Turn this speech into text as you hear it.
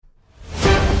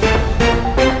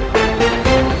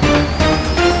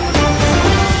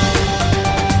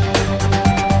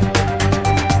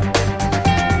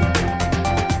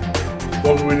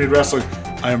Wrestling.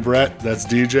 I am Brett. That's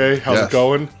DJ. How's it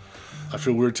going? I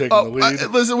feel weird taking the lead.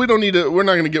 Listen, we don't need to. We're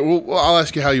not going to get. Well, I'll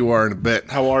ask you how you are in a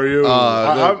bit. How are you?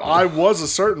 I was a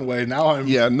certain way. Now I'm.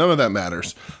 Yeah, none of that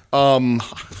matters.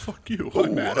 Fuck you.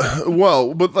 I'm mad.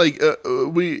 Well, but like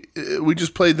we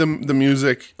just played the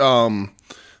music,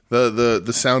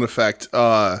 the sound effect.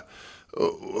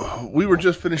 We were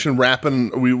just finishing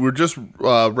wrapping. We were just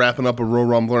wrapping up a Royal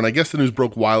Rumbler, and I guess the news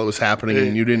broke while it was happening,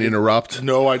 and you didn't interrupt.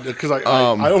 No, because I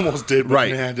almost did, but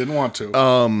right. I didn't want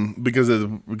to.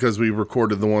 Because we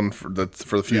recorded the one for the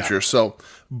future. Yeah. So,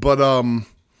 but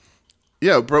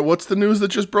yeah, Brett, what's the news that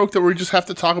just broke that we just have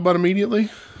to talk about immediately?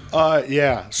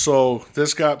 Yeah. So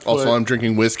this got put, also, I'm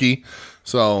drinking whiskey.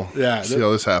 So yeah, see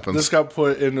how this happens. This got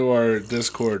put into our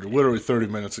Discord literally 30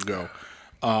 minutes ago.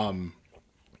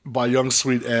 By Young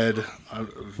Sweet Ed,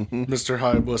 Mr.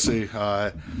 High Bussy,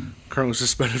 currently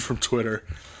suspended from Twitter.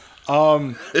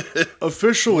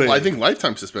 Officially, well, I think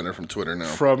lifetime suspended from Twitter now.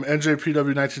 From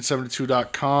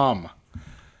NJPW1972.com,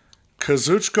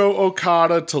 Kazuchika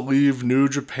Okada to leave New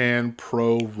Japan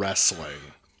Pro Wrestling.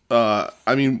 I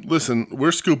mean, listen,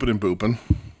 we're scooping and booping.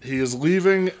 He is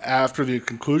leaving after the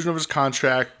conclusion of his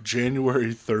contract,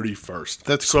 January 31st.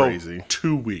 That's crazy.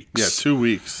 2 weeks. Yeah, 2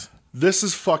 weeks. This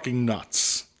is fucking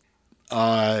nuts.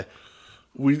 There's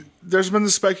been the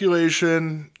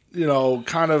speculation,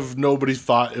 kind of nobody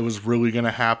thought it was really going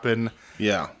to happen.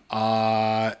 Yeah.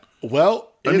 Well,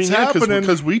 it's happening.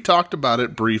 Because we talked about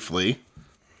it briefly.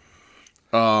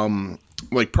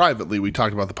 Like privately, we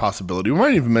talked about the possibility. We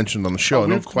might even mention it on the show. I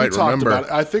don't quite remember. About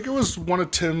it. I think it was one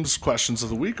of Tim's questions of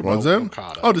the week about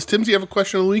Okada. Oh, does Timsy have a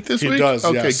question of the week this week? He does,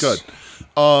 okay, yes. Good.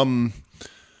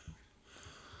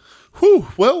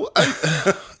 Well,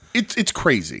 it's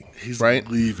crazy. He's right?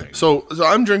 leaving. So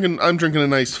I'm drinking a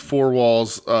nice Four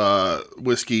Walls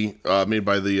whiskey made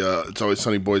by the It's Always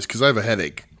Sunny boys because I have a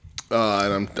headache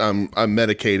and I'm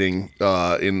medicating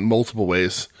in multiple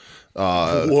ways.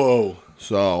 Whoa!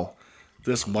 So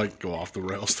this might go off the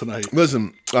rails tonight.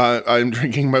 Listen, I'm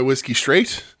drinking my whiskey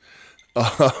straight.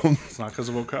 It's not because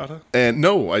of Okada? And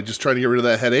no, I just try to get rid of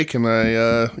that headache, and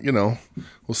we'll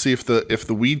see if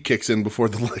the weed kicks in before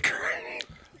the liquor.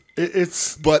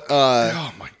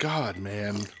 Oh my god,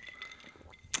 man.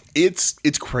 It's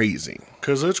crazy.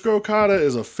 Kazuchika Okada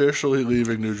is officially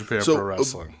leaving New Japan Pro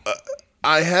Wrestling.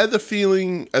 I had the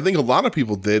feeling, I think a lot of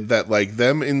people did, that like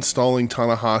them installing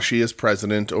Tanahashi as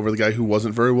president over the guy who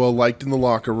wasn't very well liked in the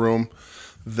locker room,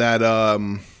 that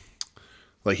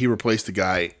like he replaced the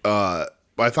guy. I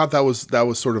thought that was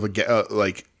sort of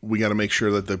like we got to make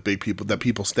sure that the big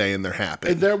people stay and they're happy.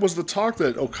 And there was the talk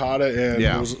that Okada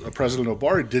and President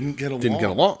Obari didn't get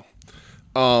along.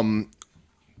 I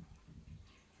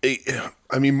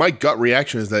mean, my gut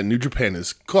reaction is that New Japan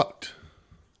is cooked.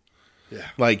 Yeah,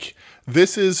 like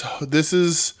this is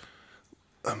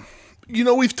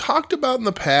we've talked about in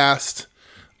the past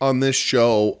on this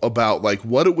show about like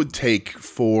what it would take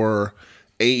for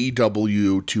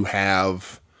AEW to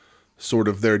have sort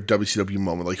of their WCW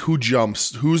moment. Like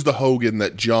who's the Hogan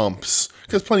that jumps?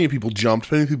 Because plenty of people jumped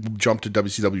to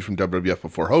WCW from WWF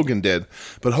before Hogan did,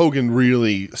 but Hogan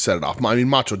really set it off. I mean,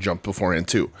 Macho jumped beforehand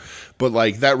too, but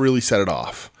like that really set it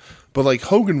off. But like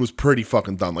Hogan was pretty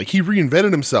fucking done. Like he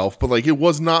reinvented himself, but like it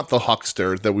was not the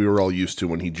huckster that we were all used to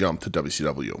when he jumped to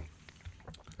WCW.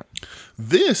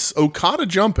 This Okada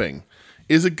jumping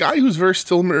is a guy who's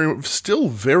still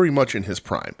very much in his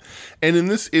prime, and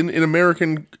in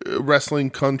American wrestling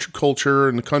culture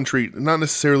and the country, not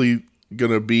necessarily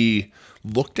gonna be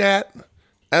looked at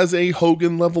as a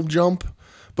Hogan level jump,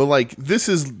 but like this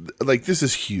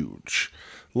is huge.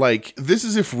 Like this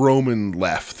is if Roman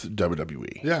left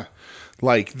WWE. Yeah.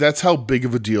 Like, that's how big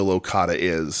of a deal Okada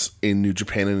is in New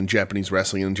Japan and in Japanese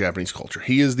wrestling and in Japanese culture.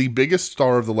 He is the biggest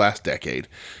star of the last decade.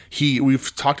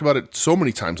 We've talked about it so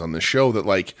many times on this show that,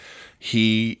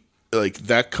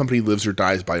 that company lives or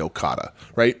dies by Okada,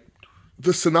 right?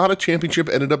 The Sonata Championship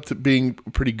ended up being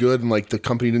pretty good, and, the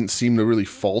company didn't seem to really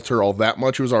falter all that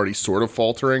much. It was already sort of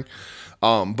faltering.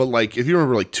 But if you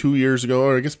remember 2 years ago,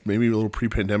 or I guess maybe a little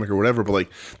pre-pandemic or whatever, but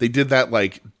they did that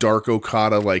dark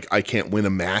Okada, I can't win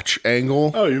a match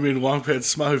angle. Oh, you mean long pants,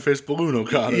 smiley face balloon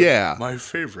Okada? Yeah. My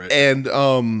favorite. And,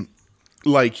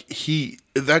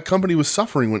 that company was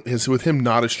suffering with him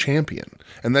not as champion.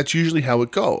 And that's usually how it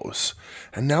goes.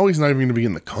 And now he's not even going to be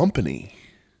in the company.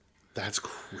 That's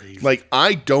crazy.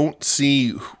 I don't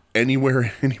see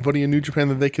anybody in New Japan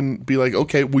that they can be like,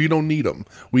 okay, we don't need him.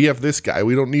 We have this guy.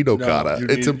 We don't need Okada.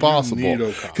 It's impossible.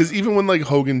 Because even when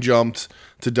Hogan jumped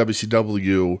to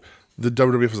WCW, the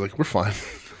WWF was like, we're fine.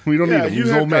 We don't need him. He's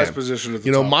an old man. Position at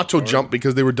the top, Macho jumped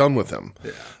because they were done with him.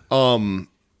 Yeah.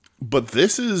 But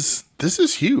this is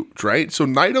huge, right? So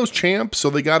Naito's champ,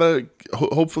 so they gotta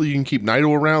hopefully you can keep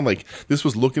Naito around. Like this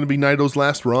was looking to be Naito's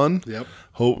last run. Yep.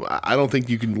 I don't think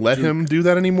you can let him do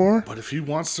that anymore. But if he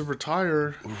wants to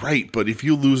retire, right? But if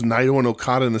you lose Naito and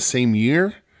Okada in the same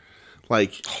year,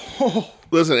 like,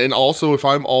 listen. And also, if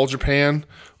I'm All Japan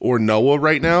or Noah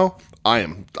right now,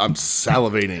 I'm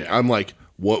salivating. I'm like,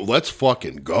 what? Let's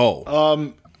fucking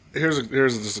go. here's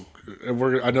just.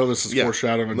 I know this is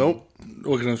foreshadowing. Nope.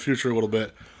 Looking in the future a little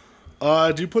bit.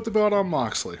 Do you put the belt on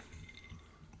Moxley?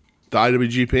 The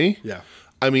IWGP? Yeah.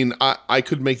 I mean, I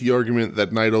could make the argument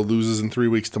that Naito loses in 3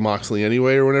 weeks to Moxley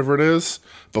anyway, or whenever it is.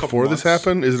 Before this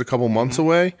happened, is it a couple months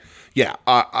away? Yeah.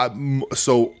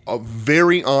 So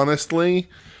very honestly,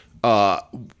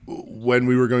 when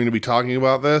we were going to be talking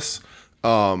about this,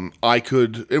 I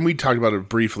could, and we talked about it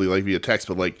briefly, like via text,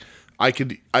 but like I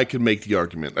could make the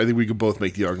argument. I think we could both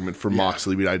make the argument for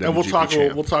Moxley beat IWGP and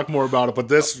we'll talk more about it. But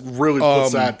this really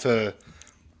puts that to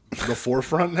the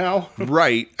forefront now.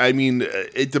 Right. I mean,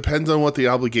 it depends on what the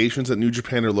obligations that New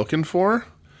Japan are looking for.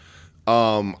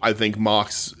 I think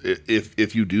Mox,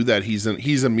 if you do that,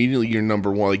 he's immediately your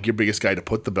number one, like your biggest guy to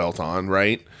put the belt on,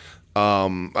 right?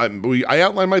 I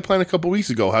outlined my plan a couple weeks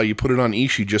ago how you put it on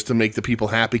Ishii just to make the people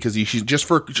happy because Ishii's just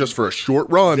for a short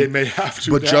run. They may have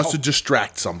to, but now. just to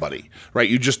distract somebody, right?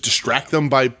 You just distract them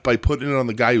by putting it on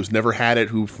the guy who's never had it,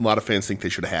 who a lot of fans think they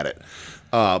should have had it.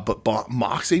 But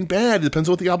Mox ain't bad. It depends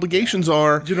on what the obligations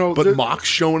are. But Mox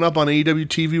showing up on AEW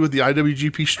TV with the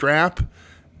IWGP strap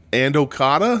and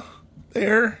Okada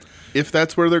there, if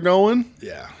that's where they're going,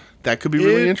 that could be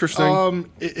really interesting.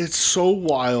 It's so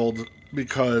wild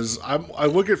because I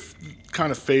look at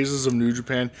kind of phases of New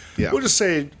Japan. Yeah. We'll just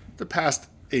say the past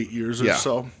 8 years or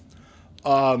so.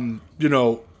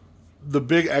 The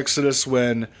big exodus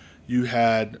when you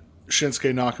had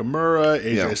Shinsuke Nakamura,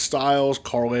 AJ Styles,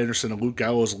 Carl Anderson, and Luke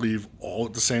Gallows leave all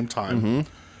at the same time.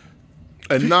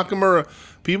 Mm-hmm. And Nakamura,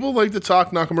 people like to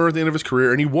talk Nakamura at the end of his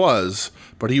career, and he was,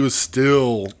 but he was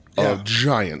still a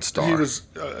giant star. He was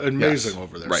amazing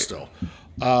over there still.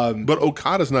 But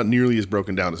Okada's not nearly as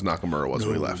broken down as Nakamura was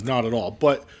when he left. Not at all.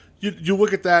 But you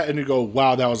look at that and you go,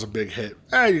 wow, that was a big hit.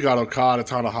 You got Okada,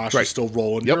 Tanahashi still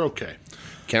rolling. You're okay.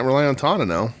 Can't rely on Tana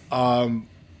now.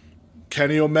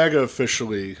 Kenny Omega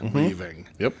officially leaving.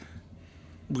 Yep.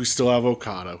 We still have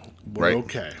Okada. We're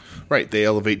okay. Right. They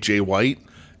elevate Jay White.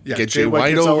 Yeah, get Jay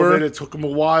White over. Elevated. It took him a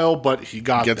while, but he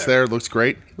gets there. Looks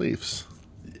great. Leaves.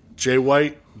 Jay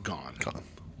White, gone.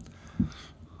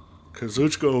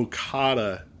 Kazuchika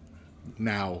Okada,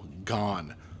 now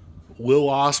gone. Will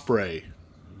Ospreay,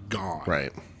 gone.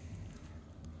 Right.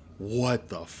 What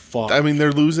the fuck? I mean,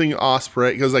 they're losing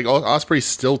Ospreay because like Ospreay's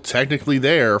still technically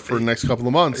there for the next couple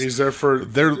of months. He's there for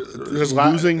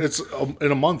losing. It's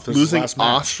in a month. Losing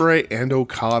Ospreay and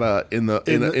Okada in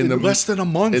less than a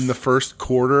month in the first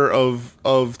quarter of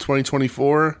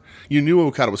 2024. You knew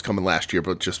Okada was coming last year,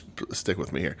 but just stick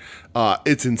with me here.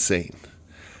 It's insane.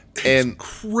 It's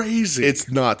crazy.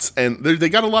 It's nuts. And they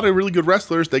got a lot of really good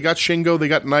wrestlers. They got Shingo, they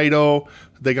got Naito,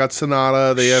 they got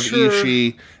Sonata, they have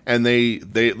Ishii, and they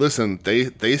saddled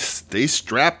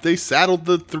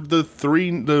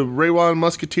the Reiwa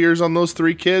Musketeers on those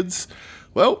three kids.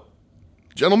 Well,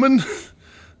 gentlemen,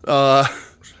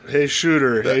 hey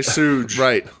Shooter, hey Suge.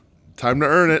 Right. Time to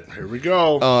earn it. Here we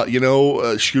go.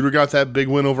 Shooter got that big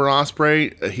win over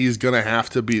Ospreay. They're gonna have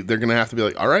to be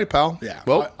like, all right, pal. Yeah.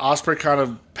 Well, Ospreay kind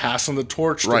of passing the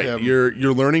torch to him.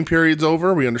 Your learning period's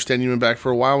over. We understand you've been back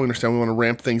for a while. We understand we want to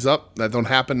ramp things up. That don't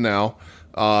happen now.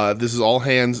 This is all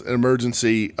hands an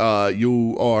emergency.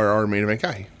 You are our main event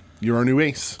guy. You're our new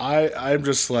ace. I'm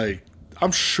just like,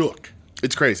 I'm shook.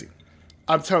 It's crazy.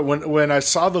 I'm telling you, when I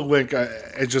saw the link,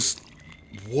 I just,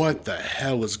 what the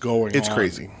hell is going on? It's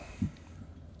crazy.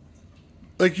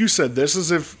 Like you said, this is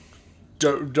if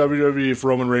WWE, if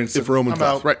Roman Reigns,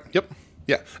 left, right? Yep,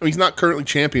 yeah. I mean, he's not currently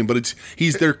champion, but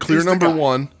he's their clear number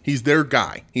one. He's their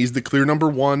guy. He's the clear number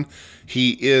one.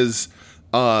 He is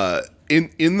in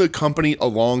the company a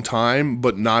long time,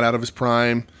 but not out of his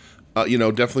prime.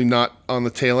 Definitely not on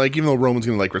the tail end. Even though Roman's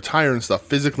going to retire and stuff,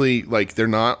 physically, they're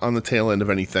not on the tail end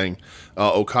of anything.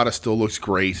 Okada still looks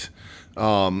great.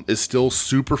 Is still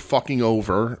super fucking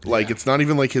over. It's not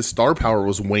even like his star power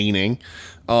was waning.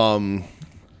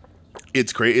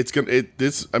 It's great.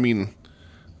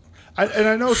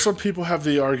 I know some people have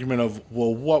the argument of,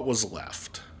 well, what was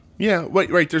left? Yeah,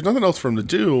 right. There's nothing else for him to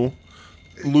do.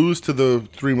 Lose to the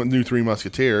new Three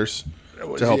Musketeers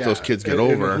to help those kids get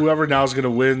over. And whoever now is going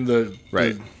to win the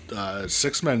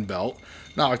 6-man belt.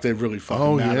 Not like they really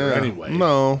fucking matter anyway.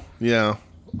 No, yeah.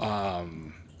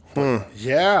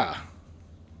 Yeah.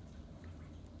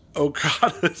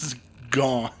 Okada's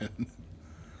gone.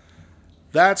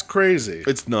 That's crazy.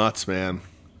 It's nuts, man.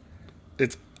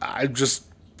 I'm just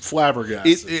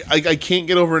flabbergasted. I can't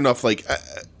get over enough. Like,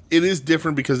 it is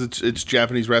different because it's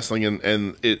Japanese wrestling,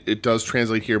 and it does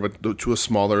translate here, but to a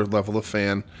smaller level of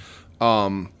fan.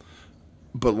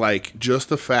 But like, just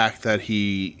the fact that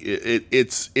it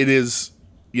is,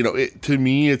 you know, to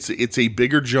me it's a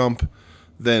bigger jump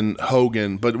than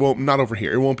Hogan, but well, not over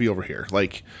here. It won't be over here,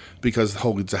 like, because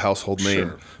Hogan's a household name.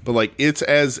 Sure. But like, it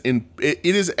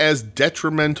is as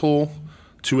detrimental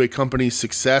to a company's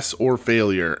success or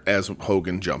failure as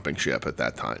Hogan jumping ship at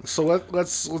that time. So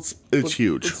let's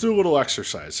huge. Let's do a little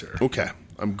exercise here. Okay,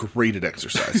 I'm great at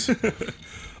exercise.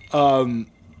 I'm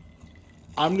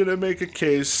gonna make a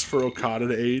case for Okada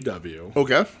to AEW.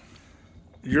 Okay.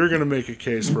 You're gonna make a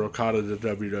case for Okada to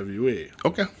WWE.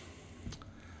 Okay.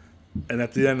 And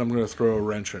at the end, I'm gonna throw a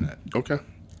wrench in it. Okay.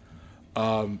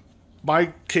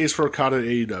 My case for Okada to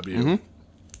AEW.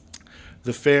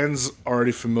 The fans are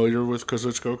already familiar with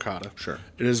Kazuchika Okada. Sure.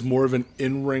 It is more of an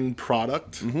in-ring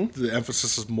product. The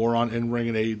emphasis is more on in-ring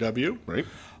in AEW. Right.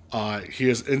 He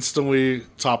is instantly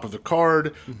top of the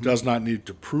card, does not need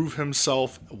to prove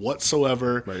himself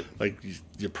whatsoever. Right. Like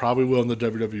you probably will in the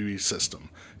WWE system.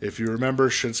 If you remember,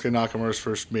 Shinsuke Nakamura's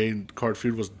first main card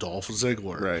feud was Dolph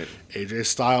Ziggler. Right. AJ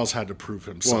Styles had to prove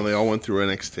himself. Well, they all went through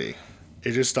NXT.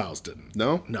 AJ Styles didn't.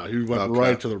 No? No, he went Okay.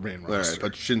 right to the main All roster. right,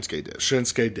 but Shinsuke did.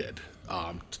 Shinsuke did.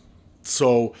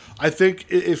 So I think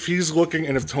if he's looking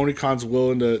and if Tony Khan's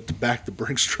willing to back the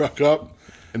Brinks truck up,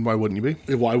 And why wouldn't you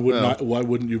be? why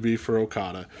wouldn't you be for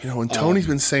Okada? You know, and Tony's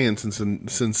been saying since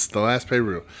the last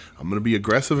pay-per-view, I'm going to be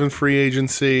aggressive in free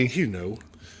agency. He knew.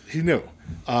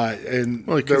 And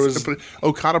Well, there was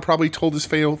Okada probably told his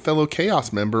fellow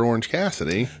Chaos member, Orange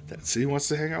Cassidy. he wants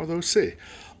to hang out with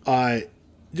OC.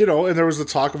 You know, and there was the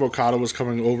talk of Okada was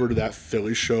coming over to that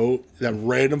Philly show, that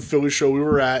random Philly show we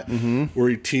were at, where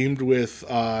he teamed with.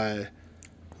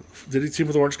 Did he team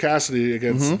with Orange Cassidy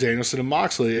against Danielson and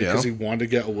Moxley because he wanted to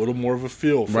get a little more of a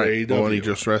feel for AEW? Well, and he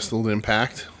just wrestled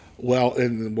Impact. Well,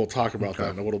 and we'll talk about that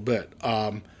in a little bit.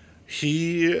 I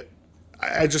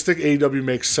just think AEW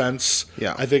makes sense.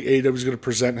 Yeah. I think AEW is going to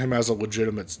present him as a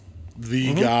legitimate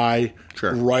guy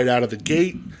right out of the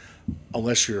gate.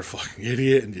 Unless you're a fucking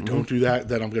idiot and you don't do that,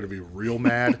 then I'm going to be real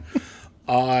mad.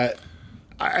 I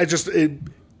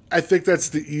think that's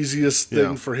the easiest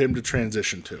thing for him to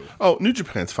transition to. Oh, New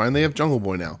Japan's fine. They have Jungle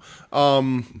Boy now.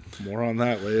 More on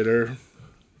that later.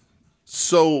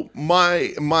 So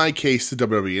my case to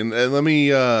WWE, and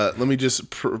let me just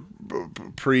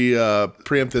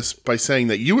preempt this by saying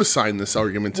that you assigned this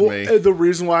argument to me. The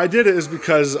reason why I did it is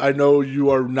because I know you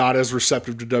are not as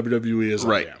receptive to WWE as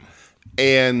I am.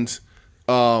 And,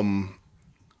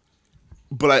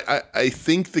 but I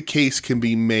think the case can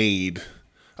be made,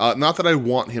 not that I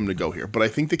want him to go here, but I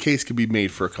think the case can be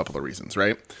made for a couple of reasons,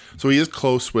 right? So he is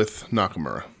close with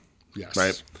Nakamura. Yes.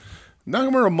 Right?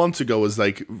 Nakamura months ago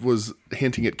was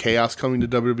hinting at Chaos coming to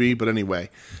WWE, but anyway,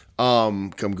 I'm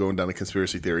going down a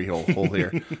conspiracy theory hole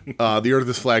here. The Earth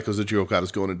is flat because Kazuchika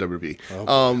Okada's going to WWE.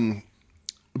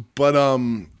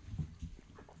 Okay.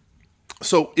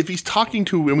 So if he's talking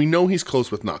to, and we know he's close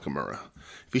with Nakamura,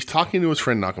 if he's talking to his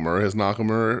friend Nakamura, his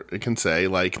Nakamura can say,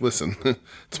 like, listen,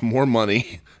 it's more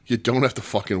money. You don't have to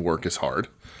fucking work as hard,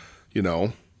 you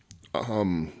know,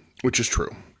 which is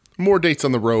true. More dates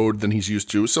on the road than he's used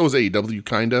to. So is AEW,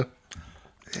 kind of.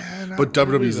 Yeah, but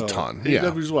WWE's a ton.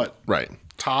 AEW's what? Right.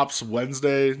 Tops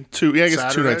Wednesday. I guess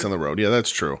Saturday? 2 nights on the road. Yeah,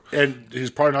 that's true. And he's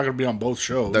probably not going to be on both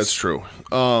shows. That's true.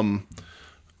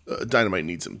 Dynamite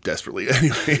needs him desperately.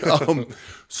 Anyway,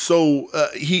 so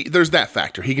there's that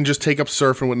factor. He can just take up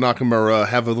surfing with Nakamura,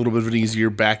 have a little bit of an easier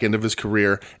back end of his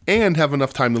career, and have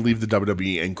enough time to leave the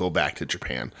WWE and go back to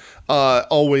Japan.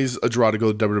 Always a draw to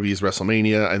go to WWE's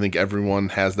WrestleMania. I think everyone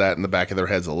has that in the back of their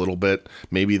heads a little bit.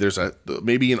 Maybe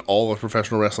in all of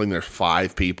professional wrestling, there's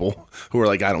 5 people who are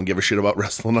like, I don't give a shit about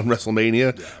wrestling on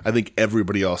WrestleMania. Yeah. I think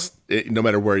everybody else, no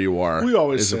matter where you are,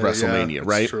 is a WrestleMania,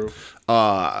 right? True.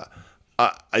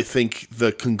 I think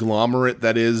the conglomerate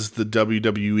that is the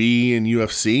WWE and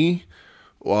UFC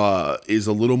is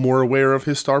a little more aware of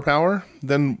his star power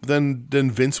than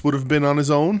Vince would have been on his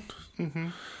own. Mm-hmm.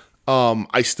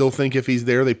 I still think if he's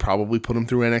there, they probably put him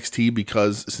through NXT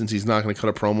because since he's not going to cut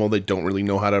a promo, they don't really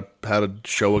know how to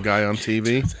show a guy on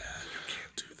TV.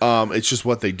 It's just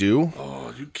what they do.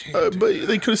 Oh, you can't. But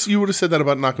they could. You would have said that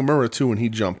about Nakamura too when he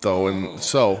jumped, though, and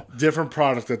so different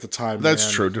product at the time.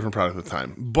 That's true. Different product at the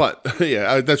time. But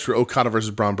yeah, that's true. Okada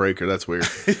versus Braun Breaker. That's weird.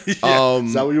 Is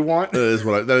that what you want? Is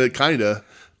what kind of.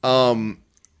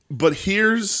 But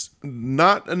here's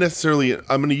not necessarily.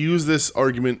 I'm going to use this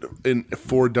argument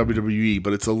for WWE,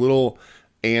 but it's a little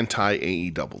anti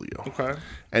AEW. Okay.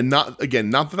 And not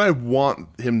that I want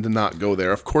him to not go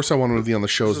there. Of course, I want him to be on the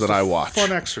shows that I watch.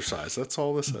 Fun exercise. That's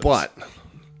all this is. But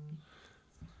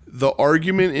the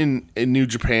argument in New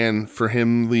Japan for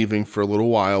him leaving for a little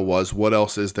while was, what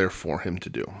else is there for him to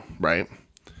do, right?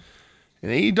 In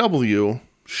AEW,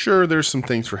 sure, there's some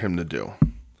things for him to do.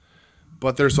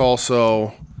 But there's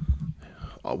also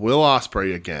Will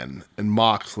Ospreay again, and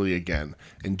Moxley again,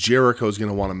 and Jericho's going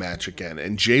to want a match again,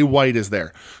 and Jay White is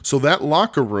there. So that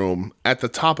locker room at the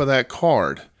top of that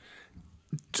card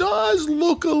does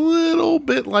look a little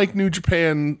bit like New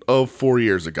Japan of 4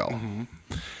 years ago. Mm-hmm.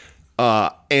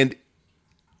 And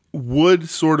would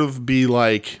sort of be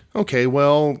like, okay,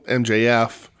 well,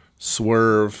 MJF,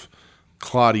 Swerve,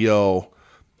 Claudio,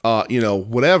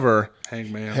 whatever.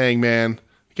 Hangman.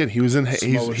 Again, he was in.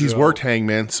 He's worked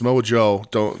Hangman. Samoa Joe.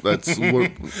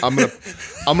 I'm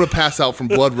gonna pass out from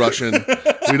blood rushing.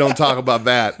 We don't talk about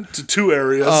that. To two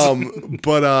areas.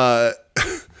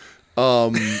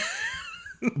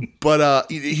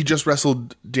 He just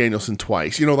wrestled Danielson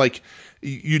twice.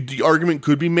 The argument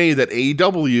could be made that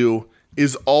AEW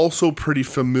is also pretty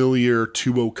familiar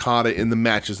to Okada in the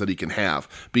matches that he can have,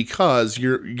 because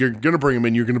you're gonna bring him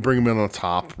in. You're gonna bring him in on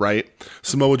top, right?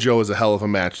 Samoa Joe is a hell of a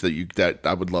match that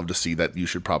I would love to see, that you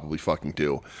should probably fucking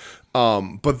do.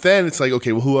 But then it's like,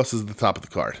 okay, well, who else is at the top of the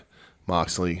card?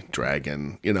 Moxley,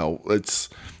 Dragon. It's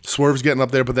Swerve's getting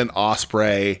up there, but then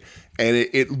Ospreay. And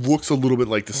it looks a little bit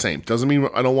like the same. Doesn't mean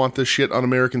I don't want this shit on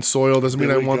American soil. Doesn't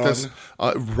mean I want this.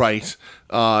 Right.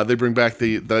 They bring back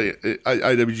the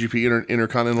IWGP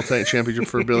Intercontinental Championship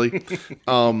for Billy.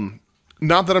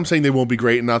 Not that I'm saying they won't be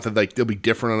great, and not that they'll be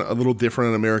different, a little different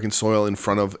on American soil in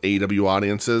front of AEW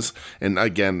audiences. And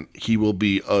again, he will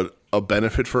be a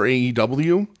benefit for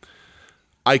AEW.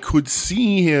 I could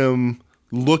see him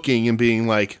looking and being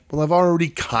like, well, I've already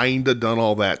kind of done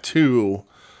all that too.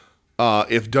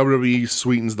 If WWE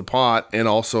sweetens the pot and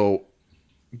also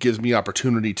gives me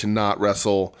opportunity to not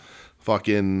wrestle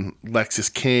fucking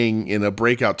Lexis King in a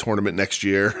breakout tournament next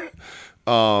year,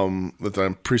 that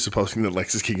I'm presupposing that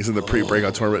Lexis King is in the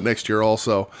pre-breakout tournament next year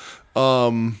also.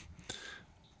 You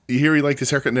hear he liked his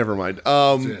haircut? Never mind.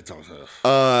 I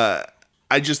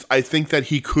think that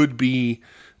he could be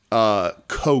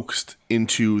coaxed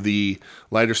into the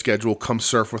lighter schedule, come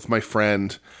surf with my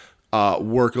friend,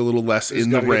 work a little less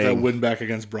in the ring. Get that win back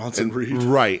against Bronson Reed.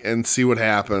 Right, and see what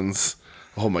happens.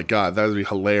 Oh my God, that would be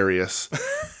hilarious.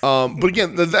 But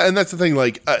again, and that's the thing,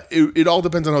 like, it all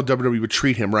depends on how WWE would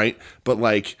treat him, right? But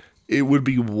like, it would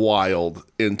be wild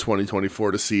in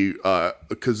 2024 to see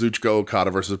Kazuchika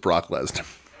Okada versus Brock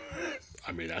Lesnar.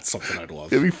 I mean, that's something I'd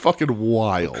love. It'd be fucking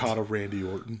wild. Okada, Randy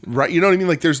Orton. Right, you know what I mean?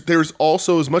 Like, there's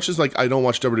also, as much as like I don't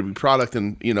watch WWE product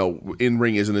and in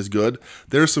ring isn't as good,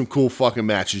 there's some cool fucking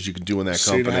matches you can do in that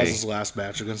company. Cena has his last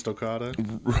match against Okada.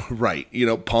 Right,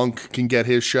 Punk can get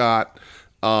his shot.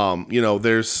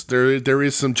 There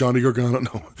is some Johnny Gargano.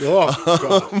 No.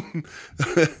 Oh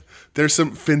God. There's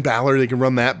some Finn Balor. They can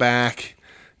run that back.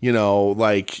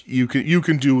 Like you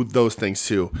can do those things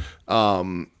too.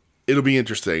 It'll be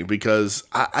interesting because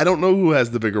I don't know who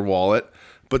has the bigger wallet,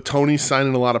 but Tony's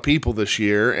signing a lot of people this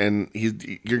year, and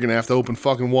you're going to have to open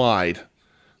fucking wide,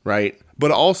 right?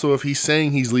 But also, if he's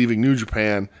saying he's leaving New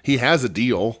Japan, he has a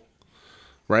deal,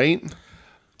 right?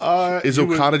 Is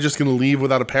Okada just going to leave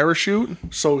without a parachute?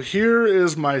 So here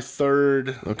is my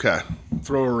third. Okay.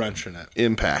 Throw a wrench in it.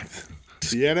 Impact.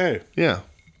 TNA. Yeah.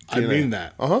 TNA. I mean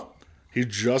that. Uh-huh. He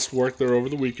just worked there over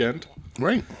the weekend.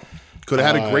 Right. Could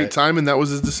have had a great time, and that was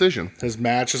his decision. His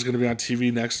match is going to be on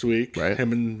TV next week. Right.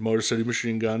 Him and Motor City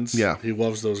Machine Guns. Yeah. He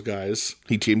loves those guys.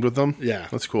 He teamed with them? Yeah.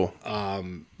 That's cool.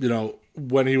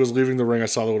 When he was leaving the ring, I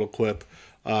saw the little clip.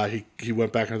 He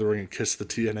went back into the ring and kissed the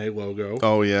TNA logo.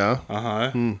 Oh, yeah?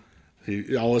 Uh-huh.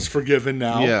 All is forgiven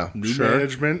now. Yeah, New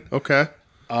management. Okay.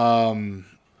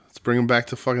 Let's bring him back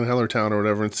to fucking Hellertown or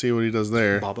whatever and see what he does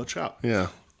there. Baba Chow. Yeah.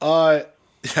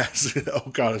 Yes. Oh,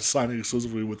 God. It's signing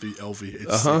exclusively with the LVAC.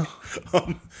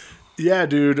 Uh-huh. Yeah,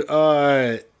 dude.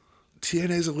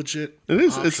 TNA's a legit It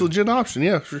is. option. It's a legit option,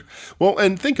 yeah. Sure. Well,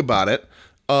 and think about it.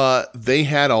 They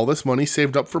had all this money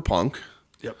saved up for Punk.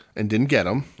 Yep. And didn't get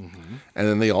him. Mm-hmm. And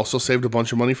then they also saved a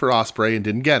bunch of money for Ospreay and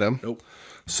didn't get him. Nope.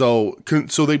 So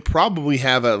they probably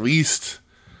have at least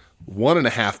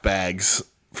 1.5 bags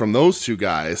from those two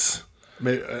guys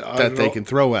that they can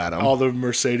throw at him. All the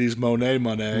Mercedes Monet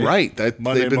money. Right.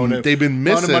 Monet. They've been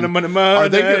missing. Money. Are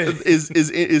they is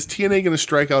TNA going to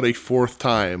strike out a fourth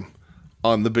time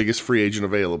on the biggest free agent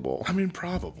available? I mean,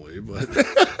 probably, but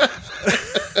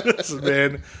Listen,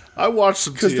 man, I watched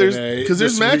some because TNA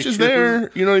there's matches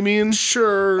there. You know what I mean?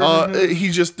 Sure.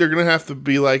 They're gonna have to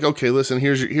be like, okay, listen,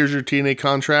 here's your TNA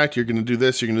contract. You're gonna do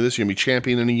this. You're gonna do this. You're gonna be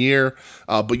champion in a year.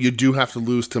 But you do have to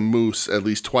lose to Moose at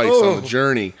least twice on the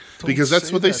journey because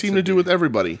that's what they seem to do with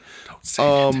everybody. Don't say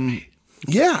that to me.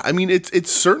 Yeah, I mean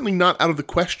it's certainly not out of the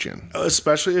question.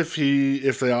 Especially if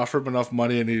they offer him enough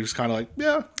money and he was kind of like,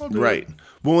 yeah, I'll do it.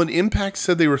 Well, and Impact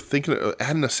said they were thinking of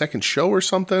adding a second show or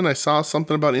something. I saw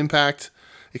something about Impact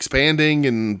expanding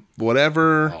and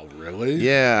whatever. Oh, really?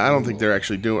 Yeah, I don't think they're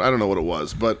actually doing. I don't know what it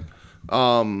was, but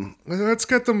let's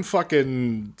get them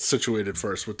fucking situated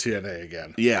first with TNA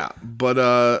again. Yeah,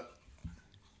 but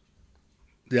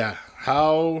yeah,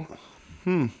 how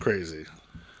crazy.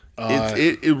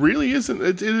 It really isn't.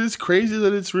 It is crazy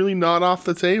that it's really not off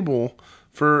the table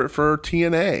for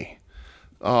TNA.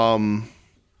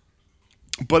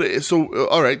 But so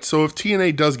all right. So if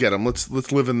TNA does get him, let's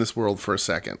live in this world for a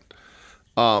second.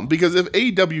 Because if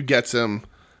AEW gets him,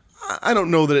 I don't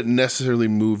know that it necessarily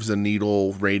moves the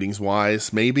needle ratings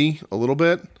wise. Maybe a little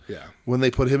bit. Yeah. When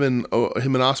they put him and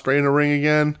Ospreay in a ring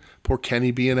again, poor Kenny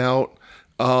being out.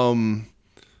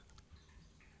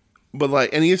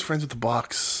 But and he is friends with the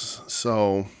Bucks,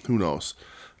 so who knows?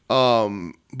 But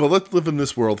let's live in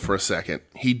this world for a second.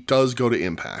 He does go to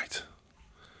Impact.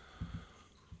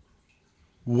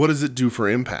 What does it do for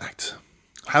Impact?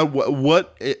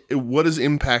 What is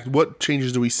Impact? What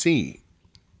changes do we see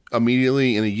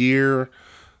immediately in a year?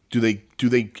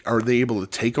 Are they able to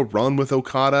take a run with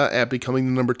Okada at becoming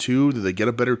the number 2? Do they get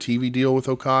a better TV deal with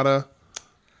Okada?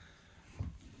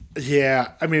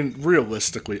 Yeah, I mean,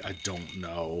 realistically, I don't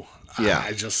know.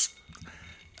 Yeah.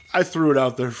 I threw it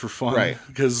out there for fun. Right.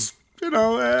 Because,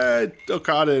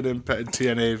 Okada and Impact,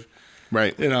 TNA,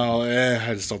 right.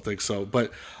 I just don't think so.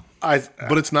 But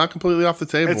it's not completely off the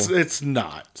table. It's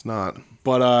not. It's not.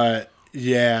 But, I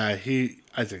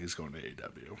think he's going to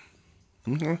AEW.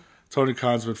 Mm-hmm. Tony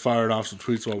Khan's been firing off some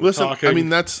tweets while we're talking. I mean,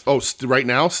 that's... right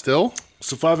now, still?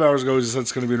 So 5 hours ago, he said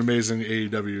it's going to be an amazing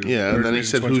AEW. Yeah, and then he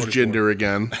said, who's gender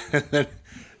again? And then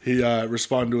he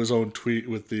responded to his own tweet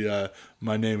with the,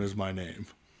 my name is my name.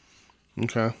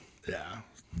 Okay. Yeah.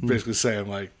 Basically saying,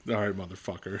 like, all right,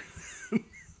 motherfucker.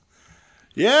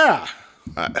 Yeah.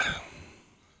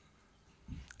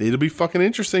 It'll be fucking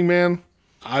interesting, man.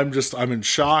 I'm in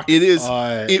shock. It is.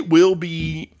 It will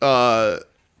be... now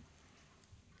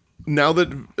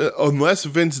that... unless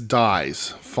Vince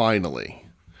dies, finally...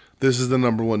 This is the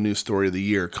number 1 news story of the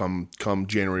year come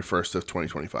January 1st of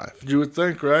 2025. You would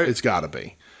think, right? It's got to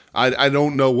be. I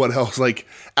don't know what else, like,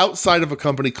 outside of a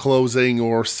company closing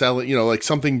or selling,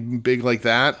 something big like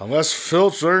that. Unless Phil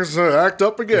turns to act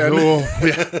up again. Oh,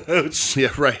 yeah.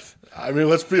 Yeah, right. I mean,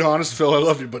 let's be honest, Phil, I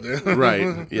love you, but...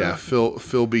 Right, yeah.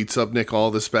 Phil beats up Nick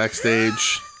Aldis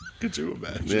backstage. Could you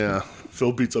imagine? Yeah.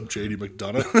 Phil beats up JD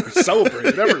McDonough.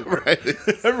 Celebrated everywhere. Right.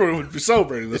 Everyone would be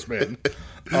celebrating this man.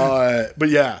 But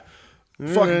yeah.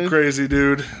 Fucking crazy,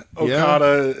 dude.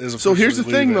 Okada is so here's the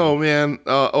thing, though, man.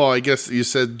 I guess you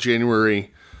said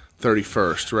January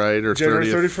 31st, right? Or January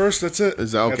 30th? 31st, that's it.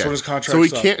 Is that okay? That's when his contract's so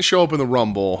he up. can't show up in the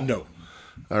Rumble. No.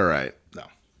 All right. No.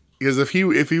 Because if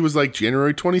he was like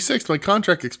January 26th, my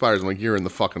contract expires. I'm like, you're in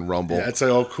the fucking Rumble. Yeah, it's like,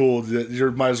 oh, cool.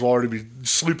 You might as well already be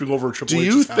sleeping over at Triple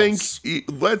H's house. Do you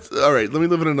think... all right, let me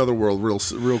live in another world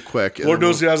real quick. Lord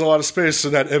knows he has a lot of space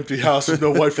in that empty house with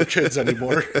no wife or kids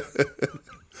anymore.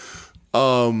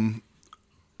 Let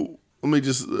me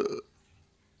just...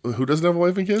 who doesn't have a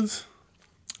wife and kids?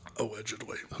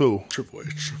 Allegedly. Who? Triple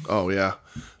H. Oh, yeah.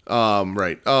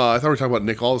 Right. I thought we were talking about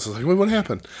Nick Aldis. I was like, wait, what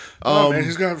happened? Oh, man,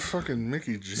 he's got fucking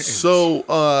Mickey James. So,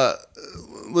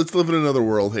 let's live in another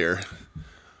world here.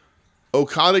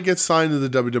 Okada gets signed to the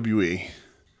WWE,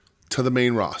 to the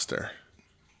main roster.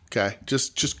 Okay?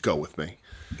 Just go with me.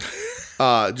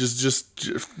 Just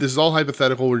this is all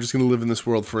hypothetical. We're just going to live in this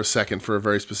world for a second for a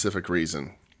very specific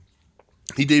reason.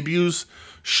 He debuts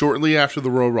shortly after the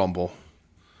Royal Rumble.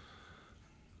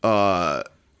 Okada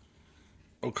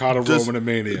Roman and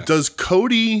Mania. Does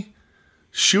Cody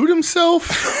shoot himself?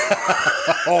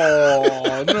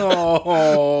 Oh, no.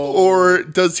 Or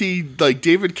does he, like,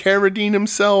 David Carradine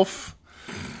himself?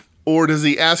 Or does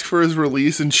he ask for his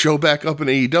release and show back up in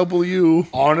AEW?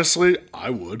 Honestly, I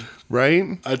would.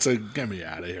 Right? I'd say, get me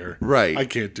out of here. Right. I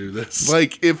can't do this.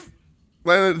 Like,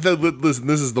 listen,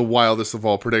 this is the wildest of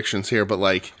all predictions here, but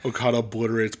like... Okada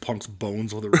obliterates Punk's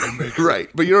bones with a Rainmaker. Right.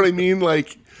 But you know what I mean?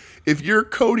 Like, if you're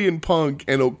Cody and Punk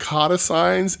and Okada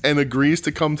signs and agrees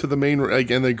to come to the main...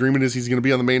 and the agreement is he's going to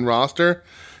be on the main roster,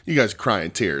 you guys are crying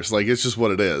tears. Like, it's just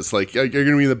what it is. Like, you're going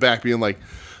to be in the back being like...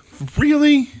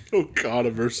 Really?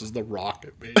 Okada versus the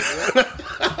Rocket, man.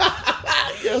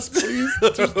 Yes, please.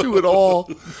 Just do it all.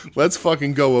 Let's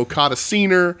fucking go. Okada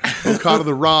Cena, Okada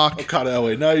the Rock. Okada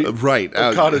LA Knight. Right.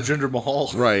 Okada Jinder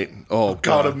Mahal. Right. Oh,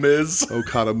 Okada God. Miz.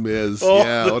 Okada Miz. Oh,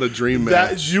 yeah, what a dream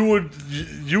match. You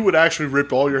would actually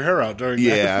rip all your hair out during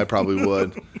that. Yeah, I probably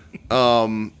would.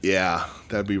 Yeah,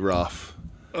 that'd be rough.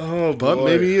 Oh, But boy.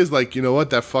 maybe he is like, you know what?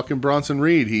 That fucking Bronson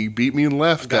Reed, he beat me and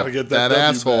left. Gotta get that that W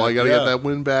asshole. back. I gotta Yeah. get that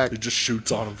win back. He just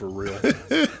shoots on him for real.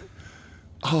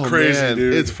 Oh, Crazy, man.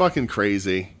 dude. It's fucking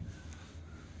crazy.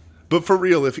 But for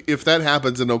real, if that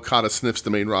happens and Okada sniffs the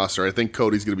main roster, I think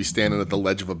Cody's going to be standing at the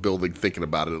ledge of a building thinking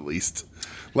about it at least.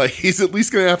 Like, he's at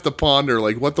least going to have to ponder,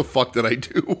 like, what the fuck did I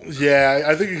do? Yeah,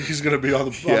 I think he's going to be on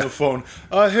the phone.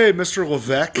 Hey, Mr.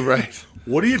 Levesque. Right.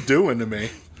 What are you doing to me?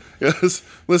 Yes.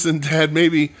 Listen, Dad,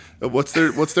 maybe, what's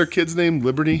their kid's name?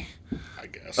 Liberty? I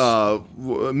guess.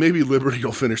 Maybe Liberty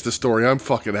will finish the story. I'm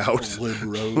fucking out. Lib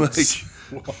roads.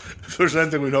 Well, if there's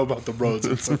anything we know about the roads,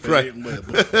 it's that they Right. ain't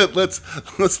lib.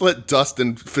 let's let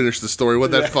Dustin finish the story.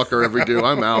 What that fucker ever do?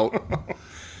 I'm out.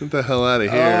 Get the hell out of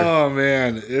here. Oh,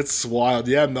 man. It's wild.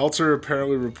 Yeah, Meltzer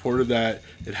apparently reported that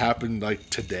it happened, like,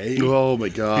 today. Oh my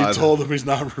God. He told him he's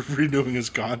not renewing his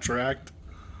contract.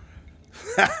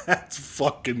 That's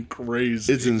fucking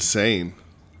crazy. It's insane.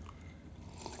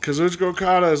 Kazuchika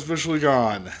Okada is officially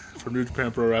gone from New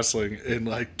Japan Pro Wrestling in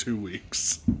like 2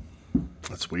 weeks.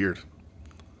 That's weird.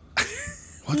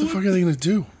 What the fuck are they going to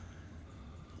do?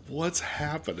 What's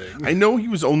happening? I know he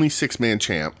was only 6-man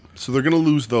champ, so they're going to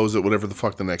lose those at whatever the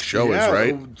fuck the next show is,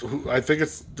 right? I think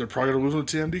they're probably going to lose with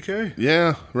TMDK.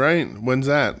 Yeah, right. When's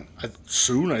that?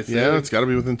 Soon, I think. Yeah, it's got to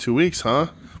be within 2 weeks, huh?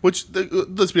 Which,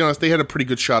 let's be honest, they had a pretty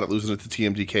good shot at losing it to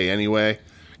TMDK anyway,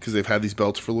 because they've had these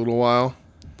belts for a little while.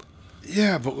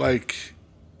 Yeah, but like...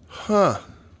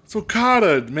 It's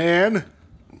Okada, man.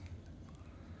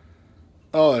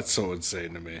 Oh, that's so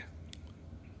insane to me.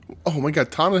 Oh my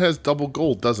God, Tana has double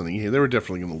gold, doesn't he? They were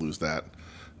definitely going to lose that.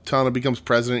 Tana becomes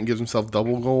president and gives himself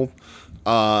double gold.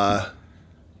 Yeah,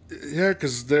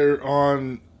 because they're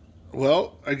on...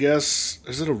 Well, I guess...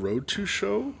 Is it a Road 2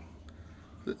 show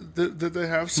that they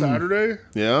have Saturday?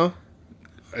 Yeah?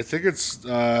 I think it's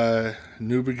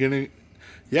New Beginning.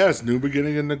 Yeah, it's New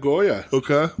Beginning in Nagoya.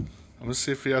 Okay. I'm going to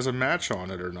see if he has a match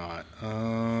on it or not.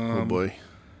 Oh boy.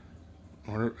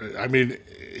 I mean,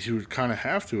 he would kind of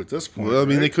have to at this point. Well, I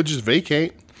mean, right? they could just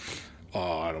vacate.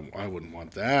 Oh, I wouldn't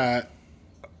want that.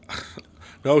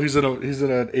 No, he's in an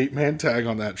 8-man tag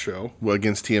on that show. Well,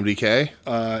 against TMDK?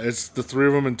 It's the three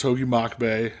of them and Togi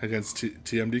Makabe against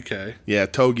TMDK. Yeah,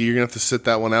 Togi, you're going to have to sit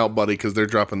that one out, buddy, because they're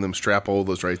dropping them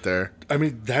strap-olas right there. I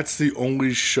mean, that's the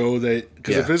only show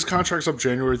because Yeah. if his contract's up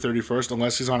January 31st,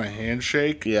 unless he's on a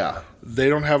handshake, Yeah. they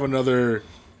don't have another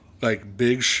like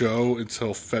big show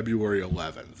until February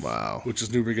 11th. Wow. Which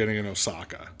is New Beginning in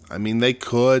Osaka. I mean, they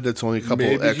could. That's only a couple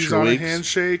Maybe extra he's on weeks. a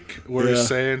handshake where Yeah. he's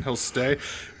saying he'll stay.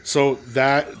 So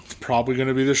that's probably going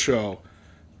to be the show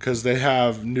because they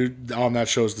have on that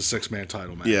show is the 6-man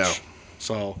title match. Yeah.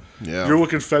 So Yeah. you're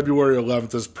looking February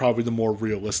 11th is probably the more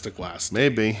realistic last.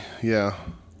 Maybe, yeah.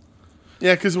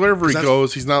 Yeah, because wherever he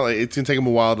goes, he's not like it's gonna take him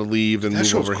a while to leave and That move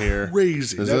show's over here.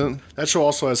 crazy. Is that, it? That show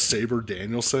also has Saber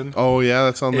Danielson. Oh yeah,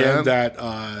 that's on and that.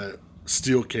 that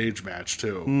steel cage match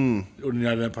too.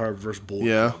 United Empire versus Bullet.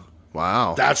 Yeah.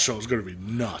 Wow. That show's gonna be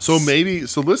nuts. So maybe.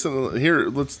 So listen here.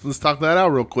 Let's talk that out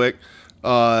real quick.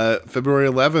 February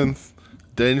 11th,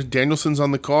 Danielson's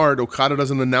on the card. Okada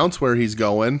doesn't announce where he's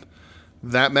going.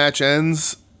 That match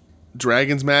ends.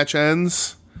 Dragon's match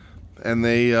ends, and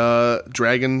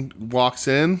Dragon walks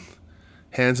in,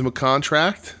 hands him a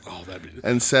contract,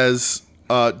 and says,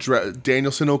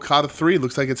 "Danielson Okada 3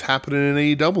 looks like it's happening in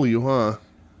AEW, huh?"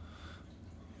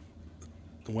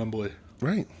 The Wembley.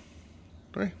 Right.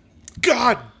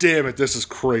 God damn it! This is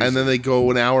crazy. And then they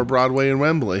go an hour Broadway in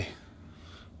Wembley.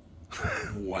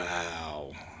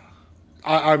 Wow.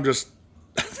 I'm just.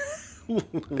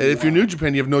 And if you're New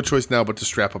Japan, you have no choice now but to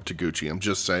strap up to Gucci. I'm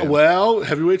just saying. Well,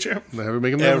 heavyweight champ.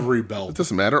 Make him Every belt. It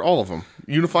doesn't matter. All of them.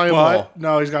 Unify them all. But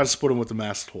no, he's got to split him with the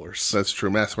Masked Horse. That's true.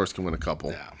 Masked Horse can win a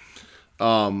couple. Yeah.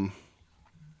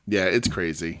 Yeah, it's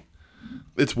crazy.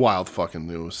 It's wild fucking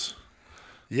news.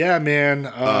 Yeah, man.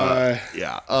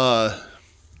 Yeah.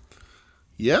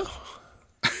 Yeah.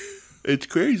 It's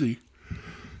crazy.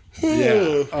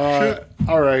 Yeah.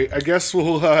 All right. I guess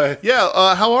we'll.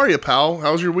 Yeah. How are you, pal?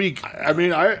 How's your week? I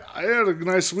mean, I had a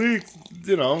nice week.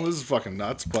 You know, this is fucking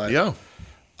nuts, but Yeah.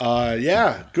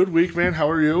 Yeah. Good week, man. How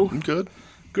are you? I'm good.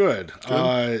 Good.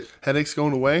 Headaches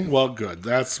going away. Well, good.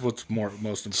 That's what's most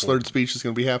important. Slurred speech is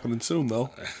going to be happening soon,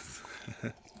 though.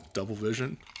 Double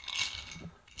vision.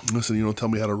 Listen, you don't tell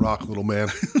me how to rock, little man.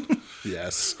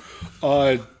 Yes.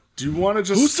 Do you want to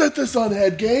just... Who set this on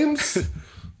Head Games?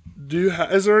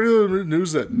 Is there any other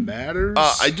news that matters?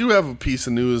 I do have a piece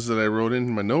of news that I wrote in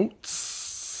my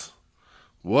notes.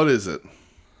 What is it?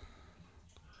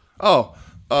 Oh,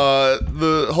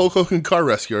 the Hulk Hogan car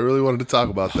rescue. I really wanted to talk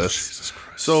about this. Jesus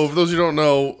Christ. So, for those of you who don't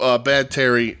know, Bad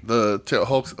Terry,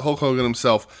 Hulk Hogan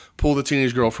himself, pulled a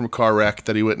teenage girl from a car wreck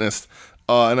that he witnessed.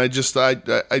 And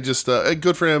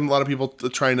good for him. A lot of people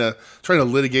trying to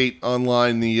litigate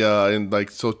online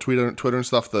Twitter and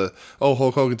stuff.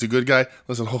 Hulk Hogan's a good guy.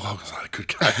 Listen, Hulk Hogan's not a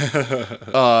good guy.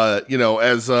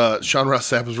 As Sean Ross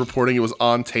Sapp was reporting, it was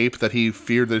on tape that he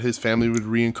feared that his family would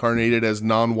reincarnated as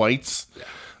non-whites,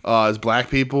 as black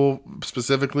people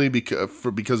specifically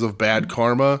because of bad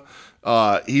karma.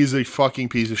 He's a fucking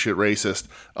piece of shit racist.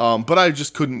 But I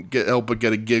just couldn't help but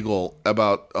get a giggle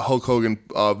about Hulk Hogan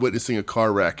witnessing a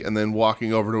car wreck and then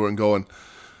walking over to her and going,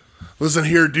 "Listen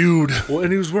here, dude." Well,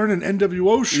 and he was wearing an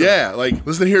NWO shirt. Yeah, like,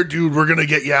 "Listen here, dude, we're going to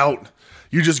get you out.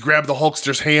 You just grab the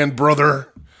Hulkster's hand,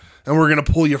 brother, and we're going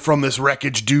to pull you from this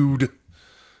wreckage, dude."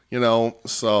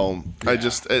 So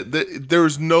yeah. There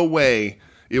was no way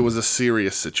it was a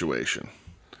serious situation.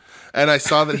 And I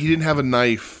saw that he didn't have a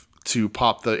knife to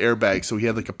pop the airbag, so he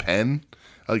had like a pen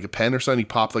or something. He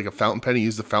popped like a fountain pen. He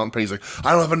used the fountain pen. He's like,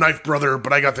 "I don't have a knife, brother,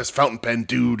 but I got this fountain pen,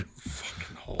 dude."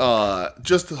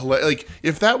 Just like,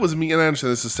 if that was me, and I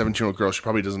understand this is a 17-year-old girl, she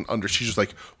probably doesn't she's just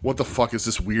like, "What the fuck is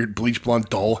this weird bleach blonde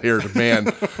doll haired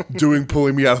man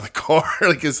pulling me out of the car?"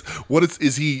 Like,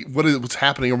 what's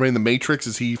happening? Am I in the Matrix?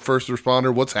 Is he first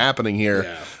responder? What's happening here?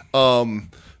 Yeah.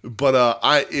 But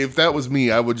if that was me,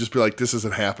 I would just be like, "This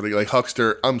isn't happening." Like,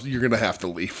 "Huckster, you're gonna have to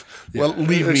leave. Yeah. Well,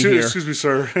 leave me here. Excuse me,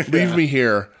 sir. Leave me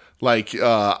here. Like,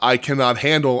 I am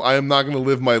not gonna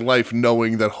live my life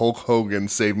knowing that Hulk Hogan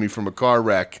saved me from a car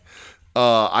wreck."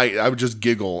 I would just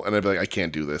giggle and I'd be like, "I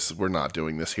can't do this. We're not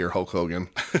doing this here, Hulk Hogan."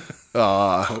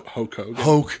 Hulk Hogan.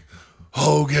 Hulk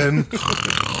Hogan.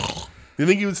 You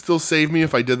think he would still save me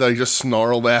if I did that? I just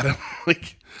snarled at him.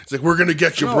 Like, he's like, "We're gonna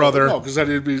get you, brother." No, because then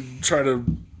he'd be trying to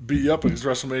beat you up against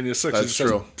WrestleMania 6. That's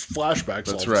true. Flashbacks.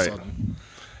 That's all right. Of a sudden.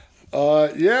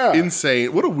 Yeah.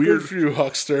 Insane. What a weird. Good for you,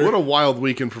 Huckster. What a wild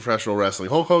week in professional wrestling.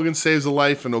 Hulk Hogan saves a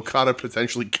life and Okada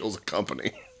potentially kills a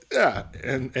company. Yeah,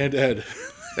 and Ed.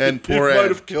 And poor He Ed.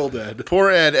 might have killed Ed. Poor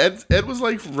Ed. Ed was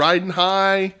like riding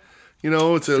high.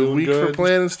 It's a Doing week good. for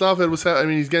planning stuff.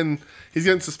 He's getting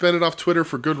suspended off Twitter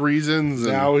for good reasons.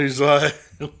 And Now he's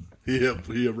he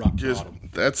rock bottom.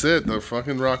 That's it. The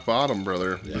fucking rock bottom,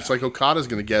 brother. Yeah. It's like Okada's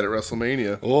going to get at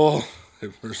WrestleMania. Oh,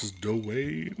 versus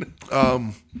Dwayne.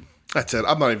 That's it.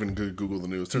 I'm not even going to Google the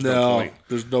news. There's no point.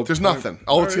 There's nothing.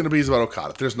 All it's going to be is about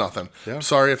Okada. There's nothing. Yeah. I'm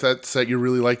sorry if you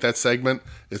really like that segment.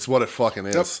 It's what it fucking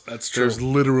is. Yep, that's true. There's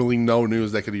literally no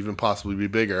news that could even possibly be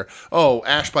bigger. Oh,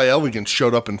 Ash by Elegance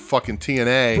showed up in fucking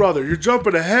TNA. Brother, you're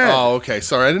jumping ahead. Oh, okay.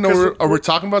 Sorry, I didn't know. Are we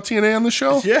talking about TNA on the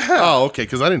show? Yeah. Oh, okay.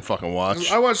 Because I didn't fucking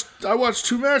watch. I watched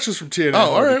 2 matches from TNA.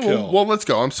 Oh, all right. Well, let's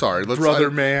go. I'm sorry.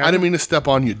 Man. I didn't mean to step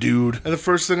on you, dude. And the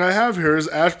first thing I have here is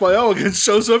Ash by Elegance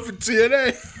shows up in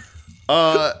TNA.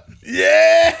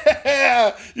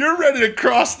 Yeah, you're ready to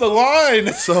cross the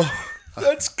line. So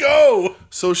let's go.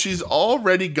 So she's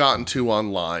already gotten to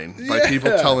online by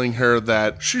people telling her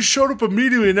that she showed up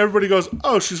immediately, and everybody goes,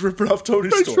 "Oh, she's ripping off Tony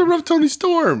Storm." She's ripping off Tony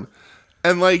Storm.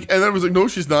 And I was like, "No,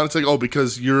 she's not." It's like, "Oh,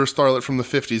 because you're a starlet from the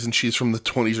 50s and she's from the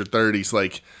 20s or 30s."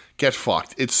 Like, get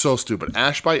fucked. It's so stupid.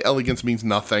 Ash by Elegance means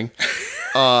nothing.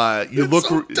 You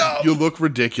look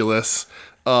ridiculous.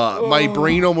 My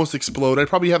brain almost exploded. I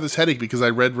probably have this headache because I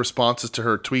read responses to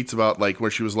her tweets about where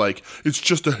she was like, "It's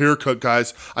just a haircut,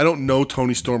 guys. I don't know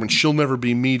Tony Storm and she'll never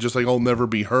be me, just like I'll never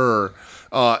be her."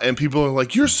 And people are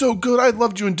like, "You're so good. I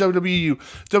loved you in WWE.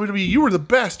 WWE, you were the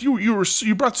best.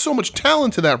 You brought so much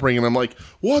talent to that ring." And I'm like,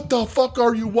 "What the fuck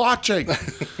are you watching?"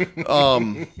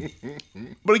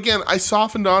 But again, I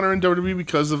softened on her in WWE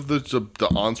because of the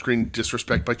on-screen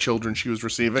disrespect by children she was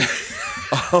receiving.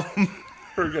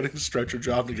 Her getting a stretcher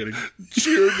job and getting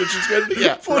cheered, and she's getting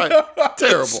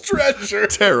terrible, stretcher,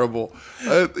 terrible.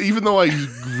 Even though I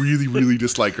really, really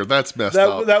dislike her, that's messed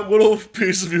up. That little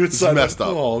piece of you inside, messed up.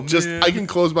 Oh, just man. I can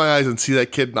close my eyes and see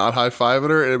that kid not high-fiving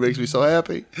her, and it makes me so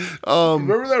happy.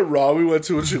 Remember that Raw we went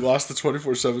to when she lost the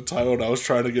 24/7 title, and I was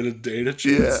trying to get a Dana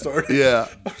chant started. Yeah,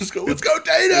 I was going, "Let's go,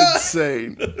 Dana!"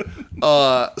 Insane.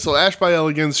 So Ash by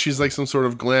Elegance, she's like some sort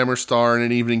of glamour star in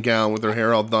an evening gown with her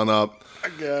hair all done up. I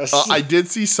guess. I did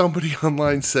see somebody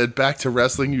online said, "Back to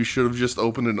wrestling, you should have just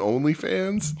opened an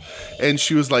OnlyFans." And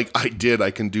she was like, "I did.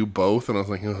 I can do both." And I was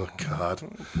like, "Oh, God."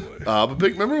 But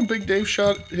remember when Big Dave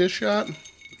shot his shot?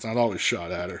 It's not always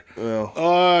shot at her. Well.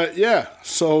 Yeah.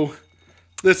 So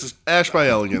This is Ash by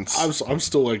Elegance. I'm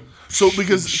still like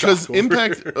because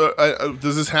Impact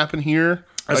does this happen here?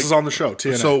 This is on the show,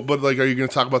 TNA. So, but like, are you going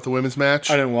to talk about the women's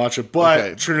match? I didn't watch it, but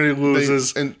Okay. Trinity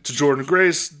loses to Jordynne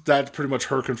Grace. That's pretty much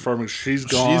her confirming she's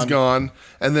gone. She's gone.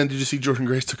 And then did you see Jordynne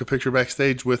Grace took a picture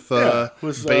backstage with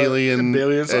Bailey and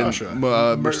Sasha,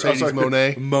 Mercedes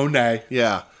Moné? Moné.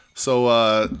 Yeah. So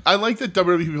I like that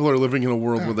WWE people are living in a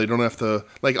world where they don't have to,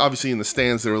 like, obviously in the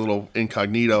stands they're a little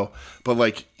incognito, but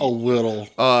like a little.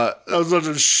 That was such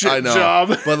a shit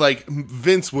job. But like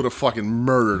Vince would have fucking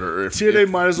murdered her. TNA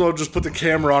might as well just put the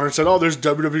camera on her and said, "Oh, there's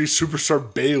WWE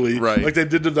superstar Bailey," right? Like they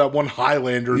did to that one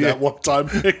Highlander that one time.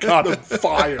 It got him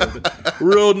fired.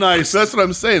 Real nice. That's what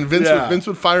I'm saying. Vince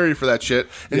would fire you for that shit.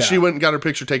 And she went and got her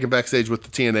picture taken backstage with the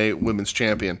TNA Women's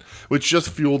Champion, which just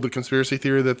fueled the conspiracy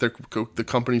theory that the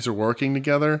companies are working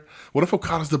together. What if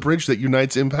Okada's the bridge that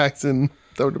unites Impact and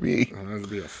WWE? That would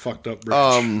be a fucked up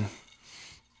bridge.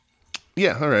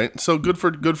 Yeah, all right. So good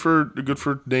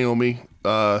for Naomi.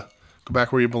 Go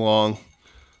back where you belong.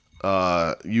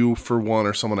 You, for one,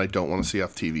 are someone I don't want to see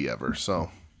off TV ever.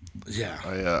 So yeah,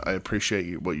 I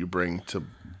appreciate what you bring to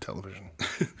television.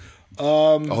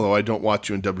 Although I don't watch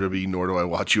you in WWE, nor do I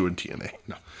watch you in TNA.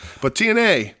 No, but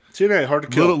TNA hard to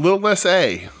kill. Little less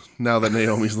A now that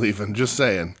Naomi's leaving. Just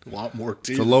saying. A lot more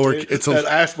T. It's a lower. It's a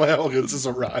Ash by Elegance is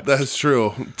arrived. That's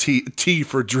true. T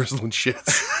for drizzling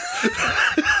shits.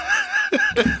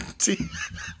 T.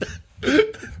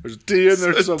 There's a T in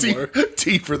there somewhere.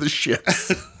 T for the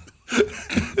shits.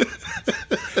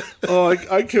 Oh,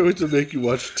 I can't wait to make you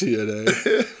watch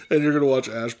TNA, and you're gonna watch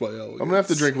Ash by Elegance. I'm gonna have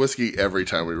to drink whiskey every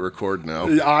time we record now.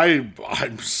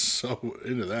 I'm so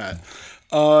into that.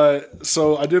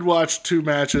 So I did watch 2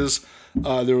 matches.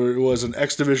 There was an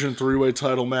X Division 3-way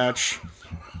title match.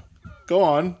 Go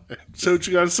on, say what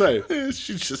you gotta say.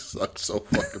 She just sucks so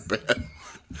fucking bad.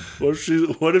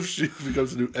 What if she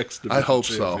becomes a new X Division? I hope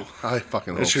champion? so. I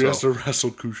fucking hope so. And she has to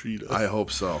wrestle Kushida. I hope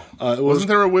so. Wasn't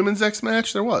there a women's X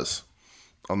match? There was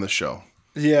on this show.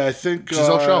 Yeah, I think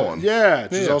Giselle Shaw won. Yeah,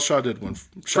 Giselle Shaw did one.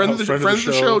 Friend of the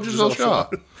show, Giselle Shaw.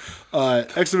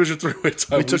 X Division 3-way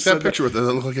title. We took that picture with her.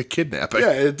 That looked like a kidnapping.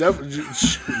 Yeah, it definitely.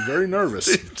 Very nervous.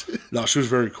 No, she was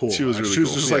very cool. She was really She was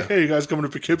cool, just like, "Hey, you guys coming to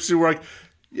Poughkeepsie?" We're like,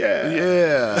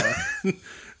 "Yeah."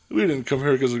 We didn't come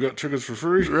here because we got tickets for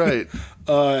free. Right.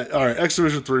 All right, X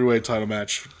Division 3-way title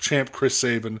match. Champ Chris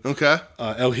Sabin. Okay.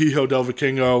 El Hijo del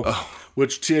Vikingo,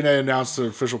 which TNA announced an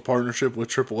official partnership with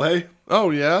AAA. Oh,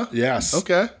 yeah? Yes.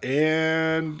 Okay.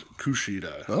 And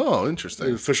Kushida. Oh, interesting.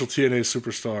 The official TNA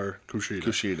superstar,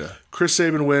 Kushida. Chris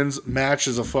Sabin wins. Match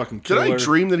is a fucking killer. Did I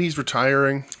dream that he's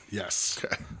retiring? Yes.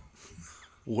 Okay.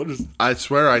 What is? I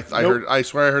swear I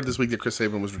heard this week that Chris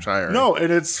Sabin was retiring. No,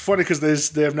 and it's funny because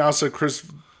they have now said Chris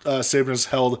Sabin has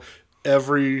held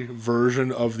every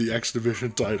version of the X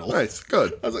Division title. Nice,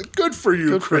 good. I was like, good for you,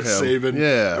 Good for Chris him. Sabin.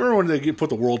 Yeah. I remember when they put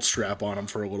the world strap on him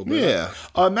for a little bit.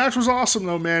 Yeah. Match was awesome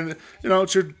though, man. You know,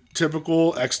 it's your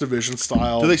typical X Division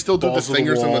style. Do they still do the balls to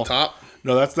fingers on wall. the top?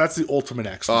 No, that's the Ultimate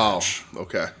X match.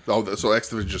 Okay. Oh, so X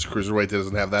Division just cruiserweight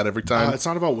doesn't have that every time? It's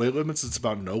not about weight limits. It's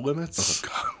about no limits. Oh,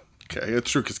 God. Okay,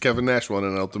 it's true because Kevin Nash won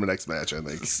an Ultimate X match, I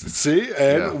think. See,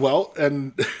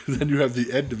 and then you have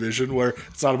the Ed division where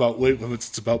it's not about weight limits;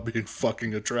 it's about being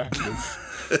fucking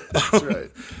attractive. That's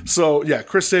right. So yeah,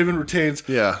 Chris Sabin retains.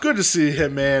 Yeah, good to see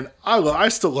him, man. I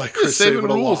still like Chris Sabin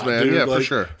rules, a lot, man. Dude. Yeah, like, for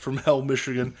sure. From Hell,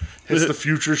 Michigan, hits the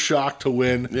Future Shock to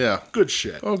win. Yeah, good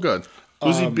shit. Oh, good.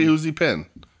 Who's he pin?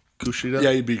 Kushida?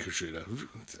 Yeah, he beat Kushida.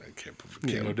 I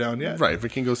can't go down yet. Right,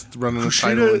 Vikingo's running the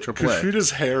title in AAA.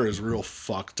 Kushida's hair is real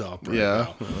fucked up right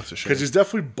now. Well, that's a shame. Because he's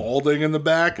definitely balding in the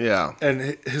back. Yeah.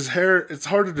 And his hair, it's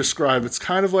hard to describe. It's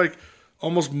kind of like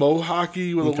almost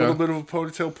mohawky with a little bit of a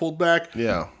ponytail pulled back.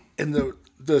 Yeah. And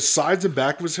the sides and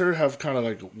back of his hair have kind of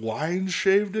like lines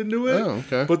shaved into it. Oh,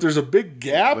 okay. But there's a big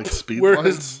gap like speed where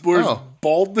lines? his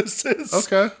baldness is.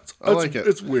 Okay. I like it.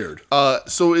 It's weird.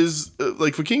 So is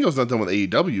like Vikingo's not done with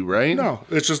AEW, right? No,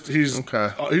 it's just he's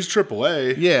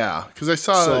AAA. Yeah, because I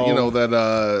saw that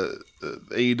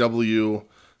AEW.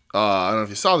 I don't know if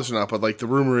you saw this or not, but like the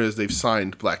rumor is they've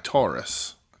signed Black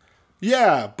Taurus.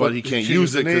 Yeah, but he can't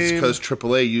use it because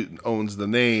AAA owns the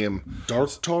name.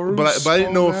 Dark Taurus. But I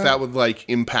didn't know if that would like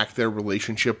impact their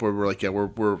relationship, where we're like, yeah,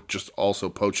 we're just also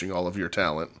poaching all of your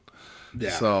talent. Yeah.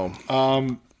 So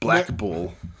Black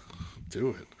Bull, do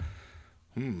it.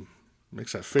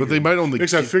 Makes that figure. But they might own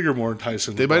that figure more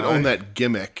enticing. They might own that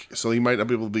gimmick, so you might not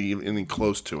be able to be anything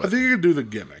close to it. I think you could do the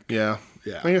gimmick. Yeah.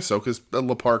 I guess so, because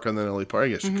La Park and then LA Park. I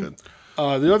guess you could.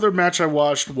 The other match I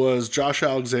watched was Josh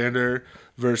Alexander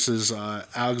versus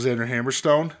Alexander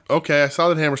Hammerstone. Okay, I saw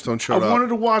that Hammerstone showed up. I wanted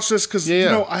to watch this because you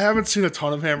know I haven't seen a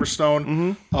ton of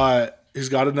Hammerstone. He's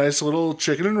got a nice little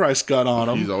chicken and rice gun on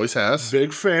him. He always has.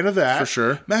 Big fan of that. For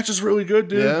sure. Match is really good,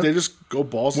 dude. Yeah. They just go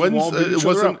balls to the wall.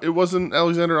 It wasn't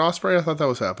Alexander Ospreay? I thought that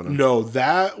was happening. No,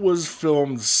 that was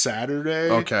filmed Saturday.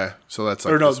 Okay. So that's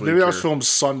like or no, this week, maybe that was filmed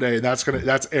Sunday. And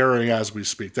that's airing as we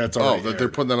speak. That's already that they're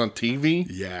putting that on TV?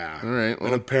 Yeah. All right.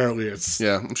 Well, and apparently it's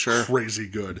I'm sure. crazy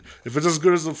good. If it's as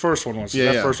good as the first one was.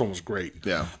 Yeah, First one was great.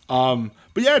 Yeah.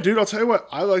 But yeah, dude, I'll tell you what.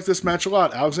 I like this match a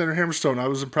lot. Alexander Hammerstone, I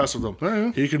was impressed with him.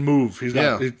 Right. He can move. He's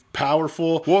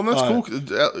powerful. Well, and that's cool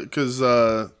because,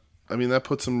 I mean, that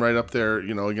puts him right up there,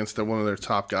 against one of their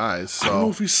top guys. So. I don't know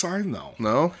if he's signed, though.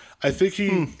 No? I think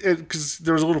because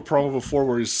there was a little promo before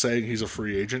where he's saying he's a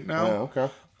free agent now. Oh, okay.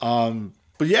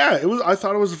 But yeah, I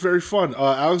thought it was very fun.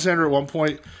 Alexander at one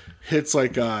point hits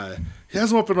he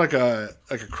has him up in like a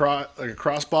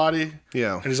crossbody.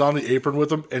 Yeah. And he's on the apron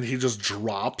with him, and he just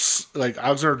drops. Like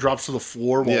Alexander drops to the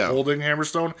floor while holding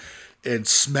Hammerstone and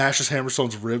smashes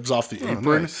Hammerstone's ribs off the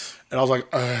apron. Nice. And I was like,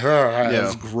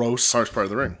 that's gross. Harsh part of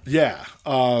the ring. Yeah.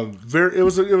 It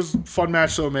was a fun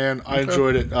match though, man. I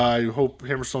enjoyed it. I hope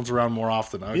Hammerstone's around more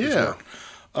often.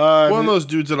 One of those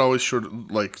dudes that always sort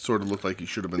of looked like he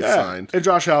should have been signed. And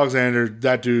Josh Alexander,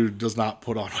 that dude does not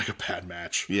put on like a bad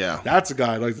match. Yeah. That's a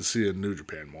guy I'd like to see in New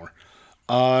Japan more.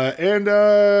 And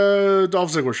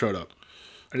Dolph Ziggler showed up.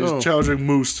 And he's challenging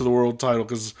Moose to the world title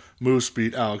because Moose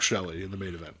beat Alex Shelley in the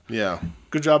main event. Yeah.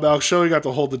 Good job, Alex Shelley. Got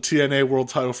to hold the TNA world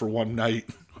title for one night.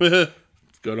 Good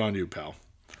on you, pal.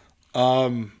 All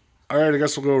right, I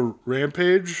guess we'll go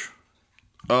Rampage.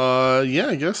 Yeah,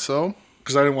 I guess so.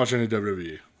 Because I didn't watch any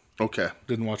WWE. Okay.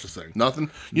 Didn't watch a thing.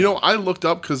 Nothing? I looked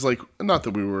up because, not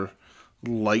that we were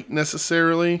light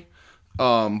necessarily, but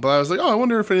I was like, I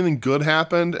wonder if anything good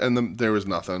happened, and then there was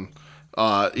nothing.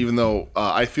 Even though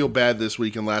I feel bad this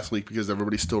week and last week because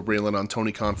everybody's still railing on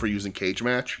Tony Khan for using Cage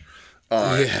Match.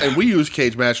 And we use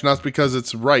Cage Match not because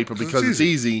it's right, but because it's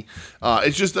easy.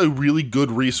 It's just a really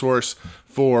good resource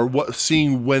for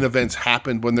seeing when events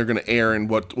happened, when they're going to air, and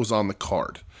what was on the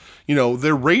card.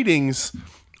 Their ratings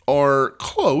are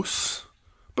close,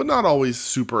 but not always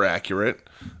super accurate.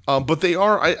 But they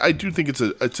are. I do think it's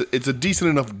a decent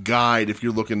enough guide if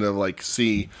you're looking to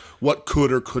see what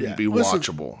could or couldn't be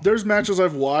watchable. There's matches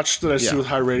I've watched that I see with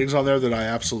high ratings on there that I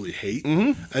absolutely hate,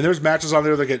 and there's matches on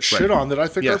there that get shit on that I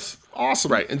think are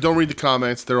awesome. Right, and don't read the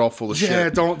comments; they're all full of shit. Yeah,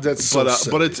 don't. That's so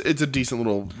silly. But it's a decent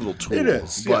little tool. It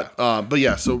is. But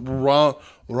yeah. So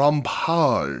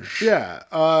Rampage. Yeah.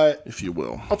 If you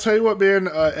will. I'll tell you what, man.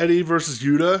 Eddie versus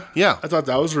Yuta. Yeah. I thought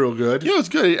that was real good. Yeah, it was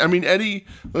good. I mean, Eddie,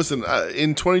 listen,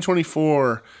 in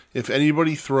 2024, if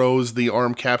anybody throws the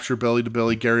arm capture belly to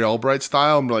belly Gary Albright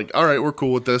style, I'm like, all right, we're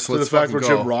cool with this. Let's fucking go.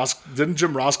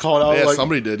 Jim Ross call it out? Yeah,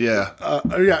 somebody did, yeah.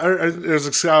 There's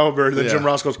Excalibur, then Jim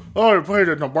Ross goes, he played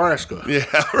in Nebraska. Yeah,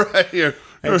 right here.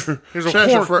 Here's a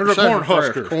corn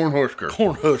husker.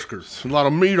 Corn huskers. A lot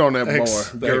of meat on that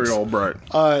boy, Gary Albright.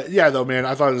 Yeah, though, man,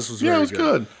 I thought this was very good. It was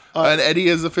good. And Eddie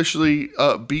has officially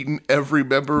beaten every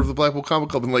member of the Blackpool Comic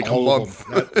Club in a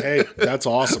month. Hey, that's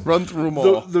awesome. Run through them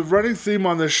all. The running theme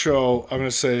on this show, I'm going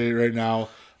to say right now,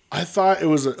 I thought it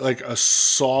was a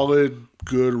solid,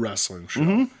 good wrestling show.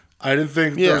 Mm-hmm. I didn't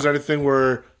think there was anything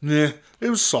where, it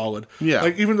was solid. Yeah.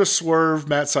 Even the Swerve,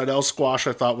 Matt Sydal squash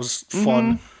I thought was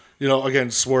fun. Again,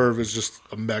 Swerve is just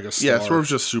a mega star. Yeah, Swerve's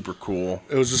just super cool.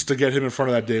 It was just to get him in front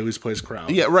of that Daily's Place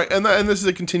crowd. Yeah, right. And this is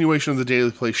a continuation of the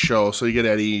Daily Place show. So you get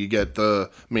Eddie, you get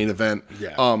the main event.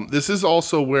 Yeah. This is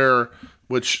also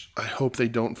which I hope they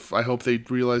don't. I hope they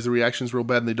realize the reaction's real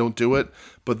bad and they don't do it.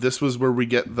 But this was where we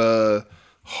get the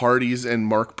Hardys and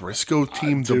Mark Briscoe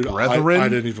team, the Brethren. I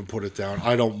didn't even put it down.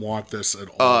 I don't want this at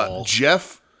all.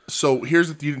 Jeff. So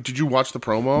here's the. Did you watch the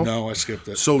promo? No, I skipped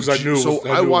it. So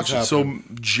I watched it. So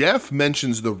Jeff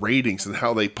mentions the ratings and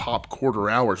how they pop quarter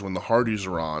hours when the Hardys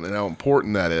are on and how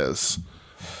important that is.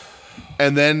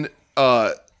 And then,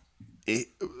 go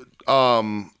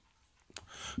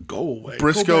away.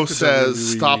 Briscoe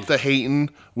says, "Stop the hating.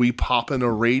 We poppin'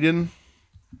 a rating."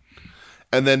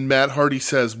 And then Matt Hardy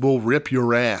says, "We'll rip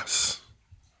your ass."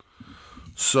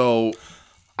 So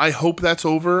I hope that's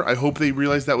over. I hope they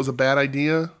realize that was a bad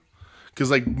idea.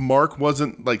 Because, Mark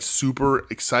wasn't, super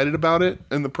excited about it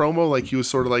in the promo. He was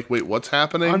sort of like, wait, what's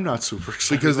happening? I'm not super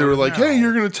excited. Because they were like, hey,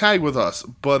 you're going to tag with us.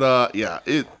 But,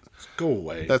 go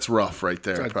away. That's rough right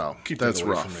there, pal. That's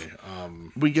rough. From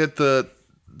me. We get the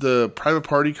private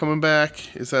party coming back.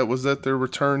 Was that their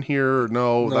return here?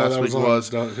 No, last week was.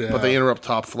 But they interrupt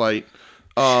Top Flight.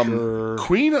 Sure.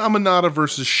 Queen Aminata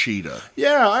versus Shida.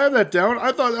 Yeah, I have that down.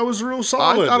 I thought that was real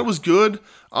solid. I thought it was good.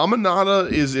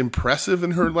 Aminata is impressive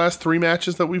in her last 3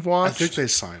 matches that we've watched. I think they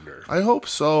signed her. I hope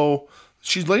so.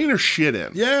 She's laying her shit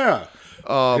in. Yeah.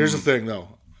 Here's the thing, though.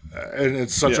 and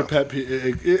it's such a pet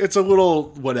peeve. It's a little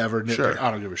whatever. Sure.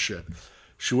 I don't give a shit.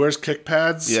 She wears kick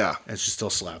pads, Yeah. and she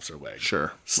still slaps her leg.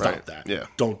 Sure. Stop that. Yeah.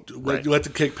 Don't let the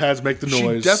kick pads make the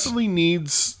noise. She definitely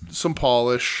needs some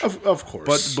polish. Of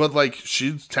course. But like,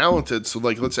 she's talented, so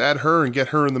like, let's add her and get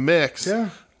her in the mix. Yeah.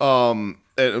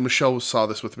 And Michelle saw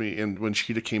this with me, and when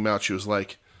Sheeta came out, she was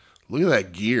like, look at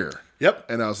that gear. Yep.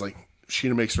 And I was like,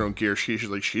 Sheeta makes her own gear. She's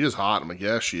like, Sheeta's hot. I'm like,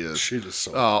 yeah, she is. She is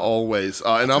so always.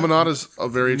 And Amanada's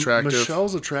very attractive.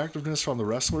 Michelle's attractiveness from the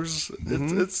wrestlers,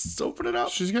 it's open it up.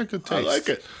 She's got good taste. I like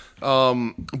it.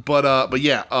 But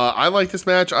yeah, I like this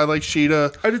match. I like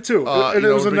Sheeta. I did too. And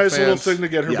it was a nice little thing to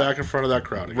get her Yeah. back in front of that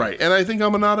crowd again. Right. And I think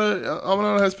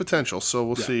Amanada has potential, so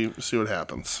we'll see what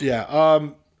happens. Yeah.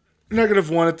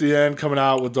 -1 at the end, coming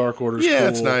out with Dark Order. Yeah, cool.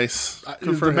 it's nice.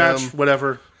 Good for the him. match,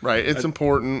 whatever. Right. It's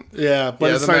important. Yeah,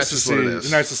 but it's the nice match to is what it see. is.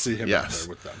 It's nice to see him out Yes. there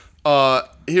with them.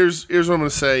 Here's what I'm going to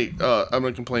say. I'm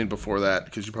going to complain before that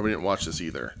because you probably didn't watch this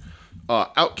either.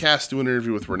 Outcast do an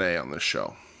interview with Renee on this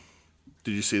show.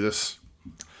 Did you see this?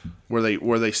 Where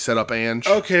they set up Ange?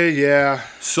 Okay, yeah.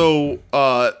 So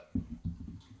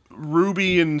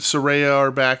Ruby and Saraya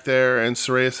are back there, and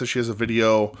Saraya says she has a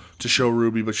video to show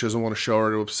Ruby, but she doesn't want to show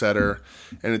her to upset her.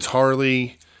 And it's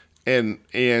Harley and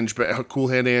Ange, Cool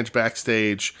Hand Ange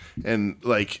backstage, and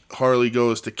like Harley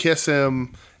goes to kiss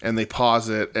him, and they pause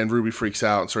it, and Ruby freaks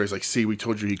out, and Saraya's like, "See, we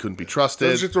told you he couldn't be trusted."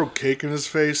 Doesn't she throw cake in his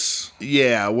face?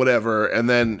 Yeah, whatever. And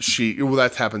then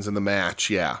that happens in the match,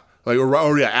 yeah. Like,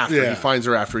 after he finds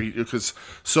her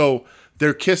so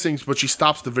they're kissing, but she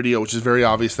stops the video, which is very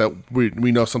obvious that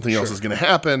we know something else is going to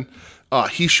happen.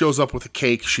 He shows up with a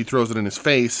cake. She throws it in his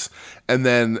face, and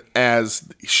then as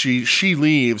she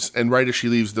leaves, and right as she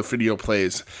leaves, the video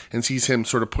plays and sees him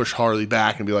sort of push Harley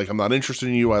back and be like, "I'm not interested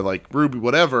in you. I like Ruby,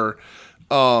 whatever."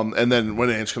 And then when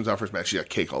Ange comes out for his match, she got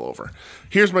cake all over.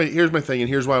 Here's my thing, and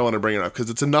here's why I want to bring it up, because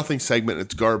it's a nothing segment.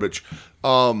 It's garbage.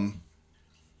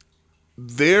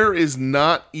 There is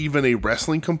not even a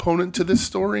wrestling component to this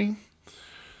story.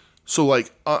 So,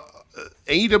 like,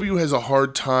 AEW has a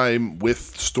hard time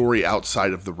with story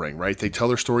outside of the ring, right? They tell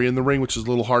their story in the ring, which is a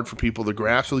little hard for people to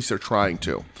grasp. At least they're trying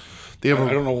to. I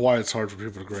don't know why it's hard for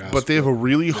people to grasp. But they have a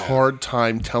really hard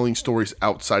time telling stories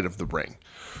outside of the ring.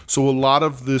 So a lot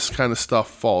of this kind of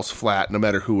stuff falls flat, no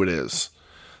matter who it is.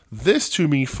 This, to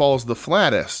me, falls the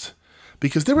flattest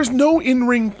because there is no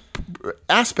in-ring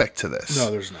aspect to this.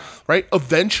 No, there's not. Right?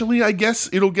 Eventually, I guess,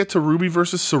 it'll get to Ruby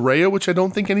versus Saraya, which I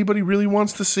don't think anybody really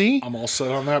wants to see. I'm all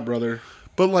set on that, brother.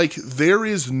 But, like, there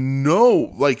is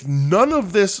none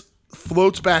of this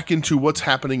floats back into what's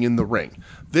happening in the ring.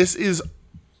 This is,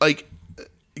 like,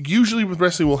 usually with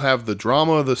wrestling, we'll have the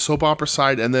drama, the soap opera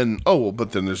side, and then,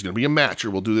 but then there's going to be a match,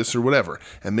 or we'll do this or whatever.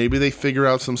 And maybe they figure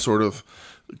out some sort of,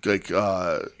 like,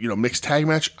 mixed tag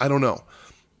match. I don't know.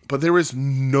 But there is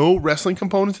no wrestling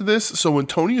component to this. So when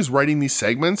Tony is writing these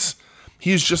segments,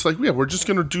 he's just like, we're just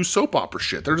going to do soap opera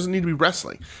shit. There doesn't need to be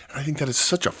wrestling. And I think that is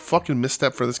such a fucking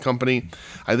misstep for this company.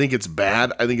 I think it's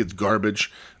bad. I think it's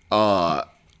garbage. I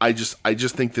just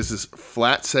think this is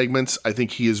flat segments. I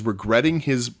think he is regretting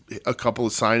a couple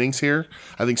of signings here.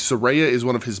 I think Saraya is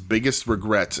one of his biggest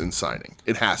regrets in signing.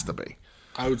 It has to be.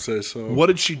 I would say so. What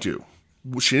did she do?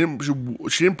 She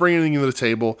didn't bring anything to the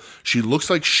table. She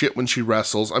looks like shit when she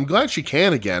wrestles. I'm glad she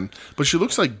can again, but she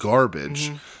looks like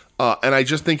garbage. And I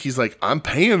just think he's like, I'm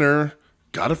paying her.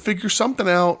 Got to figure something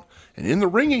out. And in the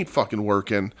ring ain't fucking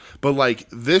working. But, like,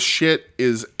 this shit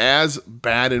is as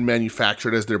bad and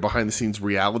manufactured as their behind-the-scenes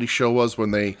reality show was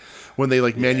when they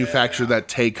manufactured that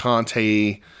Tay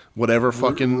Conte whatever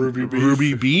fucking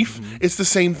Ruby beef. It's the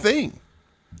same thing.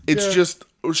 It's just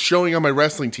showing on my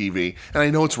wrestling TV. And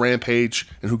I know it's Rampage,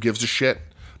 and who gives a shit?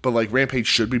 But, like, Rampage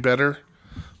should be better.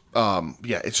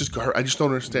 It's just, I just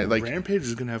don't understand. Like, Rampage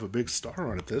is going to have a big star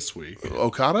on it this week.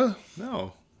 Okada?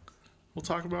 No. We'll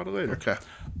talk about it later. Okay.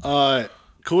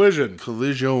 Collision.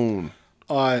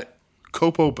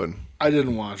 Cope Open. I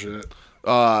didn't watch it.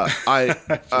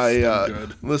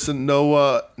 Listen,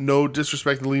 no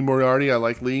disrespect to Lee Moriarty. I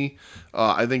like Lee.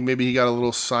 I think maybe he got a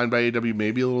little signed by AEW,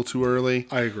 maybe a little too early.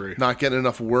 I agree. Not getting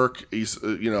enough work. He's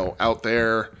out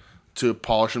there to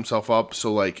polish himself up.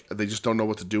 So like they just don't know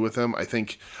what to do with him. I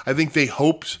think they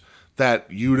hoped that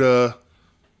Yuta,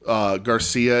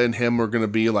 Garcia and him are going to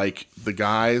be like the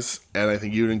guys, and I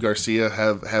think Yuta and Garcia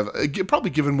have probably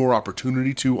given more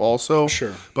opportunity to also.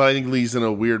 Sure. But I think Lee's in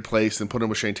a weird place, and put him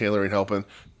with Shane Taylor and helping.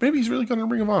 Maybe he's really going to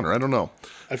Ring of Honor. I don't know.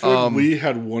 I feel like Lee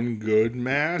had one good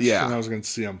match, and I was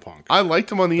against CM Punk. I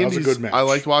liked him on the Indies. That was a good match. I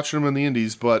liked watching him in the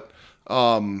Indies, but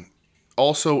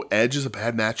also Edge is a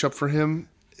bad matchup for him.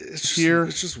 It's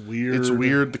just weird. It's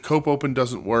weird. The Cope Open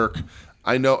doesn't work.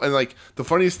 I know, and like the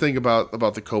funniest thing about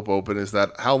the Cope Open is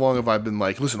that how long have I been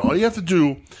like, listen, all you have to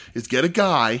do is get a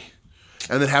guy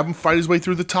and then have him fight his way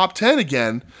through the top 10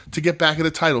 again to get back at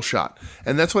a title shot.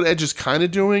 And that's what Edge is kind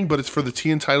of doing, but it's for the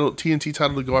TNT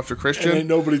title to go after Christian. And ain't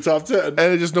nobody top 10. And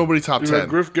it's just nobody top 10.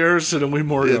 Griff Garrison and Lee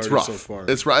Moriarty It's rough. so far.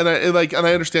 It's right. And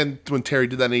I understand when Terry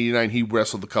did that in 89, he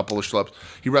wrestled a couple of schleps.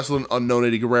 He wrestled an unknown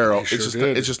Eddie Guerrero.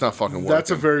 It's just not fucking working.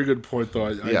 That's a very good point, though.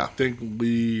 I think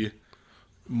Lee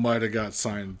might have got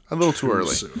signed a little too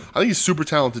early. Soon. I think he's a super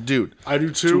talented dude. I do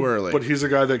too. Too early. But he's a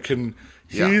guy that can.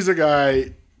 He's a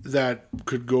guy that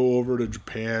could go over to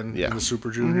Japan in the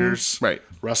Super Juniors, right?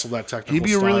 Wrestle that technical. He'd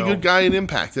be style. a really good guy in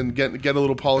Impact and get a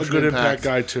little polish. A good Impact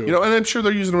guy too. You know, and I'm sure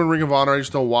they're using him in Ring of Honor. I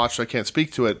just don't watch, so I can't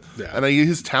speak to it. Yeah. And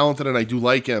he's talented, and I do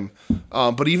like him.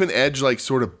 But even Edge like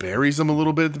sort of buries him a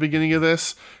little bit at the beginning of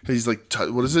this. He's like,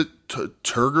 what is it?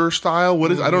 Turger style?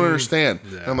 What is? I don't understand.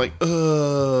 Yeah. I'm like,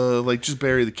 like just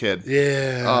bury the kid.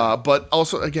 Yeah. But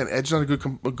also, again, Edge's not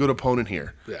a good opponent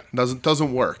here. Yeah.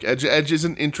 Doesn't work. Edge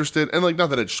isn't interested, and like not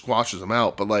that Edge squashes him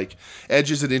out, but like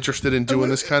Edge isn't interested in doing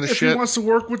this kind of shit. If he wants to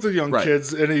work with the young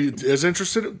kids and he is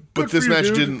interested, but this match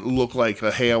didn't look like,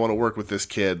 hey, I want to work with this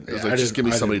kid. It was like, just give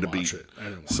me somebody to beat.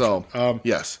 So,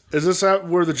 yes. Is this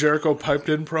where the Jericho piped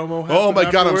in promo happened? Oh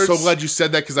my God, I'm so glad you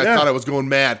said that because I thought I was going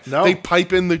mad. No. They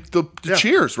pipe in the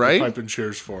cheers, right? They pipe in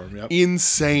cheers for him, yep.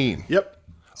 Insane. Yep.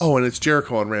 Oh, and it's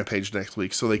Jericho on Rampage next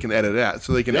week, so they can edit that.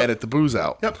 So they can edit the booze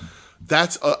out. Yep.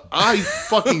 That's I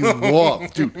fucking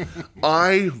love, dude.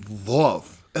 I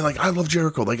love, and like I love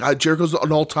Jericho. Like Jericho's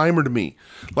an all timer to me.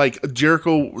 Like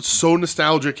Jericho, so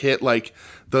nostalgic. Hit like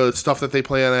the stuff that they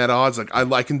play on At Odds. Like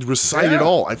I can recite it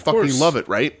all. I fucking love it.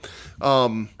 Right.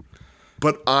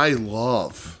 But I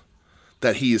love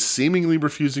that he is seemingly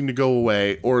refusing to go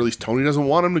away, or at least Tony doesn't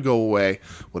want him to go away,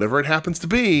 whatever it happens to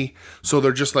be. So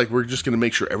they're just like, we're just going to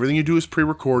make sure everything you do is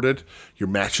pre-recorded. Your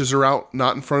matches are out,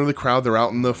 not in front of the crowd. They're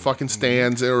out in the fucking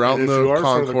stands. They're out in the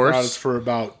concourse. It's for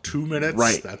about 2 minutes.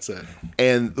 Right. That's it.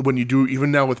 And when you do,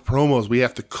 even now with promos, we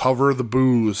have to cover the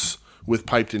booze with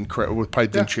piped in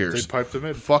cheers. They piped them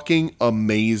in. Fucking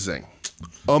amazing.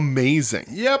 Amazing.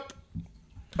 Yep.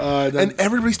 And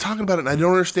everybody's talking about it, and I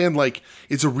don't understand. Like,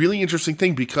 it's a really interesting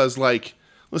thing because, like,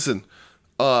 listen,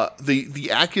 the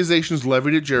accusations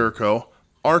levied at Jericho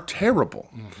are terrible,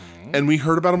 and we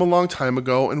heard about them a long time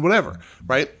ago, and whatever,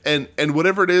 right? And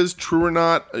whatever it is, true or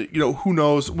not, who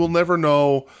knows? We'll never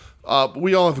know.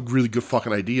 We all have a really good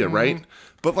fucking idea, right?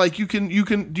 But like, you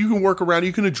can work around it,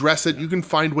 you can address it, you can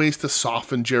find ways to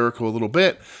soften Jericho a little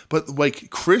bit. But like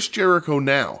Chris Jericho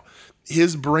now,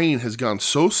 his brain has gone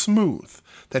so smooth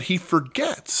that he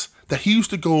forgets that he used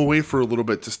to go away for a little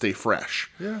bit to stay fresh.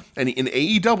 Yeah. And in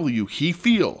AEW, he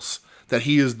feels that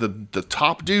he is the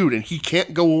top dude and he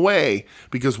can't go away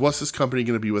because what's this company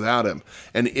going to be without him?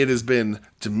 And it has been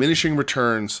diminishing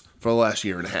returns for the last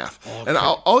year and a half. Okay. And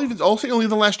I'll say only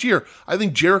the last year. I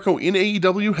think Jericho in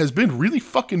AEW has been really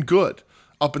fucking good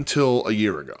up until a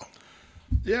year ago.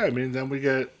 Yeah, I mean, then we're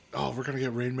going to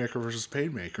get Rainmaker versus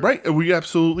Painmaker. Right, and we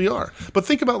absolutely are. But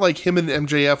think about like him and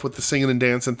MJF with the singing and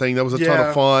dancing thing. That was a ton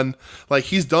of fun. Like,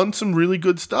 he's done some really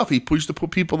good stuff. He used to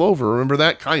put people over. Remember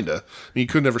that? Kinda. I mean, you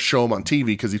could never show him on TV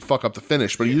because he'd fuck up the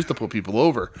finish, but he used to put people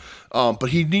over. But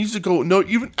he needs to go,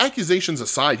 even accusations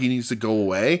aside, he needs to go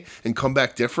away and come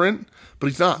back different. But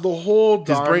he's not. He also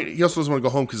doesn't want to go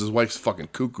home because his wife's fucking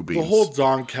cuckoo beans. The whole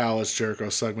Don Callis Jericho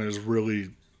segment has really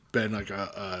been like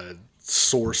a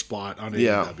sore spot on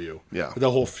AEW. Yeah. The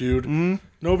whole feud. Mm-hmm.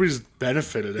 Nobody's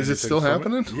benefited. Is it still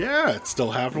happening? Yeah, it's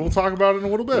still happening. We'll talk about it in a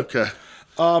little bit. Okay.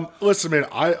 Listen, man,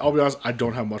 I'll be honest, I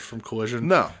don't have much from Collision.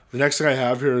 No. The next thing I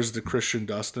have here is the Christian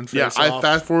Dustin face-off. Yeah, I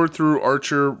fast forward through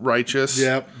Archer Righteous.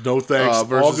 Yep, no thanks.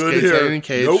 Versus all good Gates, here. And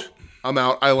Cage. Nope. I'm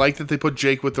out. I like that they put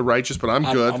Jake with the Righteous, but I'm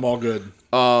good. I'm all good.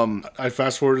 I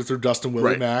fast forwarded through Dustin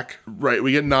Willie Mack. Right.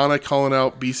 We get Nana calling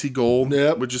out BC Gold,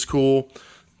 which is cool.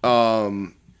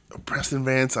 Preston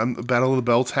Vance, Battle of the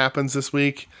Belts happens this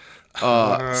week.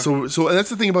 So and that's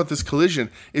the thing about this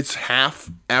Collision. It's half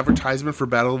advertisement for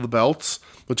Battle of the Belts,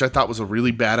 which I thought was a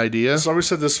really bad idea. Somebody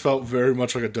said this felt very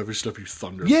much like a WCW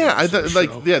Thunder. Yeah,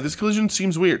 this Collision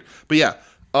seems weird. But yeah,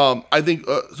 I think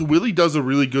so Willie does a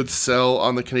really good sell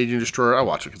on the Canadian Destroyer. I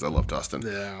watch it because I love Dustin.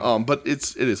 Yeah. But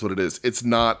it is what it is. It's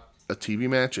not a TV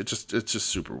match. It's just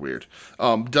super weird.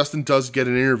 Dustin does get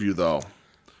an interview though.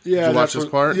 Yeah, did you watch this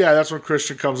part? Yeah, that's when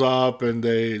Christian comes up and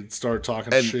they start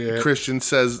talking shit. Christian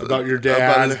says about your dad,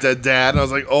 about his dead dad, and I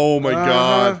was like, "Oh my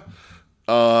god!"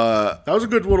 That was a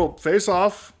good little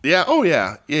face-off. Yeah. Oh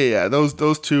yeah. Yeah.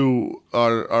 Those two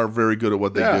are very good at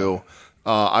what they do.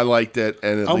 I liked it,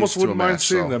 and it I almost wouldn't mind match,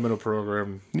 seeing them in a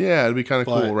program. Yeah, it'd be kind of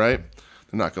cool, right?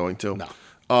 They're not going to. No.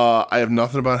 I have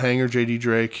nothing about Hanger JD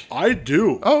Drake. I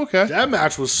do. Oh, okay. That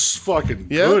match was fucking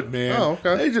good, man. Oh,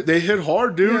 okay. They hit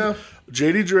hard, dude. Yeah.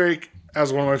 JD Drake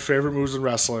has one of my favorite moves in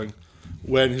wrestling.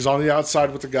 When he's on the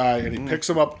outside with the guy and he picks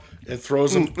him up and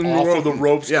throws him off of the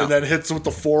ropes and then hits him with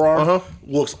the forearm,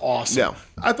 looks awesome. Yeah.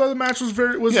 I thought the match was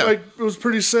it was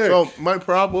pretty sick. So my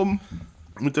problem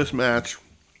with this match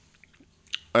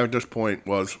at this point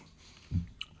was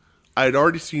I had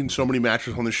already seen so many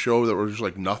matches on the show that were just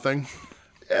like nothing.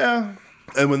 Yeah.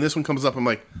 And when this one comes up, I'm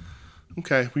like,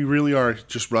 okay, we really are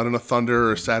just running a Thunder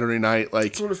or a Saturday night.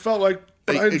 Like, that's what it felt like.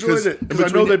 But I enjoyed it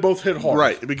because I know they both hit hard.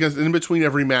 Right, because in between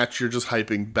every match, you're just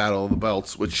hyping Battle of the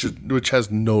Belts, which has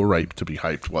no right to be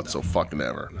hyped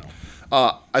whatsoever. No.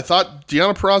 I thought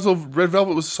Deonna Purrazzo Red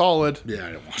Velvet was solid. Yeah,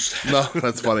 I didn't watch that. No,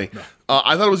 that's funny. No.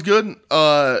 I thought it was good.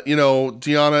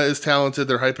 Deonna is talented.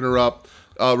 They're hyping her up.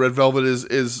 Red Velvet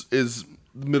is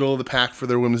middle of the pack for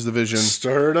their women's division.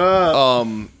 Stirred up.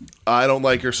 I don't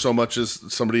like her so much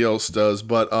as somebody else does,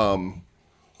 but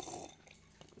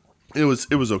it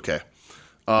was okay.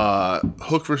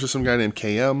 Hook versus some guy named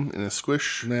KM in a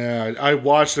squish. Nah, I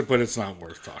watched it, but it's not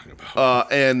worth talking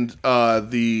about. And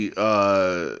the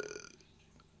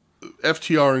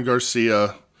FTR and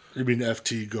Garcia. You mean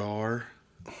FT Gar?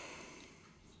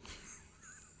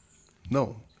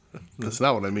 No, that's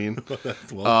not what I mean.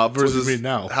 Well, versus what do you mean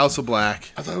now? House of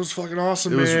Black. I thought it was fucking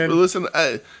awesome, man. Listen,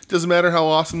 it doesn't matter how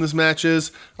awesome this match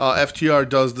is. FTR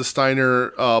does the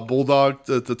Steiner Bulldog,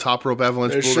 the top rope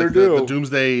avalanche. They sure do. The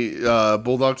Doomsday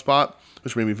Bulldog spot,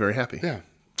 which made me very happy. Yeah.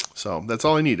 So that's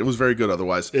all I need. It was very good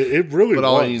otherwise. It really was. But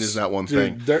all I need is that one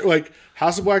thing. They're like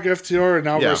House of Black, FTR, and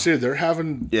now Garcia. They're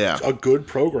having a good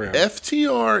program.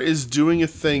 FTR is doing a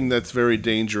thing that's very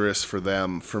dangerous for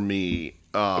them, for me.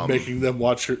 Making them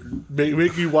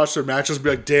making you watch their matches and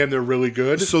be like, damn, they're really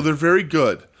good. So they're very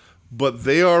good, but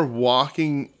they are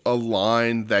walking a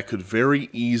line that could very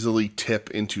easily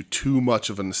tip into too much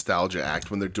of a nostalgia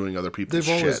act when they're doing other people's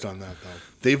shit. They've always done that, though.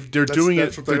 They're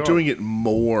doing it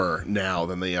more now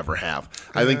than they ever have.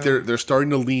 I think they're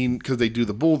starting to lean because they do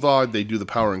the Bulldog, they do the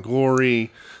Power and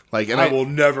Glory. Like, and I will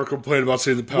never complain about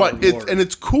seeing the Power and Glory. And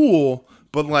it's cool,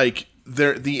 but like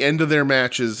the end of their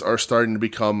matches are starting to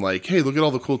become like, hey, look at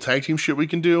all the cool tag team shit we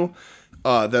can do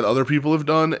that other people have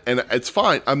done, and it's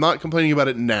fine. I'm not complaining about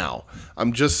it now.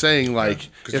 I'm just saying, like,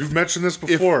 because you've mentioned this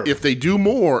before. If they do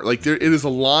more, like, it is a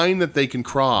line that they can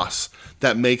cross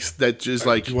that makes that just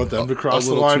like. Do you want them to cross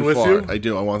the line with you? I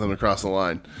do. I want them to cross the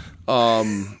line.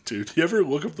 Dude, do you ever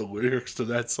look up the lyrics to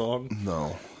that song?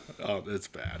 No. Oh, it's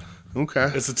bad.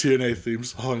 Okay. It's a TNA theme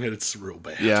song, and it's real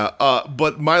bad. Yeah,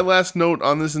 but my last note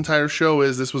on this entire show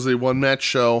is this was a one-match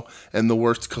show and the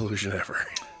worst collision ever.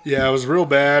 Yeah, it was real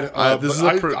bad. I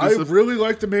really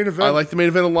like the main event. I like the main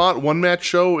event a lot. One-match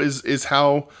show is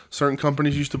how certain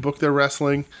companies used to book their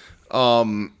wrestling.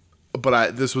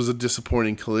 But this was a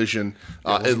disappointing collision.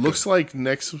 It looks like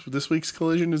this week's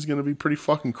collision is going to be pretty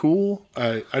fucking cool.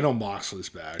 I know Moxley's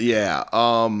back. Yeah.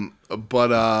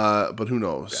 But who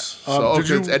knows? Yeah.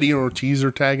 It's Eddie and Ortiz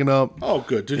are tagging up. Oh,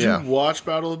 good. Did you watch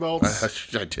Battle of the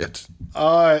Belts? I did.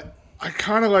 I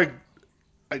kind of like.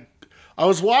 I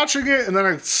was watching it and then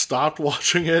I stopped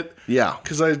watching it. Yeah.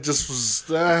 Because I just was.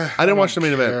 I didn't watch the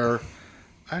main event.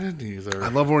 I didn't either. I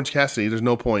love Orange Cassidy. There's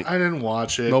no point. I didn't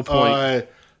watch it. No point.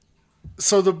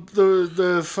 So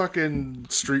the fucking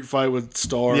street fight with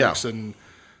Starks and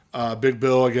Big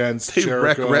Bill against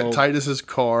Jericho. Wreck Rhett Titus's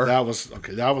car. That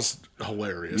was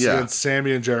hilarious. Yeah. Against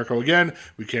Sammy and Jericho. Again,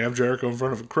 we can't have Jericho in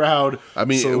front of a crowd. I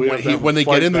mean, so when they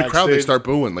get in the crowd, they start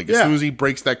booing. Like, as soon as he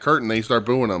breaks that curtain, they start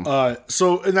booing him. And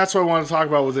that's what I want to talk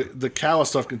about with the Calla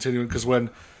stuff continuing, because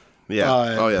when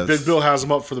Big Bill has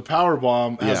him up for the power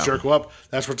bomb, has Jericho up,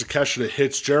 that's where Takeshita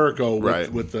hits Jericho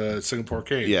with the Singapore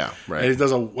cane. Yeah, right. And he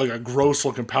does a gross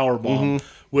looking power bomb,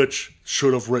 which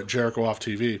should have ripped Jericho off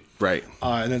TV. Right.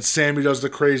 And then Sammy does the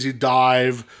crazy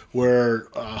dive where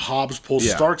Hobbs pulls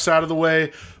Starks out of the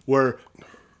way, where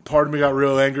part of me got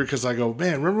real angry because I go,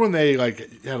 man, remember when they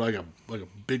had a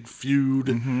big feud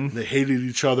and they hated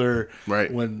each other,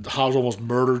 right? When Hobbs almost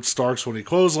murdered Starks when he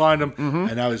clotheslined him,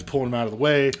 and now he's pulling him out of the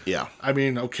way. Yeah. I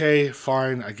mean, okay,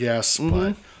 fine, I guess,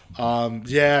 but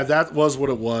that was what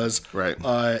it was. Right.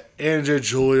 Anna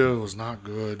Julia was not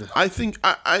good. I think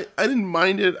I didn't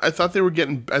mind it. I thought they're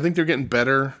getting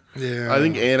better. Yeah. I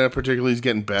think Anna particularly is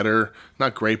getting better.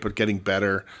 Not great, but getting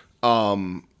better.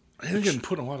 Anna getting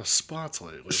put in a lot of spots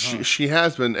lately. She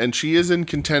has been, and she is in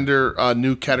contender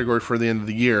new category for the end of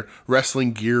the year,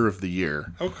 Wrestling Gear of the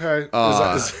Year. Okay.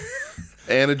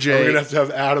 Anna Jay. We're going to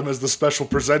have Adam as the special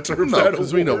presenter of that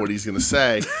because we know what he's going to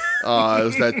say. It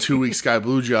was that 2-week Sky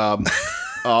Blue job.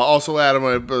 Also, Adam,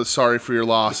 I'm sorry for your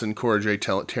loss and Cora Jade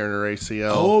tearing her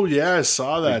ACL. Oh, yeah, I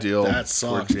saw that. deal. That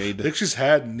sucks. I think she's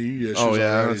had knee issues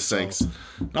already. That stinks. So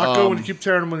not good when you keep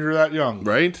tearing them when you're that young.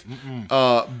 Right? Too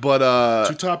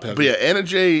top heavy. But yeah, Anna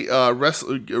Jay,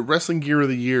 wrestling gear of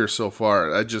the year so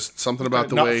far. Something about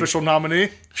the way. Official nominee?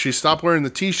 She stopped wearing the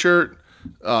t-shirt.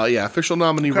 Official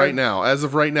nominee right now. As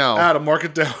of right now. Adam, mark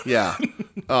it down. Yeah.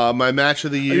 My match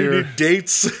of the year. You need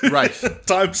dates. Right.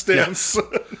 Timestamps. Yes.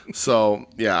 So,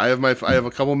 yeah, I have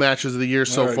a couple matches of the year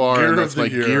so far, and that's my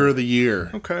gear of the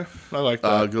year. Okay. I like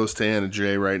that. Goes to Anna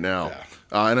Jay right now. Yeah.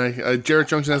 And Jarrett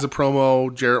Junction has a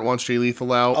promo. Jarrett wants Jay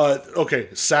Lethal out. Okay,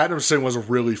 Satnam Singh was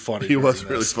really funny. He was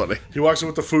really funny. He walks in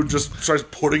with the food, just starts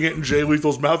putting it in Jay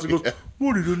Lethal's mouth, and goes,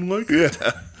 "What, he didn't like it?"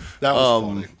 Yeah. That was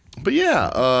funny. But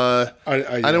yeah, I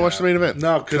didn't watch the main event.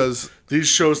 No, because these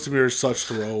shows to me are such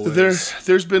throwaways.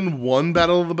 There's been one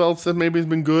Battle of the Belts that maybe has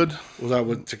been good. Was that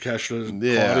with Takeshita and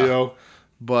Claudio?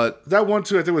 But that one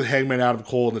too, I think with Hangman Adam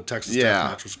Cole and the Texas Tech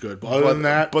match was good. But other than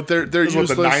that, they're useless.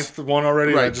 The ninth one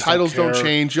already. Right, titles don't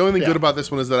change. The only thing good about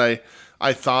this one is that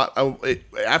I thought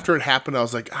after it happened, I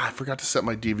was like, I forgot to set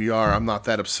my DVR. I'm not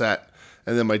that upset.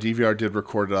 And then my DVR did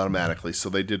record it automatically, so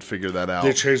they did figure that out.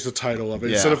 They changed the title of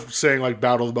it. Instead of saying like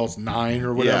Battle of the Belts 9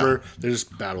 or whatever, they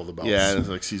just Battle of the Belts. Yeah, and it's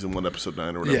like season 1, episode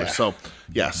 9 or whatever.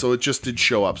 Yeah. So it just did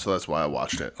show up, so that's why I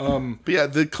watched it. But yeah,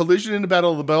 the collision into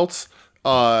Battle of the Belts,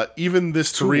 even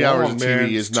this 3 hours of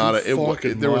TV is not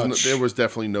there was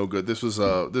definitely no good. This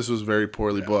was very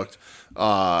poorly booked.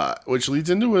 Which leads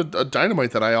into a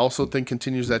Dynamite that I also think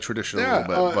continues that tradition a little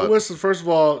bit. But listen, first of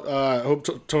all, I hope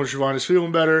Tony Schiavone's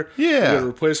feeling better. Yeah. We got a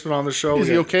replacement on the show. Is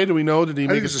he okay? Do we know? Did he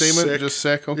make a statement? Just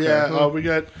sick? Okay. Yeah, we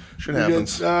got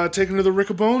taken to the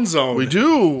Rickabone zone. We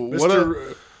do. What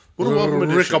a welcome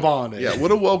addition. Riccaboni. Yeah,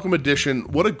 what a welcome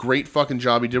addition. What a great fucking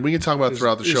job he did. We can talk about it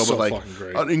throughout the show, but like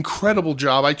an incredible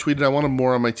job. I tweeted I wanted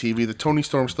more on my TV. The Tony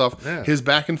Storm stuff, his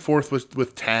back and forth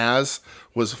with Taz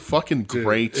was fucking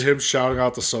great. Him shouting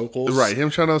out the Sokol. Right, him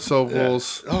shouting out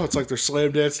Sokols. Yeah. Oh, it's like they're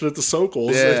slam dancing at the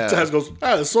Sokols. Yeah. And Taz goes,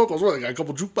 the Sokols, what, they got a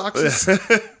couple jukeboxes?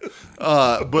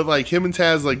 But like him and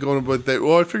Taz like going,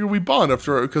 I figured we bond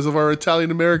because of our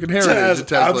Italian American heritage.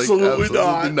 Taz, absolutely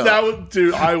not. That was,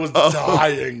 dude, I was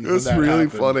dying. It was really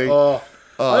funny.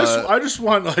 I just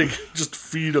want just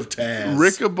feed of Taz.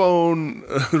 Riccaboni,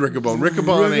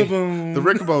 the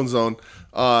Riccabone zone.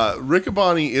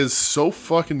 Riccaboni is so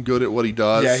fucking good at what he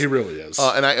does. Yeah, he really is.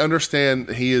 And I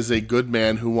understand he is a good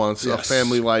man who wants a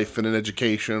family life and an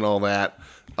education and all that.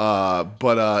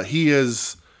 But he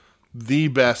is the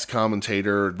best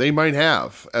commentator they might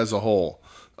have as a whole.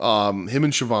 Him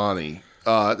and Schiavone.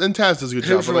 And Taz does a good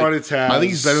job. Taz. I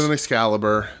think he's better than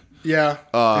Excalibur. Yeah,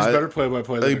 he's better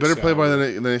play-by-play than Excalibur. Better play-by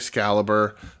than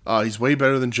Excalibur. He's way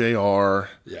better than JR.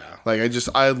 Yeah.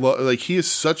 He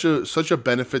is such a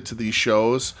benefit to these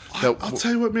shows. I'll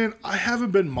tell you what, man, I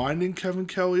haven't been minding Kevin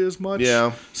Kelly as much.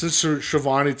 Yeah. Since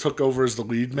Schiavone took over as the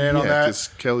lead man on that. Because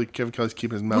Kevin Kelly's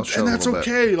keeping his mouth shut and that's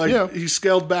okay. He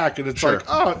scaled back, and it's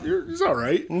he's all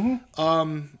right. Mm-hmm.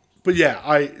 But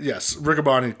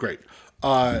Riccaboni, great.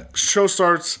 Show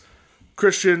starts.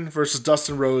 Christian versus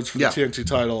Dustin Rhodes for the TNT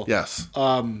title. Yes.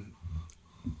 I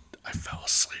fell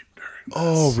asleep during this.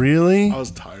 Oh, really? I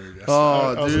was tired yesterday.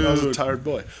 Oh, dude. I was a tired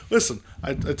boy. Listen,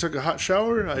 I took a hot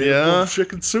shower. I ate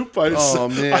chicken soup. I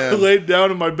laid down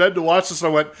in my bed to watch this,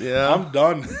 and I went, I'm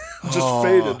done. Just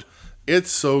faded. It's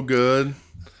so good.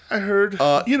 I heard.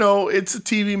 It's a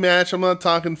TV match. I'm not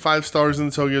talking 5 stars in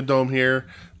the Tokyo Dome here,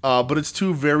 but it's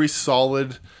two very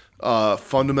solid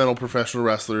fundamental professional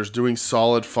wrestlers doing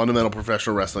solid fundamental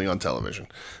professional wrestling on television.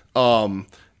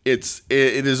 It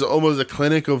is almost a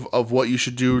clinic of what you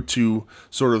should do to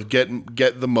sort of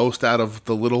get the most out of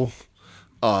the little,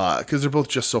 because they're both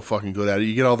just so fucking good at it.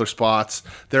 You get all their spots,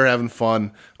 they're having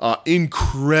fun.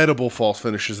 Incredible false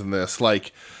finishes in this, doing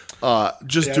it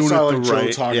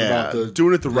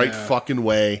the right fucking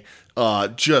way.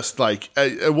 Just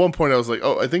at one point I was like,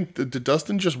 I think did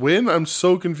Dustin just win? I'm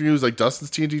so confused. Dustin's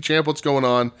TNT champ. What's going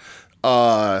on?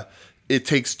 It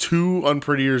takes 2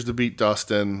 unprettiers to beat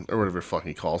Dustin, or whatever the fuck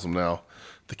he calls him now.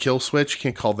 The kill switch. You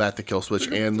can't call that the kill switch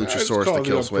and Luchasaurus the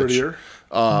kill switch.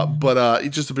 But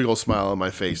it's just a big old smile on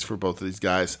my face for both of these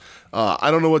guys.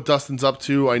 I don't know what Dustin's up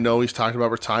to. I know he's talking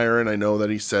about retiring. I know that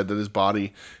he said that his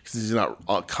body, since he's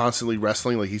not constantly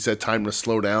wrestling, he said time to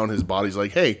slow down. His body's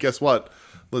like, hey, guess what?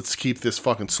 Let's keep this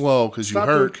fucking slow because you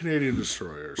hurt. Canadian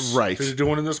destroyers. Right. Did he do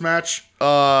one in this match?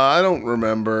 I don't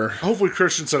remember. Hopefully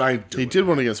Christian said I ain't doing He did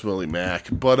one against Willie Mack.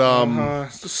 But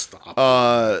just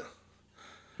stop.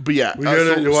 But yeah,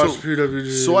 You watch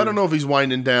PWG. So I don't know if he's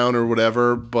winding down or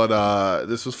whatever, but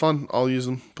this was fun. I'll use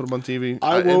him, put him on TV.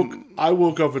 I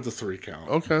woke up at the 3 count.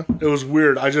 Okay. It was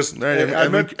weird.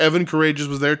 Evan Courageous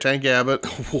was there, Tank Abbott.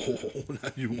 Whoa, now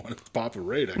you want to pop a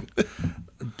rating.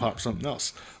 Pop something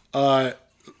else.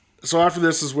 So after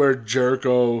this is where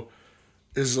Jericho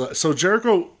is...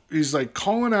 Jericho, he's like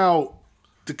calling out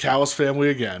the Callis family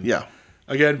again. Yeah.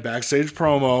 Again, backstage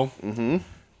promo. Mm-hmm.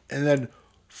 And then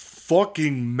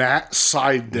fucking Matt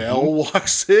Sydal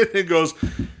walks in and goes,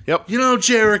 "Yep, you know,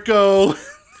 Jericho,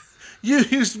 you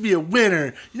used to be a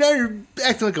winner. Now you're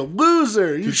acting like a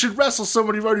loser. You should wrestle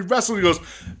somebody you've already wrestled." He goes,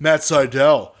 "Matt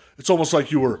Sydal, it's almost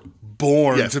like you were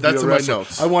born to be a wrestler." That's in my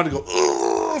notes. I wanted to go,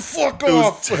 "Oh, fuck off." It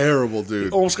was terrible,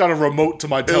 dude. Almost got a remote to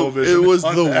my television. It was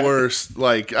the worst.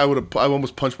 Like, I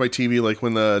almost punched my TV like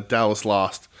when the Dallas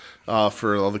lost.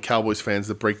 For all the Cowboys fans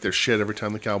that break their shit every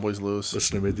time the Cowboys lose.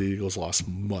 Listen to me, the Eagles lost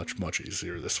much, much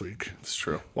easier this week. It's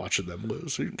true. Watching them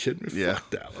lose. Are you kidding me? Yeah. Fuck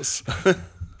Dallas.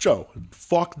 Joe,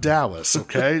 fuck Dallas,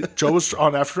 okay? Joe was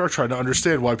on After Dark trying to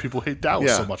understand why people hate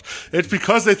Dallas so much. It's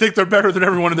because they think they're better than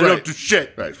everyone and they don't do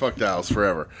shit. Right, fuck Dallas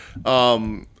forever. But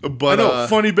I know,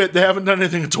 funny bit. They haven't done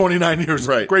anything in 29 years.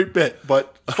 Right. Great bit,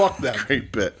 but fuck them.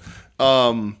 Great bit.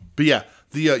 But yeah.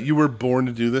 The "you were born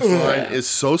to do this" line is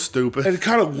so stupid. And it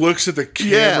kind of looks at the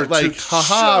camera. Yeah, like,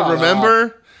 haha,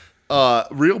 remember?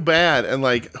 Real bad. And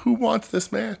like, who wants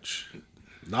this match?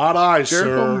 Not I,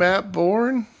 Jericho, sir. Matt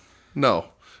Bourne? No.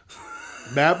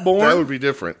 Matt Bourne? That would be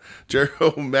different.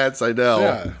 Jericho, Matt Sydal.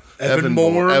 Yeah. Evan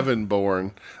Bourne. Evan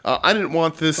Bourne. I didn't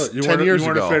want this 10 years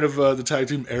ago. You weren't afraid of the tag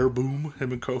team Air Boom,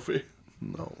 him and Kofi?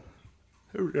 No.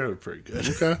 They were pretty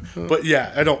good. Okay. But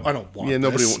yeah, I don't want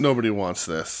this. Nobody wants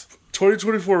this.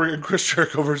 2024, we're getting Chris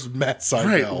Jericho versus Matt Sydal.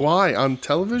 Right, why? On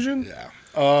television?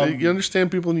 Yeah. You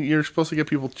understand people, you're supposed to get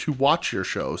people to watch your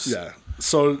shows. Yeah.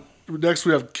 So next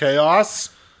we have Chaos.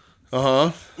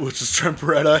 Which is Trent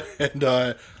Beretta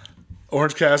and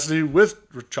Orange Cassidy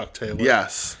with Chuck Taylor.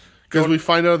 Yes. Because we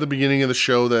find out at the beginning of the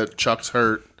show that Chuck's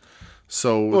hurt.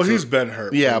 So he's been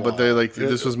hurt. Yeah, but they're like,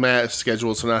 this was Matt's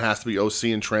schedule, so now it has to be OC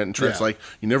and Trent. And Trent's like,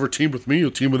 you never team with me,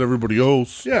 you'll team with everybody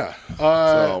else. Yeah.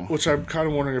 Which I'm kind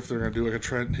of wondering if they're going to do like a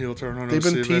Trent heel turn on OC. They've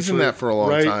been teasing eventually. that for a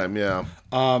long time, yeah.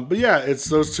 But yeah, it's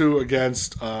those two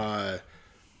against Penta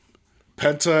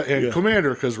and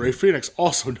Commander, because Rey Fenix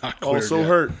also not cleared Also yet.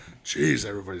 hurt. Jeez,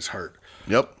 everybody's hurt.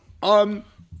 Yep.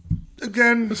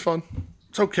 Again, It's fun.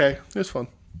 it's okay. It's fun.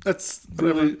 That's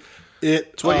really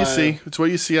it. It's what you see. It's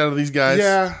what you see out of these guys.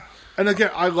 Yeah. And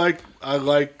again, I like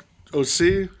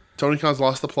OC. Tony Khan's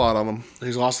lost the plot on him.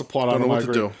 He's lost the plot on him. Don't know what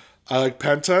to do. I like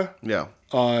Penta. Yeah.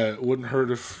 Wouldn't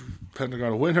hurt if Penta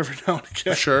got a win every now and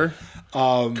again. Sure.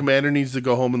 Commander needs to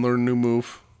go home and learn a new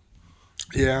move.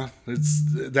 Yeah. It's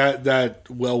that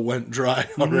well went dry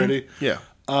already. Yeah.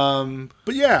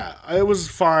 But yeah, it was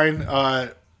fine.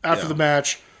 After the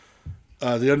match,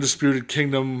 the Undisputed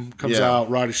Kingdom comes out,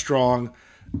 Roddy Strong,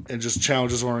 and just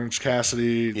challenges Orange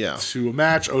Cassidy to a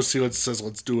match. OC says,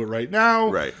 let's do it right now.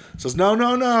 Right. Says, no.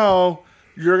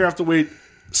 You're going to have to wait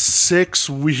 6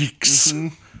 weeks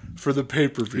for the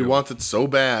pay-per-view. He wants it so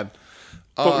bad.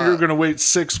 But you're going to wait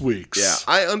 6 weeks. Yeah,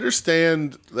 I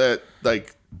understand that,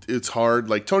 like, it's hard.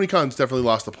 Like, Tony Khan's definitely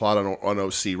lost the plot on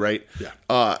OC, right? Yeah.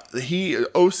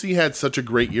 OC had such a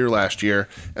great year last year,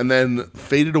 and then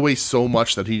faded away so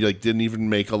much that he didn't even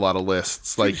make a lot of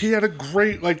lists. Like, he had a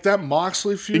great that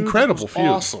Moxley feud. Incredible feud.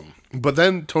 Awesome. But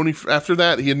then Tony, after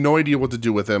that, he had no idea what to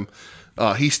do with him.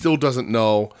 He still doesn't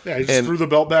know. Yeah, he just threw the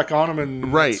belt back on him,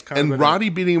 and and Roddy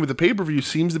beating him with the pay-per-view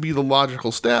seems to be the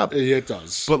logical step. It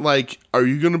does. But are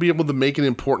you going to be able to make it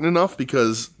important enough?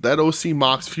 Because that OC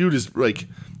Mox feud is it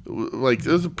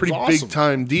was a pretty big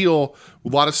time deal. A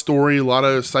lot of story, a lot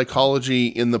of psychology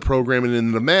in the program and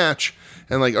in the match.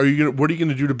 And what are you going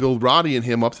to do to build Roddy and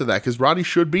him up to that? Because Roddy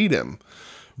should beat him.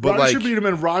 But Roddy should beat him,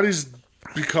 and Roddy's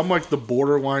become the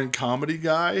borderline comedy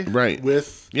guy, right?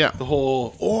 With the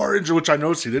whole Orange, which I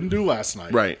noticed he didn't do last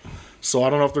night, right? So I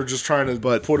don't know if they're just trying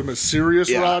to put him as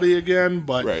serious Roddy again,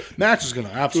 but match is going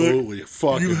to absolutely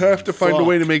fucking. You have to find a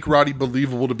way to make Roddy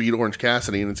believable to beat Orange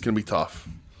Cassidy, and it's going to be tough.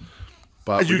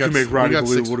 But you can make Roddy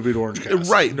believable to beat Orange Cassidy,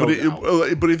 right? No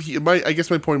but if I guess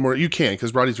my point more, you can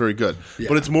because Roddy's very good,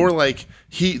 but it's more like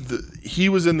he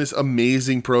was in this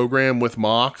amazing program with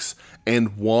Mox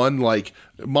and won.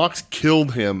 Mox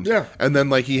killed him, and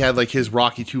then he had his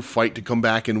Rocky 2 fight to come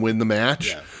back and win the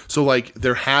match. So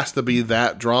there has to be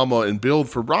that drama and build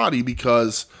for Roddy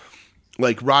because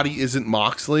Roddy isn't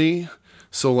Moxley.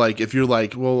 So, if you're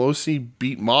well, OC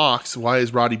beat Mox, why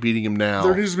is Roddy beating him now?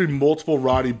 There needs to be multiple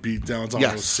Roddy beatdowns on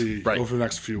OC over the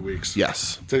next few weeks.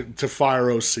 Yes. To fire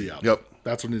OC up. Yep.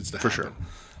 That's what needs to happen. For sure.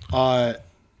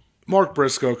 Mark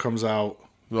Briscoe comes out.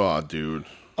 Oh, dude.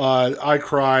 I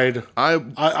cried. I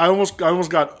almost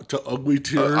got to ugly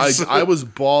tears. I was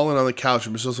bawling on the couch,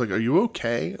 and Michelle's like, "Are you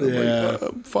okay?" And I'm like,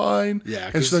 I'm fine.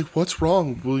 Yeah, and she's like, "What's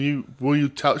wrong? Will you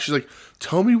tell?" She's like,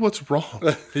 "Tell me what's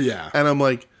wrong." Yeah, and I'm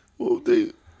like, "Well,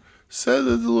 they said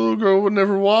that the little girl would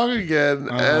never walk again,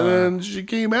 and then she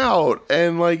came out,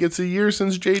 and like it's a year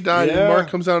since Jay died, and Mark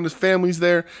comes out and his family's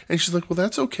there, and she's like, well,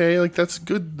 that's okay, like that's a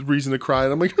good reason to cry."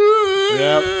 And I'm like,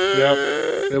 yep.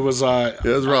 It was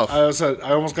rough.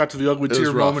 I almost got to the ugly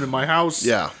tear moment in my house.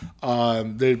 Yeah.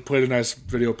 They played a nice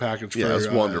video package. Yeah, it was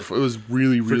wonderful. It was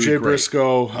really, really for Jay great.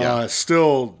 Briscoe. Yeah.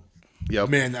 Still, yep.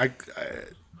 Man,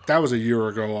 that was a year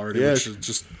ago already. Yeah. Which is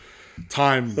just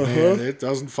time. Man, it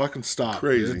doesn't fucking stop.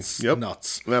 Crazy. It's yep.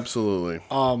 nuts. Absolutely.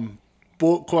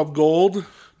 Bullet Club Gold.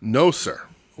 No, sir.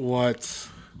 What?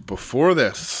 Before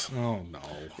this. Oh no.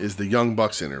 Is the Young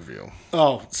Bucks interview.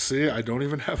 Oh, see, I don't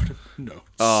even have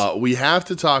notes. We have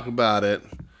to talk about it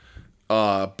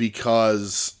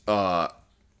because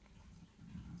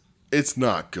it's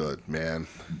not good, man.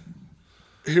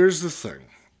 Here's the thing.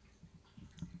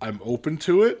 I'm open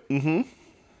to it. Mm-hmm.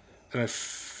 And I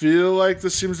feel like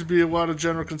this seems to be a lot of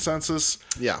general consensus.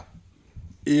 Yeah.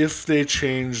 If they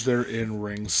change their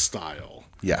in-ring style.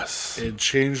 Yes. And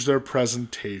change their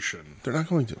presentation. They're not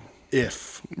going to.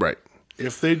 Right.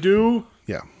 If they do,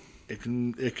 yeah, it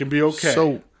can be okay.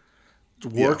 So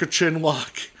work a chin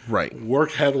lock, right?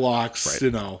 Work headlocks, right.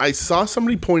 You know. I saw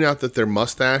somebody point out that their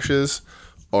mustaches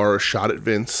are a shot at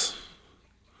Vince,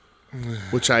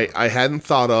 which I hadn't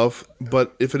thought of.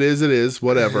 But if it is,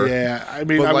 whatever. Yeah, I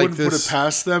mean, I wouldn't put it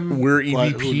past them. We're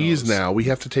EVPs now. We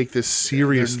have to take this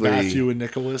seriously. And Matthew and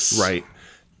Nicholas, right?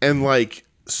 And like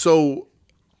so.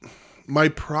 My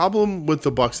problem with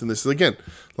the Bucks in this is, again,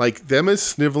 like them as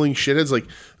sniveling shitheads, like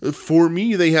for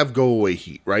me, they have go away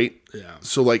heat, right? Yeah.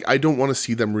 So like, I don't want to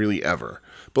see them really ever.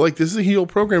 But like, this is a heel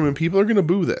program and people are going to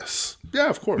boo this. Yeah,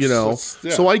 of course. You know?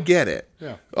 Yeah. So I get it.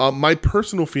 Yeah. My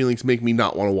personal feelings make me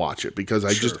not want to watch it because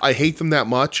I hate them that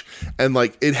much. And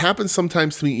like, it happens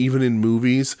sometimes to me, even in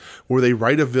movies where they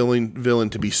write a villain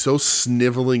to be so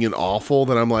sniveling and awful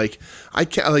that I'm like,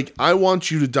 I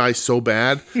want you to die so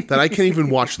bad that I can't even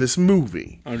watch this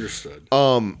movie. Understood.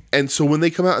 And so when they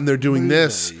come out and they're doing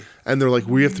this and they're like,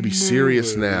 we have to be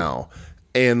serious now.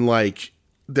 And like,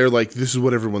 they're like, this is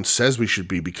what everyone says we should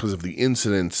be because of the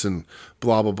incidents and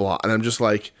blah, blah, blah. And I'm just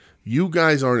like, you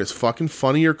guys aren't as fucking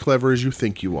funny or clever as you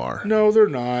think you are. No, they're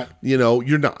not. You know,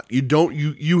 you're not.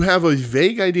 You have a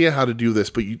vague idea how to do this,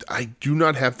 but I do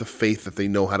not have the faith that they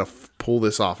know how to pull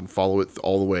this off and follow it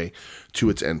all the way to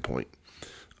its endpoint.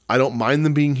 I don't mind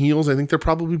them being heels. I think they're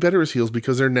probably better as heels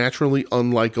because they're naturally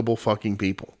unlikable fucking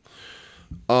people.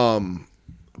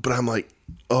 But I'm like,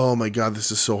 oh my God,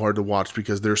 this is so hard to watch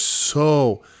because they're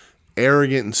so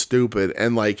arrogant and stupid.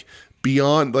 And like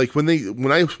beyond, like when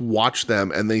I watch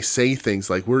them and they say things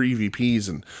like we're EVPs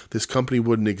and this company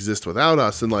wouldn't exist without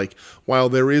us. And like, while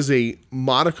there is a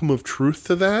modicum of truth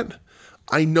to that,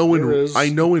 I know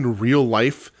in real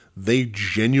life, they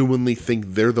genuinely think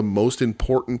they're the most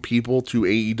important people to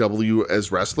AEW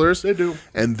as wrestlers. They do.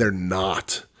 And they're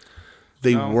not.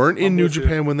 They weren't in New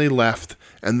Japan when they left,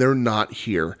 and they're not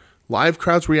here. Live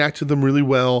crowds react to them really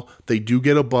well. They do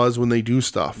get a buzz when they do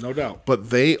stuff. No doubt. But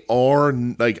they are,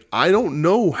 like, I don't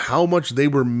know how much they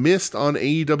were missed on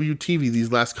AEW TV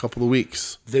these last couple of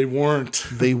weeks. They weren't.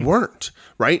 They weren't,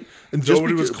 right? And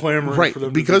nobody was clamoring for them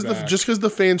to be back. Just because the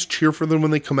fans cheer for them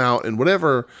when they come out and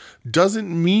whatever doesn't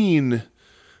mean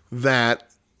that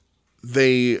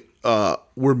they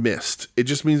were missed. It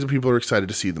just means that people are excited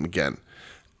to see them again.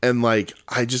 And like,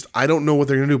 I don't know what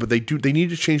they're going to do, but they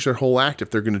need to change their whole act if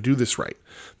they're going to do this right.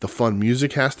 The fun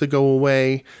music has to go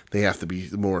away. They have to be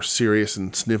more serious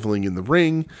and sniveling in the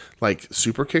ring. Like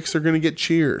super kicks are going to get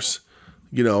cheers,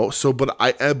 you know? So, but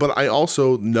I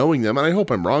also knowing them, and I hope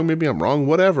I'm wrong, maybe I'm wrong,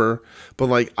 whatever. But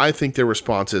like, I think their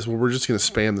response is, well, we're just going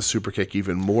to spam the super kick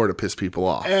even more to piss people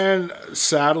off. And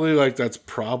sadly, like that's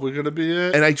probably going to be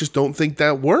it. And I just don't think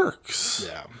that works.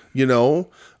 Yeah. You know?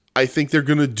 I think they're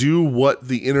going to do what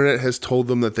the internet has told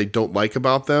them that they don't like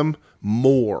about them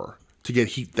more to get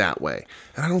heat that way.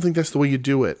 And I don't think that's the way you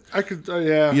do it.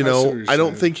 You know, I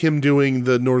don't think him doing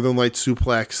the Northern Lights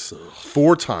suplex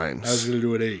 4 times. I was going to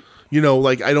do it 8. You know,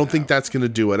 like, I don't think that's going to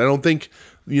do it. I don't think,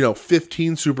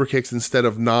 15 super kicks instead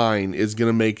of 9 is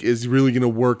really going to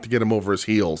work to get him over his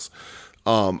heels.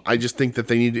 I just think that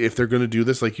they need to, if they're going to do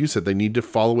this, like you said, they need to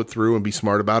follow it through and be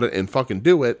smart about it and fucking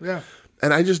do it. Yeah.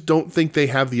 And I just don't think they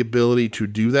have the ability to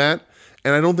do that.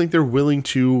 And I don't think they're willing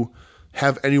to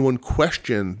have anyone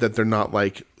question that they're not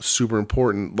like super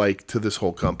important like to this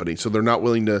whole company. So they're not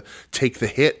willing to take the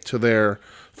hit to their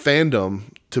fandom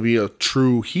to be a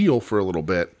true heel for a little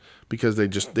bit because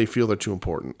they feel they're too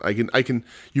important.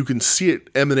 You can see it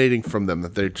emanating from them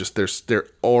that their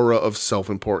aura of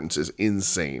self-importance is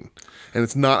insane. And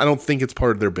it's not, I don't think it's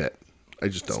part of their bit. I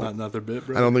just don't. It's not their bit,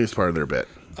 bro. I don't think it's part of their bit.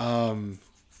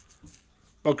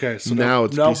 Okay, so now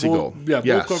it's PC Gold. Yeah,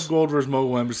 Bullet Club Gold versus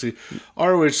Mogul Embassy.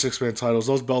 ROH 6-man titles,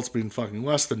 those belts being fucking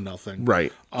less than nothing.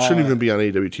 Right. Shouldn't even be on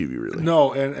AWTV, really.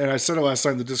 No, and I said it last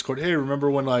night in the Discord, hey, remember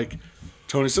when, like,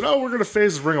 Tony said, we're going to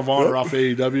phase Ring of Honor off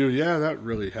AEW? Yeah, that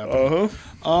really happened.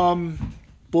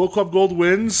 Bullet Club Gold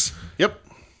wins. Yep.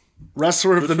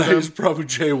 Wrestler of the night is probably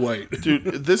Jay White. Dude,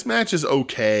 this match is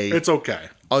okay. It's okay.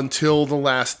 Until the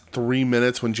last 3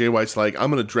 minutes when Jay White's like, I'm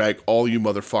going to drag all you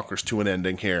motherfuckers to an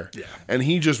ending here. Yeah. And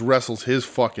he just wrestles his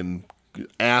fucking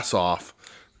ass off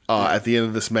at the end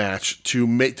of this match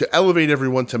to elevate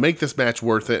everyone, to make this match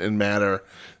worth it and matter.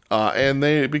 And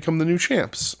they become the new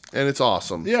champs. And it's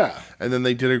awesome. Yeah. And then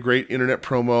they did a great internet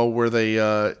promo where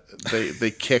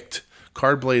they kicked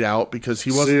Cardblade out because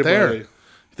he wasn't there. Buddy.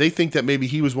 They think that maybe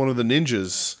he was one of the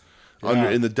ninjas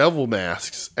in the devil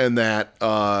masks and that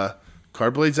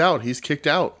Cardblade's out. He's kicked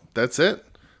out. That's it.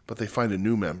 But they find a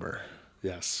new member.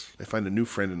 Yes. They find a new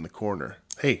friend in the corner.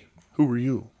 Hey, who are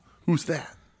you? Who's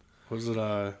that? Was it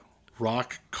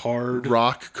Rock Card?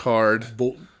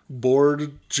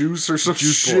 Board Juice or some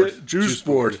juice shit? Board. Juice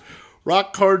Board.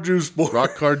 Rock Card Juice Board.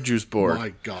 Rock Card Juice Board.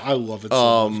 My God, I love it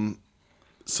so much.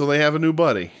 So they have a new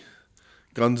buddy.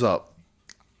 Guns up.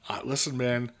 Listen,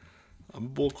 man. I'm a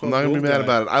Bullet Club. I'm not going to be mad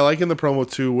about it. I like in the promo,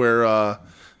 too, where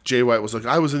Jay White was like,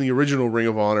 I was in the original Ring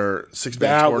of Honor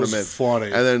 6-man tournament. That was funny.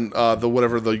 And then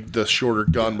the shorter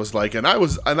gun was like, I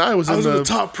was in the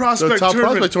top prospect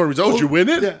tournament. Oh, did you win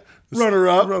it? Yeah. Runner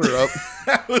up.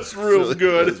 That was real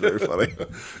good. That was very funny.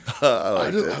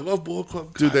 I love Bullet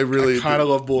Club. Dude, they really I kind of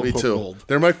love Bullet me Club too. Gold.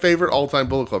 They're my favorite all-time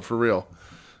Bullet Club, for real.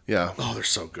 Yeah. Oh, they're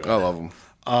so good. I love them.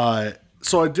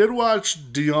 So I did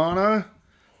watch Deanna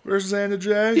versus Anna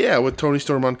Jay. Yeah, with Tony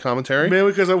Storm on commentary.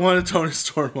 Mainly because I wanted Tony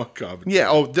Storm on commentary. Yeah.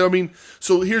 Oh, I mean,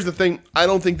 so here's the thing. I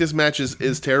don't think this match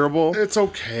is terrible. It's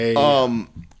okay.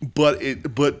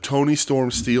 But Tony Storm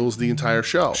steals the entire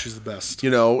show. She's the best. You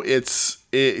know,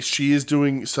 she is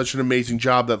doing such an amazing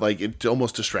job that like it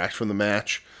almost distracts from the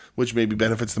match, which maybe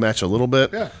benefits the match a little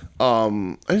bit. Yeah.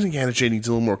 I think Anna Jay needs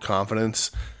a little more confidence.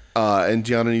 And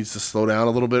Deanna needs to slow down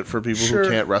a little bit for people who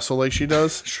can't wrestle like she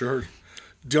does. Sure.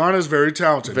 Deanna's very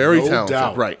talented. Very no talented,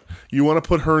 doubt. right. You want to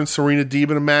put her and Serena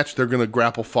Deeb in a match, they're going to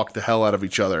grapple fuck the hell out of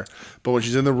each other. But when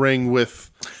she's in the ring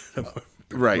with...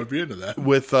 right. Would be into that.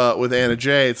 With Anna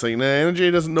Jay, it's like, Anna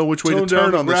Jay doesn't know which way to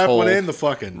turn on this whole... and the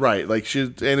fucking... Right. Like,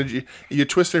 Anna Jay, you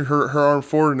twist her arm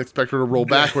forward and expect her to roll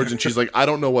backwards, and she's like, I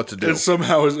don't know what to do. And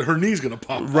somehow her knee's going to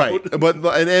pop out. But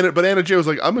Anna Jay was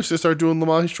like, I'm going to start doing the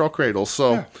Mahistral Cradle,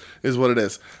 so is what it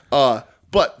is.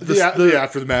 But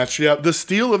after the match, yep. The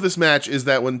steal of this match is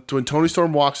that when Tony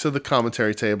Storm walks to the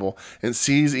commentary table and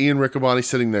sees Ian Riccaboni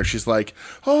sitting there, she's like,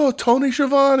 "Oh, Tony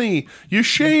Schiavone, you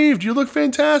shaved. You look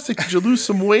fantastic. Did you lose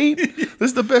some weight? This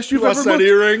is the best you've ever looked." That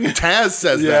earring? Taz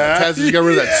says that. Taz just got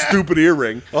rid of that stupid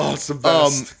earring. Oh, it's the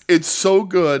best. It's so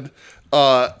good.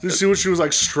 Did you see what she was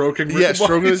like stroking?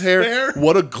 Stroking his hair.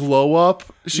 What a glow up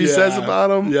she says about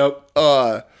him.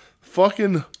 Yep.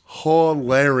 Fucking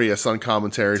hilarious on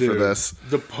commentary for this.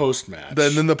 The post match.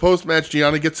 Then the post match,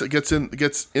 Gianna gets in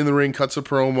the ring, cuts a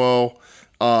promo,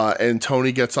 and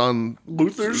Tony gets on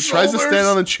Luther's tries to stand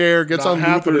on a chair, gets Not on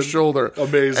happening. Luther's shoulder,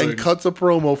 amazing, and cuts a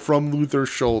promo from Luther's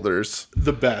shoulders.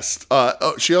 The best.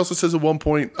 She also says at one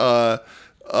point, Diana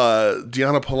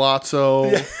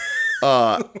Palazzo. Yeah.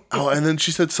 And then she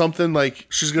said something like,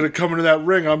 she's going to come into that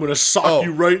ring. I'm going to sock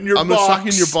you right in your box. I'm going to sock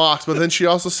you in your box. But then she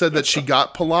also said that she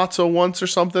got Palazzo once or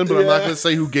something, but I'm not going to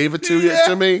say who gave it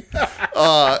to me.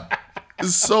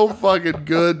 It's so fucking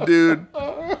good, dude.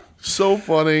 So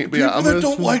funny. People that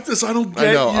don't like this, I don't get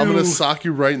I know. you. I'm going to sock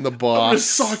you right in the box. I'm going to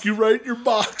sock you right in your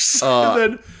box. And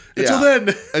then... Until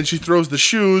then. And she throws the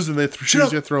shoes, and the shoes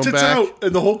get thrown back. Out,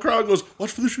 and the whole crowd goes,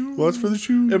 "Watch for the shoes. Watch for the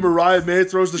shoes." And Mariah May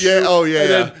throws the shoe. And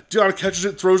then Deanna catches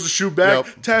it, throws the shoe back.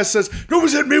 Yep. Taz says,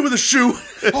 "Nobody's hitting me with a shoe.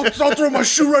 I'll throw my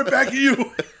shoe right back at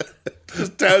you."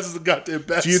 Taz is the goddamn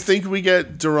best. Do you think we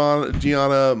get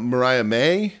Deanna Mariah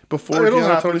May before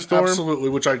Deanna Tony Storm? Absolutely,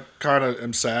 which I kind of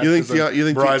am sad. You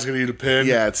think Mariah's going to eat a pin?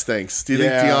 Yeah, it stinks. Do you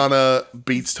think Deanna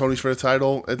beats Tony for the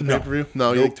title at the pay-per-view?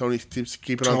 No, you think Tony keeps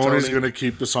keeping on Tony? Tony's going to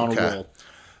keep this on a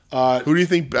roll. Who do you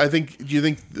think? Do you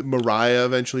think Mariah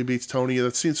eventually beats Tony?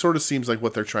 That sort of seems like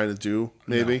what they're trying to do.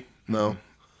 Maybe no.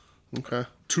 Okay.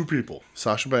 Two people.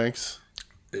 Sasha Banks.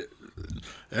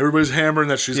 everybody's hammering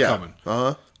that she's Yeah. coming.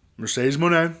 Uh-huh. Mercedes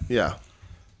Moné, Yeah.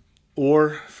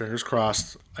 or, fingers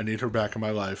crossed, I need her back in my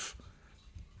life,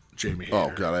 Jamie Hayter.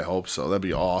 Oh, God, I hope so. That'd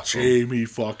be awesome. Jamie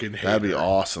fucking Hayter. That'd be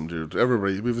awesome, dude.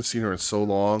 Everybody, we haven't seen her in so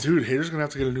long. Dude, Hayter's going to have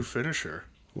to get a new finisher.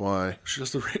 Why? She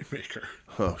does the Rainmaker.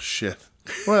 Oh, shit.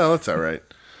 Well, that's all right.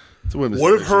 It's a women's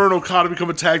What if division. her and Okada become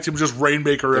a tag team, just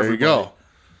Rainmaker There everybody? you go.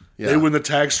 Yeah. They win the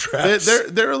tag straps.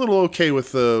 They're a little okay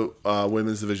with the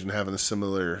women's division having a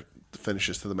similar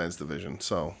finishes to the men's division,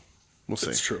 so we'll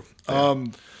see. It's true.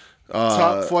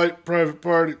 Top Flight, Private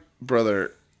Party.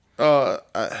 Brother,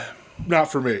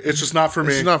 Not for me. It's just not for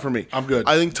me. it's not for me. I'm good.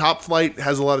 I think Top Flight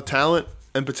has a lot of talent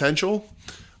and potential.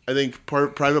 I think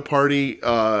Private Party,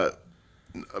 to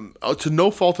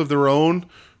no fault of their own,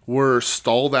 were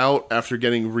stalled out after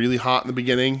getting really hot in the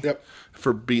beginning. Yep.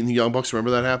 For beating the Young Bucks.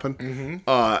 Remember that happened? Mm-hmm.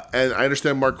 And I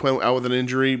understand Mark Quinn out with an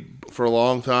injury for a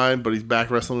long time, but he's back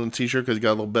wrestling in a t-shirt because he got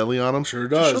a little belly on him. Sure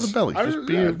does. Just show the belly.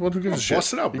 Who gives a shit?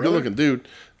 Bust it out, You're brother. good looking dude.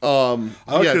 I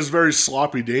like his very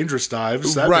sloppy, dangerous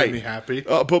dives. That made me happy.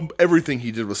 But everything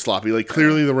he did was sloppy. Like,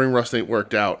 clearly the ring rust ain't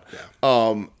worked out.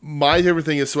 Yeah. My favorite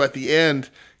thing is, so at the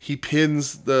end, he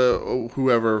pins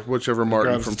whichever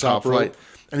Martin grabs from the top Top Flight, rope.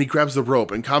 and he grabs the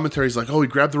rope. And commentary's like, oh, he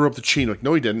grabbed the rope to Chin. Like,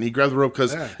 no, he didn't. He grabbed the rope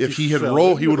because if he had fell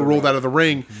rolled, he into would have the rolled rope. out of the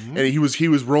ring, and he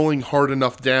was rolling hard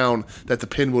enough down that the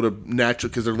pin would have naturally,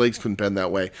 because their legs couldn't bend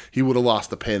that way, he would have lost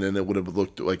the pin, and it would have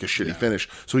looked like a shitty finish.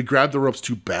 So he grabbed the ropes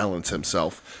to balance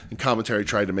himself, and commentary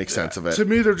tried to make sense of it. To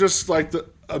me, they're just like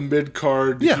a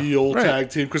mid-card heel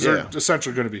tag team because they're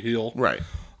essentially going to be heel. Right.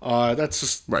 That's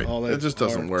just Right. all they It just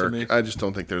doesn't are to work. me. I just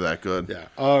don't think they're that good. Yeah.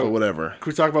 But whatever.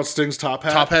 Can we talk about Sting's top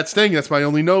hat? Top Hat Sting, that's my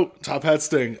only note. Top hat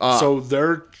Sting. So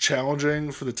they're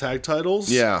challenging for the tag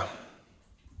titles. Yeah.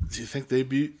 Do you think they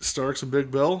beat Starks and Big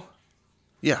Bill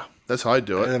Yeah. That's how I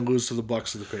do and it. then lose to the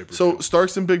Bucks of the paper? So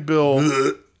Starks and Big Bill.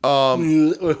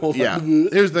 Yeah.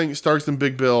 Here's the thing. Starks and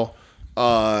Big Bill.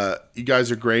 You guys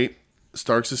are great.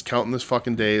 Starks is counting his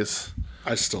fucking days.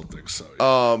 I still think so.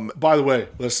 Yeah. By the way,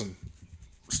 listen.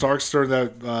 Starks during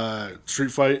that street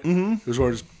fight, he was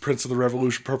wearing his Prince of the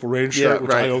Revolution Purple Rain shirt,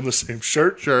 which I own the same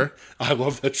shirt. Sure. I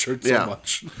love that shirt so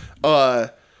much.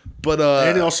 But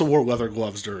And he also wore leather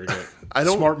gloves during it.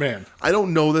 Smart man. I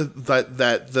don't know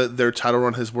that their title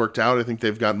run has worked out. I think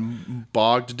they've gotten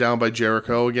bogged down by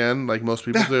Jericho again, like most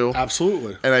people do.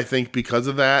 Absolutely. And I think because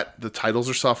of that, the titles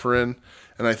are suffering.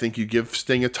 And I think you give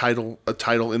Sting a title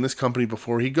in this company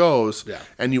before he goes,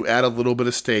 and you add a little bit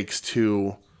of stakes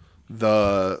to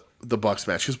the Bucks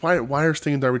match. Because why are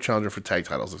Sting and Darby challenging for tag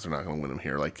titles if they're not going to win them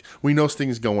here? Like, we know Sting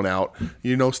is going out.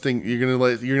 You know Sting. You're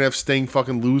gonna have Sting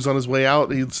fucking lose on his way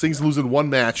out. Sting's losing one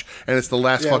match, and it's the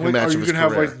last fucking match of his career. Are you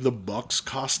gonna have like the Bucks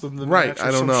cost them the Right, match? I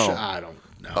don't know. I don't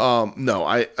know.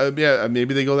 No,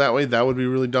 maybe they go that way. That would be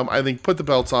really dumb. I think put the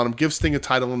belts on him. Give Sting a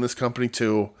title in this company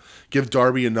too. Give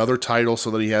Darby another title so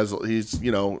that he's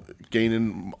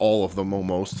gaining all of them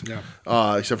almost.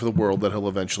 Yeah. Except for the world that he'll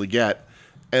eventually get.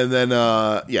 And then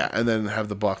and then have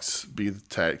the Bucks be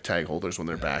the tag holders when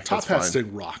they're back. Top That's hat fine.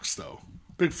 Sting rocks though.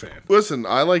 Big fan. Listen,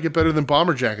 I like it better than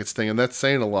Bomber Jacket Sting, and that's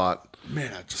saying a lot.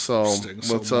 Man, I just So Sting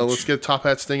so let's much. get Top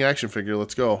Hat Sting action figure.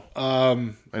 Let's go.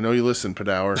 I know you listen,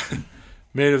 Padour.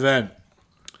 Main event: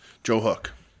 Joe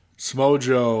Hook. Samoa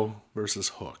Joe versus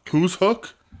Hook. Who's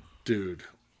Hook? Dude,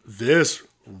 this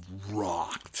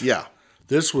rocked. Yeah.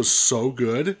 This was so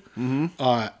good. Mm-hmm.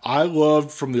 I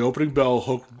loved from the opening bell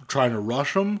Hook trying to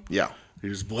rush him. Yeah. He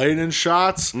was blading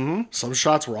shots. Mm-hmm. Some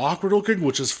shots were awkward looking,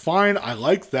 which is fine. I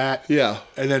like that. Yeah.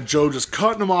 And then Joe just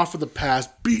cutting him off with the pass,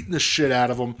 beating the shit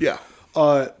out of him. Yeah.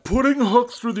 Putting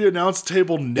Hook through the announce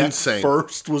table neck Insane.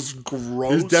 first was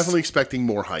gross. He was definitely expecting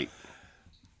more height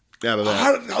out of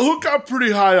that. Hook got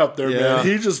pretty high up there, Yeah. man.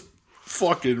 He just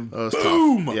fucking Tough.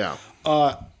 boom. Yeah.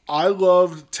 I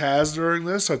loved Taz during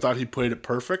this. I thought he played it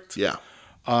perfect. Yeah.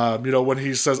 When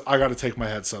he says, I got to take my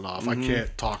headset off. Mm-hmm. I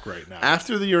can't talk right now.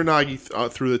 After the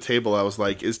Uranagi through the table, I was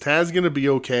like, is Taz going to be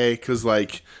okay? Because,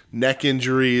 neck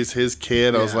injuries, his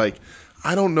kid. I was like,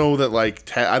 I don't know that,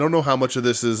 I don't know how much of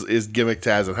this is gimmick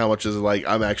Taz and how much is,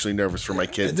 I'm actually nervous for my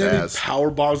kid and then Taz. he power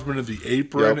bombs him into the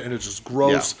apron, and it's just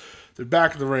gross. Yeah. They're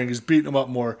back in the ring. He's beating him up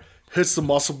more. Hits the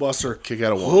muscle buster. Kick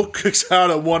out of one. Hook kicks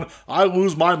out at one. I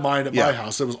lose my mind at my Yeah.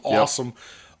 house. It was awesome.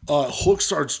 Hook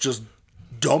starts just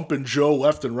dumping Joe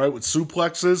left and right with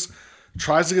suplexes.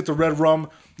 Tries to get the red rum.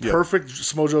 Perfect.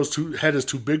 Samoa Joe's head is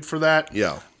too big for that.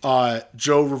 Yeah.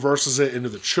 Joe reverses it into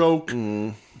the choke.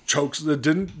 Chokes.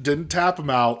 Didn't tap him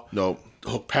out. Nope.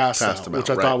 Hook passed Passed out, him out, which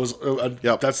I right. thought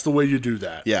was that's the way you do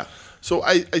that. Yeah. So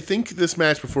I think this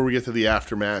match, before we get to the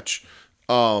after match,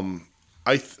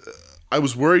 I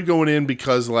was worried going in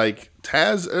because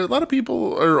Taz, a lot of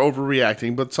people are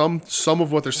overreacting, but some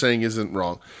of what they're saying isn't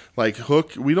wrong. Like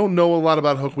Hook, we don't know a lot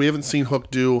about Hook. We haven't seen Hook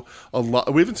do a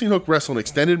lot. We haven't seen Hook wrestle an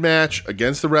extended match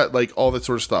against the like all that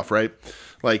sort of stuff, right?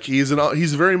 Like he's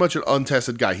very much an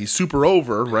untested guy. He's super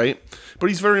over, right? But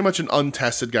he's very much an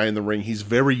untested guy in the ring. He's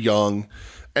very young,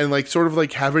 and like sort of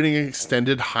like having an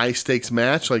extended high stakes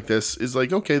match like this is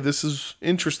like, okay, this is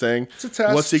interesting. It's a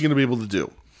test. What's he going to be able to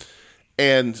do?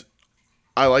 And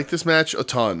I like this match a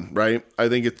ton, right? I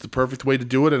think it's the perfect way to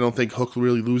do it. I don't think Hook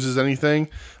really loses anything.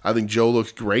 I think Joe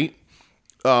looks great.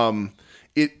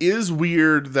 It is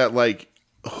weird that like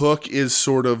Hook is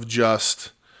sort of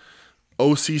just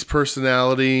OC's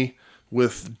personality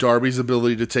with Darby's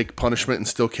ability to take punishment and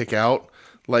still kick out.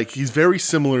 Like he's very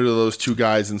similar to those two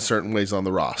guys in certain ways on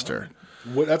the roster.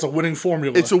 That's a winning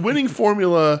formula. It's a winning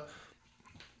formula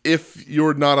if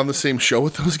you're not on the same show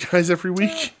with those guys every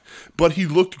week. But he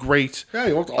looked great. Yeah,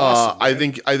 he looked awesome. I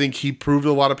think he proved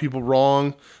a lot of people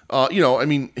wrong. I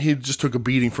mean, he just took a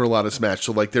beating for a lot of this match.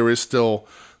 So like there is still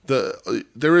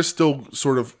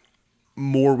sort of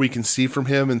more we can see from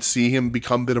him and see him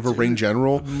become a bit of a ring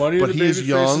general. Money but in the he's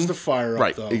young. Faces to fire up,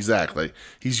 right, though. exactly.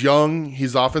 He's young.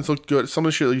 His offense looked good. Some of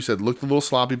the shit that you said looked a little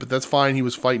sloppy, but that's fine. He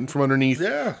was fighting from underneath,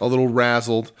 a little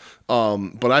razzled.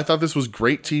 But I thought this was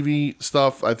great TV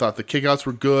stuff. I thought the kickouts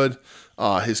were good.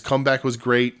 His comeback was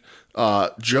great.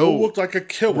 Joe looked like a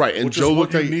killer, right? And which Joe is what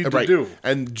looked you like need right. to do.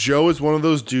 And Joe is one of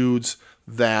those dudes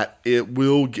that it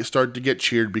will start to get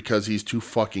cheered because he's too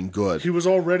fucking good. He was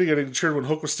already getting cheered when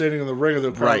Hook was standing in the ring and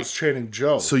the crowd was chanting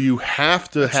Joe. So you have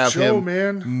to have Joe,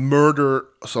 him murder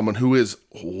someone who is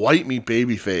white meat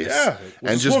babyface,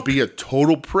 and just Hook. be a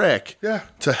total prick, Yeah.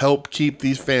 to help keep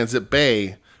these fans at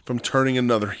bay from turning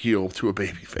another heel to a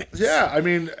babyface. Yeah, I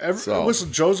mean,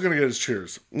 listen, Joe's going to get his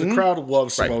cheers. The crowd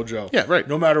loves Samoa Joe. Yeah, right.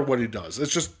 No matter what he does.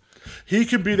 It's just, he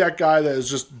can be that guy that is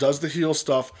just does the heel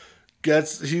stuff,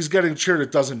 he's getting cheered,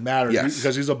 it doesn't matter.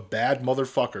 Because he's a bad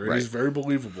motherfucker, and he's very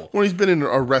believable. Well, he's been in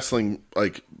a wrestling,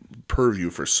 like, purview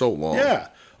for so long. Yeah.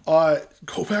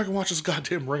 Go back and watch his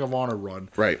goddamn Ring of Honor run.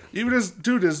 Right. Even his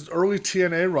early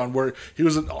TNA run where he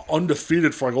was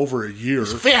undefeated for like over a year.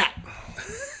 He's fat!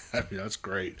 I mean, that's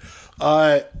great.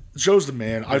 Joe's the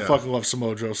man. I fucking love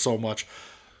Samoa Joe so much.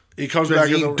 He comes back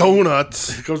in the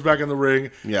donuts. He comes back in the ring.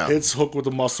 Yeah. Hits Hook with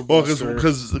the muscle buster.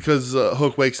 Because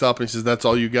Hook wakes up and he says, "That's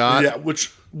all you got." Yeah.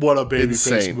 What a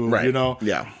babyface move, right. You know.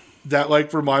 Yeah. That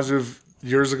like reminds me of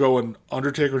years ago when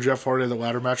Undertaker and Jeff Hardy had the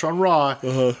ladder match on Raw.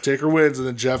 Taker wins, and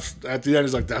then Jeff at the end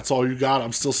is like, "That's all you got.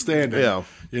 I'm still standing." Yeah.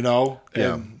 You know.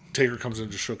 And Taker comes in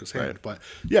and just shook his hand. Right. But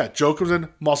yeah, Joe comes in,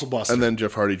 muscle buster, and then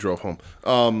Jeff Hardy drove home.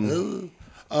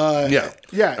 Yeah.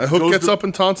 And Hook gets up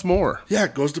and taunts more. Yeah,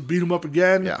 goes to beat him up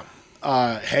again. Yeah.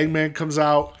 Hangman comes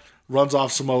out, runs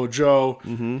off Samoa Joe,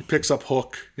 picks up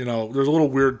Hook. You know, there's a little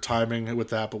weird timing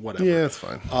with that, but whatever. Yeah, it's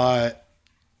fine.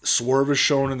 Swerve is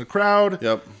shown in the crowd.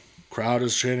 Yep. Crowd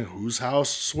is chanting, "Whose house?"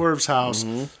 Swerve's house.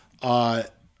 Our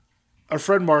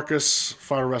friend Marcus,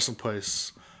 Final Wrestling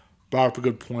Place, brought up a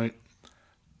good point.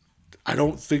 I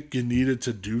don't think you needed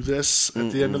to do this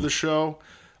at the end of the show.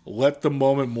 Let the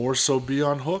moment more so be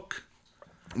on Hook.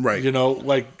 Right. You know,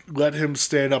 like, let him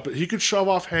stand up. He could shove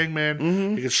off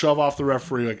Hangman. He could shove off the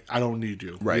referee. Like, I don't need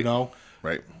you. Right. You know?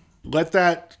 Right. Let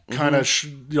that kind of,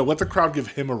 let the crowd give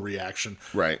him a reaction.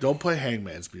 Right. Don't play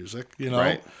Hangman's music. You know?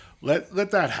 Right.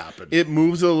 Let that happen. It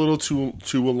moves a little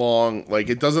too along. Like,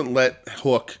 it doesn't let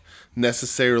Hook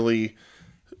necessarily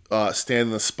stand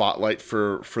in the spotlight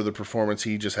for the performance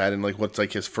he just had in like what's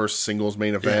like his first singles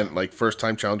main event, like first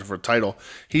time challenger for a title.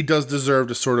 He does deserve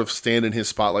to sort of stand in his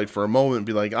spotlight for a moment and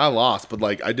be like, I lost, but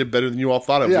like I did better than you all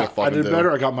thought I was gonna fucking I did do.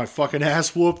 better. I got my fucking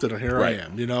ass whooped, and here I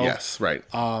am. You know. Yes. Right.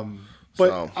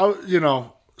 But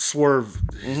Swerve,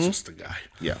 he's just the guy.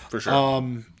 Yeah, for sure.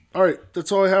 All right,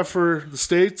 that's all I have for the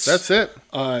States. That's it.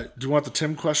 Do you want the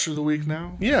Tim question of the week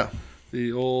now? Yeah.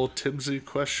 The old Timsy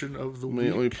question of the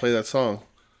week. Let me play that song.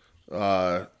 We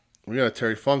got a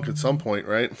Terry Funk at some point,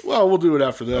 right? Well, we'll do it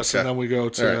after this, Okay. and then we go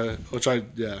to Right. which I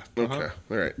yeah. Okay.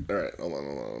 All right. Hold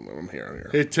on. I'm here.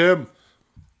 Hey Tim,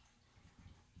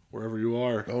 wherever you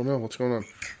are. Oh no, what's going on?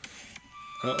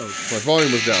 Uh oh. My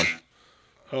volume was down.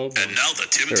 Oh. Boy. And now the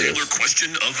Tim There it Taylor is.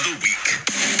 question of the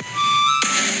week.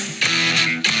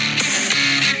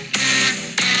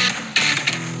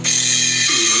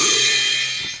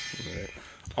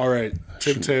 All right,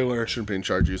 Tim Taylor. I shouldn't be in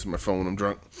charge of using my phone when I'm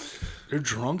drunk. You're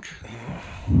drunk.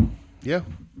 Yeah, a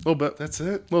little bit. That's it.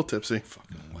 A little tipsy.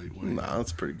 Fucking lightweight. Nah,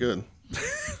 that's pretty good.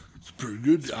 It's pretty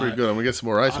good. Pretty good. I'm gonna get some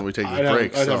more ice when we take I'd the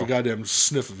break. I'd have so. a goddamn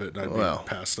sniff of it, and I'd Wow. be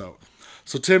passed out.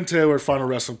 So Tim Taylor, Final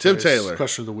Wrestling Tim Place, Taylor.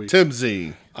 question of the week. Tim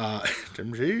Z.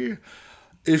 Tim G.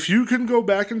 If you can go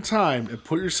back in time and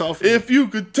put yourself... If you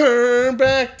could turn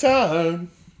back time.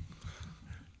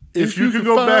 If you could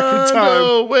go back in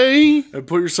time and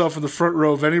put yourself in the front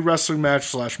row of any wrestling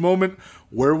match / moment,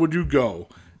 where would you go?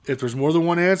 If there's more than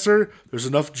one answer, there's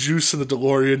enough juice in the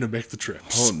DeLorean to make the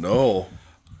trips. Oh, no.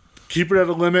 Keep it at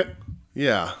a limit.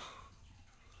 Yeah.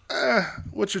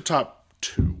 What's your top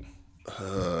 2? I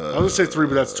was going to say 3,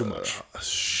 but that's too much.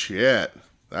 Shit.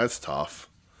 That's tough.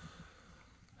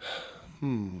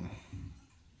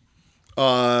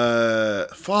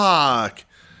 Fuck.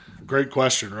 Great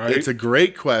question, right? It's a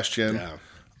great question. Yeah.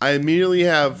 I immediately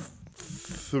have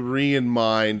 3 in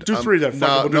mind. Do 3 then.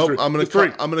 No, We'll do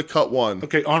 3. I'm gonna cut 1.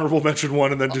 Okay, honorable mention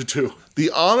 1 and then do 2.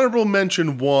 The honorable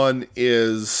mention 1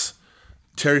 is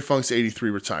Terry Funk's 83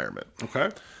 retirement. Okay.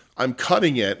 I'm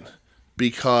cutting it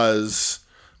because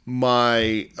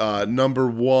my number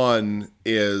 1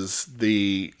 is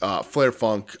the Flair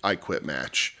Funk I Quit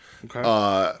match. Okay.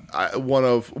 One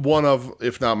of,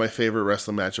 if not my favorite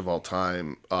wrestling match of all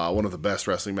time, one of the best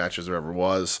wrestling matches there ever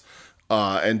was,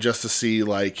 and just to see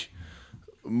like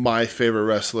my favorite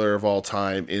wrestler of all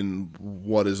time in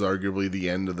what is arguably the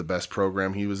end of the best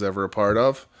program he was ever a part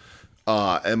of,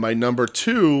 and my number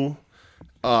 2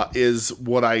 is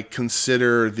what I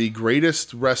consider the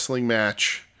greatest wrestling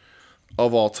match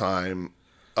of all time.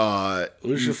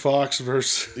 Lucia Fox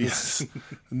versus... Yes.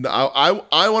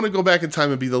 I want to go back in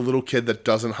time and be the little kid that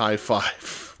doesn't high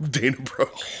five Dana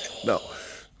Brooke. No.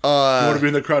 You want to be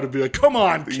in the crowd and be like, come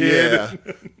on, kid.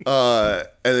 Yeah.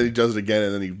 And then he does it again,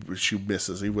 and then she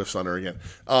misses. He whiffs on her again.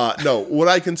 No, what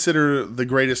I consider the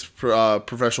greatest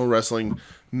professional wrestling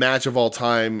match of all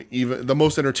time, even the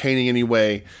most entertaining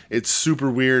anyway. It's super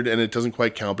weird, and it doesn't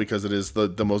quite count because it is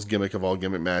the most gimmick of all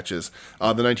gimmick matches.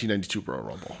 The 1992 Royal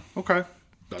Rumble. Okay.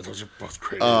 Those are both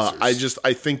great answers.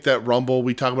 I think that Rumble,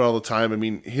 we talk about all the time. I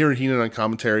mean, hearing Heenan on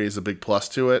commentary is a big plus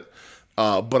to it.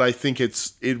 But I think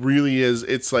it really is.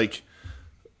 It's like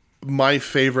my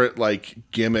favorite like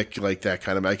gimmick, like that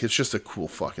kind of like. It's just a cool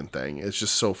fucking thing. It's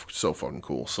just so fucking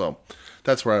cool. So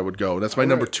that's where I would go. That's my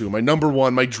number 2. My number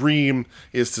 1, my dream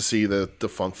is to see the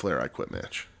Funk Flair I Quit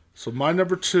match. So my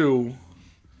number 2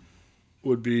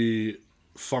 would be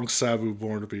Funk Sabu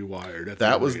Born to Be Wired.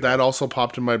 That also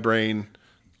popped in my brain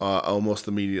almost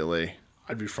immediately.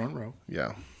 I'd be front row.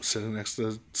 Yeah. Sitting next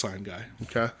to the sign guy.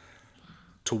 Okay.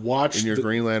 To watch in your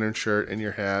Green Lantern shirt and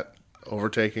your hat,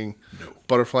 overtaking, No.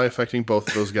 butterfly affecting both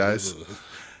of those guys.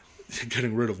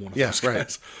 Getting rid of one of those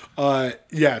right. guys.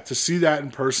 To see that in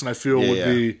person, I feel would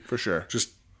be for sure.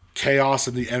 Just chaos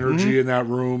and the energy in that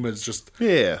room is just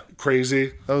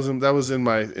crazy. That was in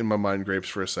my mind grapes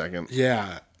for a second.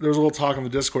 Yeah. There was a little talk on the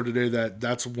Discord today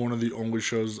that's one of the only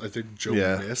shows I think Joe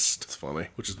missed. It's funny.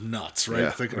 Which is nuts, right? Yeah,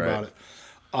 Thinking about it.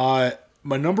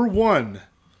 My number 1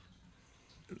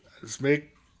 is I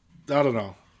don't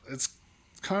know. It's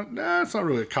it's not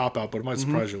really a cop-out, but it might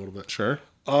surprise you a little bit. Sure.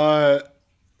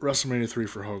 WrestleMania 3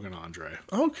 for Hogan Andre.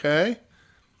 Okay.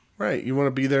 Right. You want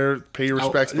to be there, pay your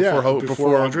respects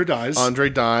before Andre dies. Andre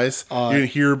dies. You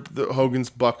hear Hogan's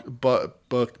back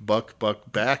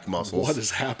muscles. What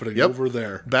is happening over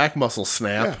there? Back muscle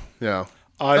snap. Yeah.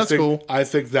 That's cool. I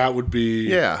think that would be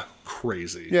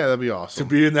crazy. Yeah, that'd be awesome. To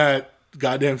be in that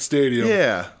goddamn stadium.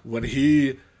 Yeah. When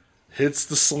he hits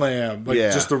the slam.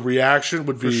 Just the reaction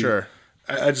would be... For sure.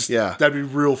 That'd be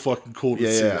real fucking cool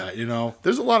to see that, you know?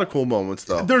 There's a lot of cool moments,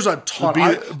 though. There's a ton.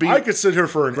 I could sit here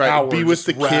for an hour. Be with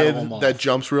the kid that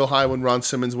jumps real high when Ron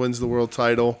Simmons wins the world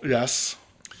title. Yes.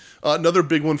 Another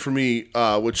big one for me,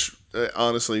 which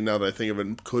honestly, now that I think of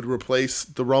it, could replace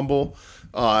the Rumble,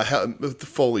 the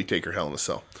Foley Taker Hell in a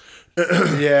Cell.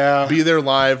 Yeah. Be there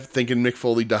live thinking Mick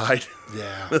Foley died.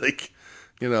 Yeah.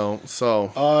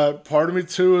 So. Part of me,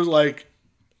 too, is like,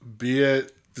 be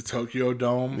at the Tokyo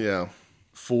Dome. Yeah.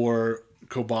 For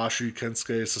Kobashi,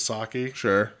 Kensuke, Sasaki.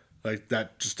 Sure. Like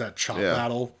that chop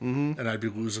battle. Mm-hmm. And I'd be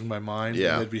losing my mind.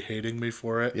 Yeah. And they'd be hating me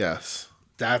for it. Yes.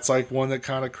 That's like one that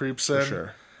kind of creeps in.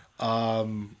 For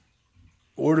sure.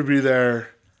 Or to be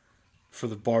there for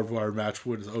the barbed wire match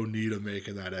with Onita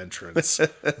making that entrance.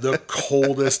 The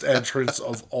coldest entrance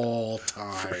of all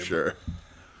time. For sure.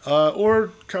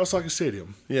 Or Kawasaki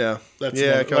Stadium. Yeah.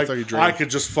 Kawasaki Dream. I could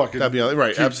just fucking that'd be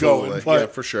right, keep absolutely. Going, yeah,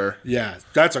 for sure. Yeah,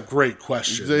 that's a great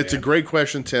question. It's a great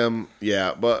question, Tim.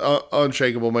 Yeah, but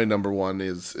Unshakable, my number 1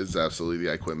 is absolutely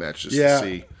the I Quit match. Just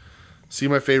to see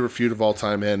my favorite feud of all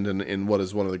time end in what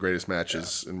is one of the greatest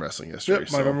matches in wrestling history.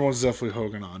 Yep, my number 1 is definitely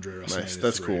Hogan Andre. Nice,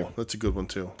 that's 3. Cool. That's a good one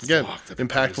too. Again,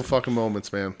 impactful fucking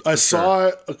moments, man. I saw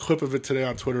a clip of it today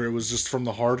on Twitter. It was just from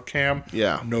the hard cam.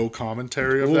 Yeah, no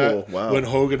commentary of that. Wow. When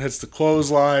Hogan hits the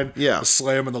clothesline, the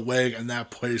slam in the leg, and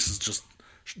that place is just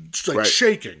like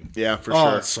shaking. Yeah, for Oh,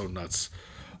 sure. it's so nuts.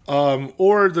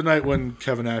 Or the night when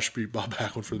Kevin Nash beat Bob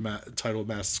Backlund for the title of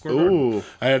Madison Square Garden.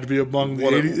 I had to be among the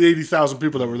 80,000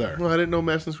 people that were there. Well, I didn't know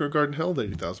Madison Square Garden held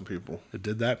 80,000 people. It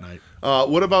did that night.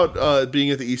 What about being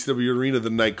at the ECW Arena the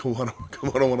night Kawana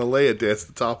Wanalea danced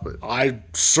the top of it? I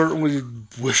certainly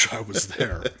wish I was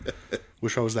there.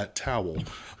 Wish I was that towel.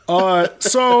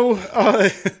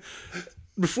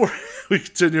 Before we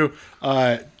continue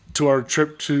to our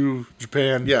trip to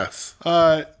Japan, Yes.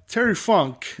 Terry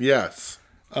Funk, Yes.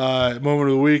 moment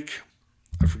of the week.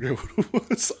 I forget what it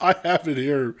was. I have it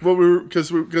here. Well, because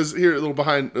here a little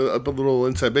behind a little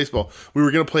inside baseball. We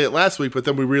were going to play it last week, but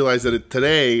then we realized that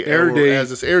today has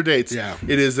this air dates. Yeah.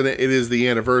 It is the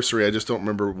anniversary. I just don't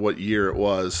remember what year it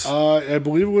was. I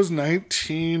believe it was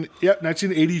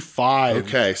 1985.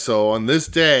 Okay, so on this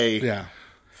day, Yeah,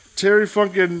 Terry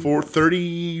Funkin for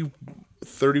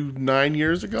 39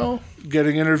 years ago.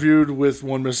 getting interviewed with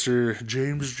one Mr.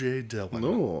 James J. Dillon.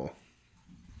 Oh.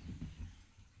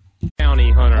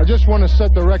 County Hunter. I just want to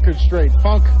set the record straight.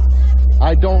 Funk,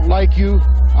 I don't like you.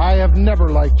 I have never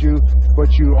liked you,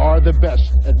 but you are the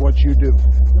best at what you do.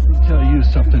 Let me tell you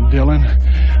something, Dylan.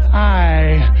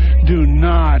 I do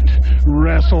not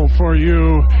wrestle for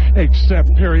you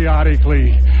except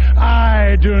periodically.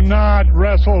 I do not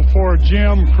wrestle for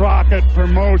Jim Crockett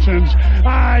Promotions.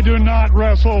 I do not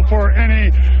wrestle for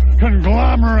any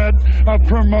conglomerate of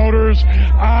promoters.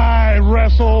 I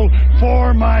wrestle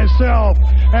for myself,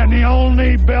 and the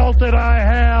only belt that I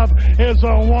have is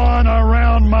the one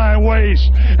around my waist,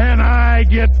 and I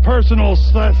get personal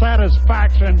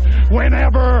satisfaction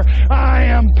whenever I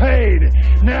am paid.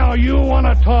 Now you want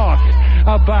to talk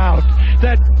about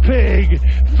that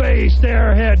pig-faced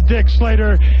airhead Dick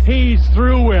Slater? He's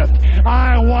through with.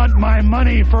 I want my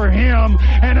money for him,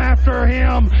 and after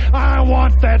him, I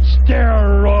want that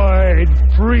steroid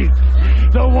freak,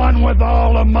 the one with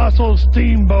all the muscles,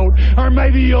 Steamboat. Or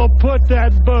maybe you'll put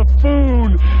that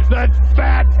buffoon, that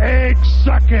fat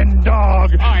egg-sucking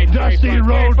dog, Dusty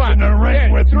Rhodes in the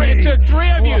ring with me. It took three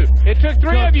of you. It took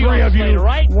three of you, Slater,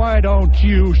 right? Why don't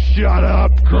you shut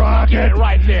up, Crockett? Get it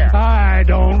right there. I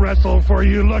don't wrestle for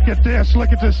you. Look at this.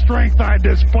 Look at the strength I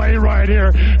display right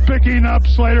here. Picking up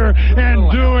Slater and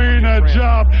doing a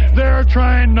job. They're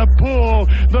trying to pull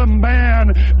the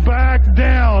man back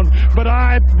down, but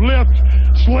I lift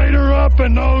Slater up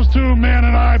and those two men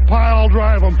and I pile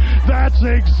drive them. That's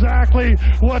exactly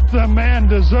what the man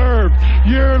deserved.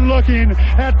 You're looking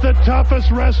at the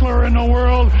toughest wrestler in the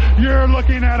world. You're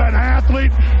looking at an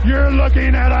athlete. You're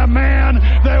looking at a man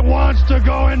that wants to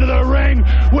go into the ring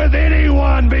with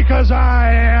anyone, because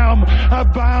I am a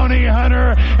bounty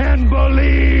hunter, and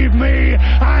believe me,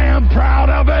 I am proud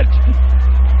of it.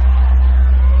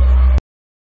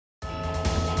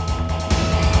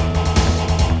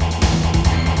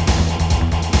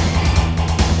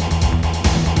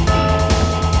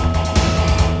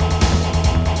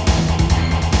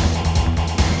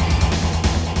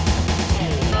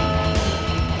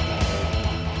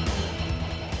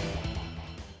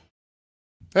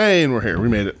 Hey, and we're here. We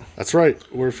made it. That's right.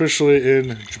 We're officially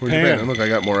in Japan. And look, I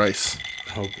got more ice.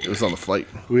 Oh, It was on the flight.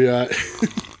 we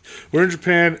we're in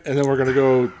Japan, and then we're gonna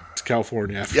go to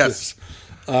California after Yes.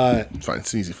 this. It's fine.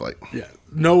 It's an easy flight. Yeah,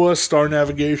 Noah Star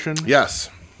Navigation. Yes.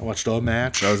 I watched a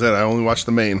match That was it. I only watched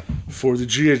the main. for the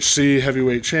GHC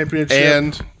Heavyweight Championship,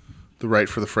 And the right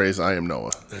for the phrase, I am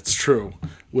Noah. that's true.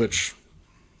 Which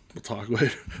we'll talk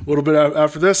later, a little bit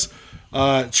after this.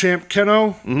 Champ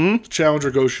Keno, challenger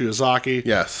Go Shiozaki.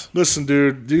 Yes. Listen,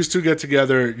 dude, these two get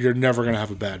together, you're never gonna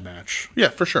have a bad match. Yeah,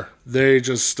 for sure. They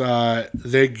just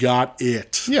they got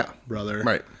it. Yeah. brother.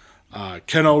 Right.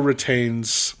 Keno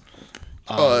retains.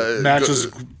 Match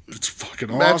is it's fucking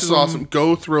awesome. Match is awesome.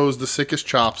 Go throws the sickest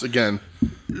chops again.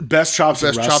 Best chops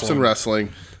Best in wrestling. chops in wrestling.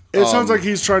 It sounds like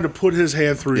he's trying to put his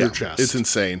hand through your chest. It's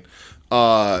insane.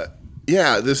 It's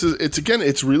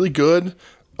really good.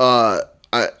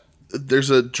 There's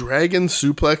a dragon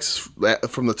suplex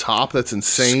from the top that's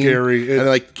insane. Scary. And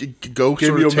Go Give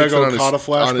sort you of takes it Omega on his,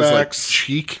 Okada on his flashbacks.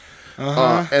 cheek.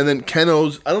 And then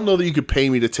Keno's, I don't know that you could pay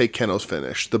me to take Keno's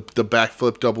finish. The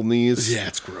backflip double knees. Yeah,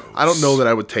 it's gross. I don't know that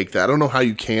I would take that. I don't know how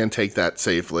you can take that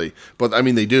safely. But I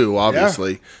mean, they do,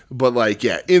 obviously. But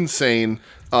insane.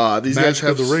 These guys Magic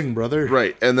have of the ring, brother.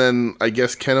 Right. And then I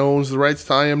guess Ken owns the rights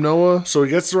to I Am Noah. So he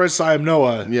gets the right side of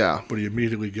Noah. Yeah. But he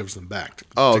immediately gives them back.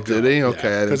 Did he?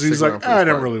 Okay. Because he's like, I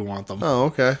didn't really want them. Oh,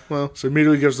 okay. Well, so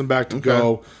immediately gives them back to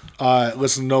Go.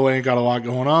 Listen, Noah ain't got a lot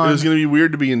going on. It was going to be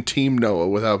weird to be in Team Noah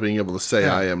without being able to say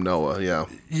I Am Noah. Yeah.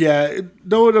 Yeah.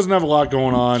 Noah doesn't have a lot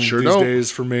going on these days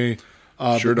for me.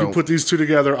 Sure but you don't. put these two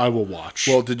together, I will watch.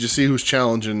 Well, did you see who's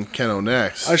challenging Keno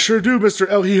next? I sure do, Mr.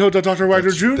 El Hijo de Dr. Wagner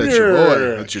Jr. That's your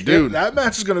boy. That's your dude. That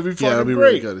match is going to be fucking it'll be great.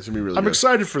 really good. It's going to be really I'm good.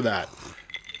 excited for that.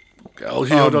 El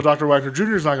Hijo de Dr. Wagner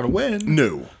Jr. is not going to win.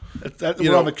 No.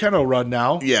 We're on the Keno run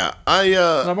now. Yeah.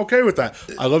 And I'm okay with that.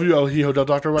 I love you, El Hijo de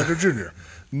Dr. Wagner Jr.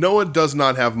 Noah does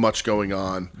not have much going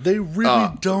on. They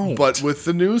really don't. But with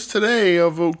the news today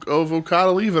of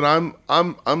Okada leaving, I'm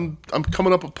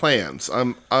coming up with plans.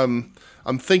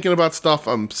 I'm thinking about stuff.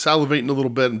 I'm salivating a little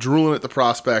bit and drooling at the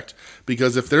prospect,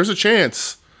 because if there's a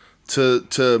chance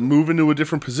to move into a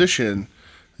different position,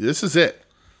 this is it.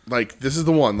 Like, this is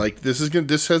the one. Like, this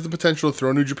has the potential to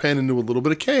throw New Japan into a little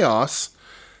bit of chaos,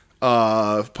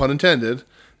 pun intended,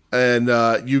 and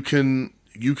you can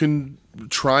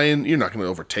try and, you're not going to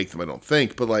overtake them, I don't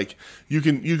think, but like you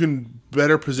can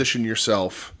better position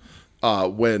yourself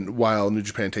while New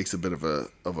Japan takes a bit of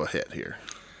a hit here.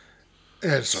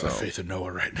 I just don't have faith in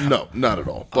Noah right now. No, not at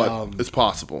all. But it's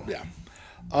possible. Yeah.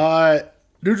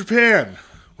 New Japan.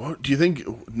 What do you think?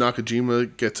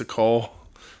 Nakajima gets a call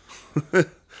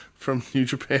from New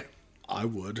Japan? I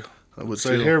would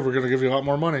say, here, we're going to give you a lot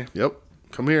more money. Yep.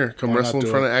 Come here. Come Why wrestle not in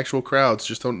do front it? of actual crowds.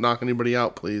 Just don't knock anybody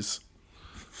out, please.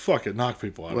 Fuck it, knock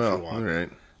people out if Well, you all want. right.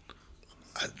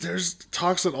 There's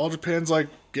talks that All Japan's like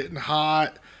getting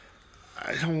hot.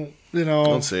 I don't,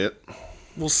 Don't see it.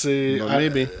 We'll see. Well,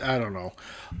 maybe. I don't know.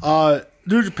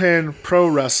 New Japan Pro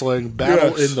Wrestling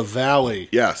Battle Yes. in the Valley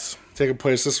Yes. taking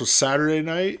place. This was Saturday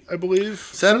night, I believe.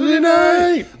 Saturday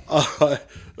night.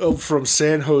 From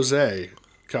San Jose,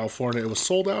 California. It was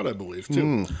sold out, I believe,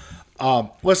 too. Hmm.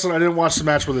 Listen, I didn't watch the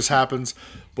match where this happens,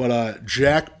 but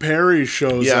Jack Perry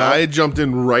shows Yeah, up. I jumped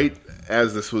in right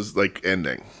as this was like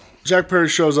ending. Jack Perry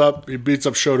shows up. He beats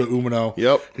up Shota Umino.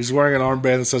 Yep. He's wearing an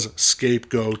armband that says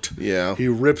Scapegoat. Yeah. He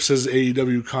rips his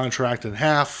AEW contract in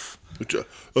half.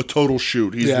 A total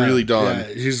shoot. He's really done.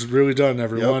 Yeah, he's really done,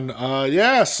 everyone.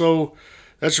 So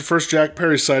that's your first Jack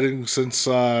Perry sighting since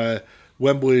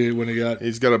Wembley when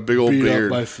He's got a big old beat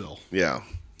beard. up by Phil. Yeah.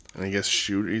 And I guess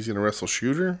Shooter. He's going to wrestle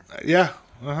Shooter? Yeah.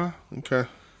 Uh-huh. Okay.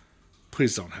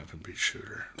 Please don't have him beat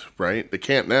Shooter. Right? They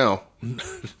can't now.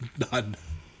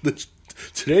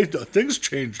 Today, things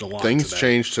changed a lot. Things today.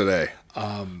 changed today.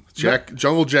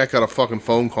 Jungle Jack got a fucking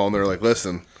phone call, and they're like,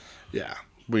 listen, Yeah.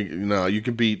 you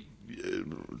can beat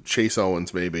Chase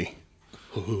Owens, maybe.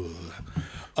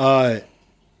 Julia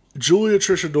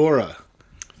Trishadora.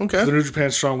 Okay. For the New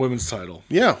Japan Strong Women's title.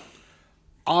 Yeah.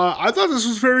 I thought this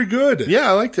was very good. Yeah,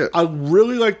 I liked it. I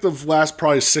really liked the last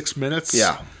probably 6 minutes.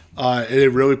 Yeah.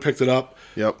 It really picked it up.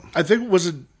 Yep. I think, was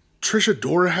it Trisha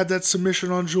Dora had that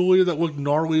submission on Julia that looked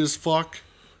gnarly as fuck?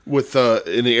 With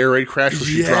in the air raid crash where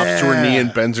she drops to her knee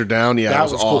and bends her down. Yeah, that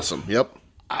was cool. awesome. Yep.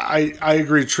 I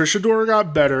agree. Trisha Dora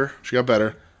got better. She got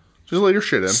better. Just let her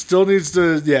shit in. Still needs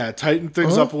to, tighten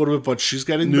things up a little bit, but she's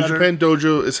getting New better. Japan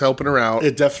Dojo is helping her out.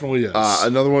 It definitely is.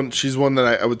 Another one, she's one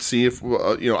that I would see if,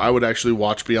 I would actually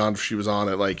watch Beyond if she was on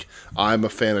it. Like, I'm a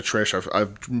fan of Trish.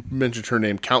 I've mentioned her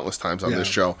name countless times on this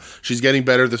show. She's getting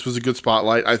better. This was a good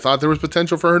spotlight. I thought there was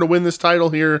potential for her to win this title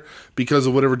here because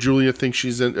of whatever Julia thinks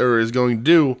she's in or is going to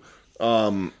do.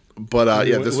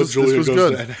 This was goes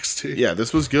good. to NXT. Yeah,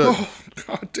 this was good. Oh,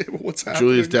 God damn it, what's happening?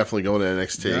 Julia's definitely going to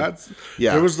NXT.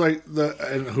 There was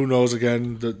and who knows,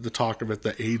 again, the talk of it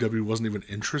that AEW wasn't even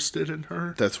interested in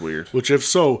her. That's weird. Which, if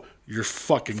so, you're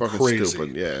fucking crazy.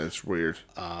 Stupid. Yeah, it's weird.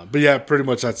 But yeah, pretty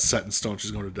much that's set in stone.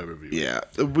 She's going to WWE. Yeah.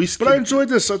 But I enjoyed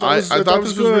this. I thought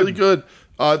this was really good.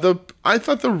 I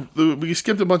thought we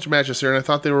skipped a bunch of matches here, and I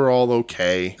thought they were all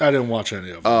okay. I didn't watch any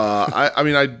of them.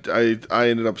 I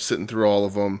ended up sitting through all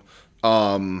of them.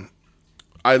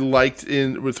 I liked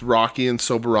with Rocky and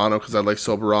Soberano because I like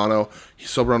Soberano.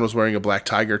 Soberano was wearing a Black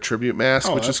Tiger tribute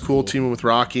mask, which is cool. Teaming with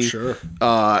Rocky. Sure.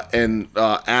 And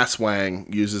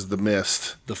Asswang uses the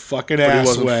mist. The fucking But he ass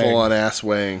wasn't wang. full on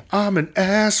Asswang. I'm an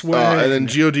ass wang. And then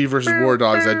God versus War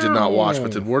Dogs I did not watch, but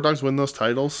did War Dogs win those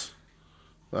titles?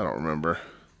 I don't remember.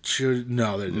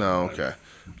 No, they didn't. No, okay.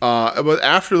 But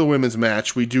after the women's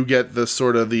match, we do get the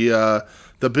sort of the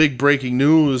big breaking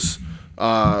news.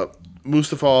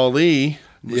 Mustafa Ali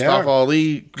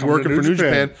working for New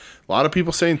Japan. A lot of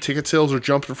people saying ticket sales are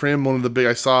jumping for him.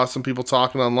 I saw some people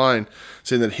talking online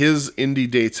saying that his indie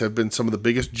dates have been some of the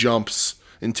biggest jumps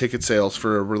in ticket sales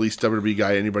for a released WWE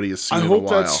guy anybody has seen in a while. I hope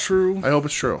that's true. I hope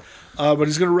it's true. But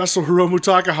he's going to wrestle Hiromu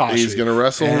Takahashi. He's going to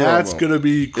wrestle Hiromu. That's going to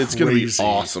be crazy. It's going to be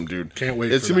awesome, dude. Can't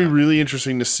wait It's for going to that. be really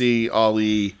interesting to see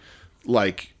Ali,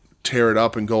 tear it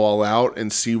up and go all out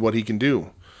and see what he can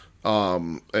do.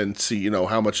 And see,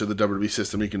 how much of the WWE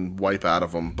system he can wipe out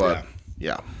of him. But,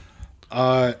 yeah.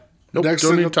 Nope, Next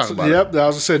don't thing, even talk about it. Yep, I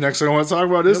was gonna say next thing I want to talk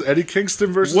about is Eddie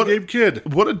Kingston versus Gabe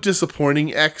Kidd. What a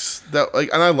disappointing X that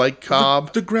and I like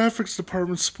Cobb. The graphics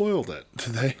department spoiled it.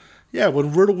 Did they? Yeah,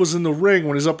 when Riddle was in the ring,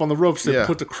 when he's up on the ropes, they Yeah.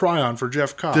 put the cryon for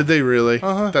Jeff Cobb. Did they really?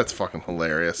 That's fucking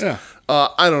hilarious. Yeah.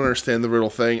 I don't understand the Riddle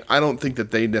thing. I don't think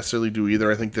that they necessarily do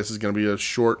either. I think this is going to be a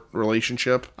short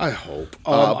relationship. I hope.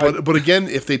 But again,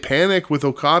 if they panic with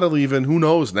Okada leaving, who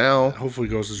knows now? Hopefully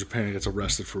he goes to Japan and gets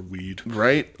arrested for weed.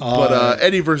 Right? But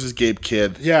Eddie versus Gabe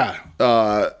Kidd. Yeah.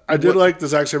 I did like the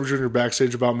Zack Sabre Jr.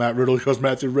 backstage about Matt Riddle. He goes,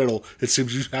 Matthew Riddle, it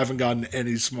seems you haven't gotten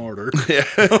any smarter. Yeah.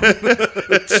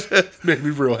 It made me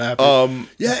real happy.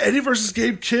 Yeah, Eddie versus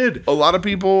Gabe Kidd. A lot of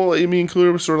people, me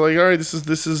included, were sort of like, all right,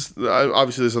 this is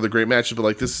obviously there's other great matches, but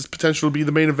like this is potential to be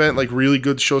the main event, like really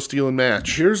good show stealing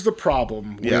match. Here's the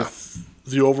problem with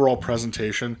the overall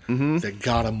presentation. They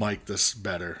gotta mic this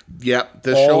better. Yep,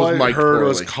 this show was All I mic'd heard poorly.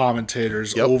 was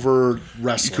commentators over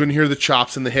wrestling. You couldn't hear the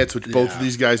chops and the hits, which both of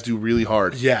these guys do really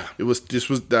hard. Yeah. We said this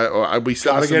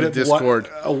Gotta in get the it Discord.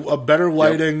 a better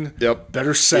lighting,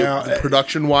 better sound.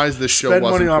 Production wise, this show Spend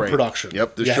wasn't money on great. production.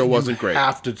 Yep, this show wasn't great. You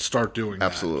have to start doing that.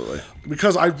 Absolutely.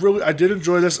 Because I did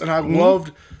enjoy this, and I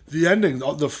loved the ending,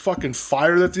 the fucking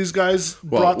fire that these guys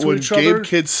brought to each other. When Gabe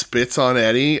Kidd spits on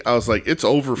Eddie, I was like, it's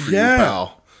over for you,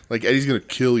 pal. Like, Eddie's going to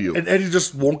kill you. And Eddie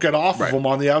just won't get off of him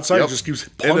on the outside. Yep. He just keeps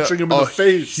punching him in the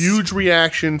face. Huge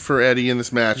reaction for Eddie in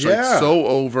this match. Yeah. Like, so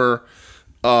over.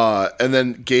 And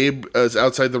then Gabe is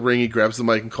outside the ring. He grabs the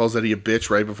mic and calls Eddie a bitch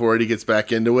right before Eddie gets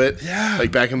back into it. Yeah.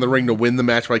 Like, back in the ring to win the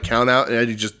match by count out. And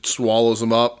Eddie just swallows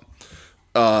him up.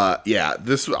 I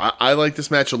like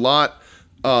this match a lot.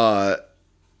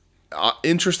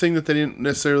 Interesting that they didn't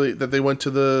necessarily that they went to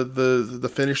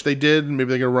the finish they did. Maybe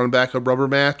they're gonna run back a rubber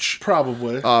match,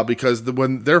 Probably. because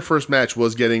when their first match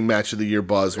was getting match of the year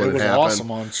buzz when it was happened.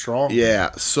 awesome on Strong.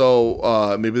 Yeah,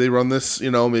 so maybe they run this.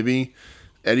 Maybe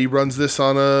Eddie runs this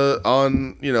on a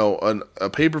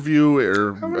pay per view or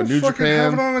a New Have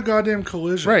Japan. it on a goddamn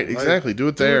Collision. Right, exactly. Do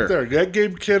it there. Get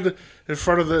Gabe Kidd in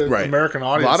front of the American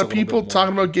audience. A lot of people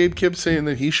talking about Gabe Kidd saying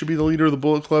that he should be the leader of the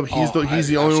Bullet Club. He's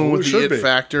the only one with the it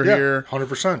factor here.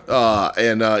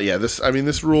 100%.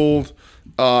 This ruled.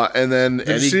 And then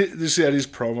Did you see Eddie's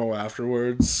promo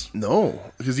afterwards? No,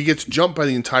 because he gets jumped by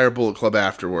the entire Bullet Club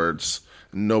afterwards.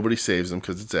 Nobody saves him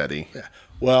because it's Eddie. Yeah.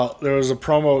 Well, there was a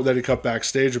promo that he cut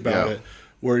backstage about it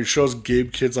where he shows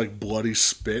Gabe Kidd's like bloody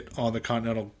spit on the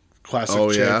Continental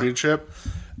Classic Championship.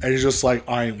 And he's just like,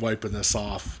 I ain't wiping this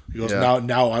off. He goes,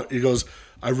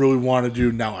 I really want to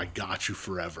do, now I got you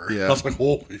forever. Yeah. I was like,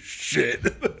 holy shit.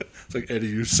 It's like, Eddie,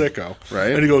 you sicko.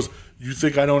 Right. And he goes, you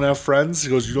think I don't have friends? He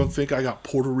goes, you don't think I got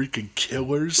Puerto Rican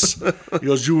killers? He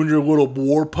goes, you and your little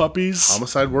war puppies?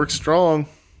 Homicide works strong.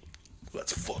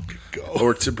 Let's fucking go.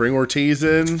 Or to bring Ortiz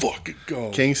in. Fucking go.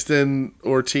 Kingston,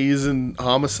 Ortiz, and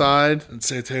Homicide. And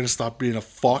Santana, stop being a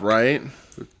fuck. Right.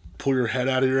 Pull your head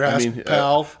out of your ass,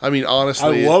 pal.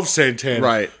 Honestly. I love Santana.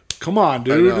 Right. Come on,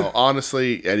 dude. I know.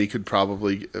 Honestly, Eddie could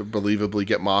probably believably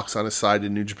get Mox on his side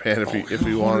in New Japan if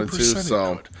he wanted to.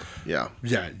 So, yeah.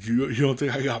 Yeah, you don't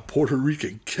think I got Puerto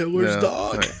Rican killers, Yeah,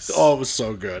 dog? nice. Oh, it was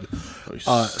so good.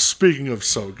 Speaking of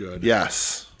so good.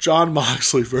 Yes. John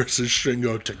Moxley versus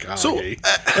Shingo Takagi. So,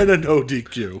 and a no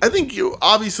DQ. I think you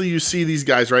see these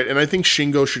guys, right? And I think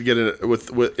Shingo should get it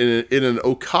in an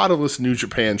Okada-less New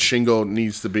Japan. Shingo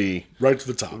needs to be right to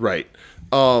the top. Right.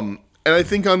 And I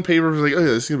think on paper, like, oh,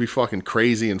 this is gonna be fucking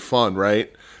crazy and fun,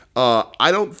 right? I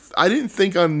didn't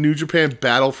think on New Japan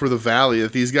Battle for the Valley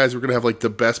that these guys were gonna have like the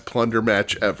best plunder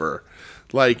match ever.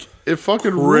 Like, it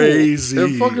fucking crazy.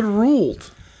 Ruled. It fucking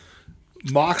ruled.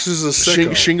 Mox is a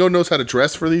sicko. Shingo knows how to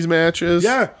dress for these matches.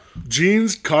 Yeah.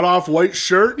 Jeans, cut off white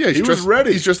shirt. Yeah, he was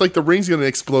ready. He's just like the ring's going to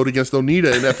explode against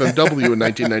Onita in FMW in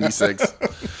 1996.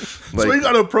 So you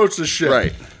got to approach this shit.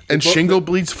 Right. And Shingo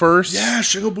bleeds first. Yeah,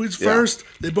 Shingo bleeds first.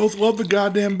 They both love the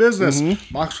goddamn business.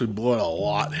 Moxley bled a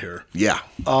lot here. Yeah.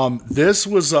 This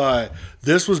was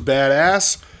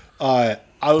badass.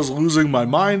 I was losing my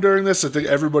mind during this. I think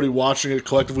everybody watching it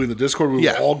collectively in the Discord, we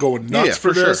were all going nuts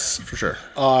for this. Sure, for sure.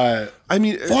 I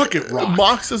mean, fuck it, rock.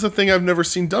 Mox is a thing I've never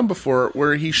seen done before,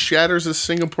 where he shatters a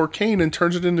Singapore cane and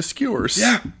turns it into skewers.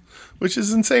 Yeah. Which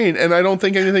is insane. And I don't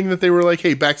think anything that they were like,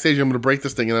 hey, backstage, I'm going to break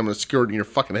this thing and I'm going to skewer it in your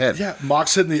fucking head. Yeah,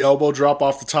 Mox hitting the elbow drop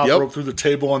off the top rope through the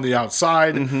table on the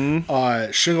outside.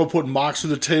 Shingo putting Mox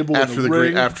through the table after in the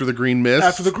ring. After the green mist.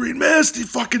 After the green mist. He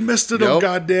fucking missed it. Oh,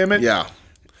 God damn it. Yeah.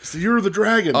 It's the year of the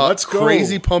dragon. Let's go.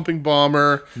 Crazy pumping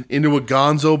bomber into a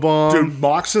gonzo bomb. Dude,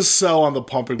 Mox's sell on the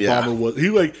pumping bomber was,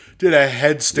 he like did a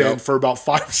headstand for about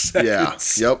 5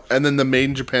 seconds. Yeah. Yep. And then the Made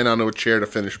in Japan onto a chair to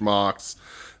finish Mox.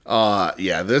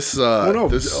 This. Oh no,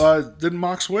 this. didn't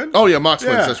Mox win? Oh yeah, Mox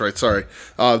Yeah. wins. That's right. Sorry.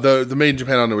 The made in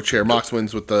Japan onto a chair. Mox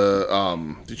wins with the.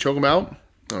 Did you choke him out?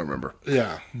 I don't remember.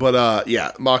 Yeah. But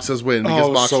Mox does win because it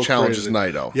was Mox so challenges crazy.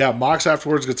 Naito. Yeah, Mox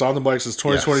afterwards gets on the mic, says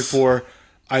 2024.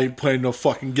 I ain't playing no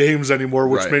fucking games anymore,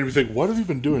 which Right. made me think, what have you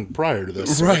been doing prior to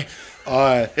this? Right.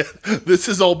 This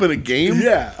has all been a game.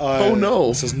 Yeah. Oh no.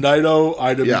 This is Naito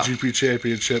IWGP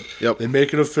Championship. Yep. They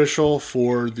make it official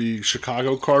for the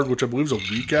Chicago card, which I believe is a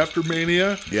week after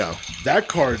Mania. Yeah. That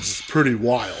card's pretty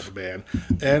wild, man.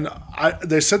 And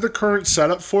they said the current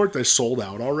setup for it, they sold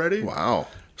out already. Wow.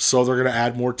 So they're going to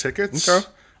add more tickets. Okay.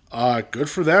 Good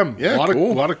for them. Yeah, a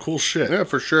cool. lot of cool shit. Yeah,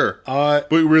 for sure. But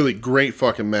really great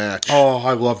fucking match. Oh,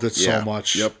 I loved it Yeah. so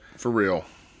much. Yep. For real.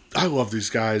 I love these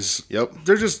guys. Yep.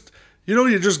 They're just,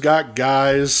 you just got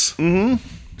guys. Mm-hmm.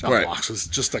 John Right. Mox is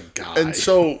just a guy. And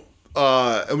so,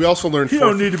 and we also learned You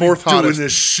don't need to be fourth doing hottest,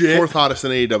 this shit. Fourth hottest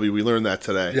in AEW. We learned that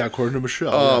today. yeah, according to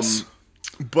Michelle. Yes.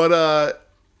 But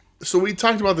so we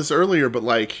talked about this earlier, but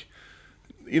like,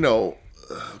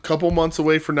 a couple months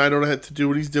away for Naito to do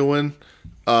what he's doing.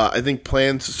 I think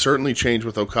plans certainly change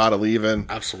with Okada leaving.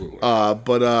 Absolutely.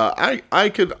 But I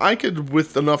could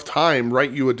with enough time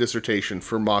write you a dissertation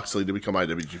for Moxley to become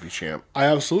IWGP champ I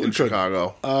absolutely in could.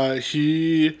 Chicago.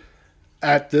 He,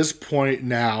 at this point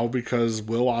now, because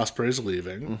Will Ospreay's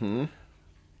leaving,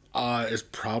 is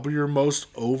probably your most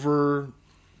over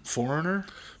foreigner.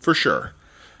 For sure.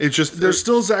 It's just There's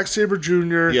still Zack Sabre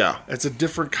Jr. Yeah. It's a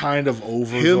different kind of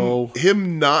over, though.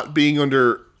 him not being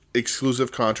under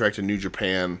exclusive contract in New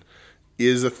Japan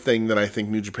is a thing that I think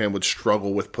New Japan would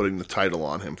struggle with putting the title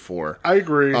on him for. I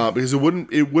agree. Because it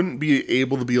wouldn't be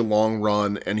able to be a long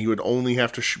run, and he would only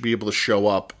have to be able to show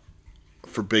up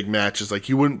for big matches. Like,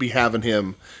 you wouldn't be having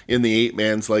him in the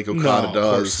 8-mans like Okada of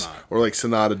does, course not. or like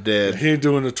Sonata did. He ain't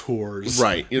doing the tours.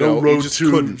 Right, no he road just to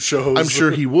couldn't. shows. I'm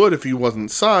sure he would if he wasn't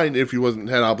signed, if he wasn't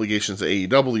had obligations to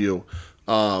AEW.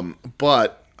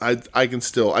 But I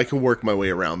can work my way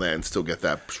around that and still get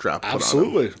that strap put on him.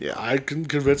 Absolutely. Yeah. I can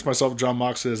convince myself John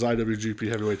Moxley is IWGP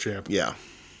Heavyweight Champ. Yeah.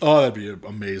 Oh, that'd be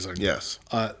amazing. Yes.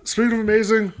 Speaking of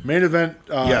amazing, main event.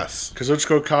 Yes.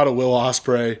 Kazuchika Okada, Will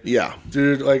Ospreay. Yeah.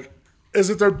 Dude, is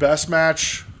it their best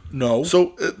match? No.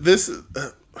 So this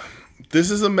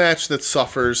is a match that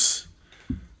suffers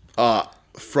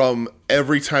from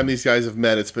every time these guys have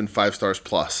met. It's been 5 stars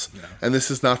plus, and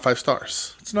this is not 5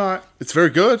 stars. It's not. It's very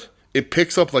good. It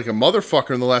picks up like a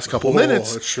motherfucker in the last couple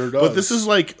minutes. It sure does. But this is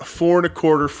like 4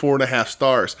 1/4, 4.5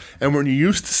 stars. And when you're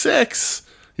used to 6,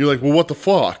 you're like, well, what the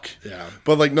fuck? Yeah.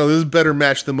 But like, no, this is a better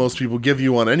match than most people give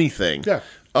you on anything. Yeah.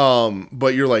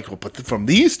 But you're like, well, but from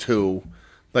these two,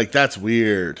 like, that's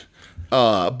weird.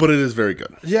 But it is very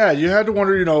good. Yeah, you had to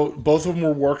wonder, both of them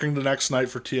were working the next night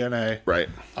for TNA. Right.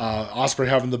 Ospreay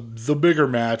having the bigger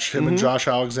match, him and Josh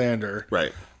Alexander.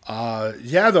 Right.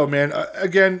 Yeah, though, man.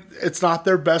 Again, it's not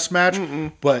their best match,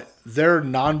 but their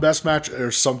non-best match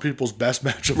are some people's best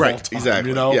match of all Right. time.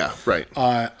 Exactly. Yeah. Right.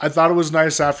 I thought it was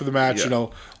nice after the match. Yeah.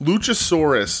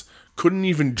 Luchasaurus couldn't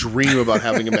even dream about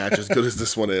having a match as good as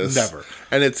this one is. Never.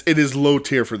 And it is low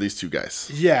tier for these two guys.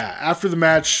 Yeah, after the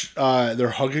match, they're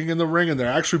hugging in the ring, and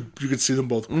they're actually, you could see them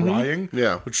both crying.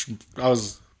 Yeah. Which I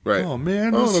was, Right. oh,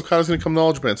 man. Oh, Okada's going to come to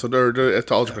All Japan, to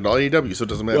All Japan, to AEW, so it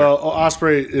doesn't matter. Well,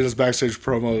 Ospreay, in his backstage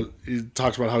promo, he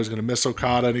talks about how he's going to miss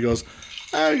Okada, and he goes,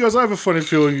 I have a funny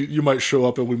feeling you might show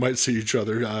up and we might see each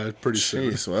other pretty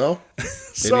soon. Jeez, well, maybe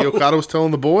So- Okada was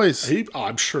telling the boys.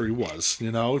 I'm sure he was.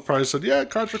 He probably said, yeah,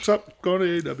 contract's up, going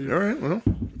to AEW. All right, well.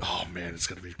 Oh, man, it's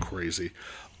going to be crazy.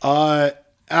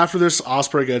 After this,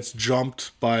 Ospreay gets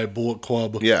jumped by Bullet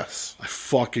Club. Yes. I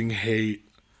fucking hate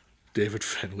David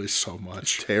Finlay so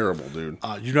much. Terrible, dude.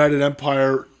 United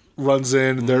Empire runs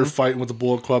in. They're fighting with the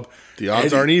Bullet Club. The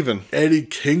odds aren't even. Eddie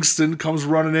Kingston comes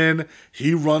running in.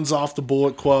 He runs off the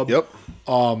Bullet Club. Yep.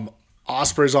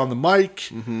 Ospreay's on the mic.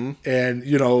 And,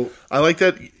 I like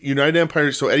that United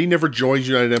Empire. So Eddie never joins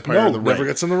United Empire No, in the ring. never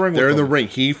gets in the ring with They're in the them. ring.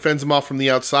 He fends them off from the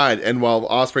outside, and while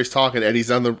Ospreay's talking, Eddie's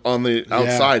on the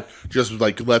outside, just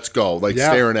like, let's go, like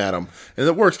staring at him, and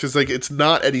it works because like it's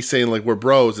not Eddie saying like we're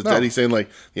bros. It's No. Eddie saying like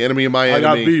the enemy of my enemy.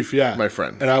 I got beef, yeah. my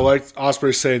friend. And I liked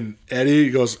Ospreay saying, Eddie, he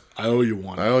goes, I owe you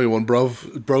one. I owe you one, bro.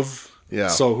 Bro. Yeah.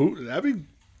 So that'd be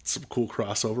some cool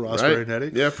crossover, Ospreay Right. and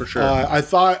Eddie. Yeah, for sure. I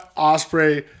thought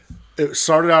Ospreay, it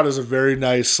started out as a very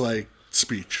nice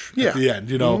speech Yeah. at the end,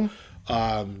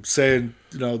 saying,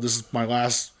 this is my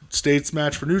last States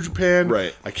match for New Japan.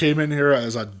 Right. I came in here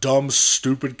as a dumb,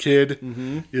 stupid kid.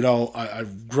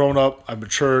 I've grown up, I've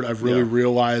matured, I've really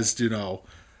realized,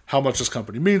 how much this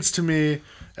company means to me,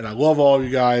 and I love all you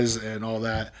guys and all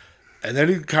that. And then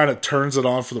he kind of turns it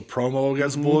on for the promo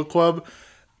against Bullet Club,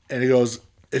 and he goes,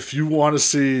 if you want to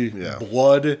see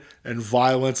blood and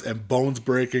violence and bones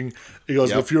breaking, he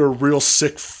goes, if you're a real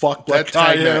sick fuck like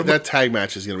I am. That tag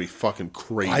match is going to be fucking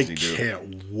crazy, I dude. can't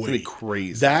wait. It's going to be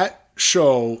crazy. That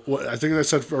show, I think I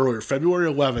said earlier,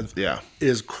 February 11th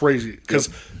is crazy. Because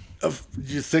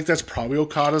you think that's probably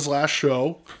Okada's last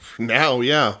show. Now,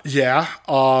 yeah. Yeah.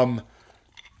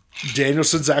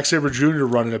 Danielson, Zack Sabre Jr.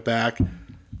 running it back.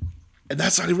 And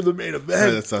that's not even the main event.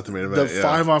 Right, that's not the main event. The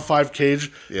 5-on-5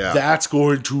 cage. Yeah. That's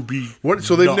going to be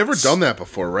So they've nuts. never done that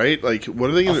before, right? Like, what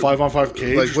are they going A to 5-on-5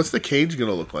 cage? Like, what's the cage going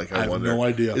to look like? I have wonder. no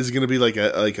idea. Is it going to be like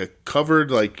a covered,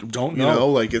 like, Don't you know.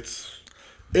 like it's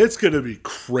going to be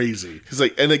crazy. Because,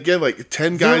 like, and again, like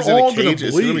 10 guys in all a cage, gonna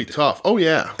it's going to be bleed. tough. Oh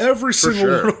yeah, Every for single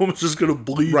sure. one of them is just going to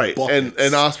bleed. Right, buckets.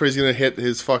 and Osprey's going to hit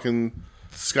his fucking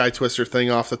Sky Twister thing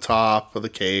off the top of the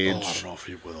cage. Oh, I don't know if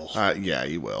he will. Yeah,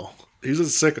 he will. He's a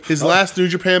sick. His last New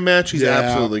Japan match, he's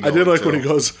absolutely going I did like to. when he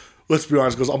goes, let's be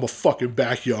honest, he goes, I'm a fucking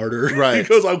backyarder. Right. He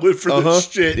goes, I live for this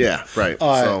shit. Yeah, right.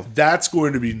 So that's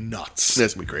going to be nuts.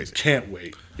 that's going to be crazy. Can't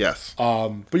wait. Yes.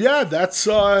 But yeah, that's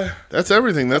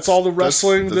everything. That's all the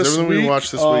wrestling that's this everything week. we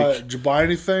watched this week. Did you buy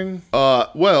anything?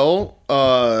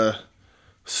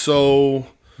 So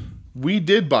we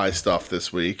did buy stuff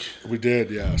this week. We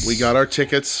did, yes. We got our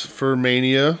tickets for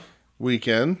Mania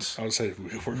weekend. I would say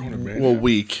we're going to Mania. Well,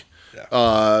 week.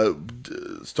 Yeah.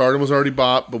 Stardom was already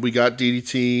bought, but we got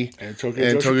DDT and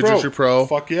Tokyo Joshi Pro.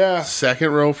 Fuck yeah.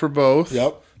 Second row for both.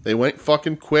 Yep. They went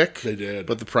fucking quick. They did.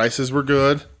 But the prices were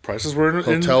good. Prices were in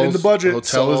Hotels- the budget.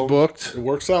 hotel is booked. It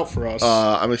works out for us.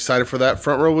 I'm excited for that.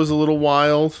 Front row was a little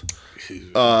wild.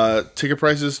 Ticket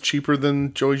prices cheaper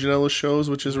than Joey Janela's shows,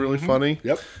 which is really funny.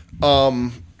 Yep.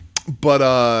 But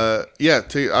yeah,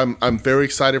 I'm very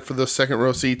excited for the second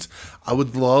row seats. I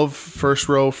would love first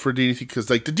row for DDT because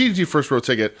like the DDT first row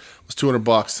ticket was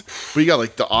 $200, but you got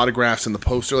like the autographs and the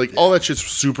poster, like all that shit's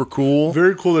super cool.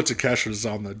 Very cool that Takesha's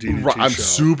on the DDT I'm show.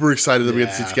 super excited that we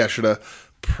get to see Takeshita.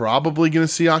 Probably gonna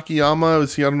see Akiyama. I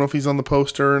don't know if he's on the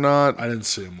poster or not. I didn't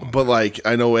see him on But like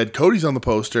I know Ed Cody's on the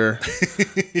poster.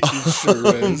 He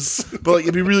sure is. But like,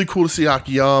 it'd be really cool to see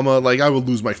Akiyama. Like I would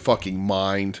lose my fucking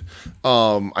mind.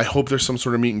 I hope there's some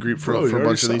sort of meet and greet for you a bunch of already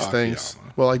these saw things. Akiyama.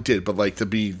 Well, I did, but like to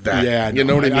be that, Yeah, you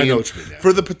know what I mean? I know what you mean, yeah.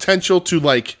 For the potential to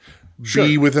like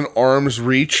be within arm's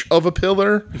reach of a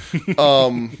pillar.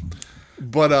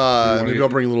 But maybe I'll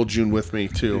bring little June with me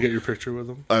too. You get your picture with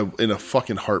him? In a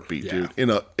fucking heartbeat, dude.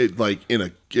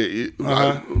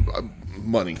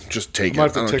 Money, just take I might it.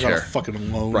 have to I don't take care. out a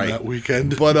fucking loan Right. that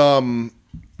weekend. But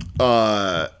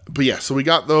yeah, so we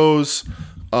got those.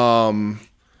 I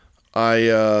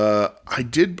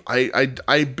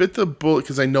bit the bullet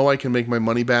because I know I can make my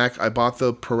money back. I bought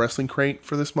the Pro Wrestling Crate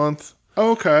for this month.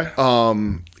 Oh, okay.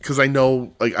 Because I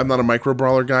know like I'm not a micro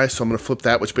brawler guy, so I'm gonna flip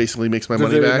that, which basically makes my Did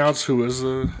money they back. announce who is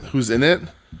the... Who's in it?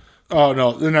 Oh,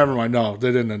 no. Never mind. No,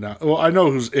 they didn't announce... Well, I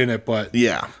know who's in it, but...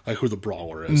 Yeah. Like who the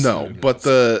brawler is. No, but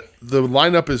the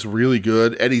lineup is really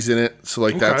good. Eddie's in it, so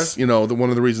like that's one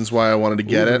of the reasons why I wanted to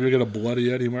get it. We get a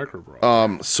bloody Eddie micro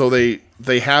brawl. So they're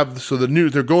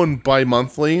going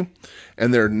bi-monthly,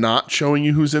 and they're not showing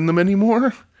you who's in them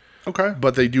anymore. Okay.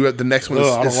 But they do it. The next one is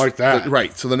I don't like that.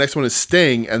 Right. So the next one is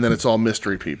Sting, and then it's all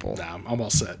mystery people. Nah, I'm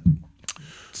all set.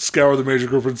 Scour the major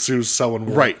group and see who's selling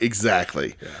what. Right.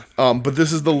 Exactly. Yeah. But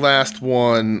this is the last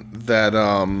one that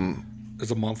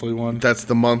It's a monthly one. that's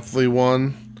the monthly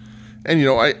one, and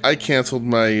I canceled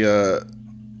my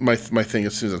my thing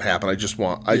as soon as it happened. I just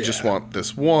want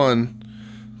this one.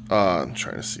 I'm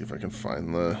trying to see if I can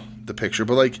find the picture,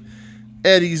 but like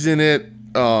Eddie's in it.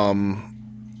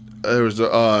 There was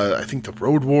I think the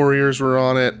Road Warriors were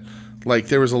on it. Like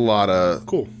there was a lot of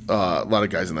a lot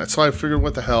of guys in that. So I figured,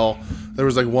 what the hell? There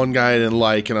was like one guy I didn't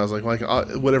like, and I was like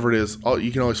whatever it is,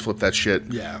 you can always flip that shit.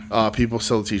 Yeah. People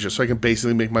sell the t-shirts, so I can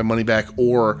basically make my money back,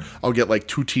 or I'll get like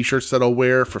 2 t-shirts that I'll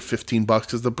wear for $15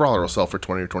 because the brawler will sell for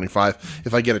 20 or 25.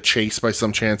 If I get a chase by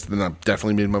some chance, then I've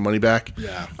definitely made my money back.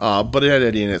 Yeah. But it had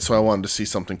Eddie in it, so I wanted to see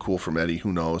something cool from Eddie.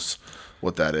 Who knows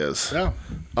what that is? Yeah.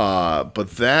 But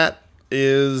that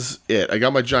is it. I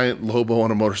got my giant Lobo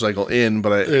on a motorcycle in,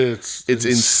 but It's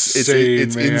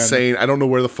insane. I don't know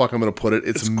where the fuck I'm going to put it.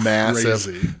 It's massive,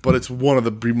 crazy. but it's one of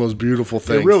the most beautiful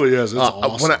things. It really is. It's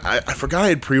awesome. When I forgot I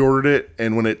had pre-ordered it,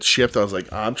 and when it shipped, I was like,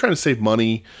 I'm trying to save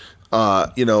money.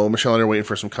 Michelle and I are waiting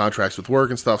for some contracts with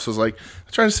work and stuff, so I was like,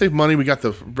 I'm trying to save money. We got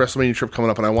the WrestleMania trip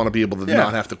coming up, and I want to be able to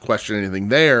not have to question anything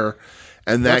there.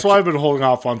 And that's why I've been holding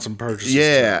off on some purchases.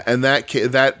 Yeah, too. and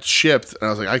that shipped, and I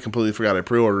was like, I completely forgot I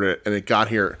pre-ordered it, and it got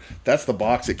here. That's the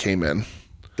box it came in.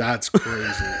 That's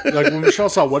crazy. Like when Michelle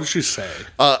saw, what did she say?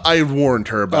 I warned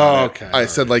her about it. Okay, I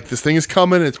said, like, this thing is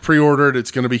coming. It's pre-ordered.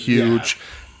 It's going to be huge.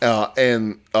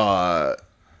 And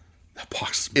That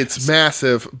box is It's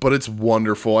massive, but it's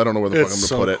wonderful. I don't know where the fuck I'm It's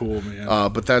going to so put it. cool,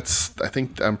 man.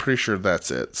 But I'm pretty sure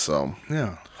that's it. So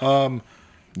yeah.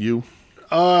 you,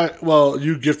 Well,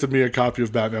 you gifted me a copy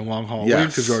of Batman Long Halloween Yes.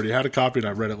 because you already had a copy, and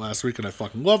I read it last week, and I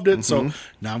fucking loved it. So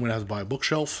now I'm gonna have to buy a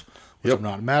bookshelf, which Yep. I'm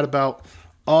not mad about.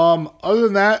 Other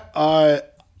than that,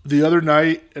 the other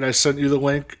night, and I sent you the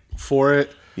link for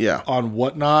it. Yeah. On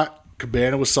Whatnot,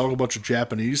 Cabana was selling a bunch of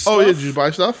Japanese stuff. oh yeah, did you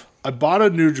buy stuff? I bought a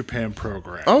New Japan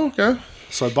program. Oh okay.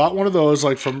 So I bought one of those,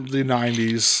 like from the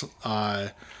 '90s.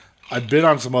 I bid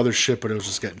on some other shit, but it was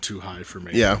just getting too high for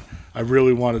me. Yeah. I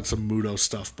really wanted some Muto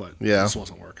stuff, but Yeah. this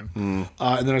wasn't working.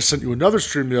 And then I sent you another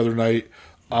stream the other night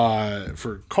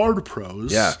for Card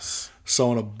Pros. Yes.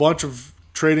 Selling a bunch of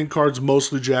trading cards,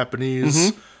 mostly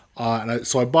Japanese.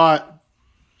 So I bought,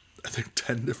 I think,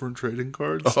 10 different trading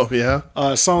cards. Oh yeah.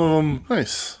 Some of them,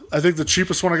 Nice. I think the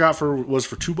cheapest one I got was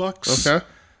for $2. Okay.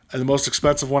 And the most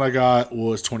expensive one I got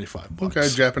was $25. Okay.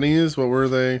 Japanese. What were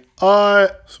they?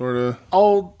 Sort of.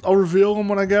 I'll reveal them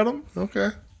when I get them. Okay.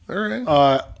 All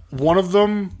right. One of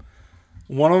them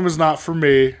is not for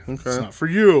me. It's not for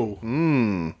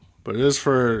you. But it's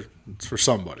for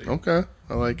somebody. Okay.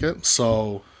 I like it.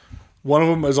 So one of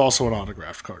them is also an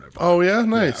autographed card I bought. Oh yeah,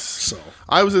 nice. So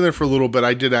I was in there for a little bit.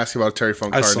 I did ask you about a Terry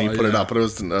Funk I card, saw and he it, put it yeah. up, but it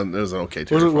was an okay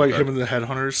Terry was it Funk like card. him and the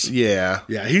Headhunters? Yeah.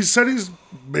 Yeah, he said he's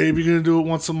maybe going to do it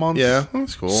once a month. Yeah,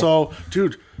 that's cool. So,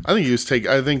 dude, I think he was taking.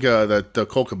 I think that the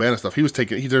Cole Cabana stuff. He was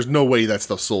taking. There's no way that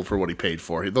stuff sold for what he paid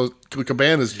for. Those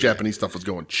Cabana's Japanese stuff was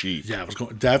going cheap. yeah,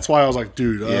 that's why I was like,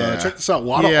 dude, Yeah. check this out. A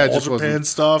lot of it All just Japan wasn't-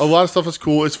 stuff. A lot of stuff is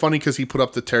cool. It's funny because he put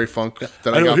up the Terry Funk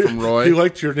that I got from Roy. He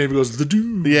liked your name. He goes, the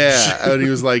dude. Yeah, and he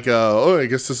was like, "Oh, I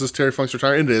guess this is Terry Funk's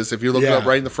retirement." It is. If you look it Yeah. up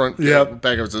right in the front, Yeah.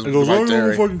 back of it says, He goes, I "Right, don't know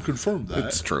Terry." if I can confirm that.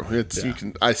 It's true. It's Yeah. you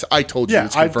can. I told you Yeah,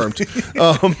 it's confirmed.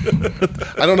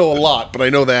 I don't know a lot, but I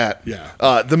know that.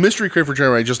 Yeah. The mystery crate for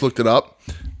January, I just looked it up,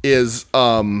 is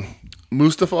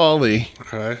Mustafa Ali,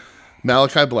 Okay.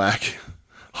 Malachi Black,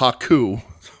 Haku,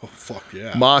 Oh, fuck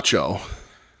yeah. Macho,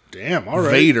 Damn, all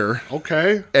right. Vader,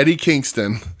 Okay. Eddie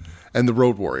Kingston, and the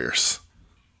Road Warriors.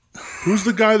 Who's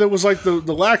the guy that was like the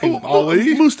lacking?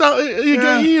 Ali? Mustafa,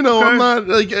 Yeah, you know, okay. I'm not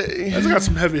like. He's got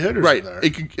some heavy hitters Right,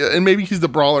 in there. and maybe he's the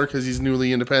brawler because he's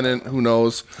newly independent. Who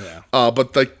knows? Yeah.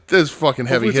 But like, there's fucking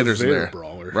heavy Hopefully it's a hitters in Vader there,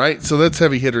 brawler. right? So that's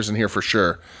heavy hitters in here for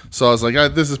sure. So I was like,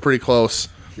 this is pretty close.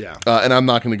 Yeah. And I'm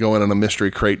not going to go in on a mystery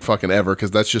crate fucking ever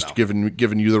because that's just giving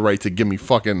you the right to give me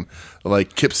fucking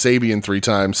like Kip Sabian 3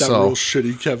 times. That so real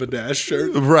shitty Kevin Nash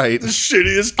shirt. right, The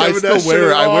shittiest I Kevin still Nash wear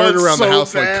shirt. it. I wear it Oh, around it's the so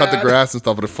house, like cut the bad. grass and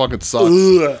stuff, but it fucking sucks.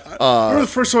 Ugh. I remember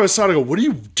the first time I saw it, I go, what are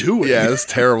you doing? Yeah, it's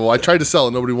terrible. I tried to sell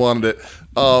it, nobody wanted it.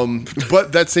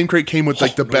 But that same crate came with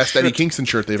like the no best shit. Eddie Kingston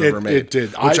shirt they've It- ever made. it did.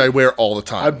 Which I wear all the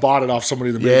time. I bought it off somebody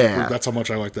in the Yeah. music group. That's how much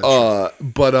I like that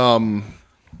shirt.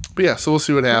 But yeah, so we'll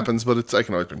see what happens. But I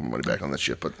can always make my money back on that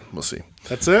shit. But we'll see.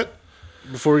 That's it?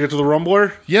 Before we get to the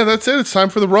Rumbler? Yeah, that's it. It's time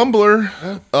for the Rumbler.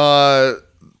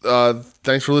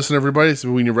 Thanks for listening, everybody. It's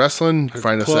We Need Wrestling.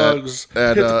 Find Plugs. us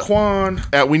at Hit the Quan.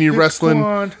 at We Need Hit the Wrestling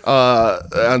Quan.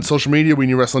 on social media. We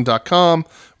Need Wrestling.com.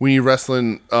 We Need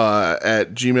Wrestling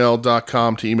at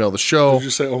gmail.com to email the show. Did you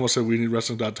say almost said we need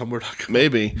wrestling.tumblr.com?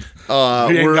 Maybe. He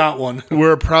ain't got one.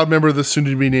 We're a proud member of the soon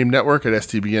to be named network at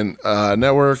STBN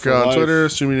Network on life. Twitter,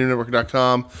 soon to be named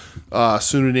network.com,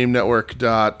 soon to be named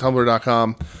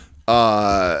network.tumblr.com.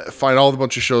 Find all the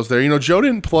bunch of shows there. You know, Joe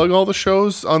didn't plug all the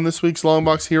shows on this week's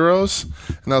Longbox Heroes,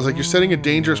 and I was like, "You're setting a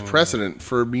dangerous precedent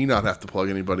for me not have to plug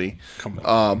anybody." Come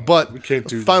on. But We can't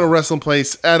do Final Wrestling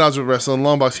Place, At Odds with Wrestling,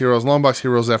 Longbox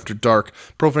Heroes After Dark,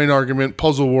 Profane Argument,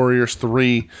 Puzzle Warriors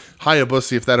 3,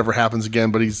 Hayabusa if that ever happens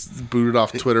again, but he's booted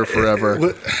off Twitter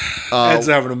forever. Ed's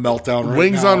having a meltdown right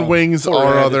Wings now. on Wings, Poor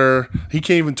our Ed. other. He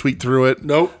can't even tweet through it.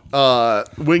 Nope.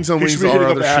 Wings on He Wings, should be our hitting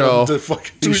up other Adam show. to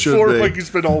fucking He tweet should for be. him like he's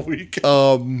been all week.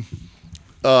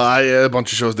 I had a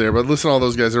bunch of shows there, but listen to all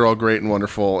those guys. They're all great and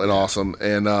wonderful and awesome.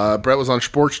 And Brett was on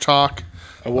Sports Talk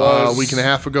I was. a week and a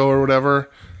half ago or whatever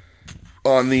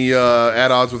on the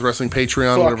At Odds with Wrestling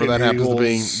Patreon, whatever that Fucking happens to be.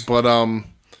 Eagles. But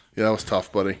yeah, that was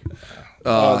tough, buddy.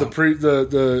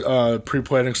 The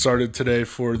pre-planning started today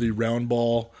for the Round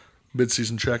Ball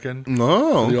mid-season check-in.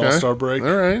 No, For the okay. All-Star break.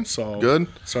 All right, So good.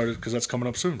 Started because that's coming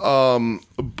up soon.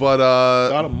 But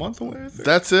About a month away, I think.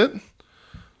 that's it.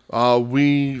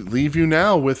 We leave you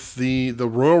now with the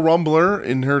Royal Rumbler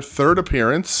in her third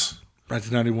appearance.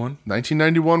 1991.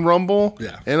 1991 Rumble,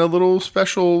 Yeah. and a little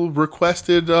special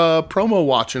requested promo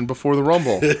watching before the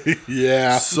Rumble.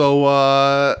 Yeah.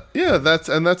 So yeah, that's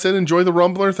it. Enjoy the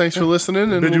Rumbler. Thanks for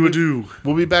listening, and Bid you we'll adieu.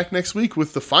 we'll be back next week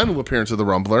with the final appearance of the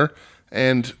Rumbler,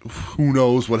 and who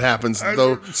knows what happens?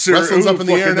 Though wrestling's up in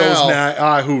the air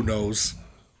now. Who knows?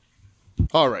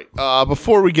 All right.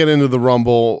 Before we get into the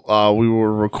Rumble, we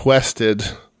were requested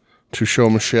to show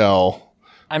Michelle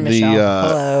I'm Michelle.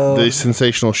 Hello. the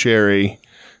sensational Sherry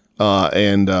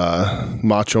and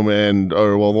Macho Man,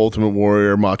 Ultimate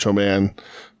Warrior Macho Man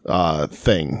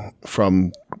thing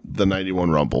from the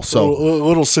 91 Rumble. So A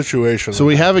little situation.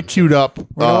 we have it queued up. We're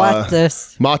gonna watch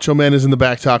this. Macho Man is in the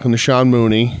back talking to Sean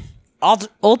Mooney.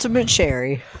 Ultimate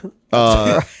Sherry.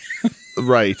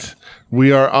 Right.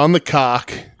 We are on the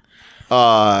cock,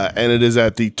 and it is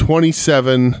at the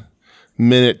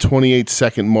 27-minute,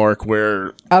 28-second mark where,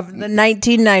 Of the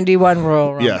 1991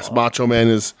 Royal Rumble. yes, Macho Man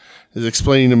is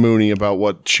explaining to Mooney about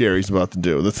what Sherry's about to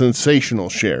do. The sensational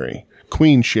Sherry.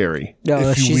 Queen Sherry. No,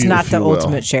 if you she's will, not if the you will.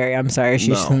 ultimate Sherry. I'm sorry.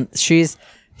 No. She's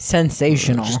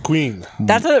sensational. Queen.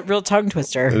 That's a real tongue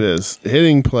twister. It is.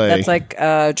 Hitting play. That's like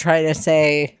trying to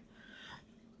say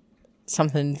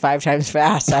something 5 times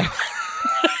fast.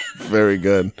 Very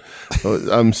good.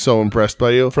 I'm so impressed by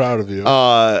you. Proud of you.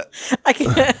 I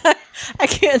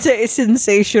can't say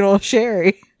sensational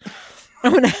Sherry.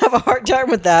 I'm gonna have a hard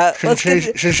time with that. Let's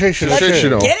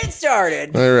Sensational. get it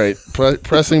started. All right.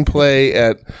 Pressing play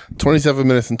at 27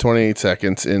 minutes and 28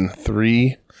 seconds in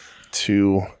 3,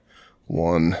 2,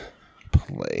 1,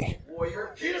 play.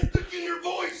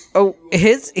 Oh,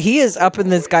 he is up in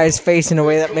this guy's face in a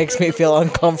way that makes me feel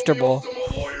uncomfortable.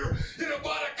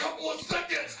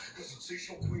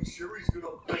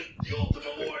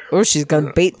 Oh, she's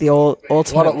gonna bait the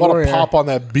ultimate What warrior. a pop on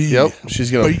that B. Yep.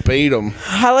 She's going to bait him.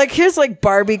 I like his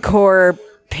Barbie core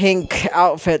pink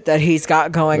outfit that he's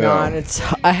got going Yeah. on. It's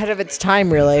ahead of its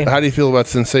time, really. How do you feel about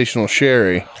sensational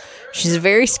Sherry? She's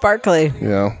very sparkly.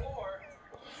 Yeah.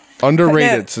 Underrated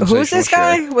Now, sensational who's this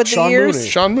guy Sherry. with the Sean ears? Mooney.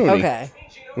 Sean Mooney. Okay.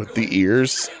 With the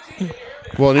ears.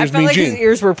 Well, and I here's felt Mean like his Gene.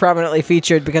 ears were prominently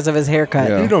featured because of his haircut.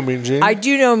 Yeah. You know Mean Gene. I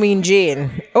do know Mean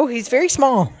Gene. Oh, he's very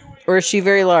small. Or is she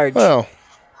very large? Well,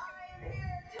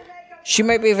 She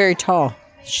might be very tall.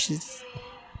 She's...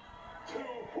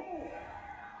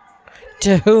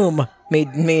 To whom?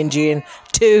 Mean Gene.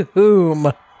 To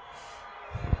whom?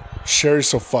 Sherry's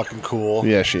so fucking cool.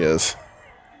 yeah, she is.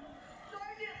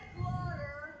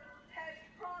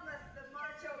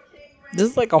 This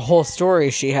is like a whole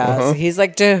story she has. He's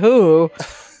like, to who?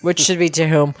 Which should be to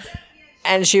whom.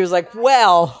 And she was like,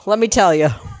 well, let me tell you.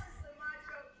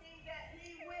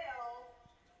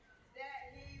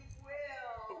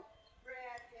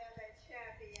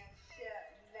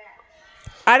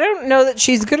 I don't know that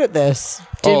she's good at this.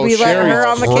 Did Oh, we let Sherry's her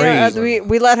on the great. camera?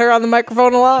 We let her on the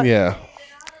microphone a lot? Yeah.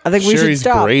 I think we should Sherry's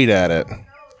stop. great at it.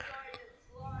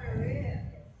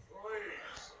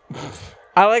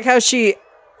 I like how she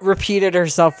repeated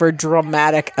herself for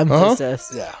dramatic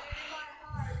emphasis. Yeah.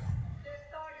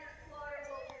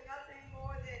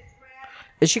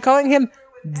 Is she calling him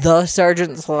the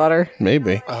Sergeant Slaughter?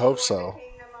 Maybe. I hope so.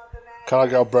 Kind of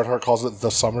like how Bret Hart calls it the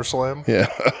SummerSlam. Yeah.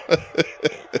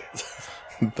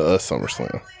 The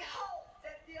SummerSlam.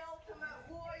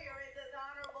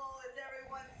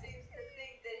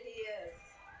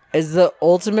 Is the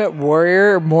Ultimate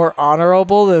Warrior more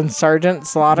honorable than Sergeant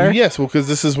Slaughter? Yes, well, because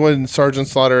this is when Sergeant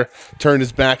Slaughter turned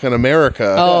his back on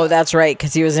America. Oh, that's right,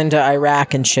 because he was into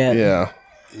Iraq and shit. Yeah.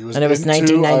 He was And it was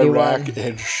into 1991. Iraq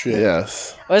and shit.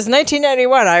 Yes. It was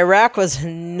 1991. Iraq was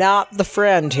not the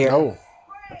friend here. No.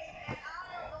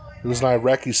 He was an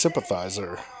Iraqi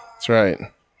sympathizer. That's right.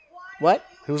 What?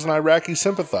 He was an Iraqi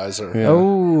sympathizer. Yeah.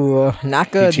 Oh, not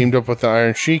He good. teamed up with the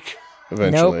Iron Sheik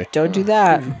eventually. Nope, don't do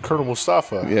that. Colonel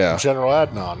Mustafa. Yeah. General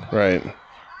Adnan. Right.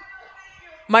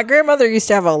 My grandmother used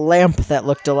to have a lamp that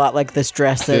looked a lot like this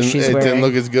dress that she's It wearing. didn't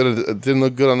look as good. It didn't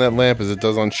look good on that lamp as it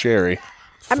does on Sherry.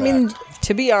 I mean,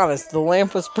 to be honest, the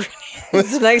lamp was pretty.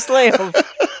 It's a nice lamp.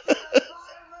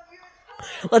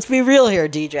 Let's be real here,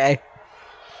 DJ.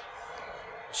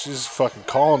 She's fucking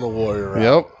calling the warrior out.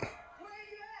 Yep.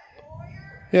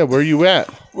 Yeah, where you at?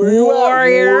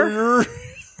 Warrior.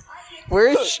 Where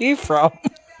is she from? I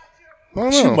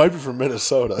don't She know. might be from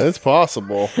Minnesota. It's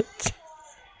possible.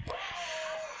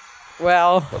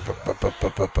 Well,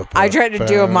 I tried to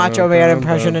do a Macho Man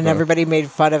impression, and everybody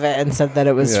made fun of it and said that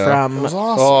it was Yeah. from. It was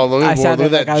awesome. Oh, look I at,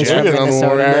 sounded look at like I that was from jacket on the Minnesota.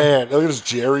 warrior. Man, look at his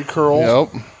Jerry curl.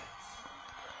 Yep.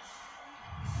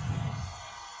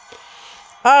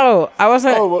 Oh, I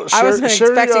wasn't. Oh, well, I wasn't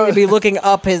Sherry, expecting to be looking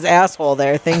up his asshole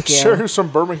there. Thank you. Sherry's from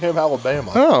Birmingham,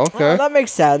 Alabama. Oh, okay. Well, that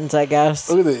makes sense, I guess.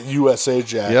 Look at the USA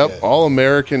jacket. Yep. All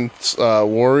American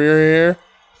warrior here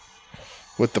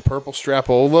with the purple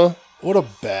strapola. What a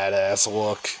badass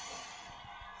look.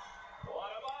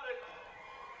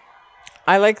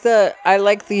 I like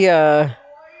the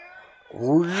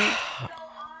Warrior?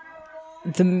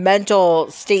 the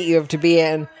mental state you have to be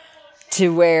in to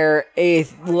wear a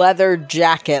leather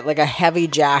jacket, like a heavy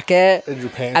jacket, And your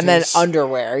panties. and then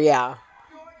underwear. Yeah,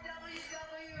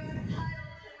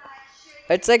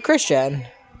 it's like Christian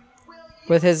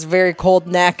with his very cold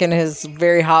neck and his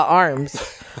very hot arms.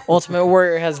 Ultimate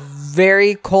Warrior has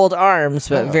very cold arms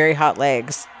but very hot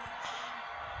legs.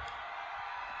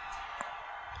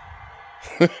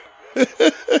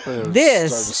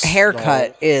 This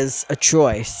haircut is a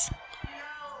choice.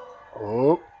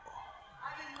 Oh.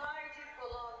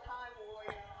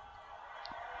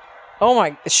 Oh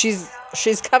my! She's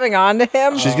coming on to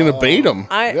him. She's gonna bait him.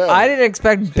 I didn't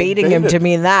expect baiting him to baited.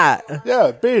 mean that.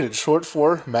 Yeah, baited. Short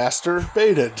for master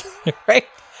baited. Right?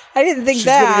 I didn't think She's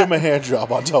going to that. give him a hand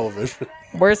job on television.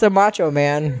 Where's the Macho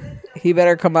Man? He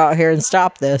better come out here and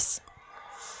stop this.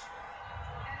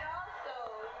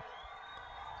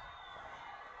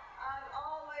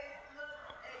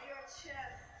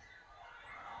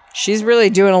 She's really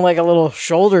doing like a little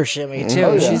shoulder shimmy too.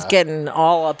 Oh, yeah. She's getting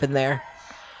all up in there.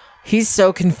 He's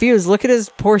so confused. Look at his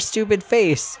poor stupid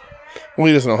face. Well,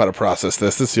 he doesn't know how to process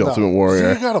this. This is the Ultimate So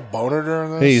Warrior. you got a boner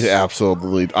during this? He's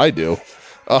absolutely. I do.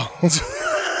 Oh,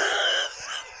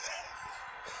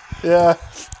 Yeah.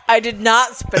 I did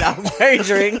not spit out my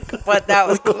drink, but that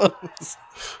was close.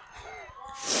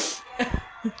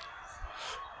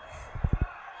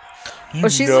 Oh,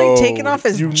 she's like taking off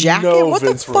his jacket. What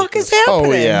Vince the wrote fuck is this.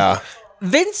 happening? oh yeah.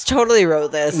 Vince totally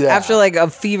wrote this Yeah. after like a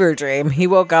fever dream. He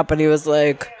woke up and he was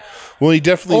like, Well, he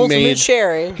definitely Ultimate made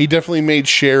Sherry. He definitely made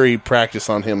Sherry practice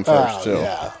on him first too.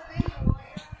 Yeah.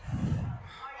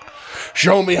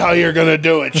 Show me how you're gonna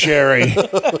do it, Sherry.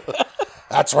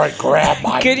 That's right. Grab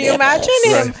my Can you imagine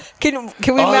him? Can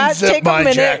we Unzip take a my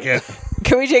minute? jacket.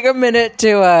 Can we take a minute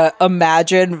to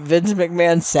imagine Vince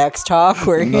McMahon's sex talk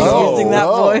where he's using that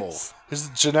voice? He's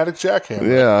the genetic jackhammer.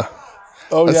 Yeah.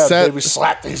 Oh, yeah, sad- baby.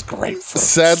 Slap these grapefruits.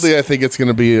 Sadly, I think it's going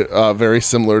to be very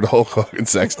similar to Hulk Hogan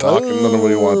sex talk, and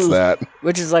nobody wants that.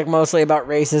 Which is like mostly about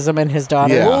racism and his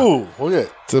daughter. Yeah. Ooh, look at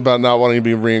It's about not wanting to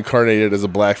be reincarnated as a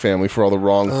black family for all the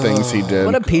wrong things he did.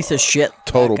 What a piece of shit.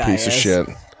 Total that guy piece of is. shit.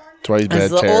 That's why he's bad, As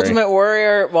the Terry. Ultimate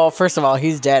Warrior, well, first of all,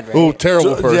 he's dead, right? Oh,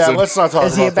 terrible person. Yeah, let's not talk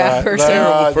Is he a about bad that. person?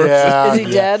 Terrible person. Yeah, Is he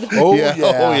dead? Oh, Yeah. yeah.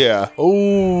 Oh, yeah.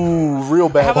 Oh, real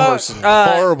bad How about, person.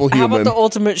 Horrible How human. about the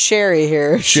Ultimate Sherry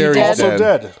here? Is she Sherry's dead? Also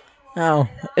dead. dead. Oh,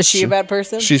 is she a bad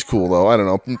person? She's cool, though. I don't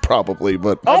know. Probably,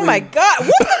 but... Oh my God!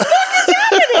 What the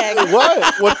fuck is happening?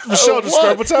 What? What? Michelle,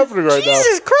 describe what's happening right now.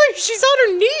 Jesus Christ! She's on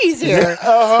her knees here.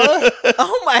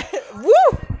 Oh my!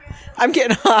 Woo! I'm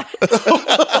getting hot.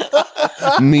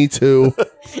 Me too.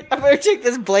 I better take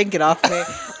this blanket off me.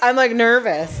 I'm like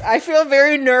nervous. I feel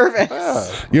very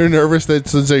nervous. You're nervous that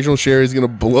Sensational Sherry's going to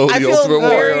blow the I feel Ultimate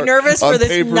Warrior very nervous on for this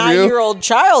pay-per-view? 9-year-old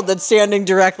child that's standing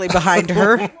directly behind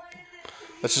her.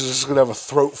 That she's just going to have a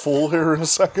throat full here in a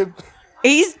second.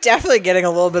 He's definitely getting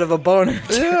a little bit of a boner.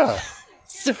 Yeah.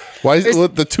 Why is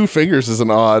it, the 2 fingers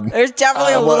isn't odd? There's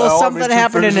definitely a well, little I mean, something 2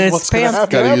 happening in fingers is his what's gonna pants.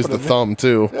 happen. Gotta use the happening. thumb,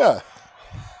 too. Yeah.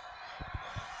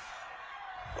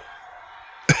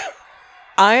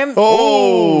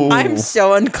 I'm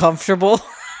so uncomfortable.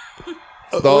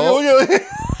 Oh.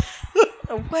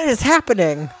 What is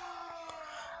happening?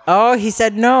 Oh, he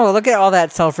said no. Look at all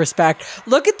that self-respect.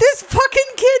 Look at this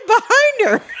fucking kid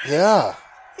behind her. Yeah.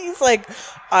 He's like,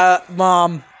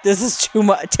 Mom, this is too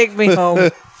much. Take me home.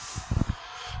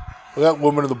 That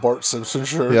woman in the Bart Simpson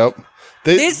shirt. Yep.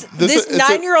 This it's a-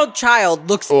 9-year-old child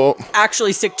looks Oh.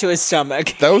 actually sick to his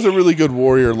stomach. That was a really good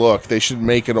Warrior look. They should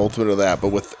make an Ultimate of that, but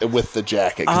with the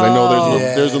jacket, because I know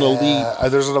there's an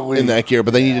elite There's an elite in that gear,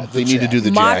 but they need to do the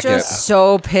Macho's jacket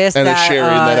so pissed and a that, Sherry in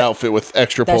that outfit with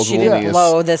extra that she didn't Pozzolinius.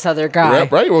 blow this other guy.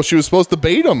 Yep, right. Well, she was supposed to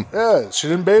bait him. Yeah, she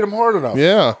didn't bait him hard enough.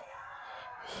 Yeah.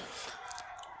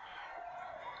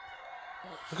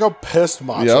 Look how pissed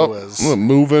Macho Yep. is.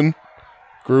 Moving,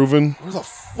 grooving. Where the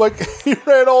like he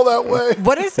ran all that way.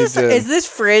 What is this? did. Is this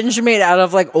fringe made out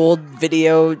of like old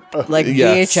video, like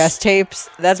Yes. VHS tapes?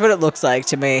 That's what it looks like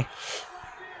to me.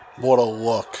 What a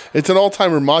look. It's an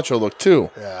all-timer Macho look too.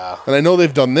 Yeah. And I know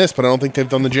they've done this, but I don't think they've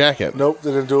done the jacket. Nope,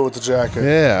 they didn't do it with the jacket.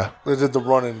 Yeah. They did the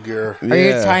running gear. Are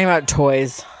you talking about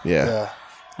toys? Yeah. Yeah.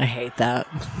 I hate that.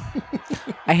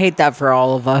 I hate that for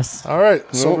all of us. All right.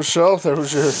 So Nope. Michelle, there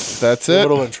was your That's it.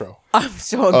 little intro. I'm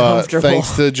so uncomfortable.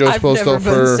 thanks to Joe I've Sposto never been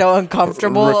for so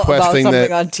uncomfortable about requesting something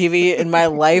that- on TV in my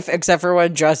life, except for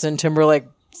when Justin Timberlake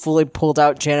fully pulled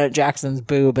out Janet Jackson's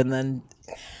boob, and then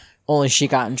only she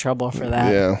got in trouble for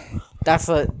that. Yeah. That's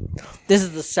what. This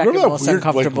is the second Remember that most weird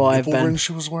uncomfortable like, I've nipple been. ring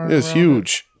she was wearing? It was around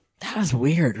huge. That was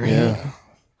weird, right? Yeah.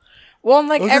 Well, and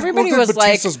like Look at- everybody look at was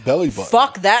like, Batista's belly button.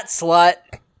 "Fuck that slut,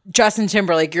 Justin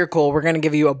Timberlake. You're cool. We're gonna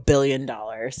give you $1 billion."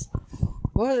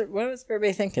 What was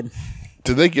everybody thinking?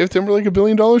 Did they give Timberlake $1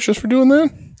 billion just for doing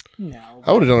that? No.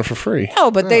 I would have done it for free.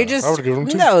 No, but they just would've given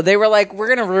them two. no. They were like, we're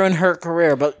gonna ruin her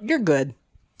career, but you're good.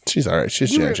 She's all right.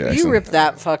 She's You, Janet Jackson. you ripped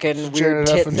that fucking weird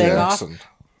tit Effin' thing off. Jackson.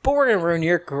 But we're gonna ruin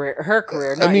your career, her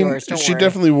career, not I mean, yours. Don't she worry.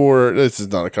 definitely wore. This is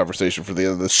not a conversation for the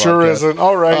end of this. Sure podcast. isn't.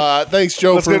 All right. Thanks,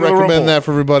 Joe, Let's for get into the recommending Rumble. that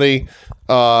for everybody.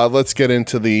 Let's get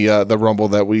into the Rumble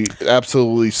that we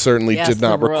absolutely certainly Yes, did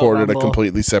not the Royal record at a Rumble.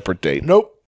 completely separate date.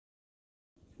 Nope.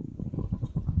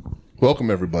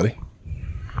 Welcome everybody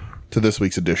to this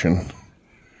week's edition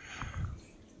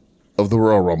of the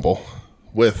Royal Rumble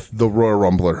with the Royal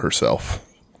Rumbler herself.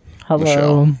 Hello,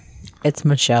 Michelle. it's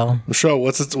Michelle. Michelle,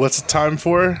 what's it time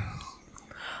for?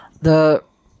 The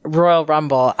Royal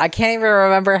Rumble. I can't even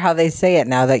remember how they say it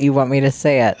now that you want me to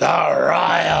say it. The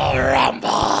Royal Rumble.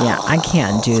 Yeah, I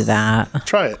can't do that.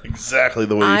 Try it. Exactly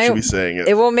the way you should be saying it.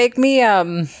 It will make me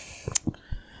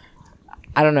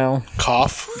I don't know.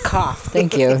 Cough. Cough.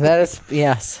 Thank you. That is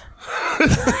yes.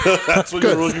 That's what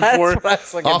you're looking That's for. what I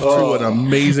was looking Off for. to an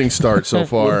amazing start so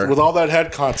far. With all that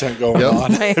head content going Yep.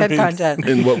 on. My head content.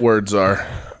 And what words are?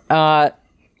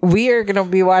 We are going to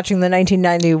be watching the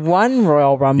 1991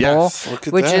 Royal Rumble, Yes. Look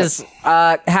at which that. is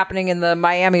happening in the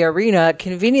Miami Arena,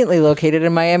 conveniently located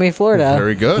in Miami, Florida.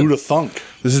 Very good. Who'da thunk?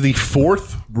 This is the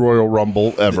 4th Royal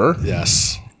Rumble ever.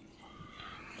 Yes.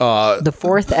 The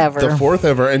fourth ever. The 4th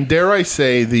ever. And dare I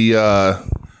say, the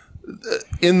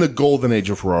in the golden age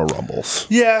of Royal Rumbles.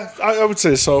 Yeah, I would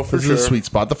say so for This sure. is a sweet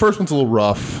spot. The first one's a little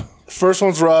rough. First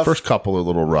one's rough. First couple are a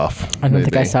little rough. I don't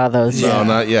think I saw those. No,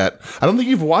 not yet. I don't think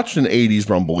you've watched an 80s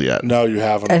Rumble yet. No, you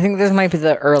haven't. I think this might be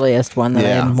the earliest one that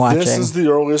Yeah. I'm watching. This is the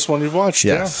earliest one you've watched.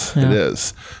 Yes, it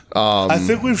is. I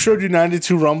think we've showed you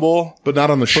 92 Rumble. But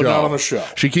not on the show. not on the show.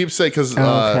 She keeps saying, because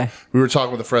okay. we were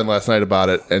talking with a friend last night about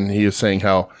it, and he was saying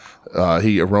how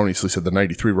he erroneously said the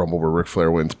 93 Rumble where Ric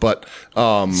Flair wins. But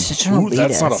Such an Ooh,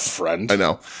 that's not a elitist. friend. I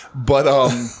know. But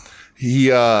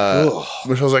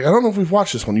Michelle's like, I don't know if we've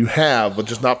watched this one. You have, but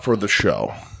just not for the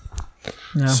show.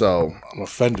 No. So I'm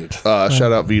offended. shout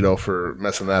out Vito for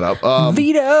messing that up.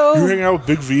 Vito. you hanging out with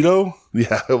Big Vito?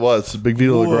 Yeah, it was Big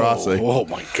Vito LaGrasse, Oh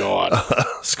my god.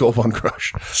 Skull Bun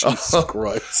Crush. Jesus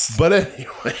Christ. But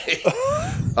anyway,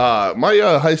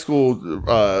 my high school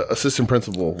assistant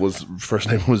principal first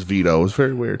name was Vito. It was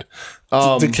very weird.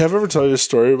 Did Kev ever tell you a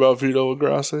story about Vito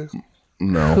LaGrasse?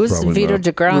 No, Who's probably Vito not.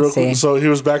 DeGrassi? So he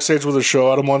was backstage with a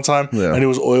show at him one time, Yeah. and he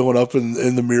was oiling up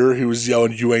in the mirror. He was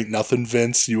yelling, "You ain't nothing,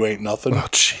 Vince. You ain't nothing." Oh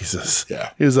Jesus!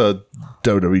 Yeah. he was a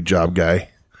WWE job guy,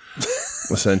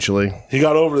 essentially. He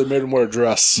got over. They made him wear a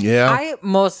dress. Yeah,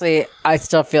 I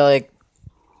still feel like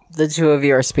the two of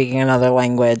you are speaking another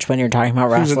language when you're talking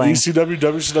about He was in wrestling. ECW,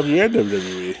 WCW, and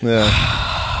WWE.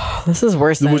 yeah. This is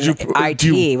worse than Would you- IT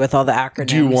do you- with all the acronyms.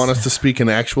 Do you want us to speak an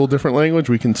actual different language?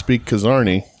 We can speak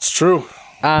Kazarni. It's true.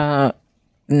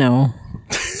 No.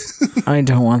 I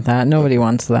don't want that. Nobody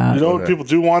wants that. You know what people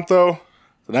do want though?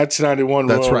 The 1991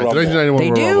 That's Royal right. The Rumble.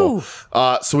 1991 They Royal do.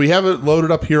 Rumble. So we have it loaded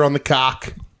up here on the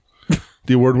cock,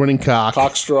 the award-winning cock.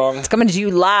 Cock strong. It's coming to you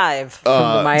live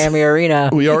from the Miami Arena,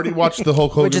 We already watched the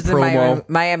Hulk Hogan which is in promo.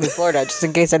 Miami, Florida, just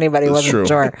in case anybody wasn't true.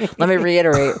 sure. Let me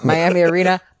reiterate. Miami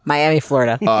Arena, Miami,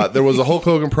 Florida. There was a Hulk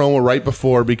Hogan promo right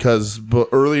before because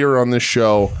earlier on this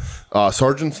show,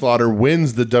 Sergeant Slaughter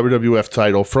wins the WWF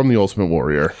title from the Ultimate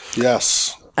Warrior.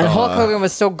 Yes. And Hulk Hogan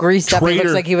was so greased up, it traitor-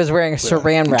 looks like he was wearing a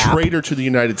saran wrap. Traitor to the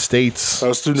United States. I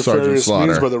was through Sergeant nefarious means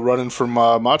Slaughter. by the running from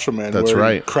Macho Man. That's where he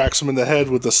right. cracks him in the head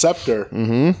with the scepter.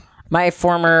 My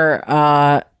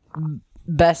former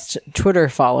best Twitter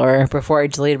follower before I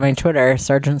deleted my Twitter,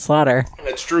 Sergeant Slaughter.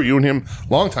 That's true. You and him,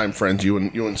 longtime friends. You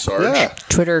and Sarge. Yeah.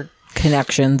 Twitter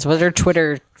connections. What are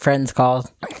Twitter friends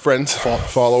called? Friends,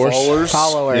 followers.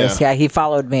 Followers. Yeah, he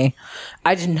followed me.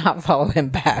 I did not follow him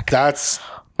back. That's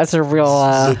That's a real.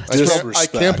 I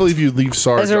disrespect. can't believe you leave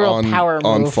Sarge That's a real on power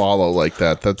move. follow like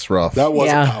that. That's rough. That was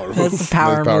a power move. That's a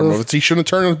power, Power move. move. He shouldn't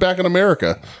have turned his back on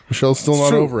America. Michelle's still not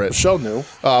True. over it. Michelle knew.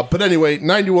 But anyway,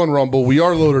 91 Rumble. We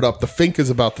are loaded up. The Fink is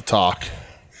about to talk.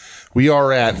 We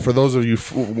are at, for those of you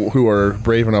who are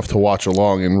brave enough to watch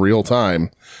along in real time,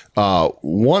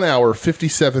 1 hour,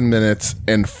 57 minutes,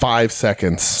 and 5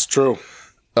 seconds It's true.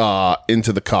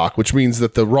 into the cock, which means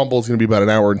that the Rumble is going to be about an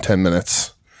hour and 10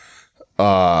 minutes.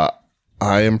 I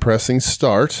am pressing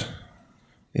start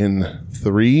in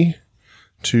 3,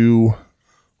 2,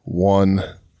 1,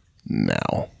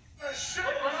 now.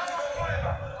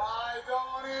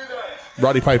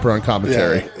 Roddy Piper on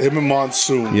commentary. Yeah, him and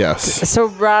Monsoon. Yes. So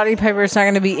Roddy Piper's not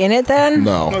going to be in it then?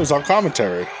 No, No. he's on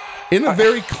commentary. In a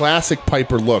very classic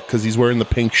Piper look, because he's wearing the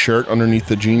pink shirt underneath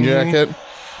the jean jacket.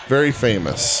 Very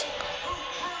famous.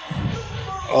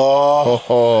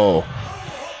 Oh.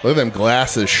 Look at them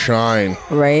glasses shine.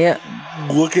 Right?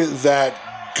 Look at that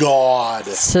god.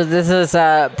 So this is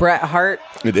Bret Hart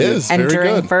It is very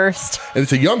entering good. first. And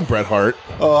it's a young Bret Hart.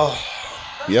 Oh,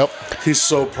 Yep, he's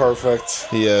so perfect.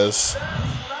 he is.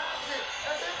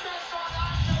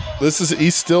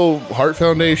 He's still Hart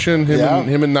Foundation.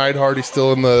 Him and Neidhart. He's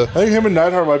still in the. I think him and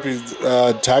Neidhart might be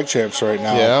tag champs right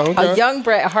now. Yeah, okay. A young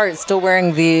Bret Hart still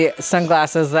wearing the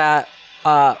sunglasses that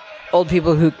old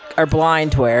people who are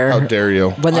blind wear. How dare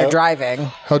you? When they're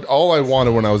driving. All I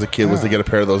wanted when I was a kid was to get a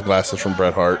pair of those glasses from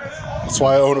Bret Hart. That's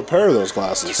why I own a pair of those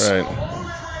glasses. Right.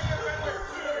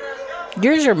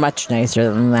 Yours are much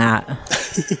nicer than that.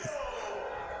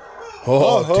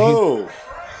 Oh.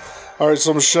 All right,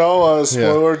 so Michelle,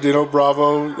 spoiler, Dino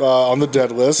Bravo on the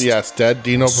dead list. Yes, dead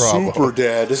Dino Bravo. Super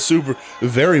dead. Super,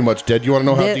 very much dead. You want to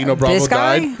know how Dino Bravo this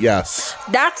guy? died? Yes.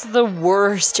 That's the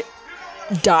worst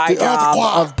dye job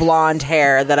of blonde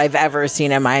hair that I've ever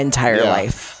seen in my entire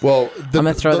life. Well, I'm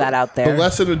gonna throw that out there. The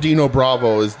lesson of Dino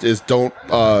Bravo is don't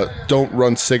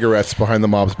run cigarettes behind the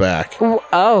mob's back.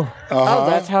 Oh,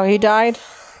 that's how he died?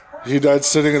 He died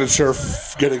sitting in a chair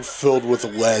getting filled with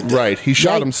lead. Right. He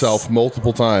shot Yikes. himself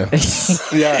multiple times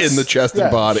Yes. in the chest and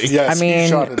body. Yes, I mean, he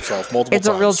shot himself multiple It's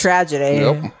times. a real tragedy.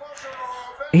 Yep.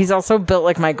 He's also built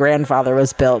like my grandfather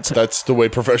was built. That's the way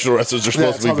professional wrestlers are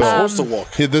supposed That's to be how they're built. supposed to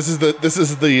look. Yeah, this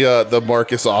is the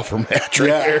Marcus Offer match right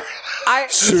Yeah. here.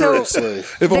 So Seriously.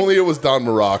 If only it was Don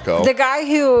Morocco. the guy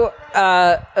who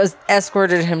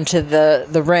escorted him to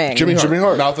the ring. Jimmy Jimmy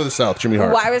Hart. Mouth of the South, Jimmy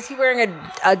Hart. Why was he wearing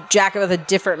a jacket with a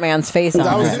different man's face on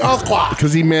That was it? the Earthquake.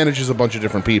 Because he manages a bunch of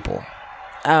different people.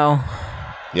 Oh.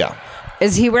 Yeah.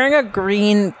 Is he wearing a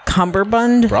green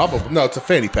cummerbund? Probably. No, it's a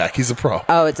fanny pack. He's a pro.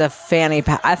 Oh, it's a fanny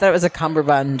pack. I thought it was a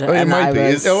cummerbund. It and might I be.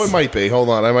 was- It might be. Hold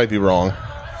on. I might be wrong.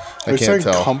 I You're can't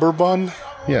saying tell. Cumberbund?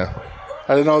 Yeah.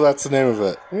 I didn't know that's the name of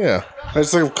it. Yeah. I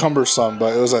just think of Cumbersome,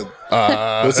 but it was a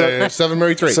what's that? 7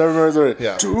 Mary 3. 7 or 3.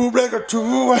 Yeah. Two black or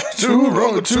two white, two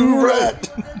wrong or two red.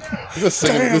 This is a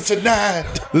singing- Damn this- tonight.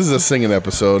 this is a singing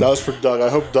episode. That was for Doug. I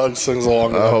hope Doug sings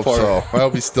along with I that hope part. so. I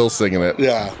hope he's still singing it.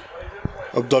 Yeah.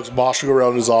 I hope Doug's moshing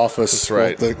around his office. That's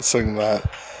right. Singing that.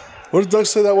 What did Doug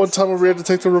say that one time when we had to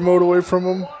take the remote away from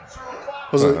him?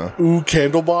 Was it ooh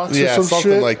Candlebox or Yeah, some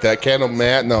something shit? like that. Candle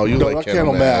Mat. No, you No, like not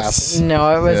Candle Candlemass.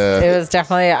 No, Yeah. it was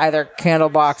definitely either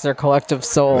Candlebox or Collective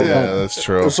Soul. Yeah, that's It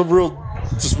true. was some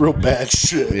just real bad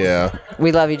shit. Yeah.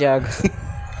 We love you, Doug.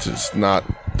 Just not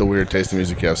the weird taste of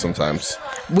music you have sometimes.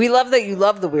 We love that you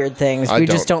love the weird things. We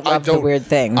just don't love the weird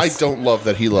things. I don't love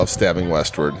that he loves stabbing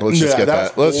westward. Let's just Yeah, get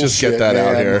that's that. Let's just get bullshit, that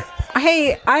out man. here.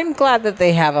 Hey, I'm glad that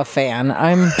they have a fan.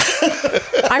 I'm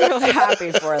really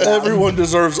happy for them. Everyone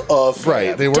deserves a fan.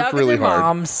 Right. They worked Doug really and their hard.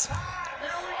 moms.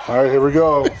 All right, here we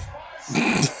go.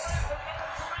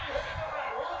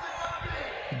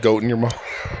 Goat in your mouth.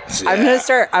 I'm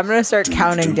gonna start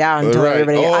counting down to Right.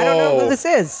 everybody. I don't know Oh. who this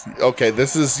is. Okay,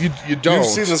 this is you don't. You've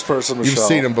seen this person, Michelle. You've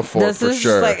seen him before This for is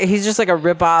sure. just like he's just like a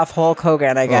rip off Hulk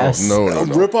Hogan, I guess. Oh, no.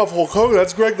 Rip off Hulk Hogan.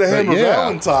 That's Greg the Hammer yeah.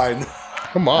 Valentine.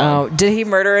 Come on. Oh, did he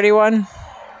murder anyone?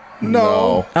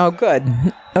 No. Oh, good.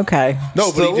 Okay. No,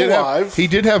 but Still alive. he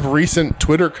did have recent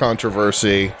Twitter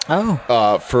controversy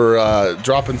Oh. for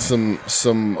dropping some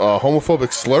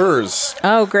homophobic slurs.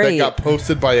 Oh, great. That got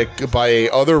posted by a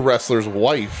other wrestler's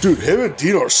wife. Dude, him and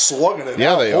Dino are slugging it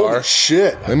Yeah, out. they Holy are.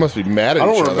 shit. They must be mad at I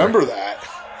each don't other. remember that.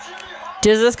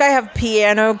 Does this guy have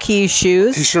piano key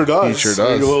shoes? He sure does. He sure does.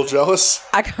 Are you a little jealous?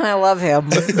 I kind of love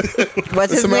him.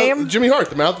 What's his The name? Jimmy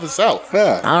Hart, the Mouth of the South.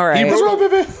 Yeah. All right.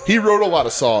 He wrote a lot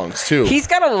of songs too. He's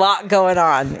got a lot going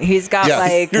on. He's got Yes.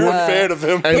 like You're a fan of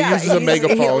him. And he uses a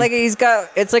megaphone. he's got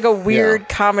it's like a weird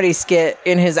comedy skit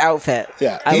in his outfit.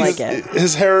 Yeah. I He's- like it.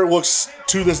 His hair looks,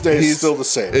 to this day, He's still the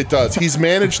same. It does. He's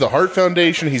managed the Hart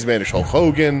Foundation. He's managed Hulk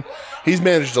Hogan. He's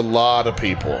managed a lot of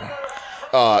people.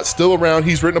 Still around.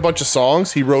 He's written a bunch of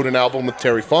songs. He wrote an album with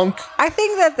Terry Funk. I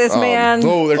think that this man.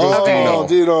 Oh, there goes Dino.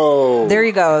 Dino. There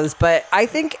he goes. But I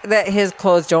think that his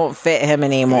clothes don't fit him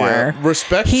anymore. Yeah.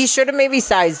 Respect. He should have maybe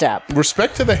sized up.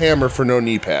 Respect to the Hammer for no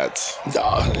knee pads,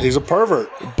 He's a pervert.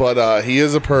 but he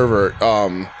is a pervert.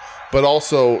 But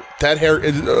also that hair.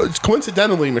 It's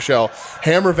coincidentally, Michelle,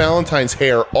 Hammer Valentine's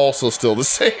hair also still the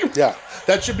same. Yeah.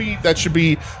 That should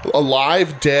be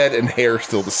alive, dead, and hair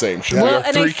still the same. Should be Well, our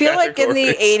and I three feel like in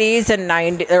the categories. 80s and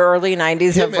 90s, early 90s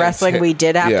of Hitman's wrestling, we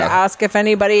did have to yeah. ask if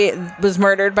anybody was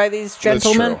murdered by these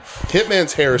gentlemen. That's true.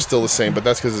 Hitman's hair is still the same, but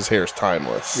that's because his hair is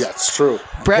timeless. Yeah, it's true.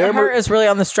 Bret Hart is really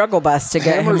on the struggle bus to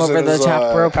get him Hammer's over in the his,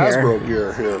 top rope here. Hasbro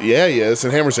gear here. Yeah, he is,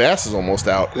 and Hammer's ass is almost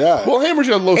out. Yeah. Well, Hammer's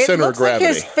got a low It center of looks like gravity.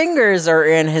 his fingers are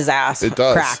in his ass It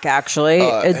does. crack, actually.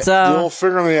 It's The old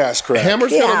finger in the ass crack.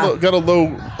 Hammer's Yeah. got a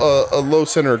low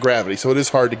center of gravity, so it is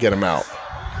hard to get him out.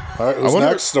 All right, who's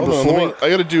next? Number hold on, 4. I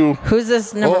got to do. Who's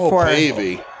this number Oh, 4?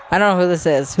 baby. I don't know who this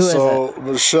is. Who is So,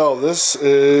 Michelle, this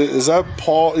is that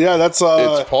Paul? Yeah, that's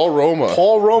It's Paul Roma.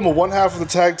 Paul Roma, one half of the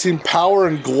tag team Power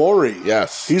and Glory.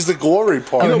 Yes. He's the Glory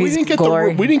part. Oh, You know, we he's didn't get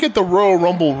Glory. we didn't get the Royal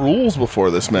Rumble rules before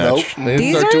this match. Nope. They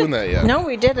didn't start doing that yet. No,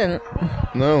 we didn't.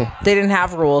 No, They didn't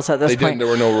have rules at this they point. didn't. There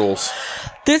were no rules.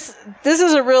 This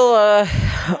is a real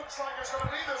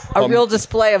real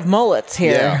display of mullets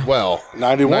here. Yeah, well,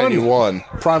 91. 91.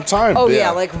 Prime time. Oh yeah. Yeah.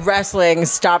 Like wrestling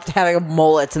stopped having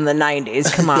mullets in the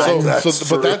 90s. Come on.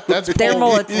 But that's Their Paul-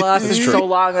 mullets lasted It's so true.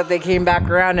 long that they came back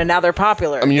around and now they're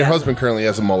popular. I mean, your again. husband currently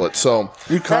has a mullet, so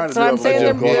You kind That's what I'm saying.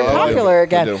 They're, do. they're Yeah, I do. popular I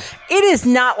again. do. It is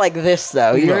not like this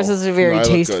though. Yours No. is a very No, I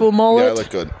look tasteful good. mullet. Yeah, I look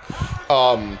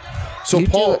good. So you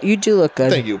Paul, you do look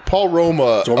good. thank you, Paul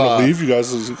Roma. Do you want me to leave? You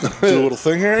guys do a little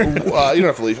thing here? You don't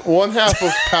have to leave. One half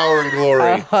of Power and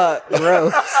Glory.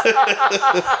 Gross.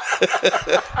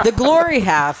 The glory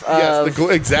half of Yes,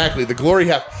 exactly. The Glory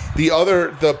half.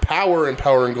 The Power and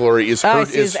Power and Glory is I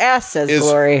see his ass says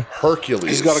Glory. Hercules.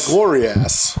 He's got a Glory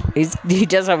ass. He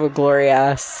does have a glory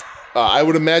ass. I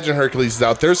would imagine Hercules is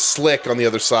out. There's Slick on the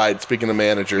other side. Speaking of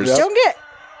managers, Don't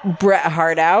get Bret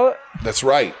Hart out. that's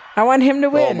right. I want him to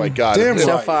win. Oh my God! Damn if, right.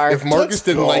 So far. if Marcus Let's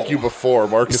didn't go. like you before,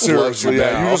 Marcus loves Seriously, you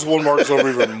yeah. now. You just won Marcus over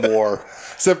even more.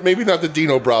 Except maybe not the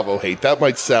Dino Bravo hate. That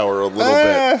might sour a little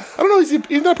Eh. bit. I don't know.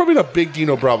 He's not probably not a big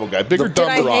Dino Bravo guy. Bigger Did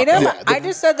I Dom hate DeRocco. him? Yeah, I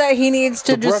just said that he needs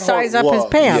to The just Bret Hart size up his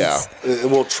love. pants. Yeah. It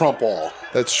will trump all.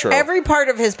 That's true. Every part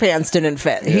of his pants didn't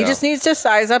fit. He Yeah. just needs to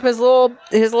size up his little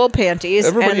panties,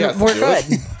 Everybody has and to we're do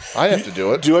good. it. I have to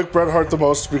do it. Do you like Bret Hart the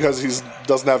most because he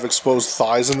doesn't have exposed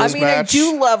thighs in I this mean, match? I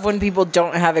do love when people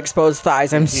don't have exposed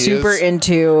thighs. I'm super is-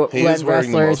 into he when is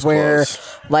wearing the wrestlers most wear clothes.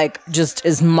 like just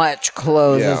as much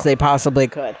clothes Yeah. as they possibly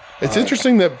could. It's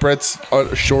interesting that Brett's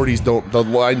shorties don't.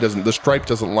 The stripe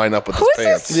doesn't line up with Who's his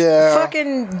pants. this Yeah.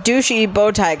 fucking douchey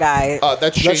bow tie guy?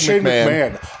 That's Shane That's Shane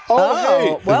McMahon. McMahon.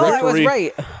 Oh, hey. well, I was referee.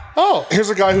 right. Oh, Here's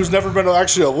a guy who's never been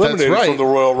actually eliminated right. from the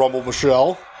Royal Rumble,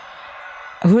 Michelle.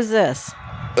 Who's this?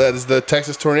 that is the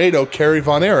Texas Tornado, Kerry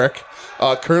Von Erich,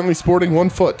 currently sporting 1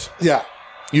 foot. Yeah.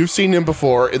 You've seen him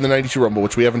before in the 92 Rumble,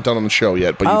 which we haven't done on the show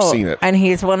yet, but you've seen it. And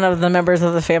he's one of the members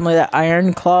of the family that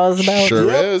Iron Claw's about. Sure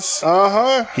is.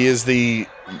 Uh-huh. He is the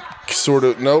sort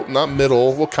of, no, not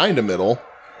middle, well, kind of middle.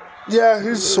 Yeah,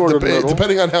 he's sort of middle.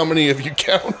 Depending on how many of you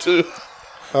count.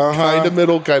 Kind of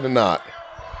middle, kind of not.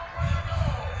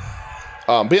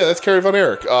 But yeah, that's Kerry Von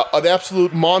Erich. An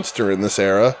absolute monster in this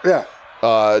era. Yeah.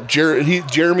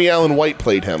 Jeremy Allen White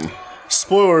played him.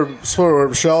 Spoiler,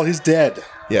 Michelle, he's dead.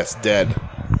 Yes, dead.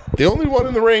 The only one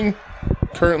in the ring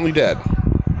currently dead.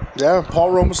 Yeah,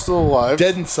 Paul Roma's still alive.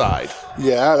 Dead inside.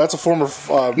 Yeah, that's a former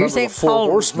member You of say the Four Paul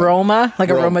Horsemen. Roma? Like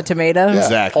a Roma. Roma tomato? Yeah.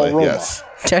 Exactly. Paul Roma. Yes.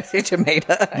 Did I say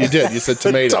tomato? You did. You said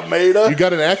tomato. Tomato? You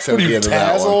got an accent What at are the you, end of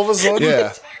that Taz one. all of a sudden?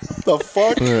 Yeah. The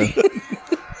fuck?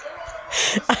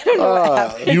 I don't know what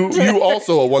happened. You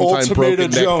also a Old one-time Tomato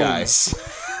broken neck Jones.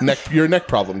 guy. You're a neck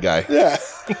problem guy. Yeah.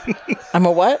 I'm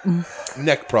a what?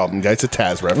 Neck problem guy. It's a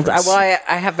Taz reference. Well,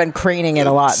 I have been craning it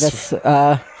a lot. That's,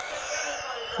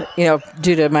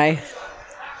 due to my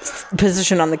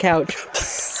position on the couch.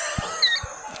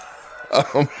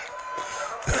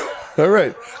 All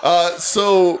right.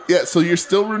 So you're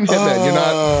still rooting Hitman. You're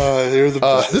not. You're the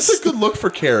best. This is a good look for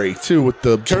Kerry too with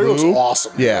the Kerry blue. looks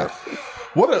awesome. Yeah.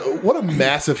 What a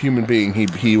massive human being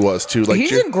he was too. Like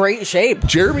He's in great shape.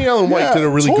 Jeremy Allen White Yeah, did a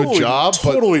really totally- good job,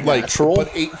 totally but natural.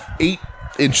 but 8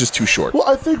 inches too short. Well,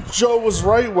 I think Joe was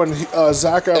right when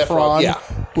Zac Efron yeah.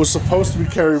 was supposed to be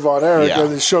Kerry Von Erich, Yeah.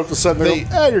 and they showed up to set and they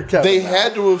go, you're Kevin. They now."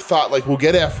 had to have thought like, we'll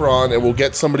get Efron and we'll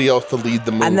get somebody else to lead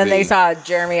the movie. And then they saw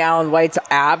Jeremy Allen White's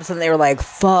abs, and they were like,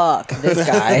 "Fuck this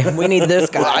guy. We need this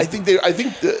guy." I think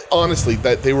honestly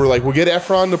that they were like, we'll get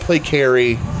Efron to play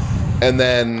Carrie, and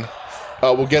then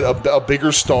we'll get a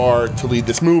bigger star to lead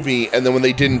this movie. And then when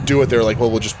they didn't do it, they were like,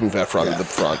 well, we'll just move Efron to the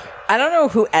front. I don't know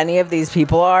who any of these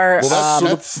people are. Well,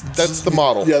 that's the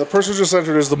model. Yeah, the person who just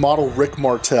entered is the model Rick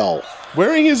Martel.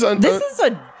 Wearing his this is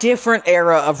a different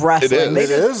era of wrestling. It is. They It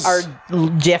just is. are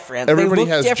different. They Everybody look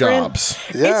has different. jobs.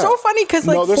 Yeah. It's so funny because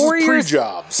like no, this 4 is years,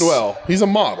 pre-jobs. Well, he's a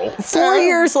model. 4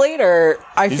 years later,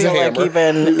 I He's feel a like hammer.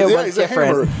 even it was he's a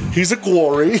different. hammer. He's a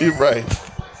glory. You're right.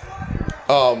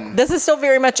 This is still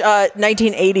very much a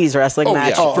 1980s wrestling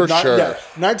match. yeah. For sure.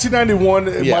 1991,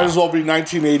 it Yeah. might as well be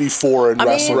 1984 in I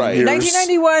mean, wrestling Right. years.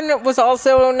 1991 was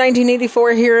also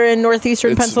 1984 here in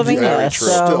northeastern It's Pennsylvania. very true.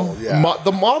 So Still, yeah.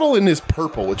 The model in his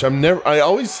purple, which I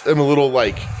always am a little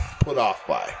like put off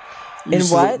by. In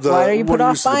what? Why are you put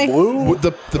off by? The blue?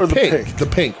 The Or the pink, pink? the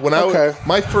pink. When Okay.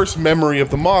 my first memory of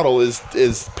the model is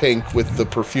pink with the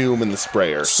perfume and the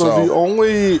sprayer. So the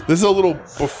only... this is a little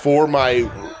before my.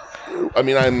 I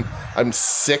mean, I'm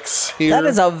 6 here. That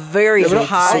is a very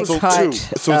high so cut.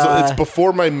 So it's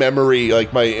before my memory,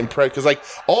 like my impression, because like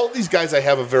all of these guys, I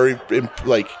have a very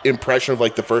impression of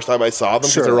like the first time I saw them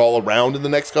because Sure. they're all around in the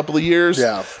next couple of years.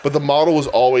 Yeah. But the model was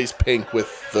always pink with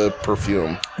the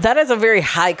perfume. That is a very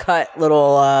high cut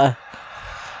little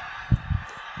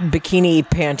bikini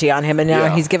panty on him, and now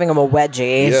Yeah. he's giving him a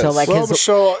wedgie. Yes. So like Well,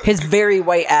 Michelle, his very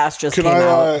white ass just Can came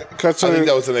out. I I think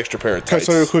that was an extra pair of Can I tights.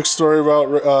 tell you a quick story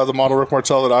about the model Rick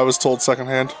Martel that I was told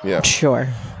secondhand? Yeah. Sure.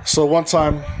 So one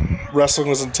time, wrestling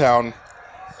was in town.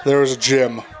 There was a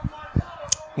gym.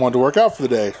 Wanted to work out for the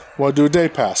day. Wanted to do a day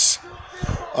pass.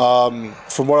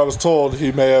 From what I was told,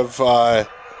 he may have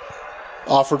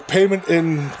offered payment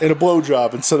in a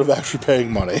blowjob instead of actually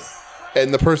paying money.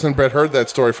 And the person Brett heard that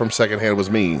story from secondhand was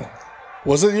me.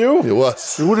 Was it you? It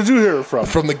was. Who did you hear it from?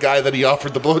 From the guy that he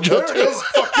offered the blowjob There it is. to.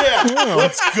 Fuck yeah.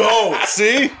 Let's go.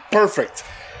 See? Perfect.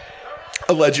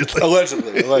 Allegedly.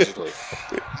 Allegedly.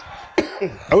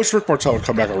 I wish Rick Martel would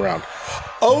come back around.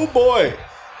 Oh boy.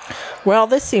 Well,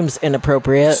 this seems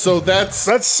inappropriate. So that's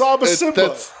Saba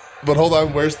Simba. But hold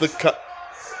on, where's the cut?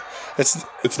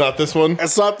 It's not this one.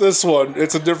 It's not this one.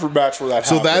 It's a different match where that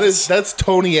So happens. that's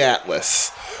Tony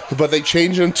Atlas, but they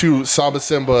changed him to Samba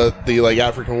Simba, the like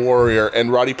African warrior,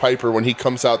 and Roddy Piper. When he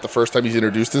comes out the first time he's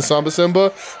introduced in Samba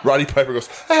Simba, Roddy Piper goes,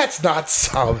 "That's not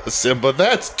Samba Simba,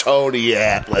 that's Tony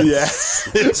Atlas." Yes,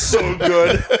 it's so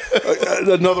good.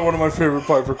 Another one of my favorite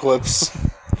Piper clips.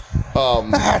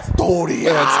 That's Tony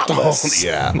Atlas.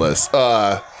 Tony Atlas.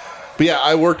 But yeah,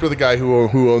 I worked with a guy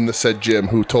who owned the said gym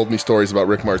who told me stories about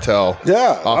Rick Martel.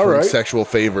 Yeah, all offering right. sexual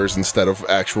favors instead of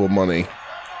actual money.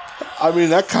 I mean,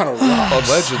 that kind of rocks.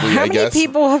 Allegedly, How I many guess.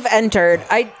 people have entered?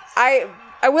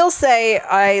 I will say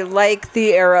I like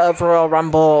the era of Royal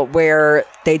Rumble where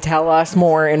they tell us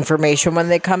more information when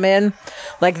they come in.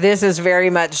 Like this is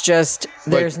very much just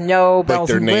there's no like bells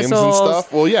their and names whistles. and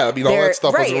stuff. Well, yeah, I mean all They're- that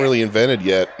stuff wasn't right. really invented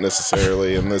yet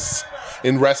necessarily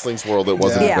in wrestling's world. It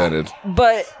wasn't Yeah, invented.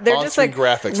 but they're just On-screen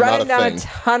like graphics, running not a down thing.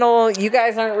 a tunnel. You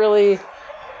guys aren't really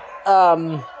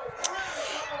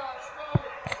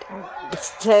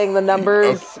saying the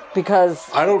numbers because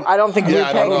I don't think Yeah, we're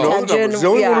I paying don't know the The attention. numbers. The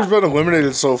only yeah. one who's been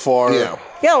eliminated so far. Yeah.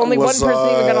 Yeah, only one was, person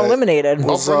even got eliminated.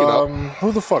 Was, bring it up.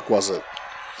 who the fuck was it?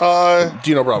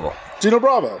 Dino Bravo. Dino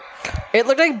Bravo. It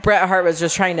looked like Bret Hart was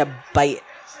just trying to bite So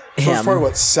it's him. probably,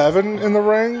 what, 7 in the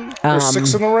ring? Or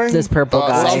 6 in the ring? This purple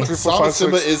guy. Samba- 3, 4, Samba 5,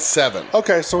 Simba 6. is 7.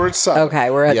 Okay, so we're at 7. Okay,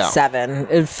 we're at Yeah. 7.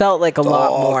 It felt like a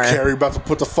lot more. Kerry about to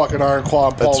put the fucking iron claw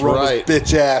on Paul That's Roman's right.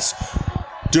 bitch ass.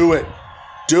 Do it.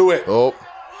 Do it. Oh,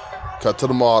 cut to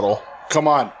the model. Come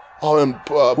on. Oh, and Wait,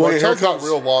 here Martel's got comes.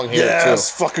 real long hair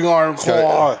Yes, too. fucking iron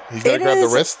claw. He's got to grab the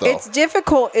wrist though. It's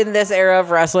difficult in this era of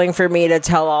wrestling for me to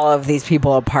tell all of these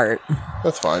people apart.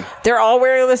 That's fine. They're all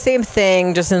wearing the same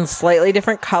thing, just in slightly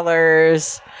different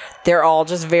colors. They're all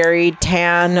just very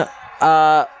tan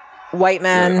white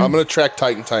men. I'm gonna track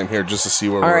Titan Time here just to see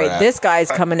where all we're right, at. this guy's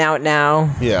coming out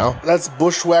now. Yeah, That's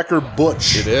Bushwhacker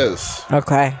Butch. it is.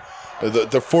 Okay.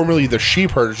 They're formerly the sheep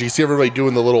herders. You see everybody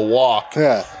doing the little walk.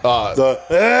 Yeah.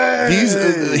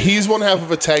 He's one half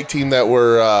of a tag team that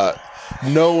were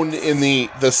known in the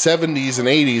 70s and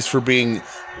 80s for being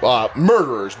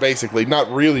murderers, basically. Not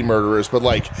really murderers, but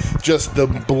like just the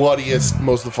bloodiest,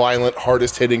 most violent,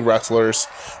 hardest hitting wrestlers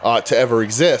to ever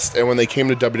exist. And when they came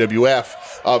to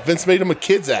WWF, Vince made them a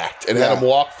kids act and had Yeah. them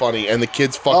walk funny, and the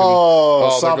kids fucking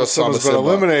there Samba goes Simba's Samba been Simba.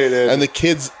 eliminated. And the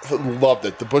kids loved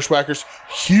it. The Bushwhackers,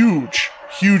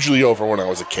 hugely over when I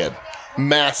was a kid.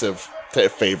 Massive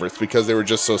favorites because they were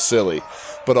just so silly,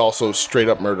 but also straight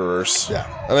up murderers. Yeah.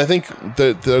 And I think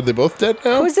are they both dead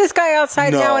now? Who's this guy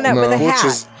outside No, now and with a Butch hat?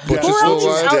 is- Who Butch is are still all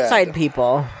these alive? outside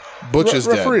people? Butch is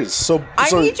dead. referees. So I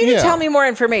need you to yeah. tell me more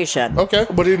information. Okay.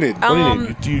 What do you need? What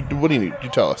do you need? What do you need? You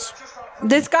tell us.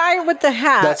 This guy with the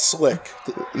hat. That's Slick.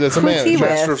 That's a Who's he manager. with?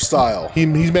 Master of Style.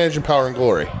 He's managing Power and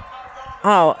Glory.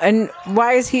 Oh, and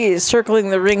why is he circling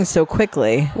the ring so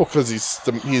quickly? Well, because he's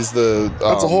the.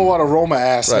 That's a whole lot of Roma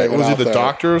ass. Right. hanging Was he out the there.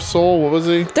 Doctor of Soul? What was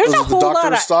he? There's Was a it the whole Doctor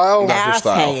lot of Style? Dr. ass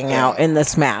Style, hanging yeah. out in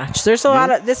this match. There's a lot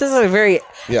of. This is a very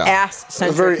Yeah.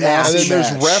 ass-centric very match. And then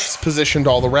there's match. refs positioned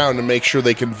all around to make sure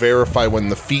they can verify when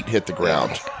the feet hit the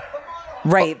ground.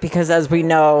 Right, because as we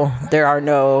know, there are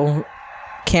no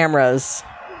cameras.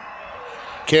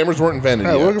 Cameras weren't invented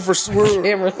Yeah, yet. looking for.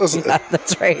 Listen,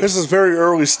 That's right. this is very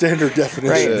early standard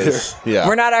definition Right. here. Yeah.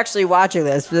 We're not actually watching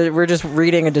this. But we're just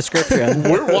reading a description.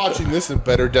 We're watching this in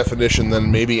better definition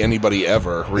than maybe anybody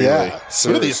ever, really. Yeah, Look at the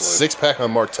seriously. six-pack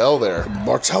on Martell there.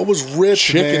 Martel was rich,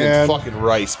 Chicken man. and fucking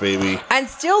rice, baby. And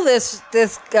still, this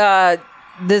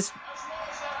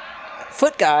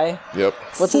foot guy. Yep.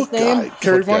 What's his Foot name? guy,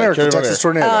 Kerry Von guy, Erich, Kerry the Von Texas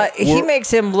Erich. Tornado. He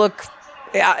makes him look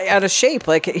out of shape.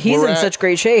 Like he's We're in at- such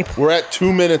great shape. We're at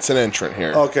 2 minutes an entrant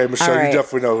here. Okay, Michelle, All right. you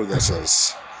definitely know who this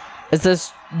is. Is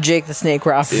this Jake the Snake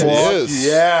Roberts? It is.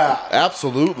 Yeah.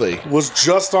 Absolutely. Was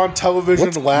just on television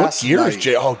What last gear night. is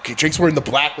Jake? Oh, Jake's wearing the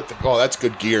black with the... Oh, that's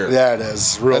good gear. Yeah, it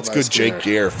is. Real That's nice good Jake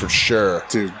gear for sure.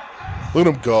 Dude, Look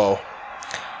at him go.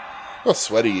 How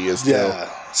sweaty he is, too. yeah.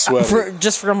 Sweaty.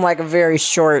 Just from like a very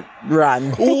short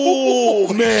run.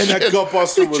 Oh, man, that gut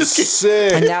buster was Just get-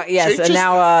 sick. And now, yes, Jake and just-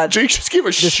 now Jake just gave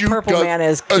a shoot purple gut, man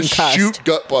is a concussed. shoot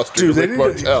gut buster Dude, to they Rick need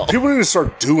Martel. people need to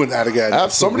start doing that again.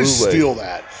 Absolutely. Somebody steal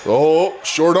that. Oh,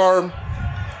 short arm.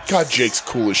 God, Jake's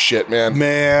cool as shit, man.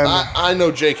 Man. I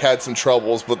know Jake had some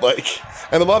troubles, but like,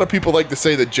 and a lot of people like to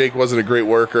say that Jake wasn't a great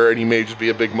worker and he may just be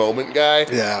a big moment guy.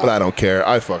 Yeah. But I don't care.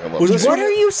 I fucking love Was Jake. this What when-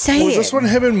 are you saying? Was this when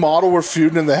him and Model were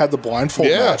feuding and they had the blindfold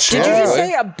Yeah. match? Did you just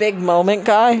say a big moment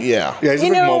guy? Yeah. Yeah, he's a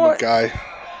You big know, moment guy.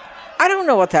 I don't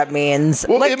know what that means.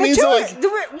 Well, like it the means two, like-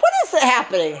 what is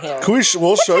happening here? We'll show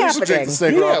you some happening? Jake the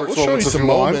Snake Yeah, Roberts we'll show you moments if some you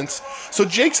want. moments. So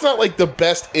Jake's not like the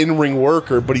best in-ring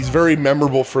worker, but he's very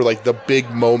memorable for like the big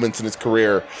moments in his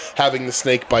career. Having the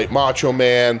snake bite Macho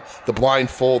Man, the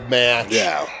blindfold match,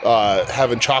 Yeah.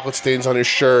 having chocolate stains on his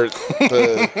shirt,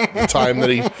 the time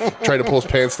that he tried to pull his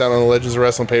pants down on the Legends of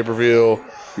Wrestling pay-per-view.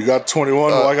 You got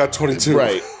 21, well, I got 22.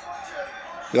 Right.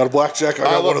 You got a blackjack, I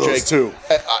got one of those too.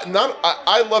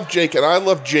 I love Jake, and I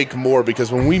love Jake more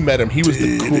because when we met him, he was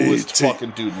the coolest DDT. fucking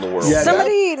dude in the world. Yeah,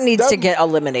 Somebody needs that to get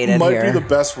eliminated Might here. be the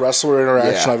best wrestler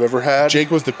interaction Yeah. I've ever had.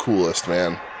 Jake was the coolest,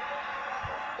 man.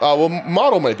 Well,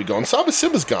 Model might be gone. Saba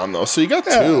Simba's gone, though, so you got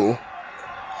two.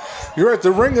 You're right.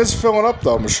 The ring is filling up,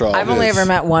 though, Michelle. I've only is. ever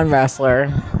met one wrestler,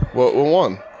 What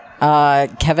one?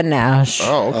 Kevin Nash.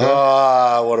 Oh, okay.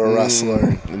 Ah, what a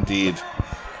wrestler. Indeed.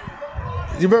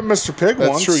 You met Mr. Pig That's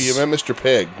once. true. You met Mr.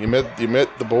 Pig. You met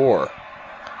the boar.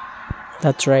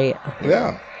 That's right.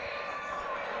 Yeah.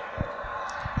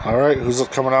 All right, who's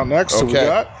coming out next? Who we Okay.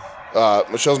 got?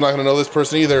 Michelle's not going to know this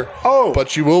person either. Oh. But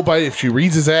she will if she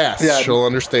reads his ass. Yeah, She'll Pay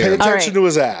understand. attention All to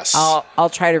his ass. I'll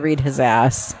try to read his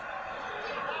ass.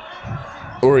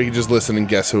 Or you can just listen and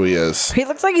guess who he is. He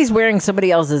looks like he's wearing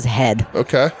somebody else's head.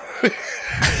 Okay.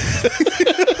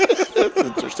 That's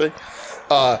interesting.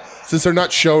 Since they're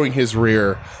not showing his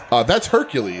rear, that's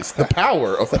Hercules, the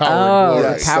power of power and glory.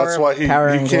 Yes, Power- that's why he power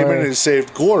came and in glory. and he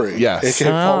saved Glory. Yes.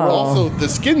 AKA Paul Rudd. Also, the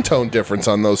skin tone difference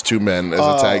on those two men as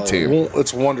a tag team. Well,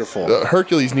 it's wonderful.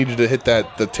 Hercules needed to hit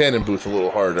the tannin booth a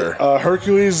little harder.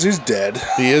 Hercules, he's dead.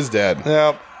 He is dead.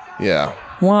 Yeah. Yeah.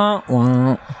 Wah,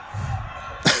 wah.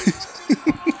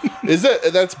 Is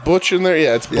that's Butch in there?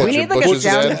 Yeah, it's Butch. We need like Butch a is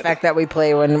sound dead. effect that we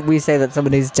play when we say that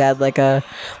somebody's dead, like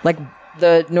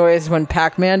the noise when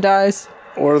Pac-Man dies.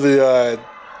 Or the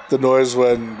noise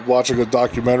when watching a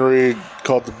documentary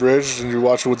called The Bridge and you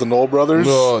watch it with the Knoll brothers.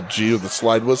 Oh, gee, with the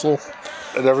slide whistle.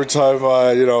 And every time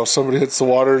somebody hits the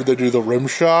water, they do the rim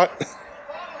shot.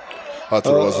 I thought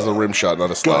it was a rim shot, not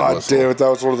a slide God whistle. damn it, that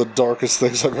was one of the darkest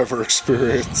things I've ever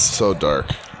experienced. So dark.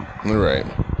 All right.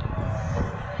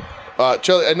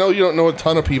 Charlie, I know you don't know a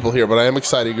ton of people here, but I am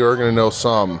excited. You're going to know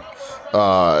some.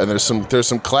 And there's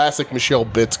some classic Michelle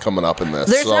bits coming up in this.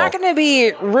 There's so. not going to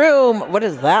be room. What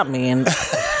does that mean?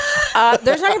 There's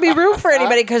not going to be room for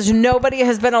anybody because nobody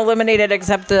has been eliminated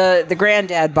except the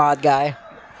granddad bod guy.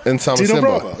 And Samba Dino Simba.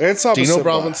 Bravo and Samba Dino Simba.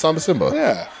 Bravo and Samba Simba.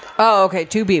 Yeah. Oh, okay,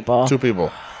 two people. Two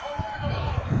people.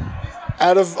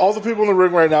 Out of all the people in the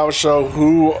ring right now, Michelle,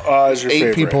 who is your 8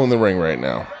 favorite? people in the ring right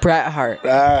now. Bret Hart.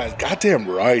 Goddamn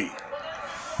right.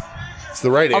 It's the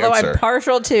right Although answer. I'm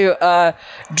partial to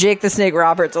Jake the Snake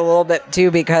Roberts a little bit too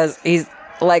because he's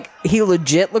like he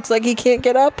legit looks like he can't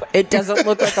get up. It doesn't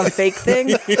look like a fake thing.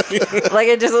 Like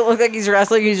it doesn't look like he's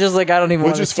wrestling. He's just like I don't even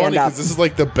want Which to is funny stand up. because this is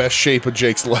like the best shape of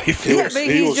Jake's life. Yeah, was- but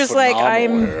he he's was just like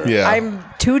phenomenal here. Yeah. I'm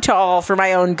too tall for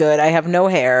my own good. I have no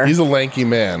hair. He's a lanky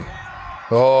man.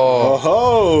 Oh,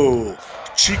 Oh,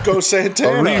 Chico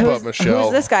Santana. Arriba, Michelle.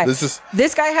 Who's this guy?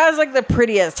 This guy has like the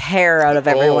prettiest hair out of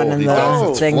everyone in he the does.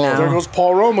 It's thing flowing. There now. goes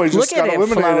Paul Roma. He just Look at got it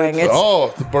flowing. eliminated.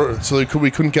 It's- so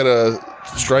we couldn't get a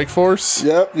strike force?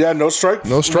 Yep. Yeah. No strike.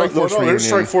 No Strike Force No, there's reunion.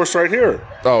 Strike Force right here.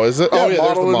 Oh, is it? Yeah, Oh, yeah, there's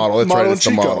Model the and- model. That's Model right, and it's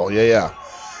the Chico. model.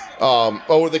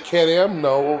 Yeah. With the Can-Am?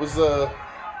 No. What was the...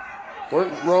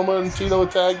 Weren't Roma and Tito a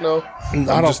tag? No.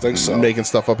 I don't think so. Making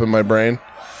stuff up in my brain.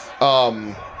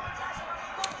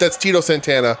 That's Tito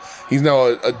Santana. He's now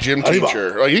a gym Arriba.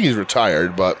 teacher. I think he's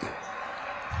retired, but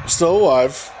Still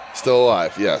alive. still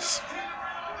alive. Yes.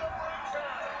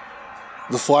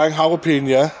 The flying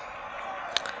jalapeno.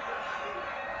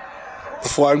 The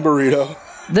flying burrito.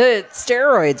 The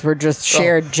steroids were just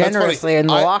shared that's funny. generously in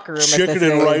the I- locker room. Chicken at this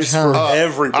and age, rice huh? for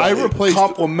everybody. I replaced-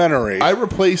 complimentary. I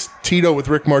replaced Tito with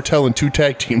Rick Martel in 2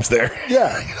 tag teams there.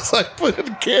 Yeah. It's like,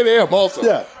 but Can-Am also.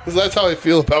 Yeah. Because that's how I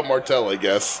feel about Martel, I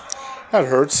guess. That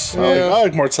hurts. Yeah. I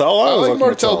like Martel. I always like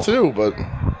Martel too, but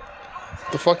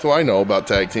the fuck do I know about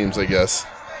tag teams, I guess?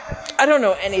 I don't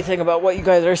know anything about what you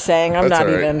guys are saying. I'm That's not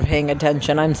all right. even paying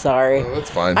attention. I'm sorry.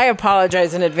 That's fine. I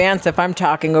apologize in advance if I'm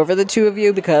talking over the two of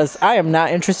you because I am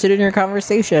not interested in your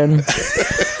conversation.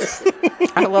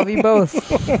 I love you both.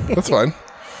 That's fine.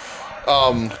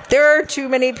 There are too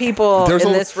many people in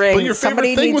this ring. But your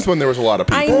favorite thing was when there was a lot of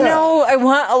people. I know I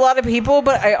want a lot of people,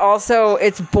 but I also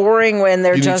it's boring when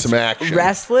they're You need just some action.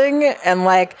 wrestling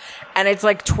and it's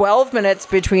like 12 minutes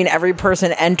between every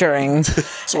person entering.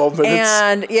 12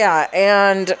 minutes.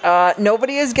 And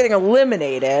nobody is getting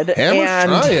eliminated. Hammer's and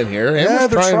trying here. Hammer's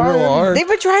they're trying real trying. hard. they've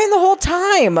been trying the whole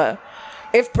time.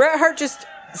 If Bret Hart just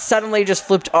suddenly just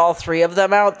flipped all three of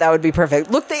them out, that would be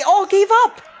perfect. Look, they all gave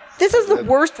up. This is the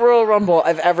worst Royal Rumble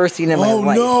I've ever seen in my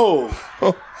life. no.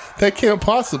 Oh, that can't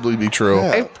possibly be true.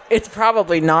 Yeah. It's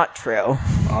probably not true.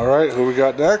 All right, who we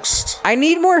got next? I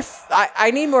need more. I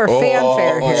need more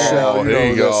fanfare here. Oh, here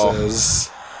you know go. This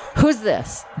is. Who's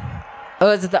this? Oh,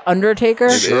 is it the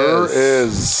Undertaker? Sure is.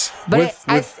 is. But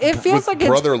it feels with like it's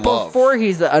Brother Love. before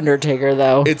he's the Undertaker,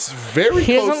 though. It's very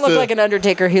He close doesn't look to... like an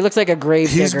Undertaker. He looks like a grave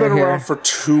He's digger been here. around for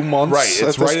 2 months. Right, it's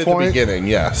at right this at point. the beginning,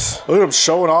 yes. Look at him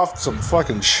showing off some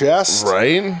fucking chest.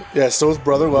 Right? Yeah, still with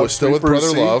Brother Love. We're still Sweet with Brother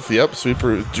Brucey. Love.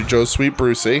 Yep, Joe's Sweet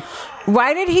Brucey.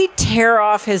 Why did he tear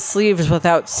off his sleeves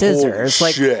without scissors? Holy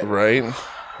Like, shit. Right?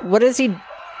 what is he?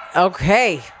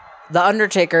 Okay. The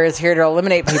Undertaker is here to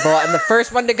eliminate people, and the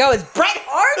first one to go is Bret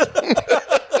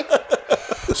Hart,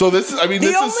 So this is, I mean, the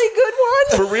this only is... good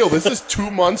one. For real, this is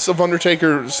 2 months of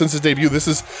Undertaker since his debut. This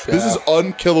is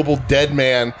unkillable dead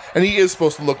man, and he is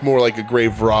supposed to look more like a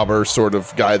grave robber sort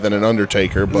of guy than an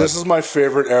Undertaker. But This is my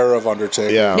favorite era of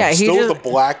Undertaker. Yeah. Yeah, he Still with just- the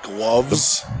black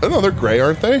gloves. oh, no, they're gray,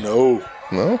 aren't they? No.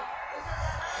 No,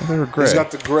 they were gray. He's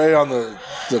got the gray on the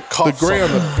the cuffs. gray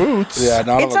on the boots. Yeah,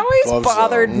 not It's on the always gloves,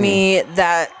 bothered though. me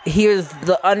that he was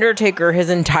the Undertaker his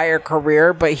entire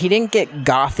career, but he didn't get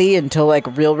gothy until like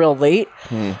real late.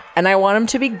 And I want him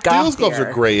to be gothy. Those gloves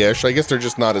are grayish. I guess they're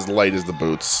just not as light as the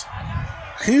boots.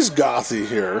 He's gothy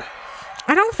here.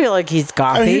 I don't feel like he's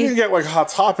gothy. I mean, he didn't get like Hot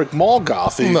Topic mall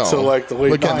gothy No, until like the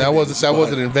late again, 90s, that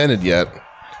wasn't invented yet.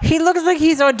 He looks like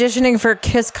he's auditioning for a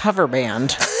Kiss cover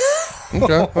band.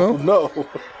 Okay, well, No.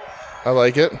 I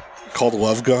like it. Called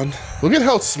Love Gun. Look at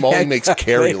how small he makes Exactly.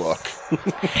 Carrie look.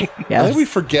 How Yes. did we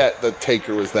forget that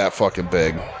Taker was that fucking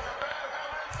big?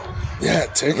 Yeah,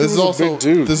 Taker This was is also a big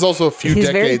dude. This is also a few He's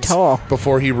very decades tall.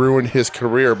 before he ruined his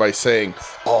career by saying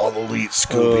 "All Elite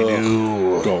Scooby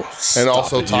Doo," Go. and Stop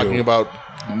also it, talking you. about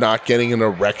not getting an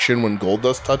erection when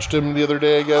Goldust touched him the other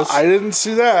day. I guess. I didn't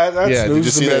see that. That's Yeah, did news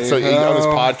you to see that? me. So on his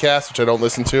No. podcast, which I don't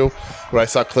listen to, when I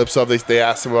saw clips of, they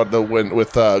asked him about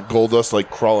with Goldust like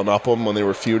crawling up him when they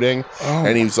were feuding,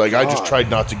 and he was like, "I just tried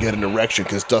not to get an erection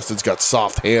because Dustin's got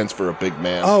soft hands for a big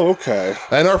man." Oh, okay.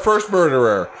 And our first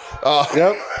murderer,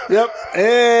 Yep.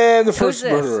 And the first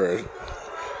this? murderer.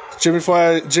 Jimmy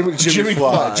Fly. Jimmy Jimmy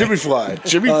Fly. Fly. Jimmy Fly.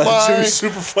 Jimmy Fly. Jimmy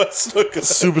Superfly Snuka.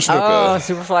 Super Oh,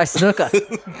 Snooker, Superfly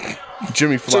Snuka.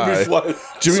 Jimmy Fly, Jimmy Fly.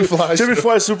 Jimmy Fly. Jimmy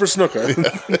Fly Super Snooker.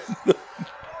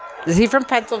 Is he from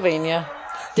Pennsylvania?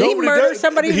 Did No, he but murder did.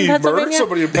 somebody He in Pennsylvania? murdered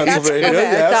somebody in That's- Pennsylvania, okay,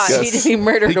 yes. I thought Yes. he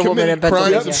murdered He a woman in committed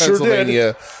crimes Pennsylvania. in Sure did.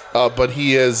 Pennsylvania, but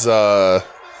he is. I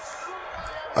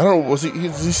don't know. Was he?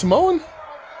 Is he Samoan?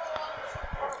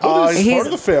 He's He's- part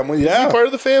of the family. Is Yeah. he part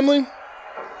of the family?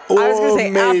 I was going to say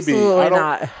maybe. absolutely I don't-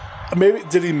 not. Maybe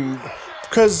did he?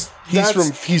 Because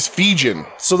He's Fijian.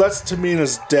 So that's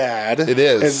Tamina's dad. It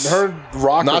is. and her and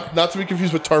Rocker. Not to be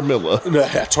confused with Tarmilla. No,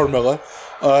 yeah, Tormilla.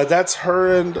 That's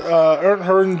her and aren't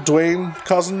her and Dwayne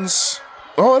cousins?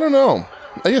 Oh, I don't know.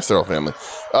 I guess they're all family.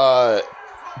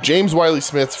 James Wiley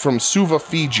Smith from Suva,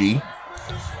 Fiji.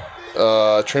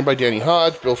 Trained by Danny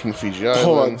Hodge, built from the Fiji Hold on.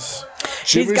 Islands.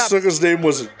 Jimmy got- Snuka's name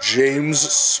was James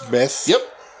Smith. Yep.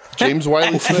 James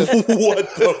Wiley Smith.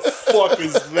 What the fuck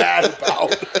is that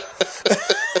about?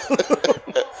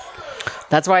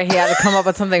 That's why he had to come up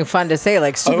with something fun to say,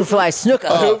 like Superfly I Snuka.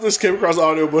 hope this came across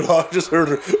audio, but I just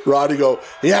heard Roddy go,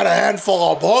 he had a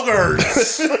handful of boogers.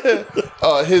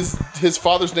 His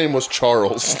father's name was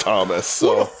Charles Thomas.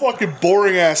 What a So fucking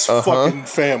boring ass fucking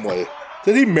family.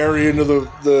 Did he marry into the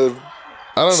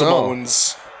I don't know.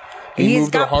 Samoans? He He's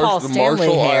moved to got Paul the Stanley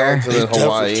Marshall hair. Islands and then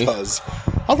Hawaii. Definitely does.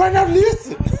 All right, now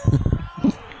listen.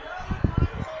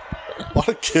 A lot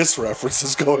of Kiss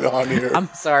references going on here. I'm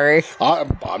sorry.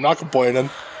 I'm not complaining.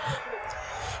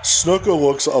 Snuka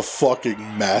looks a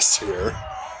fucking mess here.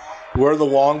 Wearing the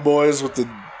long boys with the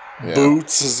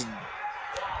boots is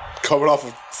coming off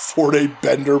a 4-day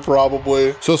bender,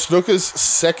 probably. So Snuka's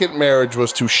second marriage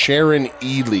was to Sharon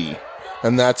Ely,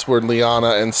 and that's where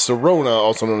Liana and Serona,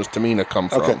 also known as Tamina, come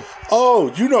from. Okay.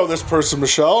 Oh, you know this person,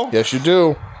 Michelle. Yes, you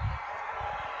do.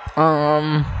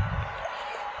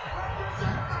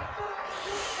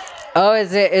 Oh,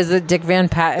 is it Dick Van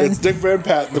Patten? It's Dick Van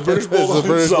Patten, the British It's Bulldog the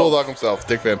British himself. Bulldog himself,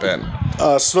 Dick Van Patten.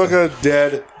 Snuka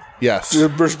dead. Yes. The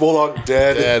British Bulldog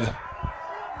dead. Dead.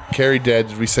 Carrie dead,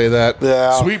 did we say that?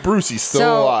 Yeah. Sweet Brucey's still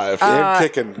So, alive. And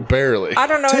kicking. Barely. I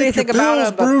don't know Take anything your about pills,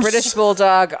 him, but Bruce. British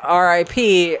Bulldog,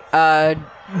 R.I.P.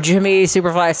 Jimmy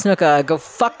Superfly Snuka, go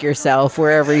fuck yourself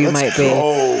wherever you might be.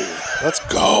 Let's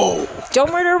go. Don't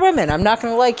murder women. I'm not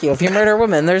going to like you if you murder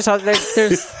women. There's If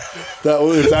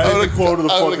that ain't the quote of the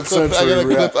fucking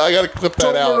century. I gotta clip that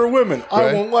Don't out. murder women. I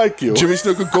Right? won't like you. Jimmy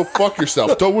Snuka, go fuck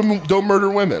yourself. Don't murder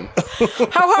women.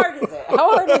 How hard is it?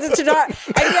 How hard is it to not?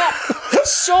 And yet,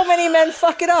 so many men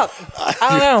fuck it up. I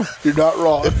don't know. You're not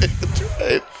wrong.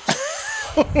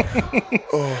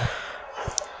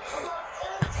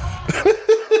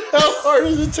 How hard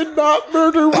is it to not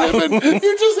murder women? You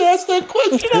just asked that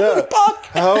question on the podcast.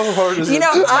 How hard is You it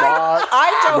know, to not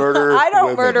I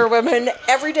don't murder women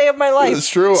every day of my life. It's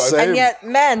true. Same. And yet,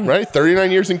 men. Right?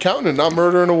 39 years in counting and not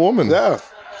murdering a woman. Yeah.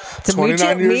 To me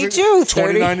 29 too. years. Me too.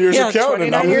 29 years of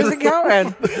counting. 29 years of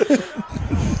counting.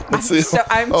 Let's see.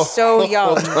 I'm so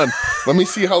young. Hold on. Let me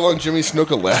see how long Jimmy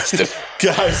Snuka lasted.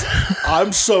 Guys,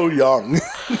 I'm so young.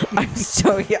 I'm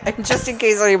so young. Just in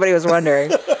case anybody was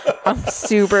wondering, I'm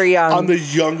super young. I'm the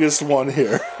youngest one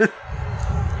here.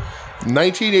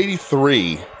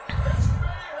 1983.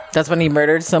 That's when he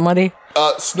murdered somebody?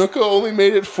 Snuka only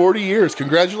made it 40 years.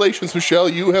 Congratulations, Michelle.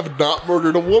 You have not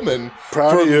murdered a woman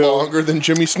Proud for of you. longer than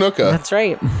Jimmy Snuka. That's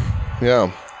right.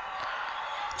 Yeah.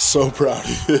 So proud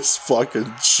of this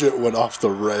fucking shit went off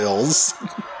the rails.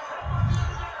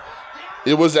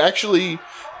 It was actually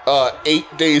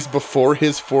 8 days before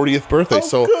his 40th birthday, Oh,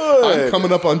 so good. I'm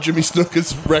coming up on Jimmy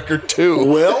Snuka's record too.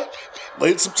 Well,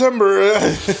 late September.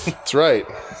 That's right.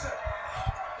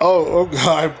 Oh, God,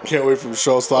 I can't wait for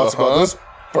Michelle's thoughts about this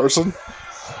person.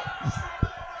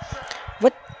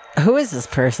 What? Who is this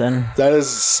person? That is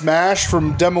Smash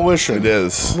from Demolition. It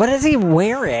is. What is he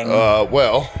wearing?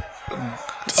 Well.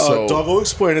 So, Doug will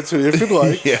explain it to you if you'd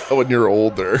like. yeah, when you're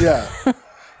older. Yeah.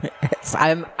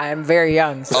 I'm very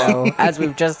young, so as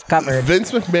we've just covered.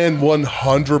 Vince McMahon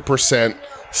 100%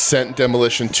 sent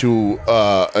Demolition to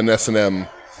an S&M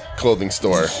clothing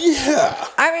store. Yeah.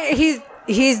 I mean,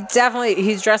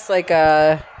 he's dressed like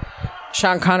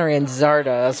Sean Connery and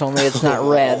Zardoz, only it's not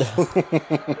red.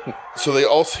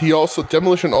 So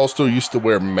Demolition also used to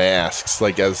wear masks,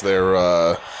 like as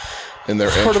their in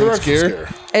their Part of the entrance gear. gear.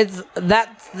 Is that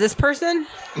this person?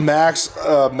 Max,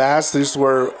 they used to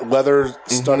wear leather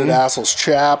studded assholes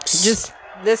chaps. Just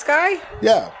this guy?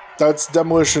 Yeah. That's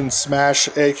Demolition Smash,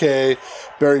 a.k.a.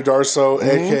 Barry Darso,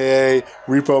 a.k.a.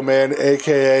 Repo Man,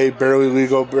 a.k.a. Barely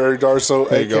Legal Barry Darso,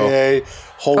 There you go. a.k.a.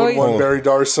 Hole in One Barry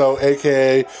Darso,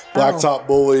 a.k.a. Blacktop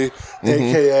Bully,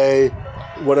 a.k.a.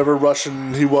 whatever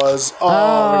Russian he was.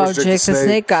 Oh, there was Jake the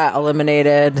Snake got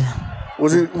eliminated.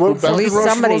 Was he? What At fucking least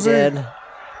Russian somebody was he? did.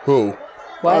 Who?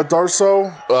 What? Darso?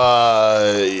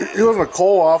 He wasn't a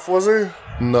Koloff, was he?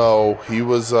 No, he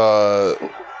was.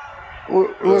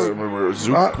 Was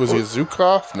Was he a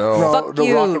Zukov? No. Fuck the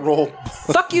you. rock and roll.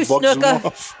 Fuck you, Buck Snuka.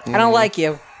 Zumhofe. I don't like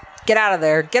you. Get out of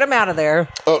there. Get him out of there.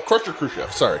 Crusher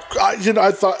Khrushchev. Sorry. I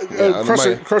thought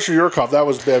Crusher Yurkov. That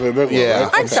was Bam Bam Bigelow, Yeah.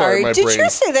 right? I'm sorry. my Did brain. you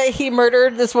say that he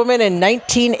murdered this woman in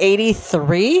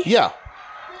 1983? Yeah.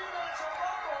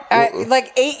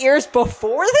 Like 8 years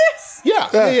before this? Yeah.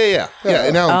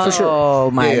 And now for sure.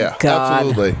 Oh my Yeah, god.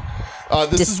 absolutely.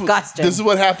 Disgusting. This is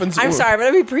what happens. I'm sorry. I'm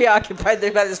going to be preoccupied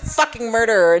about this fucking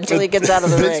murderer until he gets out of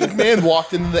the Vince ring. McMahon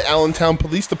walked into the Allentown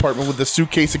Police Department with a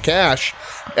suitcase of cash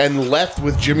and left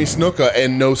with Jimmy Snuka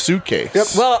and no suitcase. Yep.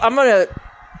 Well, I'm going to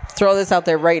throw this out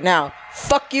there right now.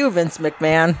 Fuck you, Vince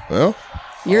McMahon. Well,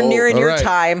 You're nearing all your right.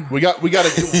 time. We got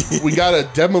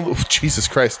a Jesus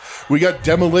Christ. We got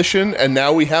Demolition, and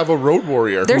now we have a Road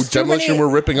Warrior There's who too Demolition many- were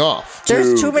ripping off.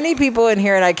 There's too many people in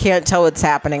here, and I can't tell what's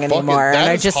happening Fucking- anymore. that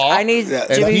And is Hawk, I need and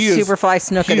Jimmy he is- Superfly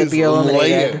Snuka he to is be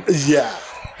eliminated. laying. Yeah.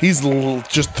 He's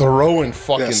just throwing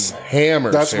fucking Yes.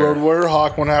 hammers. That's here. Road Warrior.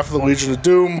 Hawk, one half of the Legion of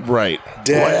Doom. Right.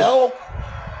 Dead. Well,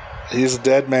 He's a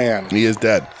dead man. He is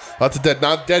dead. Lots of dead.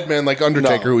 Not dead man like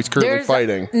Undertaker, No. who he's currently There's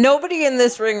fighting. nobody in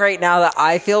this ring right now that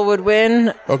I feel would win.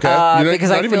 Okay. Because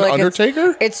Not I even feel like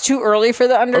Undertaker? It's too early for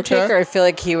the Undertaker. Okay. I feel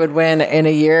like he would win in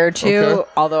a year or two. Okay.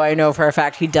 Although I know for a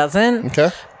fact he doesn't.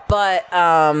 Okay. But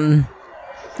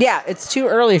yeah, it's too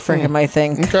early for him. I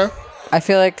think. Okay. I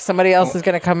feel like somebody else is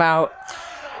going to come out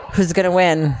who's going to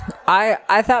win.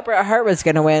 I thought Bret Hart was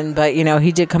going to win, but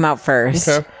he did come out first.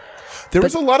 Okay. There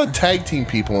was a lot of tag team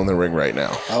people in the ring right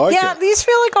now. I like Yeah, it. these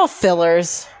feel like all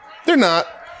fillers. They're not.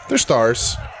 They're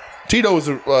stars. Tito is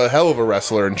a hell of a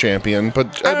wrestler and champion,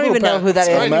 but I don't even know who that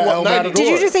is. El Matador. Did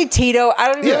you just say Tito? I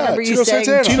don't even Yeah, remember you Tito saying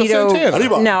Santana. Tito. Tito Santana.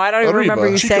 Arriba. No, I don't even remember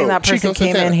you saying that person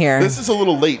came in here. This is a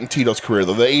little late in Tito's career,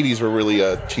 though. The 80s were really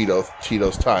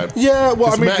Tito's time. Yeah, well,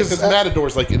 I mean, because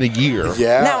Matador's like in a year.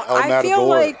 yeah. Now, El I feel Matador.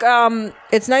 like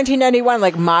it's 1991,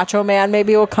 like Macho Man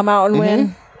maybe will come out and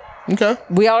win. Okay.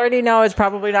 We already know it's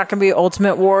probably not going to be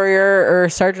Ultimate Warrior or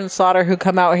Sergeant Slaughter who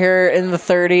come out here in the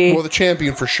 30. Well, the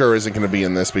champion for sure isn't going to be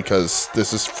in this because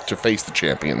this is to face the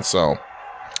champion, so.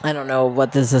 I don't know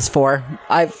what this is for.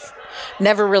 I've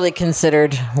never really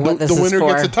considered what this is for. The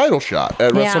winner gets a title shot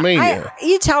at WrestleMania.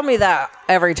 You tell me that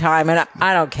every time, and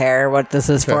I don't care what this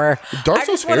is for. Darso's I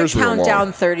just want hair's to real count long.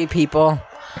 down 30 people.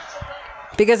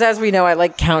 Because as we know, I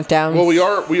like countdowns. Well,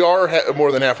 we are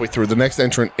more than halfway through. The next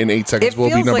entrant in 8 seconds It will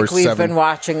be feels number like we've 7. been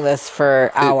watching this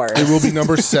for hours. It will be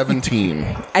number 17.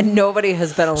 And nobody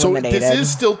has been So eliminated. this is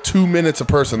still 2 minutes a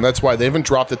person. That's why they haven't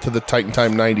dropped it to the Titan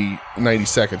Time 90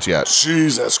 seconds yet.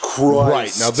 Jesus Christ.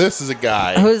 Right. Now, this is a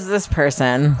guy. Who's this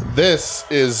person? This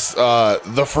is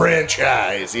the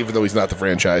franchise, even though he's not the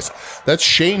franchise. That's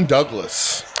Shane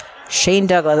Douglas. Shane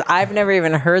Douglas. I've never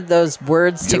even heard those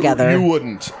words together. You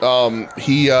wouldn't.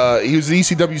 He was an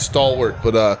ECW stalwart,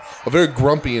 but a very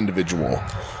grumpy individual.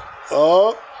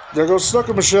 Oh, there goes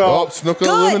Snooker Michelle. Oh, Snooker Good.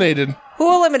 eliminated.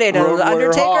 Who eliminated him? Road The Warrior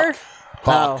Undertaker?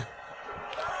 Hawk.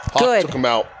 Hawk Good. took him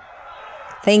out.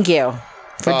 Thank you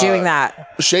for doing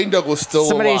that. Shane Douglas still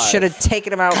Somebody alive. should have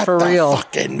taken him out for real.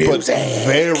 Fucking but music.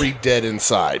 very dead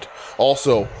inside.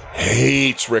 Also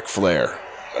hates Ric Flair.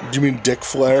 Do you mean Dick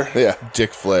Flair? Yeah,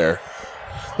 Dick Flair.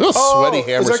 Little sweaty Is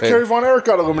hammers. that Kerry Von Erich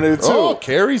got eliminated too? Oh,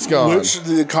 Kerry's gone. Which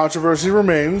the controversy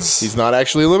remains. He's not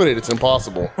actually eliminated. It's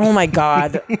impossible. Oh my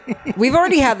God. We've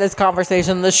already had this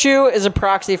conversation. The shoe is a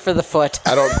proxy for the foot.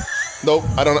 I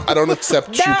don't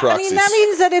accept shoe proxies. that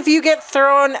means that if you get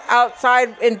thrown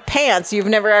outside in pants, you've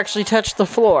never actually touched the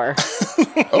floor.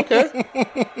 Okay.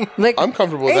 Like I'm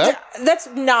comfortable with that. That's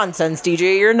nonsense,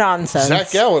 DJ. You're nonsense.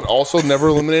 Zach Gallen also never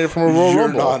eliminated from a Royal You're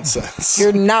Rumble. nonsense.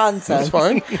 You're nonsense. That's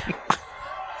fine.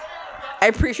 I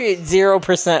appreciate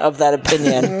 0% of that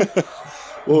opinion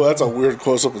Whoa, that's a weird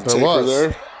close up of Taker was.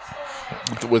 there.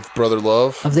 With Brother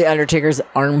Love. of the Undertaker's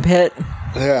armpit.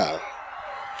 Yeah.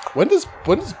 When does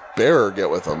Bearer get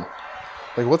with him?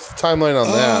 Like, what's the timeline on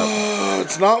that?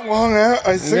 It's not long out.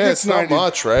 I think Yeah, it's it's not 90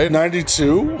 much, right?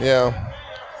 92. Yeah.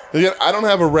 Again, I don't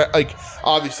have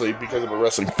obviously because I'm a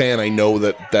wrestling fan, I know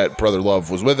that Brother Love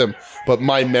was with him, but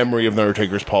my memory of the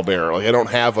Undertaker is Paul Bearer. Like, I don't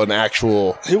have an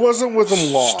actual He wasn't with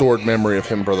him long. stored memory of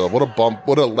him, Brother Love. What a bump!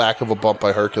 What a lack of a bump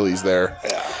by Hercules there.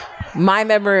 My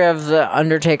memory of the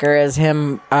Undertaker is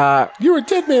him. You're a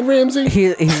dead man, Ramsey.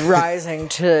 He's rising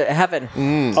to heaven.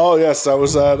 Oh, yes, that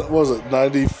was at, what was it,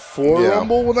 94 Yeah.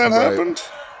 Rumble when that Right. happened?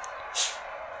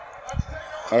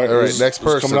 All right, Next who's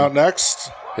person. coming out next?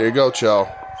 Here you go,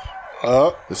 Chell.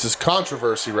 This is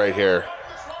controversy right here.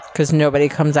 Because nobody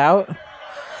comes out.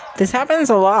 This happens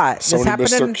a lot. This Sony happened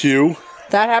Mr. Q.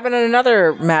 That happened in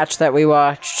another match that we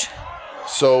watched.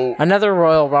 So Another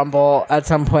Royal Rumble at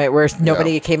some point where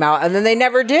nobody came out, and then they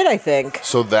never did, I think.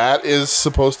 that is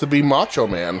supposed to be Macho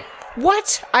Man.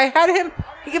 What? I had him.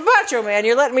 Macho Man,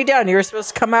 you're letting me down. You were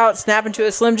supposed to come out, snap into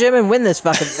a Slim Jim, and win this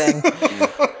fucking thing.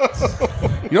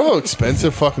 You know how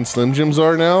expensive fucking Slim Jims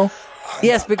are now?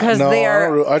 Yes, because No, they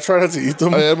are. I try not to eat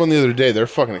them. I had one the other day. They're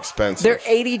fucking expensive. They're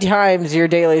 80 times your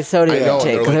daily sodium I know,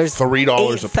 intake. they're like There's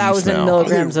 $3 a piece 8,000 now.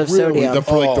 milligrams of Really? sodium.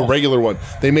 For like the regular one,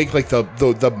 they make like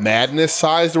the madness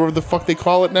size or whatever the fuck they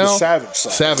call it now. The savage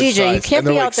size. Savage DJ, you size. can't And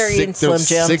they're be out there eating they're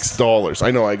Slim Jims. $6.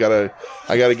 I know. I gotta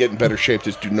get in better shape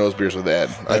to do nose beers with Ed.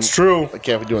 That's true. I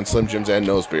can't be doing Slim Jims and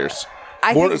nose beers.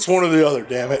 I think It's one or the other,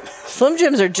 damn it. Slim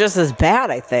Jims are just as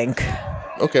bad, I think.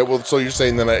 Okay, well, so you're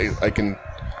saying that I can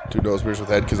do nose beers with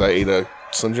Ed because I ate a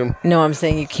Slim Jim? No, I'm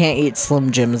saying you can't eat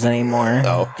Slim Jims anymore.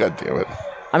 Oh, god damn it.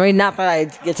 I mean, not that I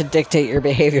get to dictate your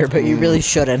behavior, but you really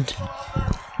shouldn't.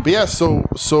 But yeah, so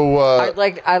I'd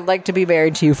like to be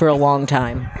married to you for a long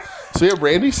time. So yeah,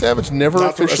 Randy Savage never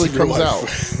Not the rest officially of your comes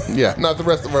life. out. Yeah, not the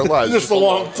rest of our lives. Just a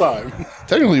long time.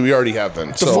 Technically, we already have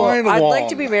been. So Define I'd long. like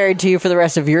to be married to you for the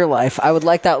rest of your life. I would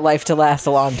like that life to last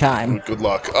a long time. good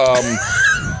luck.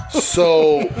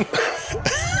 So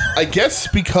I guess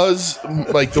because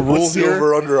like the rule What's the here.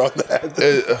 over-under on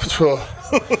that?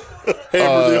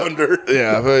 Hammer the under.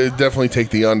 Yeah, but definitely take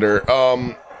the under.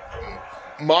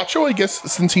 Macho, I guess,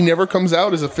 since he never comes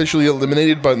out, is officially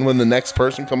eliminated. But when the next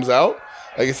person comes out,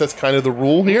 I guess that's kind of the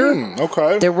rule here.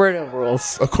 Okay. There were no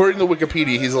rules. According to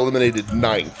Wikipedia, he's eliminated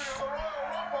 9th,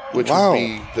 which Wow. would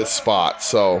be this spot.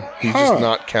 So he's just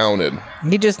not counted.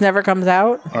 He just never comes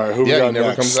out. All right, who we Yeah, got he never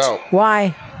next? comes out.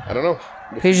 Why? I don't know.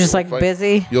 He's just We'll like find-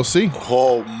 busy. You'll see.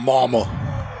 Oh, mama.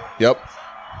 Yep.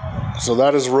 So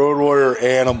that is Road Warrior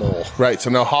Animal. Right.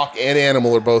 So now Hawk and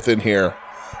Animal are both in here.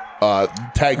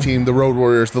 Tag team, the Road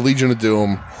Warriors, the Legion of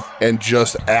Doom, and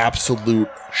just absolute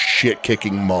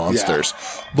shit-kicking monsters.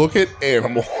 Look at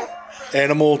Animal.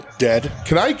 Animal dead.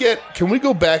 Can we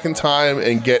go back in time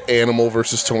and get Animal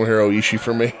versus Tomohiro Ishii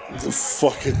for me?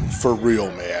 Fucking for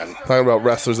real, man. Talking about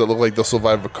wrestlers that look like they'll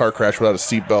survive a car crash without a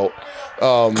seatbelt.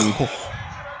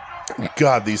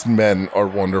 God, these men are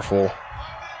wonderful.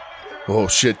 Oh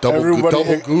shit! Double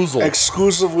goozle.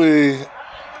 Exclusively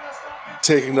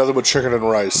taking nothing but chicken and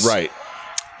rice. Right.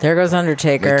 There goes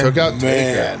Undertaker. Took out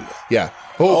Man. Taker. Yeah.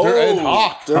 Oh, and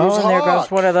Hawk. There Oh, was and there Hawk.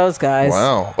 goes one of those guys.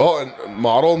 Wow. Oh, and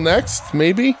Model next,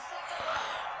 maybe?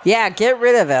 Yeah, get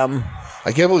rid of him.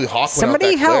 I can't believe Hawk went Somebody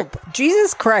out that help. quick.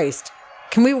 Jesus Christ.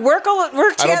 Can we work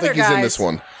together, I don't think he's guys? in this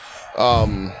one.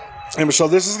 Hey, Michelle,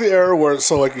 this is the era where,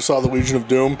 so like you saw the Legion of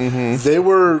Doom, they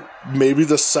were maybe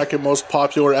the second most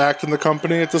popular act in the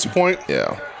company at this point,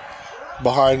 Yeah.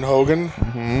 behind Hogan.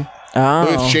 Oh.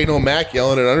 Look at Shane O'Mac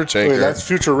yelling at Undertaker. Wait, that's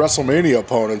future WrestleMania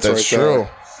opponents That's right true.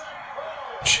 there.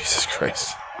 Jesus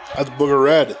Christ. That's Booger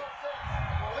Red.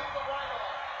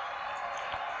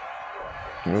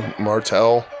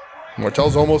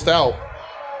 Martel's almost out.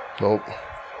 Nope.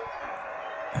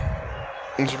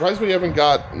 I'm surprised we haven't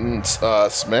got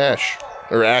Smash.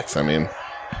 Or Axe, I mean.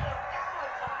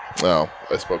 Oh,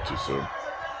 I spoke too soon.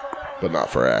 But not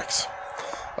for Axe.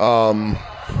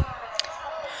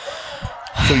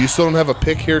 So you still don't have a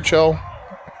pick here, Chell?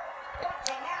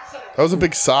 That was a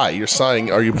big sigh. You're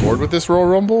sighing. Are you bored with this Royal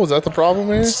Rumble? Is that the problem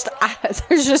here?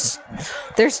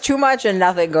 There's too much and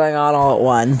nothing going on all at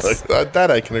once.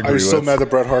 That I can agree Are you with. still mad that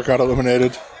Bret Hart got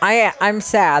eliminated? I'm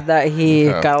sad that he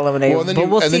got eliminated, Well, and then but you-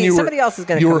 we'll and then see. you were- Somebody else is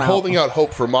going to You come were out. holding out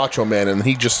hope for Macho Man, and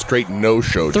he just straight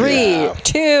no-showed you. 3,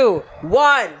 2,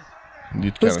 1.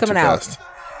 You Who's kinda coming too out? fast.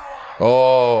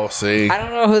 Oh, see. I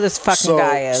don't know who this fucking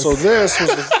guy is. So this was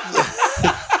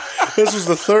the, this was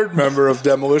the third member of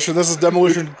Demolition. This is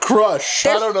Demolition Crush.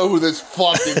 I don't know who this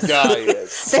fucking guy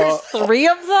is. There's 3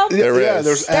 of them? There yeah, is.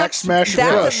 there's Axe, Smash, and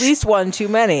That's Crush. at least one too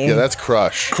many. Yeah, that's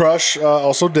Crush. Crush,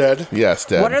 also dead. Yes,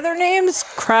 Dad. What are their names?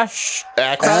 Crush.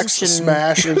 Axe, Axe, and-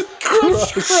 Smash, and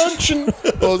Crunch, and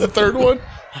what was the third one?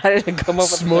 I didn't come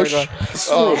up with Smush. the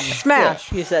third one.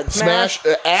 Smash, you said. Smash,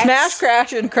 Axe, Smash,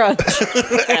 crash, and crunch.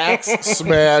 Axe,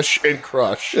 Smash, and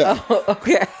Crush.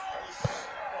 Okay.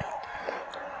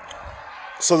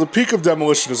 So the peak of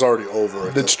Demolition is already over.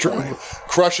 At That's this true. point.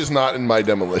 Crush is not in my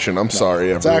demolition. I'm sorry,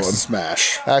 It's everyone. Axe and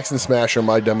Smash. Axe and Smash are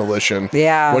my demolition.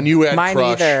 Yeah. When you add mine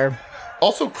Crush. either.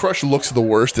 Also, Crush looks the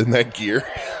worst in that gear.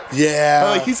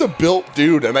 Yeah. Like, he's a built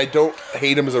dude, and I don't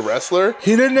hate him as a wrestler.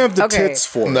 he didn't have the Okay. tits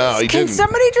for it. No, he Can didn't.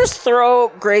 somebody just throw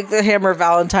Greg the Hammer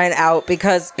Valentine out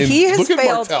because And he has look at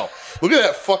failed. Martel. Look at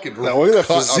that fucking look at that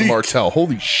cut on physique. Martel.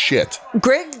 Holy shit.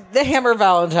 Greg the Hammer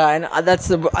Valentine. That's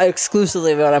the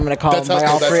exclusively what I'm going to call That's him. how, by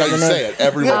all that's three how of you the say names. it.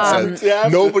 Everyone says yeah,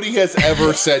 nobody has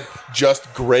ever said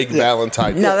just Greg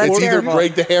Valentine. No, that's it's terrible. either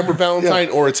Greg the Hammer Valentine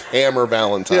or it's Hammer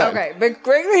Valentine. Yeah. Okay, but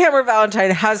Greg the Hammer Valentine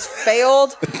has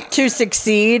failed to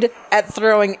succeed at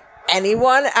throwing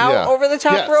anyone out Yeah. over the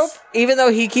top Yes. rope, even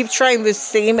though he keeps trying the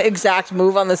same exact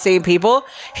move on the same people.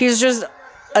 He's just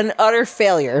an utter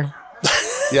failure.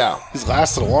 Yeah. He's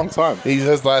lasted a long time. He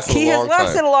has lasted He a has long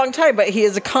lasted time. a long time, but he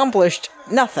has accomplished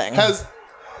nothing. Has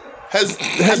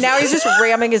And now he's just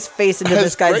ramming his face into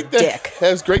this guy's dick.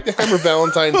 Has Greg the Hammer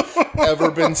Valentine ever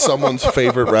been someone's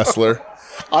favorite wrestler?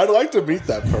 I'd like to meet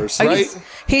that person. Right?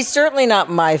 He's certainly not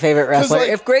my favorite wrestler. like-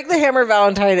 If Greg the Hammer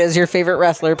Valentine is your favorite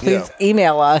wrestler, please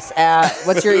email us at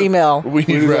what's your email? We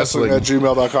need wrestling. at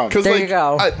gmail.com. Because There you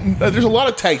go. there's a lot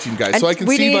of tag team guys, so I can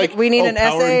we see need like we need oh, an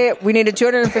Power- essay. We need a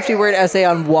 250 word essay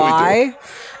on why.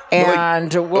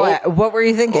 And what were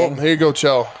you Oh, thinking? here you go,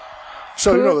 Chell.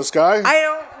 So you know this guy? I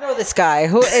don't know this guy.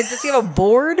 Who does he have a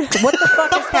board? What the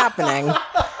fuck is happening?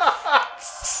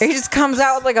 He just comes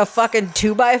out with like a fucking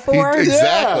 2x4.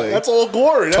 Exactly. Yeah, that's Old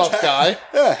Glory. That's Tough guy.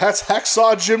 Yeah, that's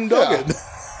Hacksaw Jim Duggan.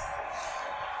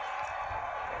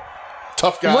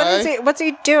 Tough guy. What's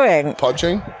he doing?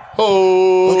 Punching.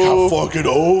 Oh. Look how fucking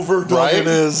overdone Right? it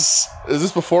is. Is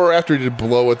this before or after he did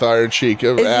Blow with Iron Cheek?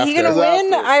 Is he gonna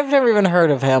win? I've never even heard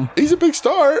of him. He's a big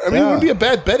star. I mean, it Yeah. wouldn't be a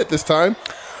bad bet at this time.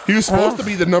 He was supposed to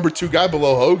be the number 2 guy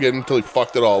below Hogan until he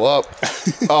fucked it all up.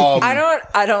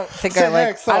 I don't think I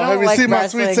like. I Have don't you like seen my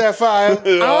wrestling. sweet sapphire? I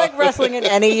don't like wrestling in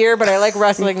any year, but I like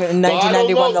wrestling in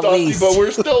 1991 the Dusty, least. but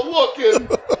we're still looking.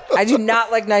 I do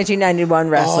not like 1991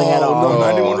 wrestling at all. No,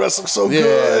 91 wrestling's so Yeah,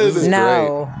 good. this is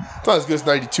No. great. It's not as good as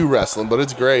 92 wrestling, but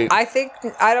it's great. I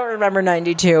don't remember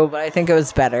 92, but I think it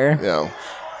was better. Yeah.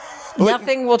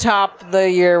 Nothing will top the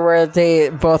year where they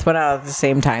both went out at the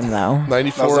same time, though.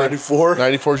 94. That was 94?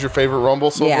 94 is your favorite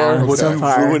Rumble so Yeah. far? When So you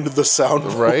far. ruined the sound.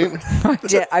 Right?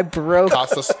 I broke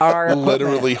Cost us our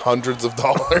literally hundreds of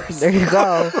dollars. There you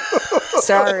go.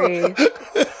 Sorry.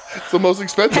 It's the most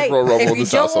expensive Hey, Royal Rumble if in you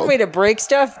this don't household. want me to break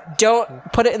stuff, don't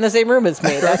put it in the same room as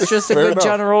me. That's just a Fair good enough.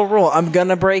 general rule. I'm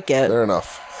gonna break it. Fair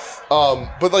enough.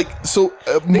 But like, so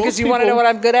Because you want to know what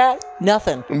I'm good at?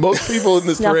 Nothing. most people in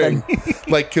this Nothing. ring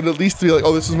like can at least be like,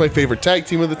 oh, this is my favorite tag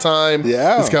team of the time.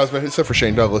 Yeah. This guy was my, except for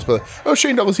Shane Douglas, but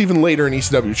Shane Douglas even later in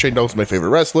ECW. Shane Douglas is my favorite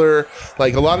wrestler.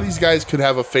 Like a lot of these guys could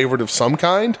have a favorite of some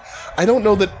kind. I don't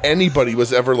know that anybody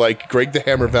was ever like Greg the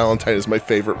Hammer Valentine is my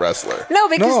favorite wrestler. No,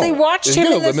 because No. they watched Did he him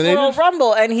get in this eliminated? Royal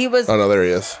Rumble, and he was Oh no, there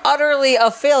he is. utterly a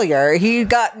failure. He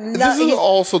got This is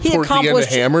also towards the end of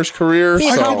Hammer's career. He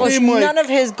So. accomplished name, like- none of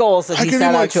his goals that I he can set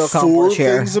name out like to 4 accomplish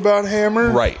here. things about Hammer.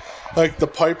 Right. Like the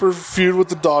Piper feud with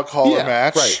the dog collar Yeah,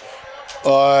 match.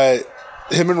 right.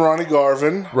 Him and Ronnie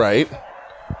Garvin. Right.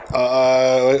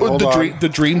 Wait, hold on. The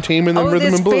dream team and then Oh,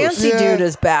 Rhythm this and Blues. fancy Yeah. dude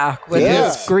is back with Yeah.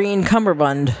 his green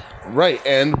cummerbund Right.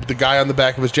 And the guy on the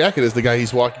back of his jacket is the guy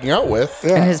he's walking out with.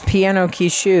 and his piano key The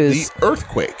shoes.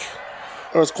 Earthquake.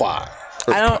 It was quiet.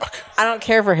 I don't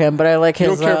care for him, but I like You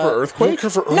his. don't care for You Earthquake? don't care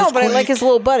for No, but I like his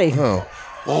little buddy.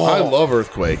 I love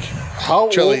Earthquake.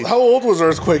 Chili. How old was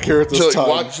Earthquake here at this Chili,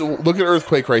 time? look at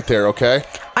Earthquake right there, okay?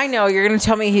 I know you're gonna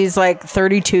tell me he's like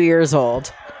 32 years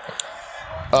old.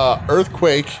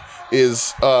 Earthquake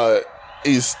is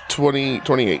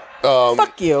 28.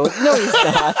 Fuck you. No, he's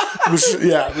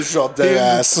not. Michelle dead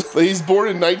ass. He's born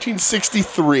in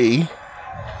 1963.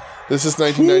 This is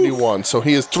 1991, so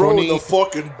he is Throwing 20. the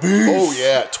fucking beef. Oh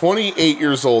yeah, 28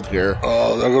 years old here.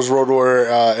 Oh, there goes Road Warrior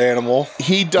Animal.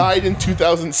 He died in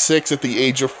 2006 at the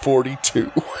age of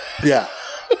 42. Yeah,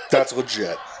 that's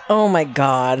legit. Oh my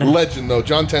god. Legend though,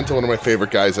 John Tenta, one of my favorite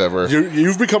guys ever.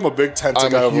 You've become a big Tenta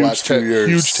I'm guy a over the last 2 years.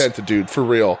 huge Tenta dude for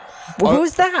real. Well,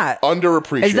 who's that?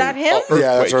 Underappreciated. Is that him? Oh,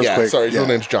 Yeah, that's Earthquake. sorry, his real Yeah.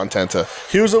 name's John Tenta.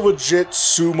 He was a legit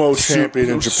sumo champion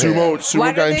in Japan. Sumo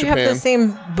Why guy do in they have Japan. the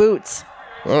same boots?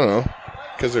 I don't know.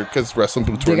 Because wrestling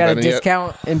boots They weren't got a invented yet.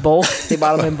 discount in both. They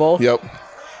bought them in both. Yep.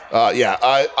 Yeah,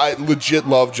 I legit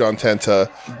love John Tenta.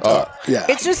 Yeah,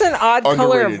 It's just an odd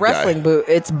color Underrated of wrestling guy. boot.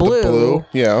 It's blue, Blue,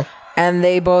 yeah. and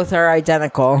they both are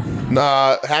identical.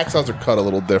 Nah, Hacksaws are cut a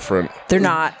little different. They're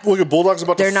not. look at Bulldog's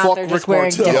about They're to not. fuck They're Rick just wearing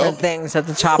Martel. different things at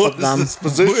the top What of is them. this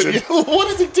position?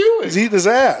 What is he doing? He's eating his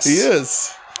ass. He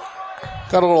is.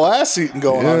 Got a little ass eating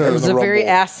going on. Yeah. There It in was the a very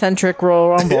Rumble. ass-centric Royal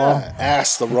Rumble. Yeah,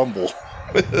 ass the Rumble.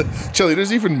 Chili,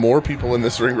 there's even more people in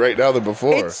this ring right now than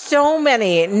before. It's so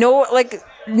many. No, like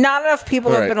not enough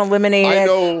people Right. have been eliminated. I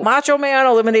know- Macho Man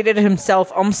eliminated himself.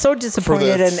 I'm so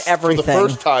disappointed in everything. For the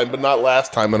first time, but not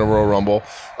last time in a Royal Rumble.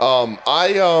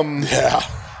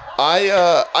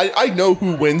 Yeah, I know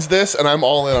who wins this, and I'm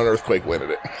all in on Earthquake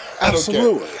winning it. I don't care.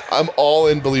 Absolutely. I'm all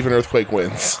in believing Earthquake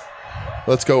wins.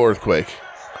 Let's go, Earthquake.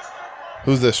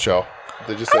 Who's this, Joe?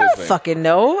 They just I said don't his name. fucking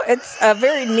know. It's a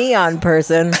very neon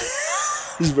person.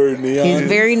 he's very neon. He's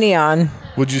very neon.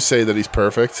 Would you say that he's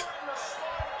perfect?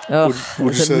 Ugh,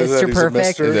 Would you is say it that Mr. he's a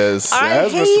Perfect? Mr.? It is. I Yeah,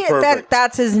 that's Mr. hate that Perfect.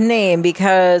 that's his name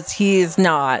because he's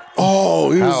not.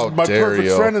 Oh, he How was my dare perfect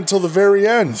you. friend until the very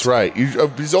end. That's right.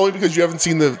 It's only because you haven't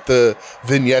seen the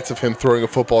vignettes of him throwing a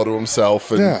football to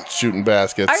himself and Yeah. shooting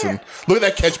baskets. I- And look at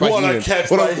that catch by What a Heenan.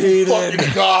 catch what by a Heenan.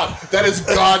 fucking god! That is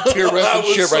god tier wrestling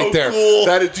was shit so right there. cool.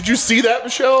 That is. Did you see that,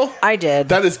 Michelle? I did.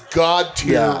 That is god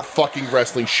tier Yeah. fucking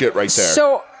wrestling shit right there.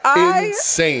 So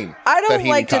insane. I that don't Heenan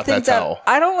like to caught think that that towel.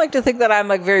 I don't like to think that I'm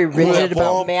like very rigid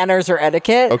about bump. manners or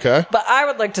etiquette. Okay. But I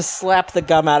would like to slap the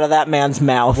gum out of that man's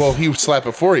mouth. Well, he would slap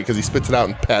it for you because he spits it out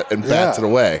and bats it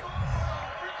away.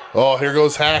 Oh, here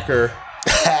goes Hacker.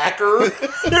 Hacker.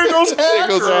 Here goes Hacker. There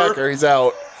goes Hacker. He's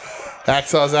out.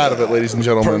 Hacksaw's out of it, ladies and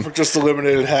gentlemen. Perfect just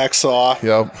eliminated Hacksaw.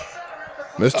 Yep.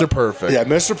 Mr. Perfect. Yeah,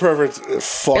 Mr. Perfect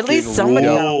fucking At least somebody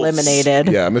got rules.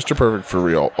 eliminated. Yeah, Mr. Perfect for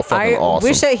real. Fucking I awesome.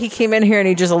 wish that he came in here and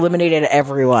he just eliminated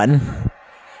everyone.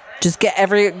 Just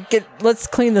let's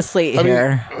clean the slate mean,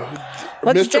 here.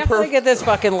 Let's definitely get this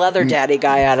fucking leather daddy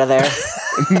guy out of there.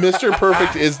 Mr.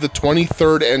 Perfect is the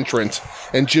 23rd entrant,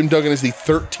 and Jim Duggan is the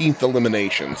 13th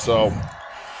elimination. So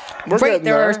Right,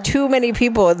 there are too many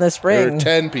people in this there ring. are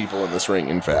 10 people in this ring,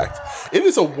 in fact. It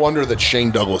is a wonder that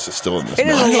Shane Douglas is still in this It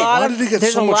is match. a lot Why of, did he get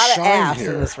there's so a much lot of shine ass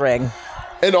here? in this ring.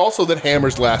 And also that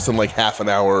Hammer's lasting like half an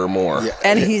hour or more. Yeah.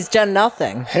 And he's done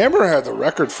nothing. Hammer had the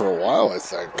record for a while, I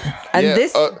think. And Yeah,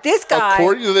 this guy,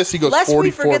 according to this, he goes lest 44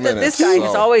 we forget minutes. that this guy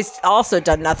has so- always also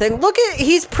done nothing. Look at,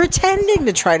 he's pretending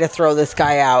to try to throw this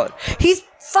guy out. He's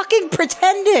fucking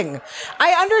pretending.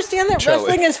 I understand that Jelly.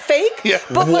 wrestling is fake, Yeah,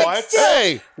 but like what? still,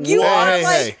 Hey, you hey, are hey,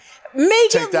 like, hey.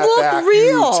 make Take it that look back.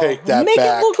 real. You take that make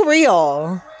back. it look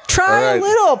real. Try All right. a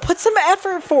little. Put some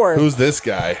effort forth. Who's this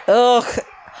guy? Ugh.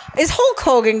 Is Hulk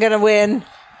Hogan gonna win?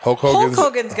 Hulk Hulk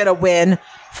Hogan's gonna win.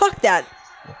 Fuck that.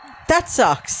 That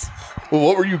sucks. Well,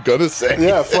 what were you gonna say?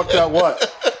 Yeah, fuck that what?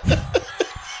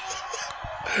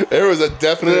 There was a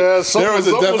definite, Yeah, something was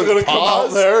gonna come out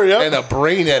pause there, yep. and a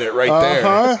brain edit right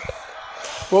Uh-huh.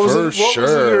 What was, For it, what was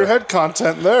sure. in your head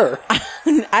content there?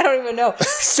 I don't even know.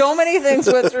 So many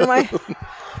things went through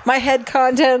my head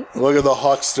content. Look at the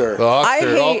huckster. there. The Huckster. I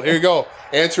hate- Oh, here you go.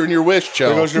 Answering your wish, Joe.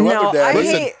 There goes your No, leather I daddy.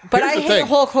 Listen, hate, but here's I the hate thing.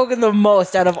 Hulk Hogan the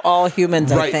most out of all humans.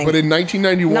 I Right, think. but in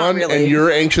 1991, Not really. and you're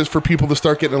anxious for people to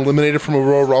start getting eliminated from a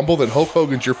Royal Rumble, then Hulk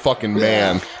Hogan's your fucking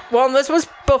man. Well, and this was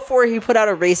before he put out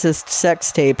a racist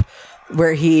sex tape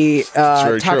where he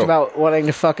very talked true. about wanting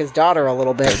to fuck his daughter a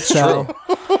little bit. So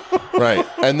Right,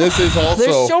 and this is also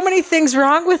there's so many things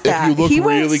wrong with that. you look he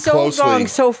went really so closely- wrong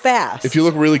so fast. if you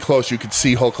look really close, you could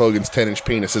see Hulk Hogan's 10-inch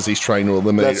penis as he's trying to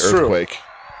eliminate That's true. Earthquake.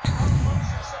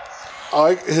 I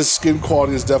like his skin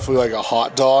quality is definitely like a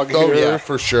hot dog. Oh here. yeah,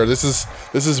 for sure. This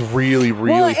is really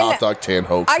Well, and hot dog tan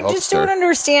hoax. I just don't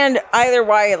understand either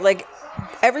why. Like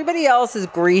everybody else is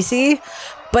greasy,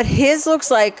 but his looks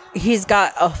like he's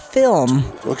got a film.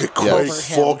 Look at Yeah. Clay Over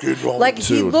him. fucking rolling. Like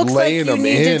he Dude, looks like laying you him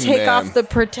need in, to take man. off the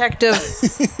protective,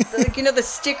 like the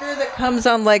sticker that comes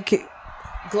on like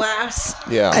glass.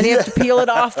 Yeah. and you have to peel it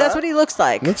off. That's what he looks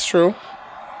like. That's true.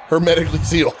 Hermetically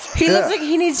sealed. He looks like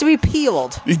he needs to be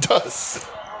peeled. He does.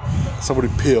 Somebody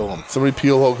peel him. Somebody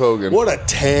peel Hulk Hogan. What a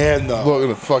tan though.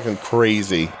 Looking fucking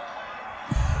crazy.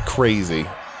 Crazy.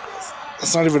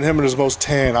 It's not even him in his most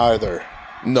tan either.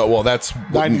 No, well, that's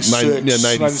 96,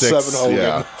 96. 97 Hogan.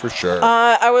 Yeah, for sure.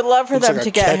 I would love for Looks them like to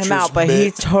a get him catcher's out, but mitt.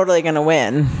 he's totally gonna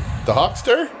win. the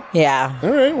Huckster? Yeah. All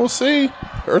right, we'll see.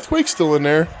 Earthquake's still in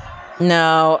there.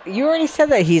 No, you already said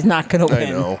that he's not gonna win.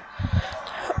 I know.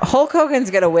 Hulk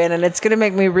Hogan's gonna win, and it's gonna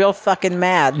make me real fucking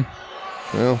mad.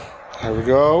 Well, Here we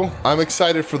go. I'm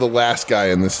excited for the last guy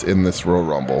in this Royal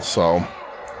Rumble. So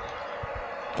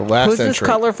the last Who's this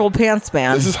entrant. colorful pants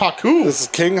man? This is Haku. This is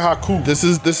King Haku. This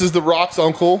is the Rock's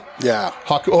uncle. Yeah.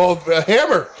 Haku. Oh,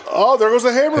 Hammer. Oh, there goes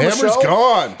the hammer. Hammer's Michelle.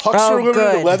 gone. Huckster Oh, eliminated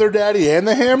good. the leather daddy and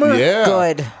the hammer. Yeah.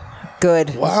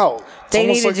 Good. Wow. It's They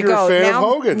almost needed like to you're go. a fan Now,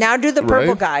 of Hogan. now do the purple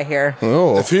Right? guy here.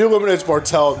 Oh. If he eliminates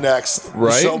Martel next,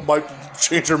 Right? Michelle might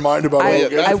change her mind about I-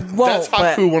 Hogan. I won't, That's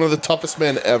but- Haku, one of the toughest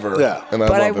men ever. Yeah. and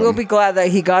But I love will him. be glad that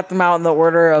he got them out in the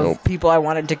order of people I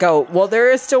wanted to go. Well, there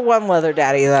is still one leather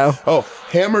daddy though. Oh,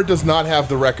 Hammer does not have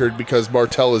the record because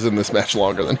Martel is in this match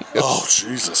longer than he is. Oh,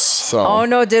 Jesus. So Oh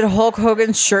no! Did Hulk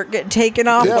Hogan's shirt get taken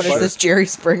off? Yeah, What is but- this, Jerry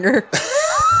Springer?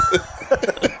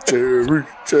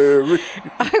 Terry.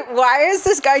 Why is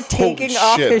this guy taking Holy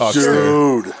off shit, his Huckster.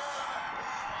 shirt? Dude.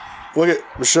 Look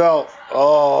at Michelle.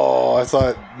 Oh, I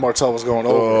thought Martel was going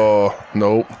over. Oh,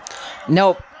 nope.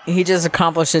 Nope. He just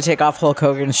accomplished to take off Hulk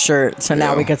Hogan's shirt, so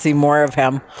now Yeah. we can see more of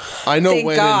him. I know Thank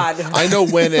when. God. I know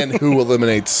when and who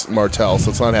eliminates Martel, so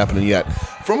it's not happening yet.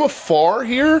 From afar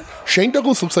here, Shane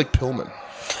Douglas looks like Pillman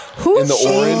Who's in the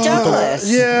Shane orange Douglas?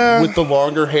 with the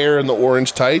longer hair and the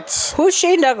orange tights. Who's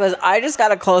Shane Douglas? I just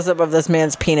got a close up of this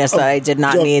man's penis that I did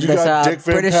not you need. This got Dick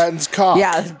Van British, Patten's cock.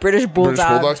 yeah, this British bulldog. British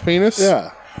Bulldog's penis.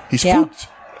 Yeah. he's Yeah. fooked.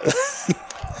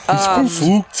 He's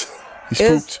fooked. He's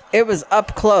fooked. It was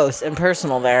up close and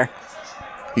personal there.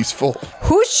 He's full.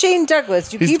 Who's Shane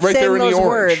Douglas? You He's keep right saying there in the those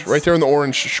orange. words. Right there in the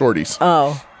orange shorties.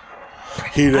 Oh,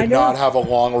 He I did know. not have a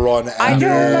long run. I don't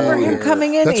remember him here.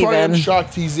 coming in That's why I'm even.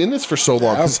 shocked he's in this for so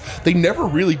long because they never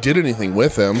really did anything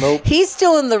with him. Nope. He's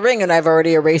still in the ring, and I've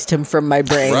already erased him from my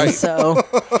brain. Right. So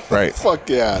Right. Fuck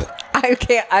yeah. I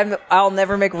can't. I'll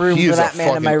never make room He for is a that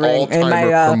man in my fucking ring. In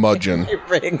all-timer my curmudgeon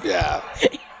ring. Yeah.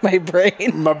 My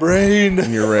brain. My brain.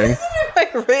 in your ring. My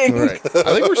ring. Right.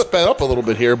 I think we're sped up a little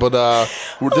bit here, but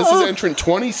this is entrant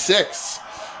 26.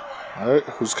 All right.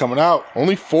 Who's coming out?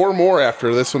 Only 4 more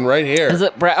after this one right here. Is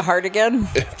it Bret Hart again?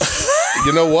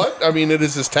 You know what? I mean, it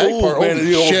is his tag Oh, part. man, Holy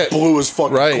he almost shit. blew his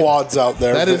fucking Right. quads out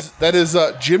there. That is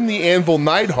Jim the Anvil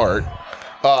Neidhart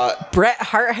Bret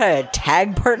Hart had a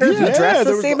tag partner who dressed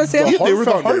the same as him? Yeah, they were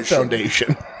the Hart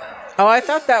Foundation. Oh, I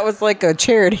thought that was like a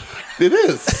charity. It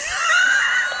is.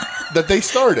 That they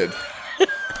started.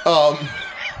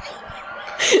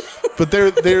 But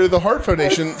they're the Hart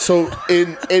Foundation. So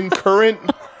in current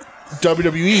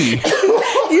WWE,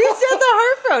 You said the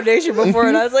Hart Foundation before,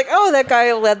 and I was like, oh, that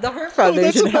guy led the Hart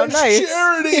Foundation. that's a How nice nice.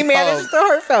 charity. He managed the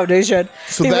Hart Foundation.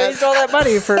 So he that- raised all that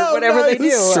money for How whatever they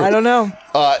nice. do. I don't know.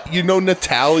 you know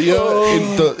Natalia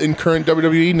in current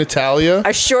WWE, Natalia.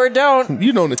 I sure don't.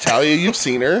 You know Natalia. You've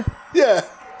seen her. Yeah.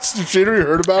 You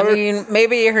heard about I her? mean,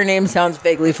 maybe her name sounds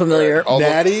vaguely familiar.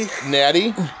 Natty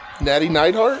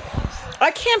Neidhart.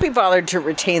 I can't be bothered to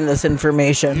retain this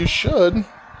information. You should.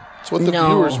 It's what the No.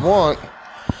 viewers want.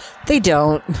 They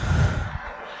don't.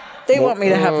 They want me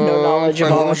to have no knowledge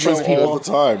of all of these all people. the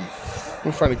time. Let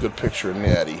me find a good picture of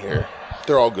Natty here.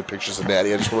 They're all good pictures of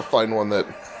Natty. I just want to find one that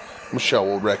Michelle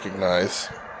will recognize.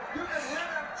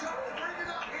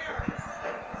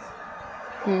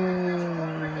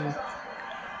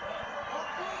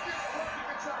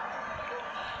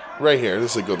 Right here.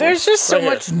 This is a good There's one. just so Right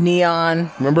here. much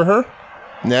neon. Remember her?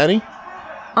 Natty?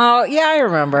 Oh, yeah, I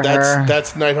remember her.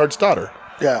 That's Neidhart's daughter.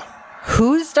 Yeah.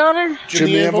 Whose daughter?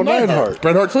 Jimmy Anvil Neidhart.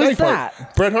 Bret Hart's Who's tag partner.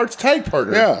 that? Bret Hart's tag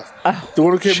partner. Yeah. The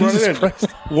one who came Jesus running in. Christ.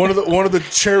 One of the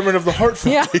chairmen of the Hart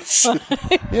Yeah. Foundation.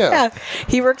 Yeah,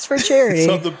 he works for charity. He's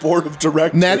on the board of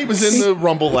directors. Natty was in the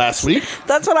Rumble last week.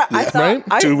 That's what I thought. right?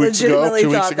 I 2 weeks ago? legitimately 2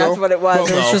 weeks thought ago? that's what it was. Well,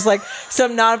 It was no. just like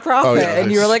some nonprofit, Oh, yeah,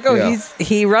 and you were like, "Oh, yeah.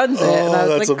 he runs it," and I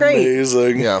was that's like, "Great,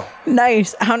 amazing. Yeah.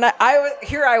 nice." How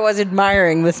here I was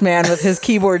admiring this man with his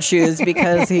keyboard shoes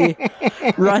because he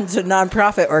runs a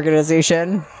nonprofit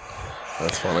organization.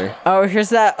 That's funny. Oh, here's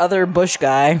that other Bush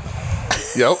guy.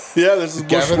 Yep. Yeah, this is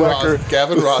Bushwhacker.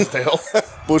 Gavin Rossdale.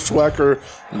 Bushwhacker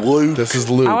Luke. This is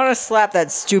Luke. I want to slap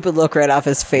that stupid look right off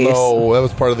his face. No, that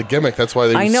was part of the gimmick. That's why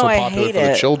they I were know. so I popular hate for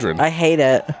it. the children. I hate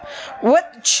it.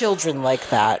 What children like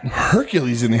that?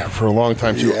 Hercules in here for a long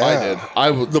time too. Yeah.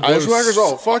 I did. The Bushwhackers?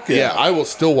 Oh, fuck yeah. Yeah, I will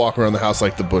still walk around the house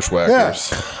like the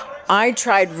Bushwhackers. I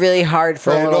tried really hard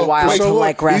for a Oh, little no, while so to look,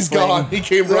 like He's wrestling. gone. He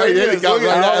came right There in he and is. got Look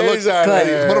at right how out. he's out Good.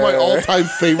 there. One of my all-time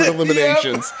favorite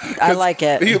eliminations. I like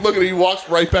it. He look at he walks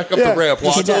right back up the ramp.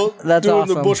 Watch Still it. That's doing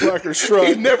awesome. the Bushwhacker He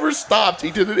strut. never stopped.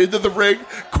 He did it into the ring.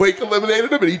 Quake eliminated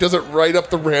him, and he does it right up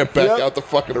the ramp back Yep. out the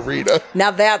fucking arena.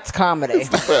 Now that's comedy.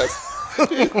 Best.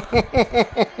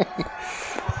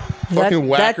 That Fucking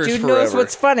whackers dude forever. knows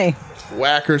what's funny.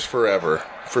 Whackers forever,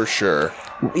 for sure.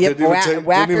 Yep, Didn't even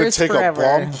whackers take forever.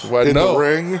 a bump Well, in no, the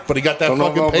ring. but he got that Don't know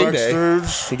fucking about payday.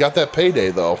 backstage. He got that payday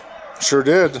though. Sure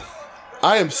did.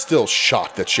 I am still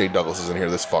shocked that Shane Douglas is in here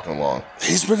this fucking long.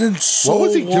 He's been in so What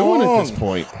was he doing at long. this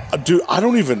point? Dude, I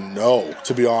don't even know,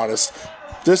 to be honest.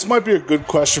 This might be a good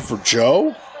question for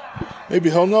Joe. Maybe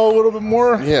he'll know a little bit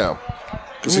more. Yeah,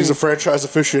 Because he's a franchise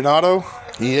aficionado.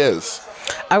 he is.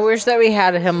 I wish that we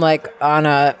had him like on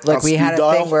a like On we had a speed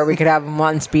dial? thing where we could have him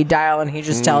on speed dial and he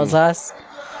just tells us.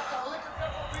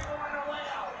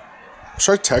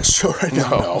 Should I text Joe right now?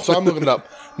 No. So I'm looking it up.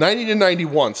 90 to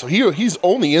 91. So he's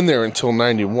only in there until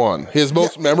 91. His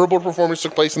most memorable performance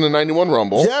took place in the 91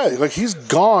 Rumble. Yeah, like he's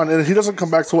gone, and he doesn't come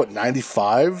back to what,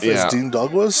 95 Yeah. as Dean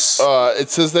Douglas? It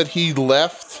says that he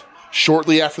left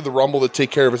shortly after the Rumble to take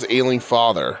care of his ailing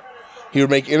father. He would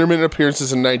make intermittent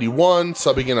appearances in 91,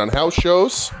 subbing in on house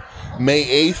shows. May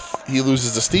 8th, he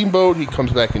loses to Steamboat. He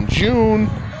comes back in June.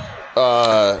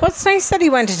 Well, it's nice that he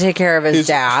went to take care of his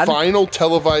dad. Final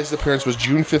televised appearance was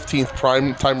June 15th,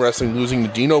 Primetime Wrestling, losing to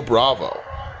Dino Bravo.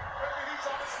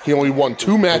 He only won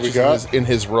 2 matches got? in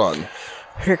his run.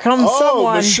 Here comes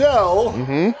someone. Michelle.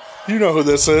 You know who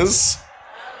this is.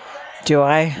 Do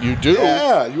I? You do.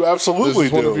 Yeah, you This absolutely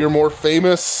is one do. of your more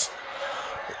famous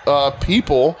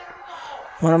people.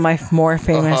 One of my more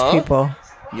famous people.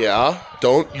 Yeah.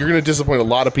 You're going to disappoint a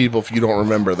lot of people if you don't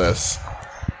remember this.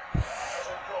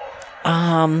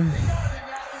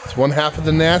 It's one half of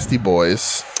the Nasty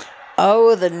Boys.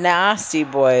 Oh, the Nasty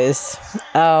Boys.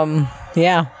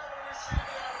 Yeah.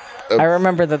 I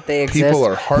remember that they exist. People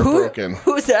are heartbroken.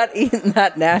 Who's that eating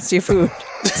that nasty food?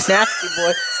 Nasty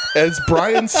Boys. And it's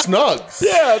Brian Snuggs.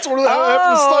 Yeah, it's one of the,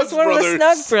 Oh, the it's one of the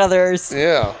Snug brothers.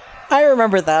 Yeah. I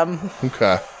remember them.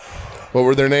 Okay. What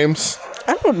were their names?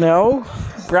 I don't know.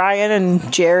 Brian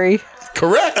and Jerry.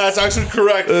 Correct. That's actually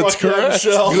correct. That's Fuck yeah, correct.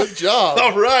 Michelle. Good job.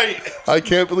 All right. I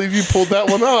can't believe you pulled that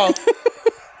one off.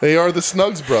 They are the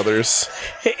Snuggs brothers.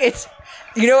 It's.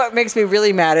 You know what makes me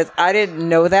really mad is I didn't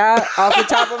know that off the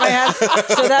top of my head.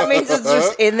 So that means it's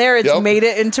just in there. It's Yep. made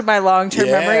it into my long-term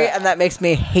Yeah. memory, and that makes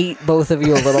me hate both of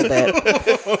you a little bit.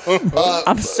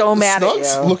 I'm so mad Snuggs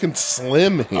at you. looking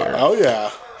slim here. Oh,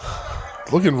 yeah.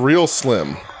 Looking real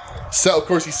slim. Of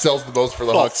course, he sells the most for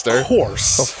the Huckster. Of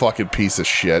course. A fucking piece of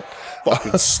shit. Fucking Look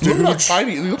at how stooge.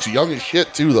 tiny. He looks young as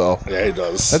shit, too, though. Yeah, he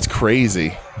does. That's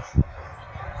crazy.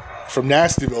 From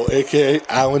Nastyville, a.k.a.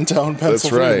 Allentown,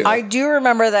 Pennsylvania. right. I do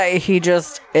remember that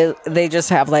they just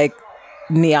have like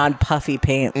neon puffy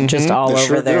paint just all They over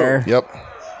sure do. there. Yep.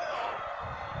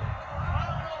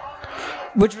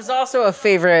 Which was also a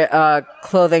favorite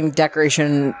clothing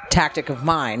decoration tactic of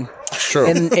mine Sure.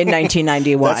 in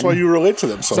 1991. That's why you relate to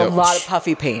them so It's a much. lot of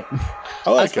puffy paint. I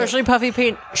like Especially puffy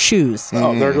paint shoes. it.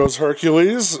 Oh, there goes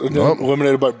Hercules,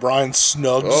 eliminated by Brian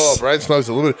Snuggs. Oh, Brian Snuggs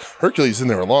a little bit. Hercules in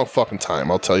there a long fucking time.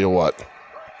 I'll tell you what.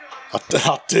 I'll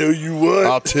tell you what.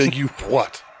 I'll tell you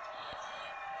what.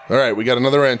 All right, we got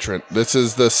another entrant. This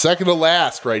is the second to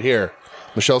last right here.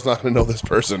 Michelle's not going to know this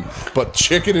person, but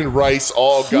chicken and rice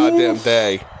all goddamn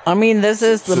day. I mean, this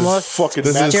is the most fucking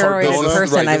steroided Cardona.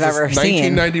 person I've ever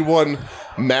seen. 1991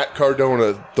 Matt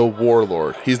Cardona, the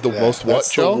Warlord. He's the most what, That's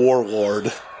the Joe?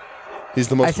 Warlord. He's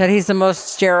the most. I said he's the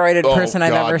most steroided Oh, person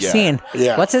I've God, ever yeah. seen.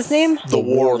 Yeah. What's his name? The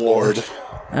Warlord.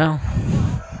 Oh,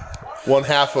 one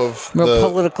half of real the.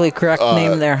 politically correct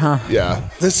name there, huh? Yeah.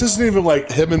 This isn't even like.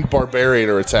 Him and Barbarian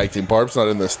are a tag team. Barb's not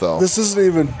in this, though. This isn't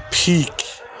even peak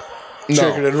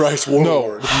chicken and rice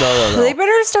Warlord. No. They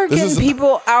better start This getting is-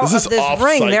 people out this is of this off-cycle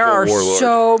ring. There are Warlord.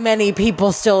 so many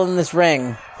people still in this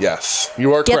ring. Yes,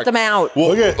 you are Get correct. them out.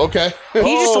 Well, Okay. okay. He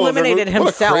just eliminated what a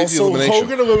himself. crazy So elimination.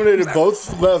 Hogan eliminated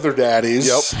both leather daddies.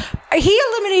 Yep. He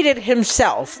eliminated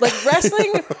himself. Like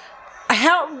wrestling.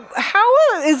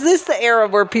 How is this the era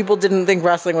where people didn't think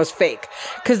wrestling was fake?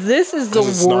 Because this is the 'Cause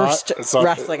it's not- worst it's not-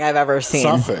 wrestling I've ever It's seen.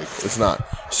 not fake. It's not.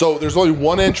 So there's only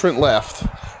one entrant left,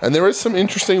 and there is some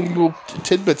interesting little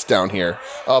tidbits down here.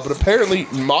 But apparently,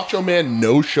 Macho Man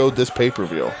no-showed this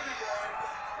pay-per-view.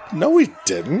 No, he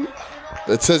didn't.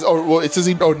 It says,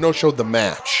 he no-showed the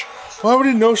match. Why would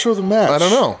he no-show the match? I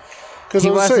don't know. Because He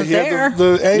I was saying, wasn't he had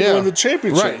there. the angle in the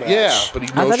championship right? match. Yeah, but he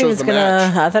I thought he no-showed was the gonna.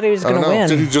 match. I thought he was I don't gonna know. win.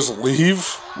 Did he just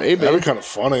leave? Maybe. That'd be kind of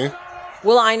funny.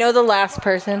 Well, I know the last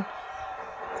person.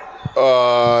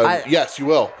 Yes, you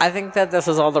will. I think that this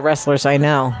is all the wrestlers I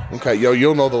know. Okay,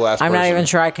 you'll know the last. I'm person. not even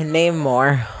sure I can name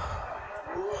more.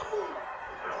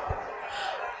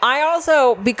 I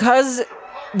also, because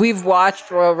we've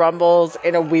watched Royal Rumbles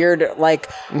in a weird, like,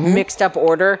 mixed up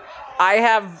order, I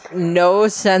have no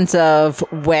sense of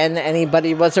when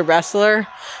anybody was a wrestler.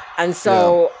 And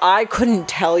so I couldn't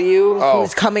tell you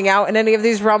who's coming out in any of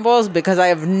these Rumbles because I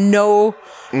have no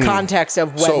context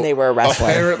of when they were a wrestler.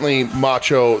 Apparently,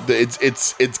 Macho,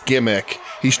 it's gimmick.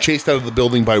 He's chased out of the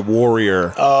building by Warrior,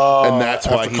 and that's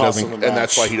why after he costing doesn't. the And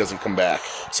that's match. why he doesn't come back.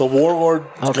 So Warlord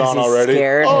is 'cause gone he's already.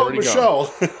 scared. Oh, Already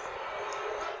Michelle.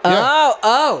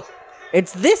 Oh,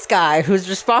 it's this guy who's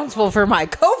responsible for my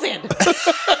COVID.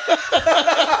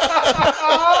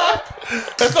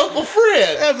 That's Uncle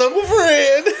Fred. And Uncle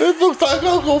Fred. It looks like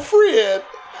Uncle Fred.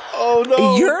 Oh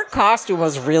no. Your costume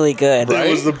was really good. Right?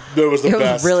 It was the It best.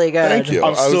 was really good. Thank you.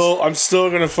 I'm still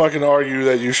gonna fucking argue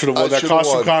that you should have won I that should've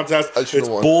costume won. contest. I should've It's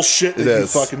won. bullshit that It you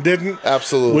is. fucking didn't.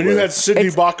 Absolutely. When you had Sidney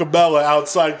It's- Bacabella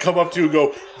outside come up to you and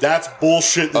go, "That's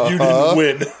bullshit that you didn't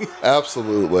win."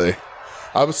 Absolutely.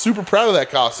 I was super proud of that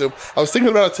costume. I was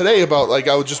thinking about it today about, like,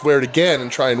 I would just wear it again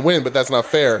and try and win, but that's not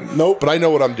fair. Nope. But I know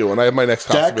what I'm doing. I have my next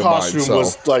costume That in mind. costume So,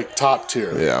 was like top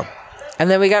tier. yeah. And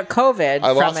then we got COVID I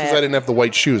from lost because I it. didn't have the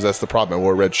white shoes. That's the problem. I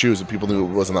wore red shoes and people knew it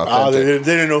wasn't They authentic.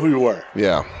 didn't know who you were.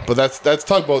 Yeah. But that's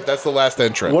Tugboat. That's the last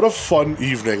entrant. What a fun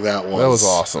evening that was. That was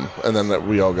awesome. And then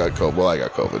we all got COVID. Well, I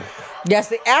got COVID. Yes,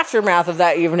 the aftermath of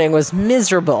that evening was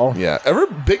miserable. Yeah.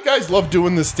 Big guys love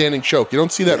doing this standing choke. You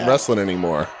don't see that in wrestling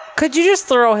anymore. Could you just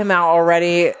throw him out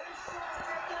already?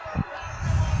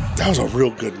 That was a real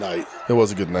good night. It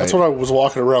was a good night. That's when I was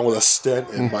walking around with a stent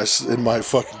in my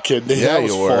fucking kidney. Yeah, that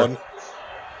was you were. fun.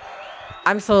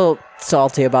 I'm so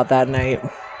salty about that night.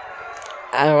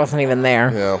 I wasn't even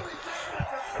there.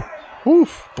 Yeah.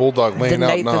 Oof. Bulldog The laying out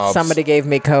night that knobs. somebody gave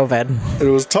me COVID. It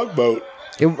was Tugboat.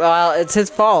 Well, it's his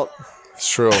fault. It's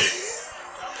true.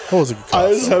 That was a good I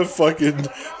just costume. have fucking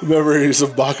memories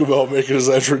of Bacabell making his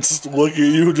entrance, looking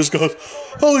at you, and just goes,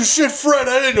 "Holy shit, Fred!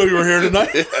 I didn't know you were here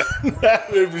tonight."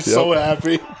 That made me so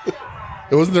happy.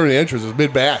 It wasn't during the entrance. It was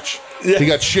mid-batch. Yeah. He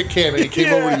got shit canned and he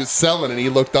came over and he was selling and he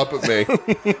looked up at me.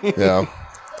 Yeah.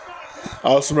 I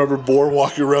also remember Boar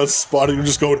walking around spotting and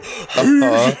just going,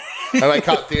 And I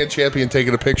caught Dan Champion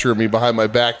taking a picture of me behind my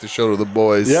back to show to the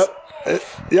boys.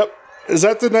 Yep. Is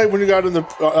that the night when you got into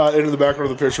the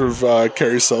background of the picture of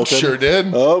Kerry Silken? Sure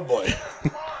did. Oh boy.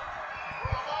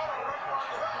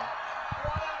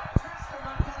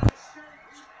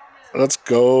 Let's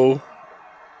go,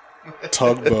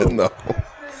 Tugboat. No.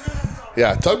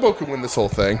 Yeah, Tugboat could win this whole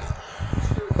thing.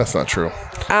 That's not true.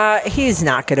 He's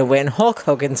not going to win. Hulk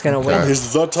Hogan's going to win.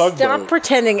 He's the Tugboat. Stop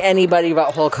pretending anybody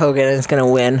but Hulk Hogan is going to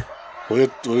win. Look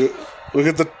at the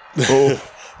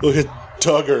look at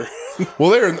Tugger. Well,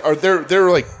 they're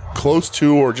like close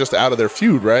to or just out of their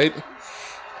feud, right?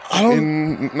 I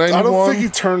don't think he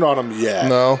turned on him yet.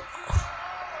 No.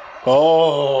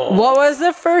 Oh. What was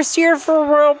the first year for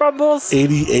Royal Rumbles?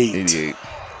 88.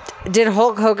 Did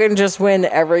Hulk Hogan just win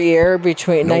every year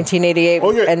between 1988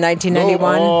 and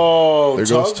 1991? Oh, there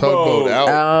goes Tugboat out.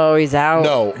 Oh, he's out.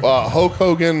 No, Hulk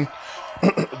Hogan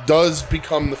does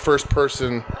become the first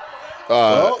person.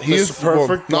 He is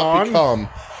perfect. Not become,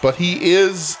 but he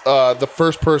is the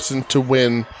first person to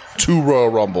win 2 Royal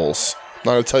Rumbles. I'm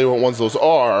not going to tell you what ones those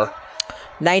are.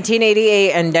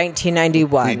 1988 and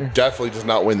 1991. He definitely does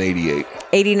not win 88.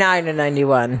 89 and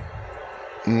 91.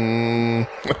 I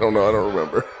don't know. I don't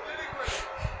remember.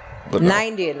 But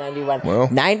 90 and 91. Well.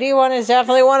 91 is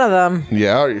definitely one of them.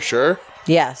 Yeah, are you sure?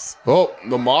 Yes. Oh,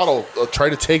 the model tried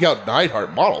to take out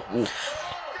Neidhart. Model. Ooh.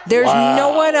 There's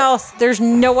no one else. There's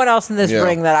no one else in this Yeah.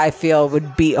 ring that I feel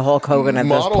would beat Hulk Hogan at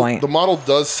this point. The model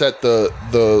does set the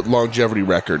longevity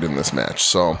record in this match,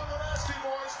 so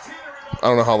I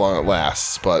don't know how long it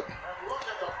lasts, but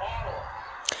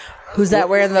Who's that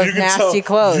wearing those nasty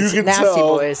clothes? Nasty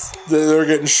boys. They're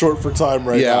getting short for time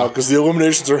right now because the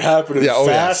eliminations are happening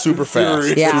fast, super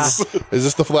fast. Yeah. Is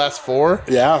this the last 4?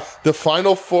 Yeah. The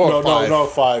final 4. No,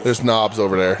 5. There's knobs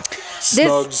over there.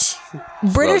 Snugs.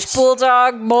 British Snugs.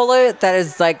 Bulldog mullet that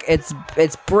is like it's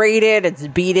braided, it's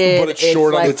beaded, But it's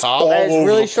short on like, the top. It's All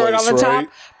really over the short place, on the right?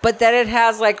 top. But then it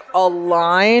has like a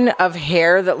line of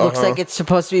hair that looks like it's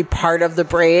supposed to be part of the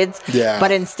braids. Yeah.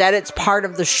 But instead it's part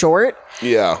of the short.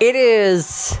 Yeah. It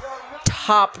is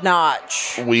top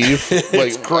notch. Weave.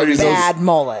 Like crazy. Bad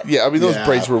mullet. Yeah, I mean those Yeah.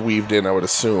 braids were weaved in, I would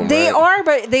assume. They right? are,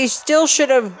 but they still should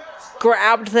have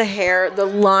grabbed the hair, the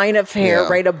line of hair Yeah.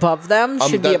 right above them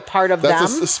should be a part of them.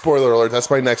 That's a spoiler alert.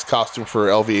 That's my next costume for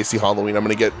LVAC Halloween. I'm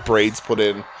going to get braids put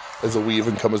in as a weave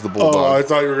and come as the bulldog. Oh, I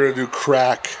thought you were going to do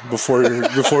crack before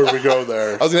we go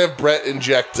there. I was gonna have Brett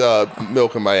inject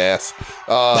milk in my ass,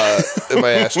 in my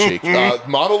ass cheek.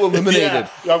 Model eliminated.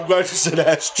 Yeah, I'm glad you said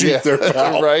ass cheek there,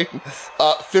 pal. Right.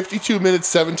 52 minutes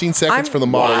 17 seconds for the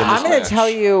model. In this I'm going to match. tell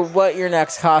you what your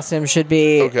next costume should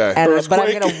be. Okay. But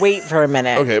I'm going to wait for a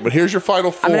minute. Okay, but here's your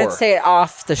final 4. I'm going to say it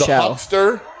off the the show.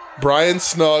 Huckster, Brian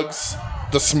Snuggs,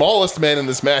 the smallest man in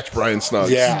this match, Brian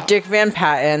Snuggs. Yeah. Dick Van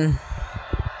Patten.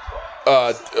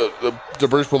 The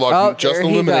British Bulldog Oh, who just there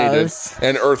he eliminated, goes.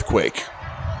 and Earthquake.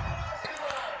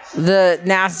 The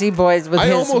Nasty Boys with I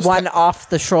his almost one off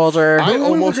the shoulder. I we were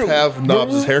almost gonna- have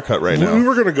Knobs' haircut right We now.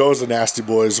 were going to go as the Nasty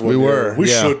Boys. We were. We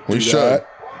Yeah, should. we do should. that.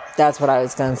 That's what I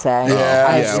was going to say. Yeah,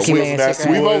 I was yeah, just keeping we- it Nasty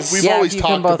secret. Boys. We've Yeah, always if you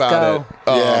can talked both about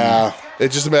go. it. Yeah.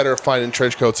 It's just a matter of finding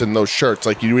trench coats and those shirts.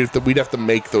 Like we'd have to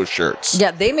make those shirts.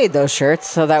 Yeah, they made those shirts,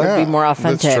 so that would Yeah, be more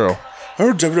authentic. That's true. I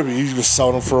heard WWE was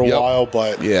selling them for a Yep. while,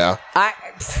 but Yeah.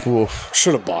 Oof.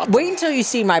 should have bought them. Wait until you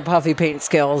see my puffy paint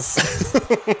skills.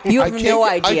 You have no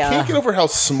idea. I can't get over how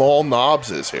small Knobs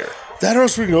is here. That or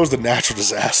else we can go as the Natural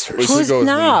Disasters. Who's- Who's go with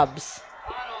me. knobs?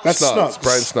 That's Snuggs, Snuggs.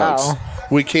 Brian Snuggs. Oh.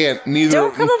 We can't. Neither.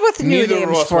 Don't come up with new neither names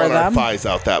of us for want our them. thighs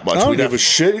out that much. I don't We'd give have- a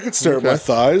shit. You can stare at my Okay.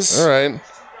 thighs. All right.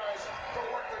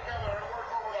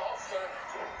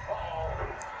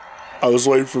 I was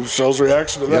waiting for Michelle's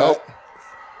reaction to that. Yep.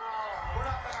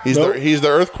 He's Nope. the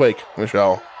earthquake,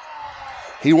 Michelle.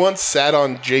 He once sat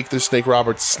on Jake the Snake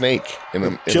Roberts' snake in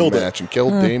a Killed it. match and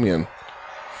killed Damien.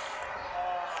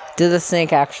 Did the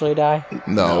snake actually die?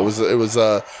 No, it was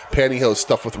pantyhose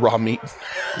stuffed with raw meat.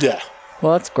 Yeah.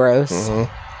 Well, that's gross.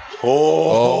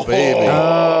 Oh baby.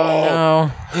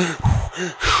 No.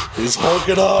 He's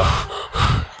hulking up.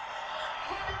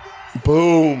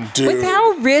 Boom. Dude. With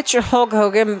how rich Hulk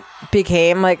Hogan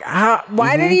became, like,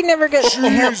 why did he never get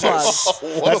hair plugs?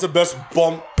 That's the best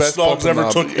bump Best Snuggs bump ever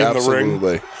knob. took in the ring.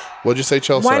 Absolutely. What'd you say,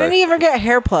 Chelsea? Why didn't he ever get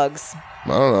hair plugs? I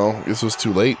don't know. This was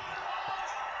too late.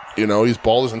 You know, he's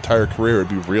bald his entire career. It'd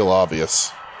be real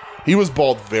obvious. He was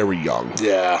bald very young.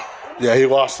 Yeah. Yeah, he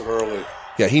lost it early.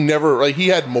 Yeah, he never, he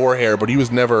had more hair, but he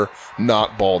was never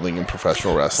not balding in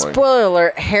professional wrestling. Spoiler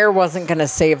alert, hair wasn't going to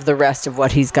save the rest of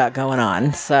what he's got going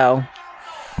on, so...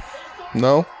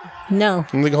 No? No. You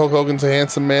don't think Hulk Hogan's a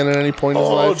handsome man at any point in his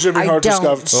Oh, life? Jimmy I Hart just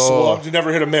don't. got slugged. You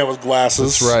never hit a man with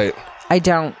glasses. That's right. I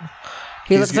don't.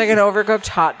 He looks like an overcooked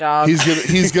hot dog.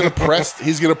 He's gonna press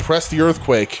the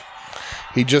earthquake.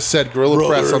 He just said gorilla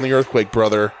press on the earthquake,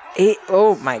 brother.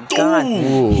 Oh my God.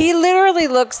 Ooh. He literally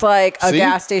looks like a See?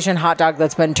 gas station hot dog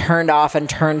that's been turned off and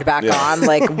turned back on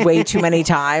like way too many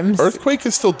times. Earthquake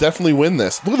can still definitely win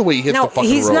this. Look at the way he hits the fucking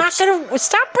he's ropes. not going to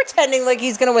stop pretending like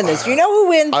he's going to win this. You know who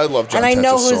wins? I love John and I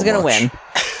know Tenta who's so going to much.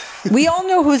 win. We all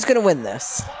know who's going to win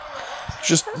this.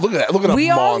 Just look at that. Look at We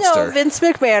a all monster. know Vince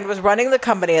McMahon was running the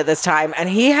company at this time, and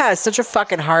he has such a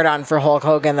fucking hard-on for Hulk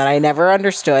Hogan that I never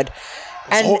understood.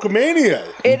 It's Hulkamania.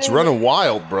 It's running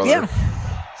wild, brother. Yeah.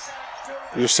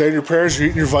 You're saying your prayers, you're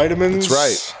eating your vitamins.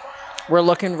 That's right. We're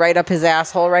looking right up his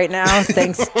asshole right now.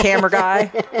 Thanks, camera guy.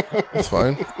 That's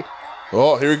fine.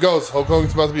 Oh, here he goes. Hulk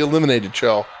Hogan's about to be eliminated,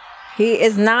 Chell. He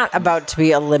is not about to be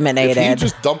eliminated. If he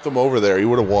just dumped him over there, he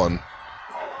would have won.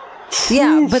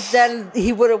 Yeah, but then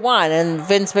he would have won, and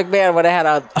Vince McMahon would have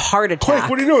had a heart attack. Quake,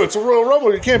 what are you doing? It's a Royal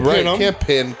Rumble. You can't Right, pin you him. can't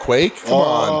pin Quake. Come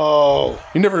on. Oh.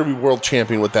 You're never going to be world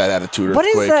champion with that attitude, What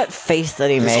is Quake. that face that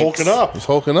he He's makes? hulking up. He's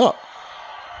hulking up.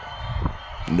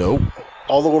 Nope.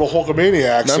 All the little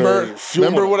Hulkamaniacs are fueling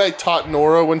Remember him. what I taught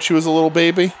Nora when she was a little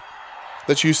baby?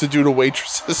 That she used to do to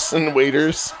waitresses and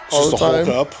waiters all Just the to time?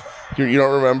 Hulk up. You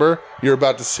don't remember? You're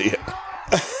about to see it.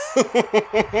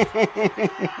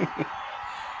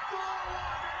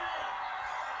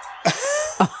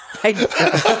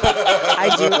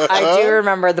 I do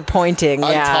remember the pointing.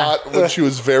 I Yeah, taught when she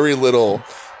was very little.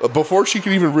 Before she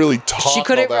could even really talk she all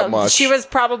couldn't. that much. She was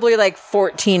probably like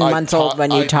 14 months old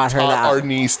when you taught her that. our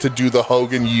niece to do the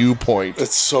Hogan U point.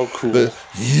 It's so cool. The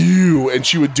U, and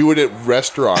she would do it at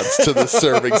restaurants to the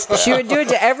serving staff. She would do it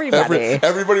to everybody.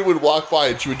 Everybody would walk by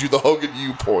and she would do the Hogan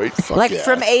U point. like yeah.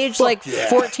 from age like yeah.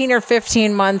 14 or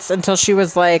 15 months until she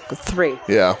was like 3.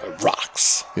 Yeah.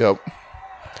 Rocks. Yep.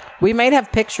 We might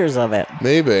have pictures of it.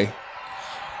 Maybe.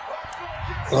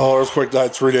 Oh, Earthquake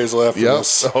died 3 days after Yep.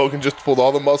 this. Hogan just pulled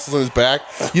all the muscles in his back.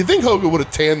 You'd think Hogan would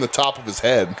have tanned the top of his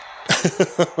head.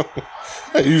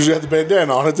 He usually had the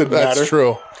bandana on. It didn't That's matter.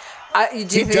 true. Do you He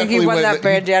think he definitely won went- that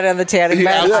bandana and the tanning He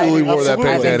bed? absolutely wore that absolutely.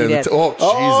 bandana. I think he did. Oh, Jesus.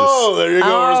 Oh, there you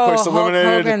go. Earthquake's Hulk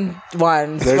eliminated. Hogan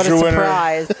won. There's What a your winner.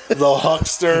 surprise. The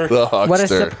Huckster. The huckster. What a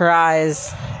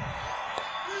surprise.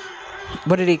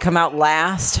 What did he come out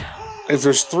last? If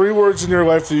there's 3 words in your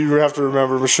life that you have to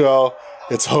remember, Michelle,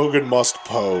 it's Hogan must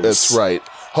pose. That's right.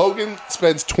 Hogan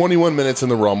spends 21 minutes in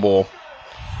the Rumble.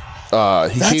 He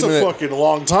That's came a in fucking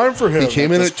long time for him. He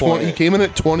came in this at 20. point. He came in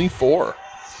at 24.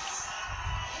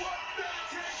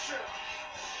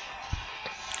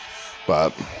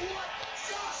 But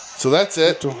so that's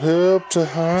it. To hip to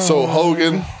high. So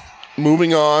Hogan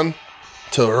moving on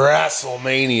to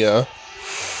WrestleMania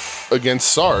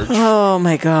against Sarge. Oh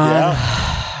my god.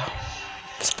 Yeah.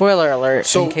 Spoiler alert,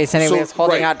 So- in case anybody so, was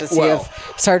holding right, out to see well,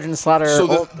 if Sergeant Slaughter so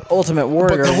the- Ultimate But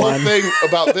Warrior the whole won. thing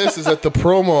about this is that the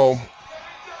promo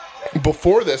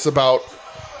before this about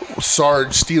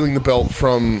Sarge stealing the belt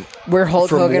from Where Hulk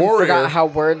from Hogan Warrior, forgot how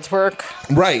words work.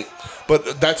 right,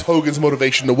 but that's Hogan's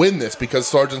motivation to win this because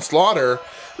Sergeant Slaughter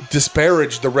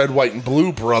disparaged the red, white, and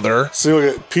blue brother. See,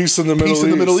 look at peace in the Middle Peace East. in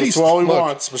the Middle East. That's all he Look,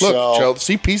 wants, Michelle. Look,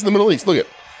 see, peace in the Middle East. Look at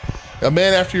a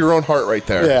man after your own heart, right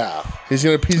there. Yeah. He's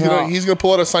gonna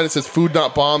pull out a sign that says "Food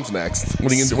Not Bombs" next. What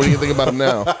do you think about him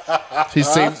now? He's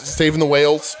saving the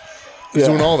whales. He's Yeah.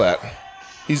 doing all that.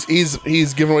 He's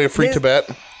giving away a free This- Tibet.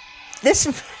 This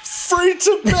Free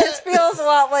to this feels a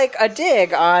lot like a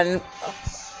dig on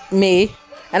me,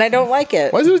 and I don't like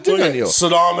it. Why is it a dig Look on at you?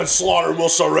 Saddam and Slaughter will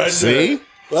surrender. See?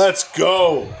 Let's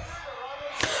go.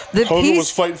 The Hogan was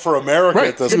fighting for America Right.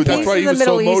 at this Dude, point. that's why he the was so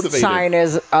Middle East motivated. sign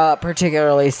is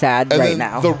particularly sad And right then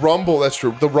now. the Rumble, that's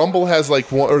true. The Rumble has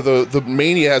like one, or the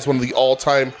Mania has one of the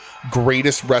all-time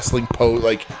greatest wrestling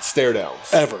stare downs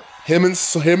Ever. Him and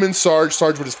Sarge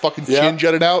with his fucking Yeah. chin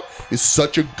jutted out is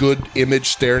such a good image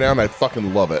stare down. I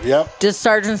fucking love it. Yep. Does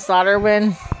Sergeant Slaughter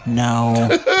win? No.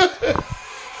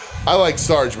 I like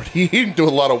Sarge, but he didn't do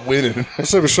a lot of winning.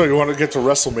 So, Michelle, you want to get to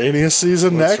WrestleMania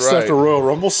season That's next right. after Royal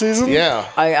Rumble season? Yeah.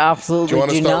 I absolutely Do you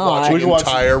want to do start not. watching We can watch-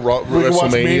 entire We can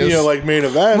watch Mania WrestleManias? like main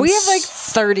events. We have like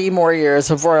 30 more years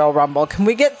of Royal Rumble. Can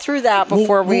we get through that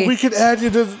before we could add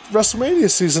you to WrestleMania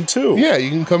season 2. Yeah,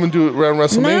 you can come and do it around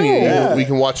WrestleMania. No. We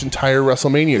can watch entire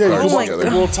WrestleMania Yeah, you cards can watch together.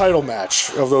 the world title match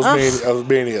of those of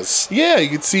Manias. Yeah, you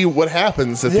can see what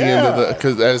happens at the end of Yeah.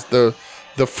 because as the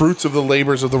fruits of the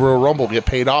labors of the Royal Rumble get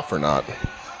paid off or not.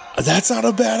 That's not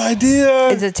a bad idea.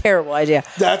 It's a terrible idea.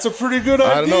 That's a pretty good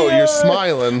idea. I don't know. You're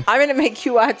smiling. I'm going to make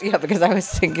you watch, because I was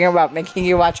thinking about making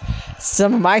you watch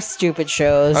some of my stupid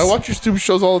shows. I watch your stupid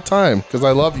shows all the time because I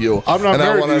love you. I'm not and I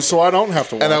married to wanna- you, so I don't have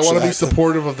to watch And I want to be that.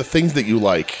 supportive of the things that you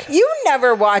like. You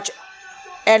never watch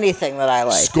anything that I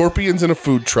like. Scorpions in a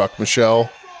food truck,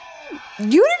 Michelle. You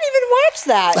didn't even watch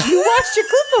that. You watched a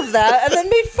clip of that and then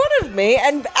made fun of me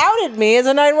and outed me as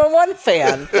a 911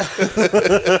 fan.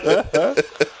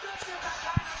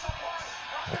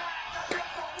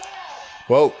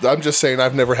 Well, I'm just saying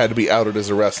I've never had to be outed as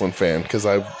a wrestling fan because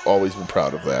I've always been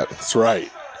proud of that. That's right.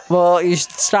 Well, you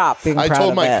should stop being I proud told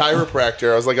of my it.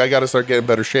 chiropractor, I was like, I got to start getting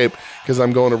better shape because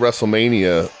I'm going to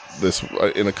WrestleMania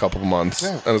in a couple of months.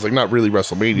 And I was like, not really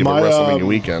WrestleMania, My, but WrestleMania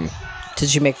weekend. Did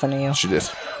she make fun of you? She did.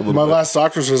 My last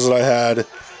doctor's visit I had,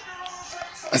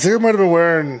 I think I might have been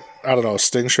wearing, I don't know, a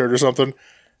Sting shirt or something.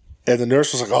 And the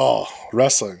nurse was like, oh,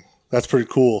 wrestling. That's pretty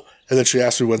cool. And then she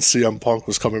asked me when CM Punk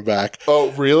was coming back.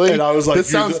 Oh, really? And I was like, this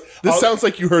sounds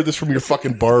like you heard this from your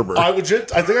fucking barber. I think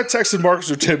I texted Marcus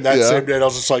or Tim that same day, and I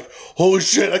was just like, holy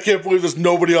shit, I can't believe this.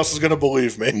 Nobody else is going to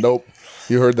believe me. Nope.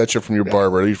 You heard that shit from your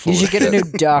barber. You should get a new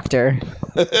doctor.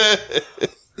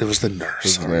 It was the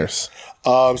nurse. Nurse.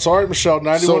 Sorry, Michelle.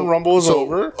 91 Rumble is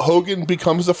over. Hogan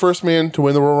becomes the first man to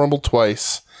win the Royal Rumble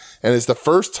twice, and it's the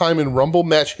first time in Rumble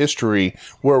match history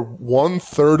where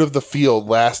 1/3 of the field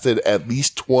lasted at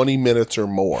least 20 minutes or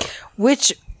more.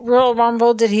 Which Royal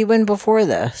Rumble did he win before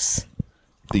this?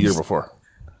 The year before.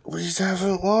 We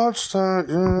haven't watched that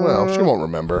yet. Well, she won't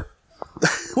remember.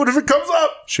 What if it comes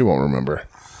up? She won't remember.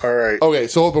 All right. Okay,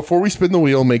 so before we spin the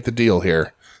wheel, make the deal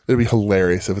here. It'd be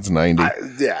hilarious if it's 90.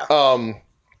 Yeah.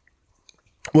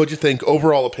 What'd you think?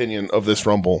 Overall opinion of this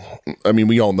Rumble? I mean,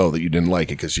 we all know that you didn't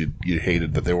like it because you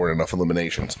hated that there weren't enough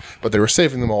eliminations, but they were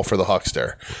saving them all for the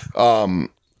Huckster.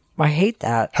 I hate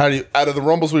that. How do you, out of the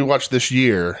Rumbles we watched this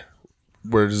year,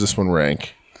 where does this one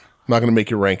rank? I'm not going to make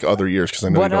you rank other years because I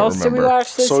know What you don't else remember. did we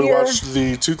watch this So we year? watched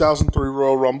the 2003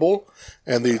 Royal Rumble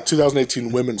and the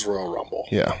 2018 Women's Royal Rumble.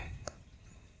 Yeah.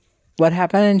 What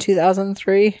happened in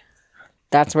 2003?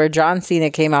 That's where John Cena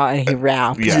came out and he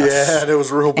rapped. Yes. Yeah, and it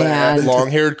was real bad. And-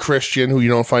 Long-haired Christian who you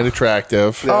don't find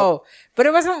attractive. Oh, but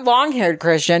it wasn't long-haired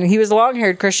Christian. He was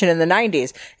long-haired Christian in the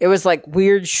 90s. It was like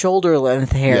weird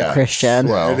shoulder-length hair Yeah. Christian.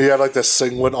 Well, And he had like this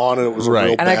singlet on, and it was a Right.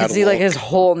 real And bad I could see like look. his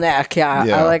whole neck. Yeah,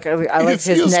 Yeah. I like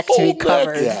see his his neck to be whole neck.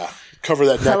 covered. Yeah, cover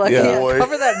that neck, I like boy.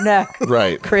 cover that neck,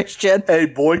 right. Christian. Hey,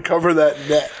 boy, cover that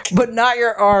neck. But not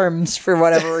your arms for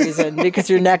whatever reason, because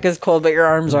your neck is cold, but your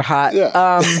arms are hot.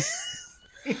 Yeah.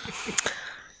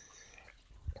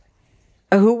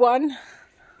 Who won?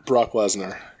 Brock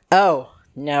Lesnar. Oh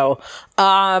no.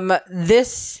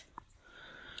 This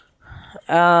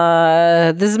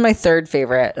is my third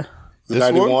favorite. The This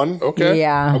 91? one? Okay.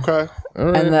 Yeah. Okay.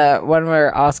 And the one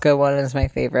where Asuka won is my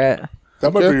favorite.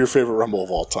 That might be your favorite Rumble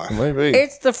of all time. Maybe.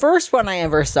 It's the first one I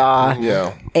ever saw.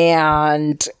 Yeah.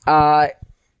 And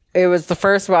it was the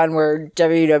first one where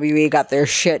WWE got their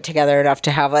shit together enough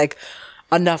to have like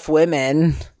enough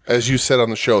women. As you said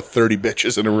on the show, 30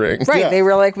 bitches in a ring. Right. Yeah. They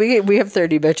were like, we have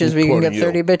 30 bitches. We can Quoting get you.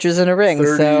 30 bitches in a ring.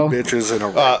 30 So bitches in a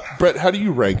row. Brett, how do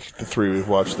you rank the three we've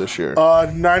watched this year?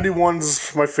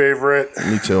 91's my favorite.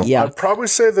 Me too. yeah. I'd probably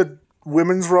say the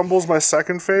Women's Rumble's my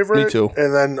second favorite. Me too.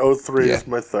 And then 03 Yeah. is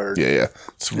my third. Yeah.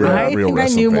 It's real, I real think I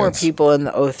wrestling knew more fans. people in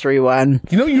the 03 one.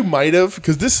 You know, you might have,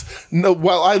 because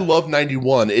while I love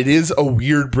 91, it is a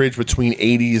weird bridge between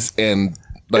 80s and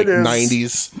like It is.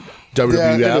 90s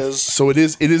WWF. Yeah, it is. So it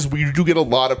is, we do get a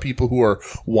lot of people who are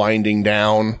winding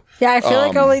down. Yeah, I feel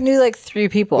like I only knew like 3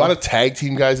 people. A lot of tag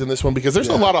team guys in this one because there's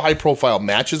a lot of high profile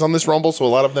matches on this Rumble, so a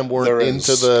lot of them weren't There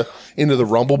into is. the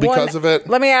Rumble because of it.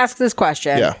 Let me ask this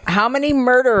question. Yeah. How many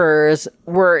murderers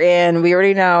were in? We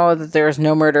already know that there's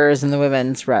no murderers in the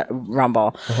women's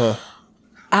Rumble. Uh-huh.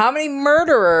 How many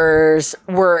murderers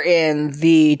were in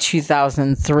the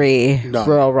 2003 None.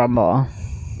 Royal Rumble?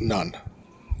 None.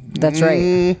 That's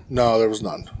right. No, there was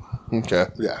none. Okay.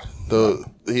 Yeah.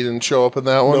 He didn't show up in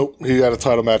that one? Nope. He got a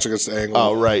title match against Angle.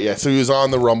 Oh, right, yeah. So he was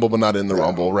on the Rumble, but not in the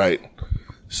Rumble, right.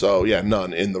 So, yeah,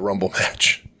 none in the Rumble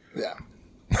match. Yeah.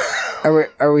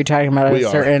 Are we talking about We a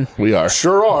are. certain We are.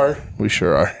 Sure are. We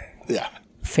sure are. Yeah.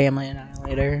 family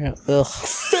annihilator? Ugh.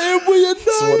 Family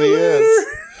That's what he is.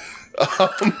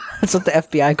 That's what the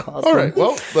FBI calls All them. right,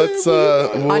 well, let's...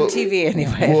 On TV,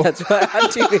 anyway. That's what on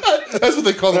TV. That's what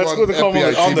they call them That's on what they call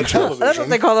FBI him on the TV shows. television. That's what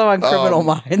they call them on Criminal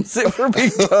Minds, if we're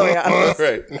being totally All honest.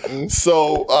 right.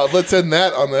 So let's end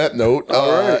that on that note.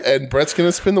 right. And Brett's going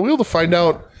to spin the wheel to find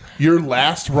out your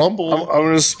last Rumble. I'm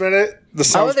going to spin it. The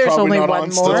sound's there's probably only not one on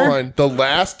more? still. That's fine.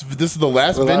 This is the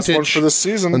last The last vintage one for this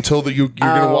season. until you're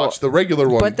going to watch the regular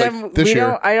one But then like this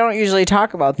year. I don't usually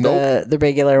talk about Nope. the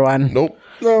regular one. Nope.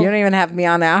 No. You don't even have me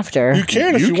on after. You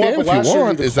can if you want, but last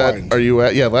year you Is that? declined. Are you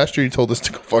at? Yeah, last year you told us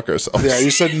to go fuck ourselves. Yeah,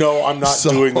 you said, no, I'm not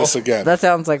doing this again. That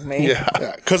sounds like me. Yeah.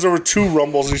 Because there were 2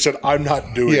 Rumbles, and you said, I'm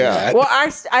not doing that. Well,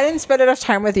 I didn't spend enough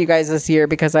time with you guys this year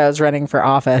because I was running for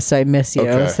office, so I miss you.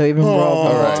 Okay. So even World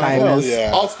Rumble right. time Hell is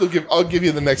yeah. I'll give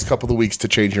you the next couple of weeks to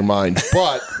change your mind.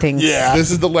 But things. Yeah.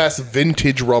 this is the last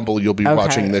vintage Rumble you'll be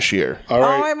watching this year. All Oh,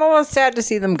 right. I'm almost sad to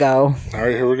see them go. All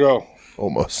right, here we go.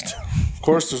 Almost. Of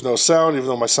course, there's no sound, even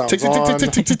though my sound's on. Click,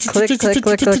 click, click, click,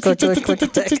 click, click,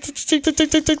 click, click.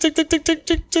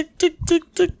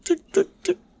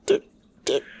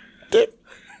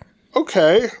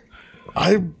 Okay.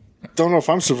 I don't know if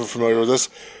I'm super familiar with this.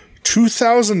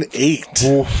 2008.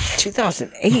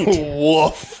 2008.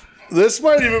 Woof. This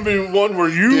might even be one where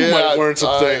you Yeah, might learn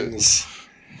some things.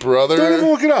 Brother. Don't even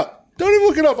look it up. Don't even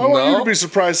look it up. I want you No? to be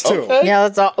surprised too. Okay. Yeah,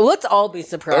 let's all be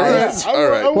surprised. All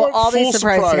right. We'll all be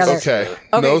surprised together. Okay.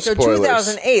 Okay, No so spoilers.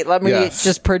 2008. Let me Yes.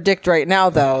 just predict right now,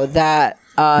 though, that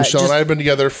Michelle and I have been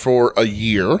together for a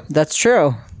year that's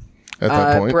true. at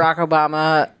that point. Barack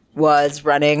Obama was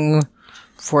running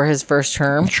for his first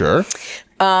term. Sure.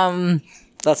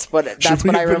 That's what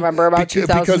I remember about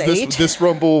 2008. Because this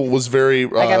Rumble was very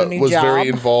got a new job.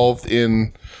 involved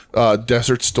in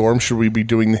Desert Storm. Should we be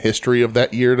doing the history of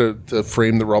that year to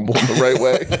frame the Rumble in the right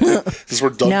way? This is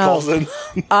where Doug No. calls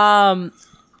in.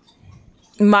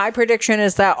 My prediction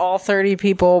is that all 30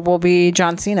 people will be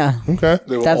John Cena. Okay.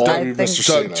 They will That's all what I be think. Mr.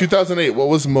 So Cena. 2008, what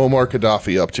was Muammar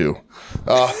Gaddafi up to?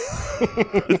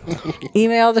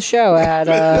 Email the show at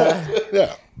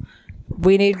Yeah.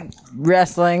 we need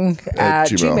wrestling at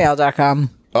Gmail.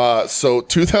 gmail.com. So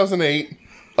 2008,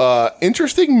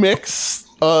 interesting mix,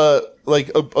 like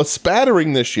a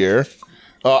spattering this year.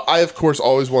 I of course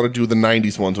always want to do the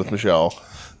 90s ones with Michelle.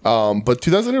 But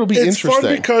 2008 will be It's interesting.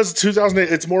 fun because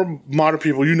 2008, it's more modern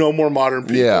people. You know more modern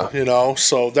people. Yeah. You know?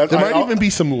 So that there might even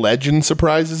be some legend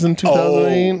surprises in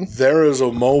 2008. There is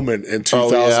a moment in Oh,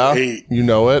 2008. You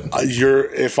know it?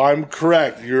 If I'm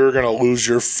correct, you're going to lose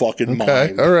your fucking Okay.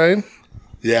 mind. All right.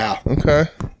 Yeah. Okay.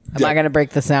 Am I going to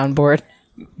break the soundboard?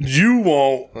 You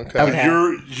won't. Okay.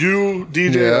 You,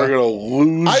 DJ, Yeah. are going to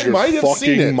lose I your might have fucking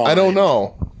seen it. mind. I don't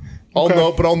know. I'll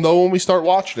know, but I'll know when we start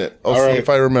watching it. I'll see right. if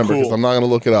I remember because Cool. I'm not going to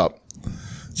look it up.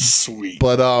 Sweet.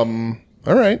 But all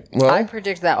right. Well, I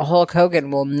predict that Hulk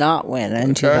Hogan will not win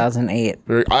in 2008.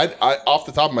 I off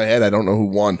the top of my head, I don't know who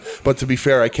won. But to be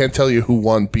fair, I can't tell you who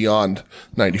won beyond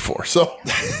 94. So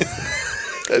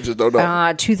I just don't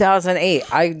know. 2008.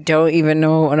 I don't even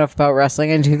know enough about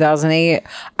wrestling in 2008.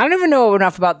 I don't even know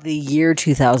enough about the year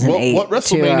 2008. What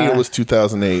WrestleMania was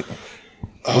 2008?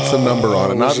 What's the number on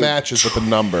it? Not matches, but the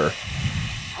number.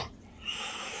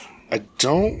 I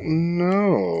don't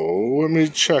know. Let me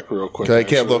check real quick. I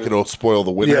can't look; it'll spoil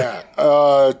the winner.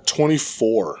 Yeah,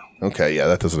 24. Okay, yeah,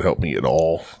 that doesn't help me at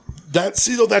all. That's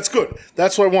good.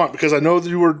 That's what I want because I know that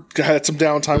you had some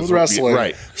downtime with wrestling,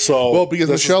 Right. So Well, because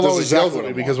Michelle always exactly yells at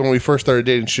me because when we first started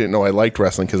dating, she didn't know I liked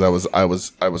wrestling because I was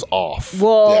off.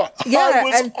 Well, Yeah. yeah. I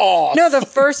was off. No, the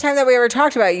first time that we ever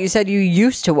talked about it, you said you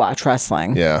used to watch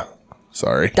wrestling. Yeah,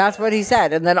 sorry. That's what he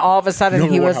said. And then all of a sudden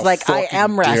he was like, I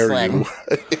am wrestling.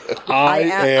 I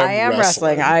am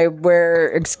wrestling. I wear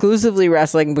exclusively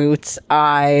wrestling boots.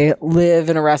 I live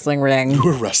in a wrestling ring. You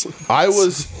were wrestling. I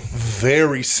was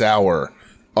very sour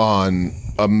on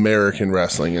American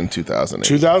wrestling in 2008.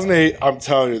 2008. I'm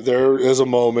telling you, there is a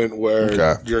moment where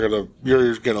Okay. you're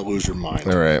gonna lose your mind.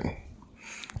 All right,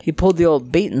 He pulled the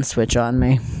old bait and switch on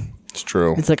me. it's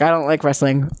true. It's like, I don't like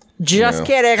wrestling. Just Yeah.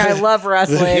 kidding. I love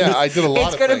wrestling. Yeah, I did a lot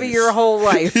It's of going to be things. your whole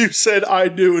life. You said I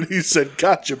do, and he said,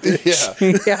 "Gotcha, bitch." Yeah.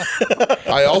 Yeah.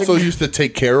 I also used to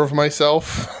take care of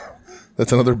myself.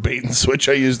 That's another bait and switch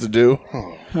I used to do.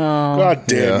 God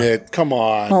damn Yeah. it! Come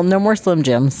on. Well, no more Slim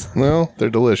Jims. Well, they're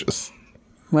delicious.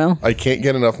 Well, I can't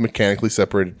get enough mechanically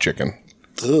separated chicken.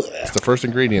 Ugh. It's the first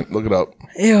ingredient. Look it up.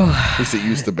 ew. At least it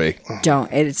used to be.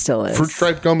 Don't. It still is. Fruit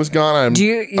stripe gum is gone. Do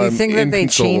you I'm think that they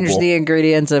changed inconsolable. the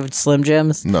ingredients of Slim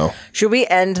Jims? No. Should we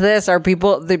end this? Are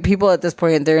the people at this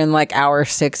point, they're in like hour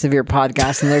 6 of your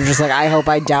podcast and they're just like, I hope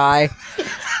I die.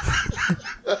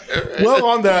 Well,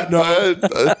 on that note,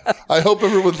 I hope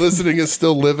everyone listening is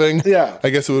still living. Yeah. I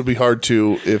guess it would be hard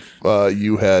to if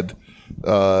you had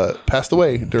passed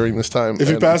away during this time. if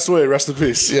you And- passed away, rest in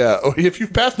peace. Yeah. Or if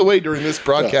you've passed away during this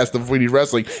broadcast of We Need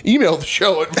Wrestling, email the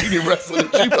show at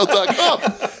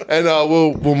weneedwrestling@gmail.com and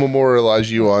we'll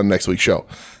memorialize you on next week's show.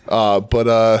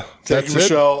 Thank you,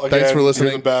 Michelle. Again, Thanks for listening.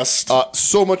 You're the best.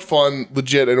 So much fun.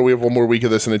 Legit. I know we have one more week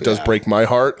of this, and it does break my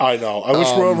heart. I know. I wish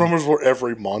Royal Rumbles were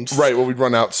every month. Right. Well, we'd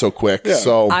run out so quick. Yeah.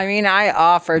 So I mean, I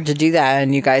offered to do that,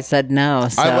 and you guys said no.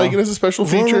 So. I like it as a special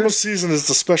Royal feature. Rumble season is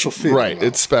the special feature. Right.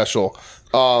 It's special.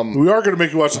 We are going to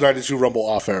make you watch the 92 Rumble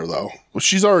off air, though.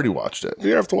 She's already watched it.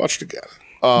 You have to watch it again.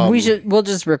 We'll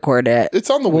just record it. It's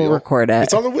on the wheel. We'll record it.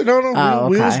 It's on the wheel. No, Oh,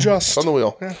 wheels okay. just. It's on the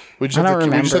wheel. Yeah. We just I have don't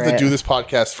to remember do it. this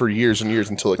podcast for years and years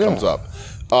until it comes up.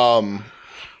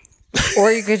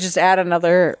 Or you could just add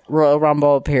another Royal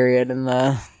Rumble period in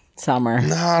the summer.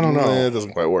 No, I don't know. It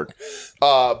doesn't quite work.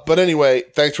 But anyway,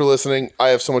 thanks for listening. I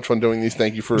have so much fun doing these.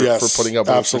 Thank you for putting up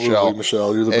with us, absolutely,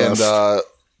 Michelle. You're the best. And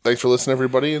thanks for listening,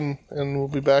 everybody. And we'll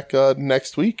be back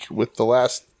next week with the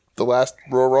last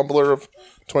Royal Rumbler of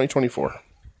 2024.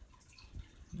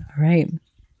 All right.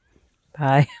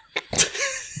 Bye.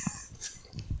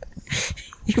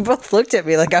 You both looked at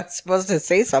me like I was supposed to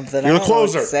say something. You're I the don't know what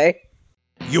to closer. say.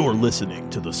 You're listening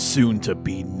to the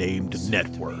soon-to-be-named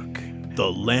network, the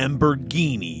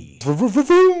Lamborghini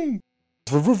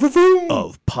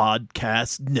of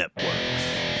podcast networks.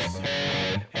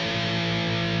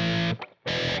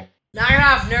 Knock it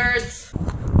off,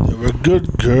 nerds. You're a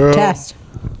good girl. Test.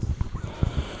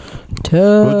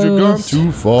 But you've gone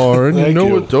too far, and you Thank know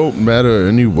you. it don't matter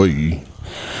anyway.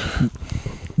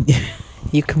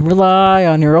 You can rely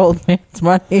on your old man's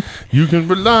money. You can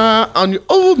rely on your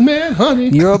old man, honey.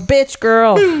 You're a bitch,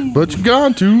 girl. But you've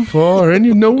gone too far, and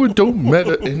you know it don't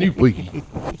matter anyway.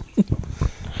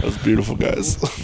 That was beautiful, guys.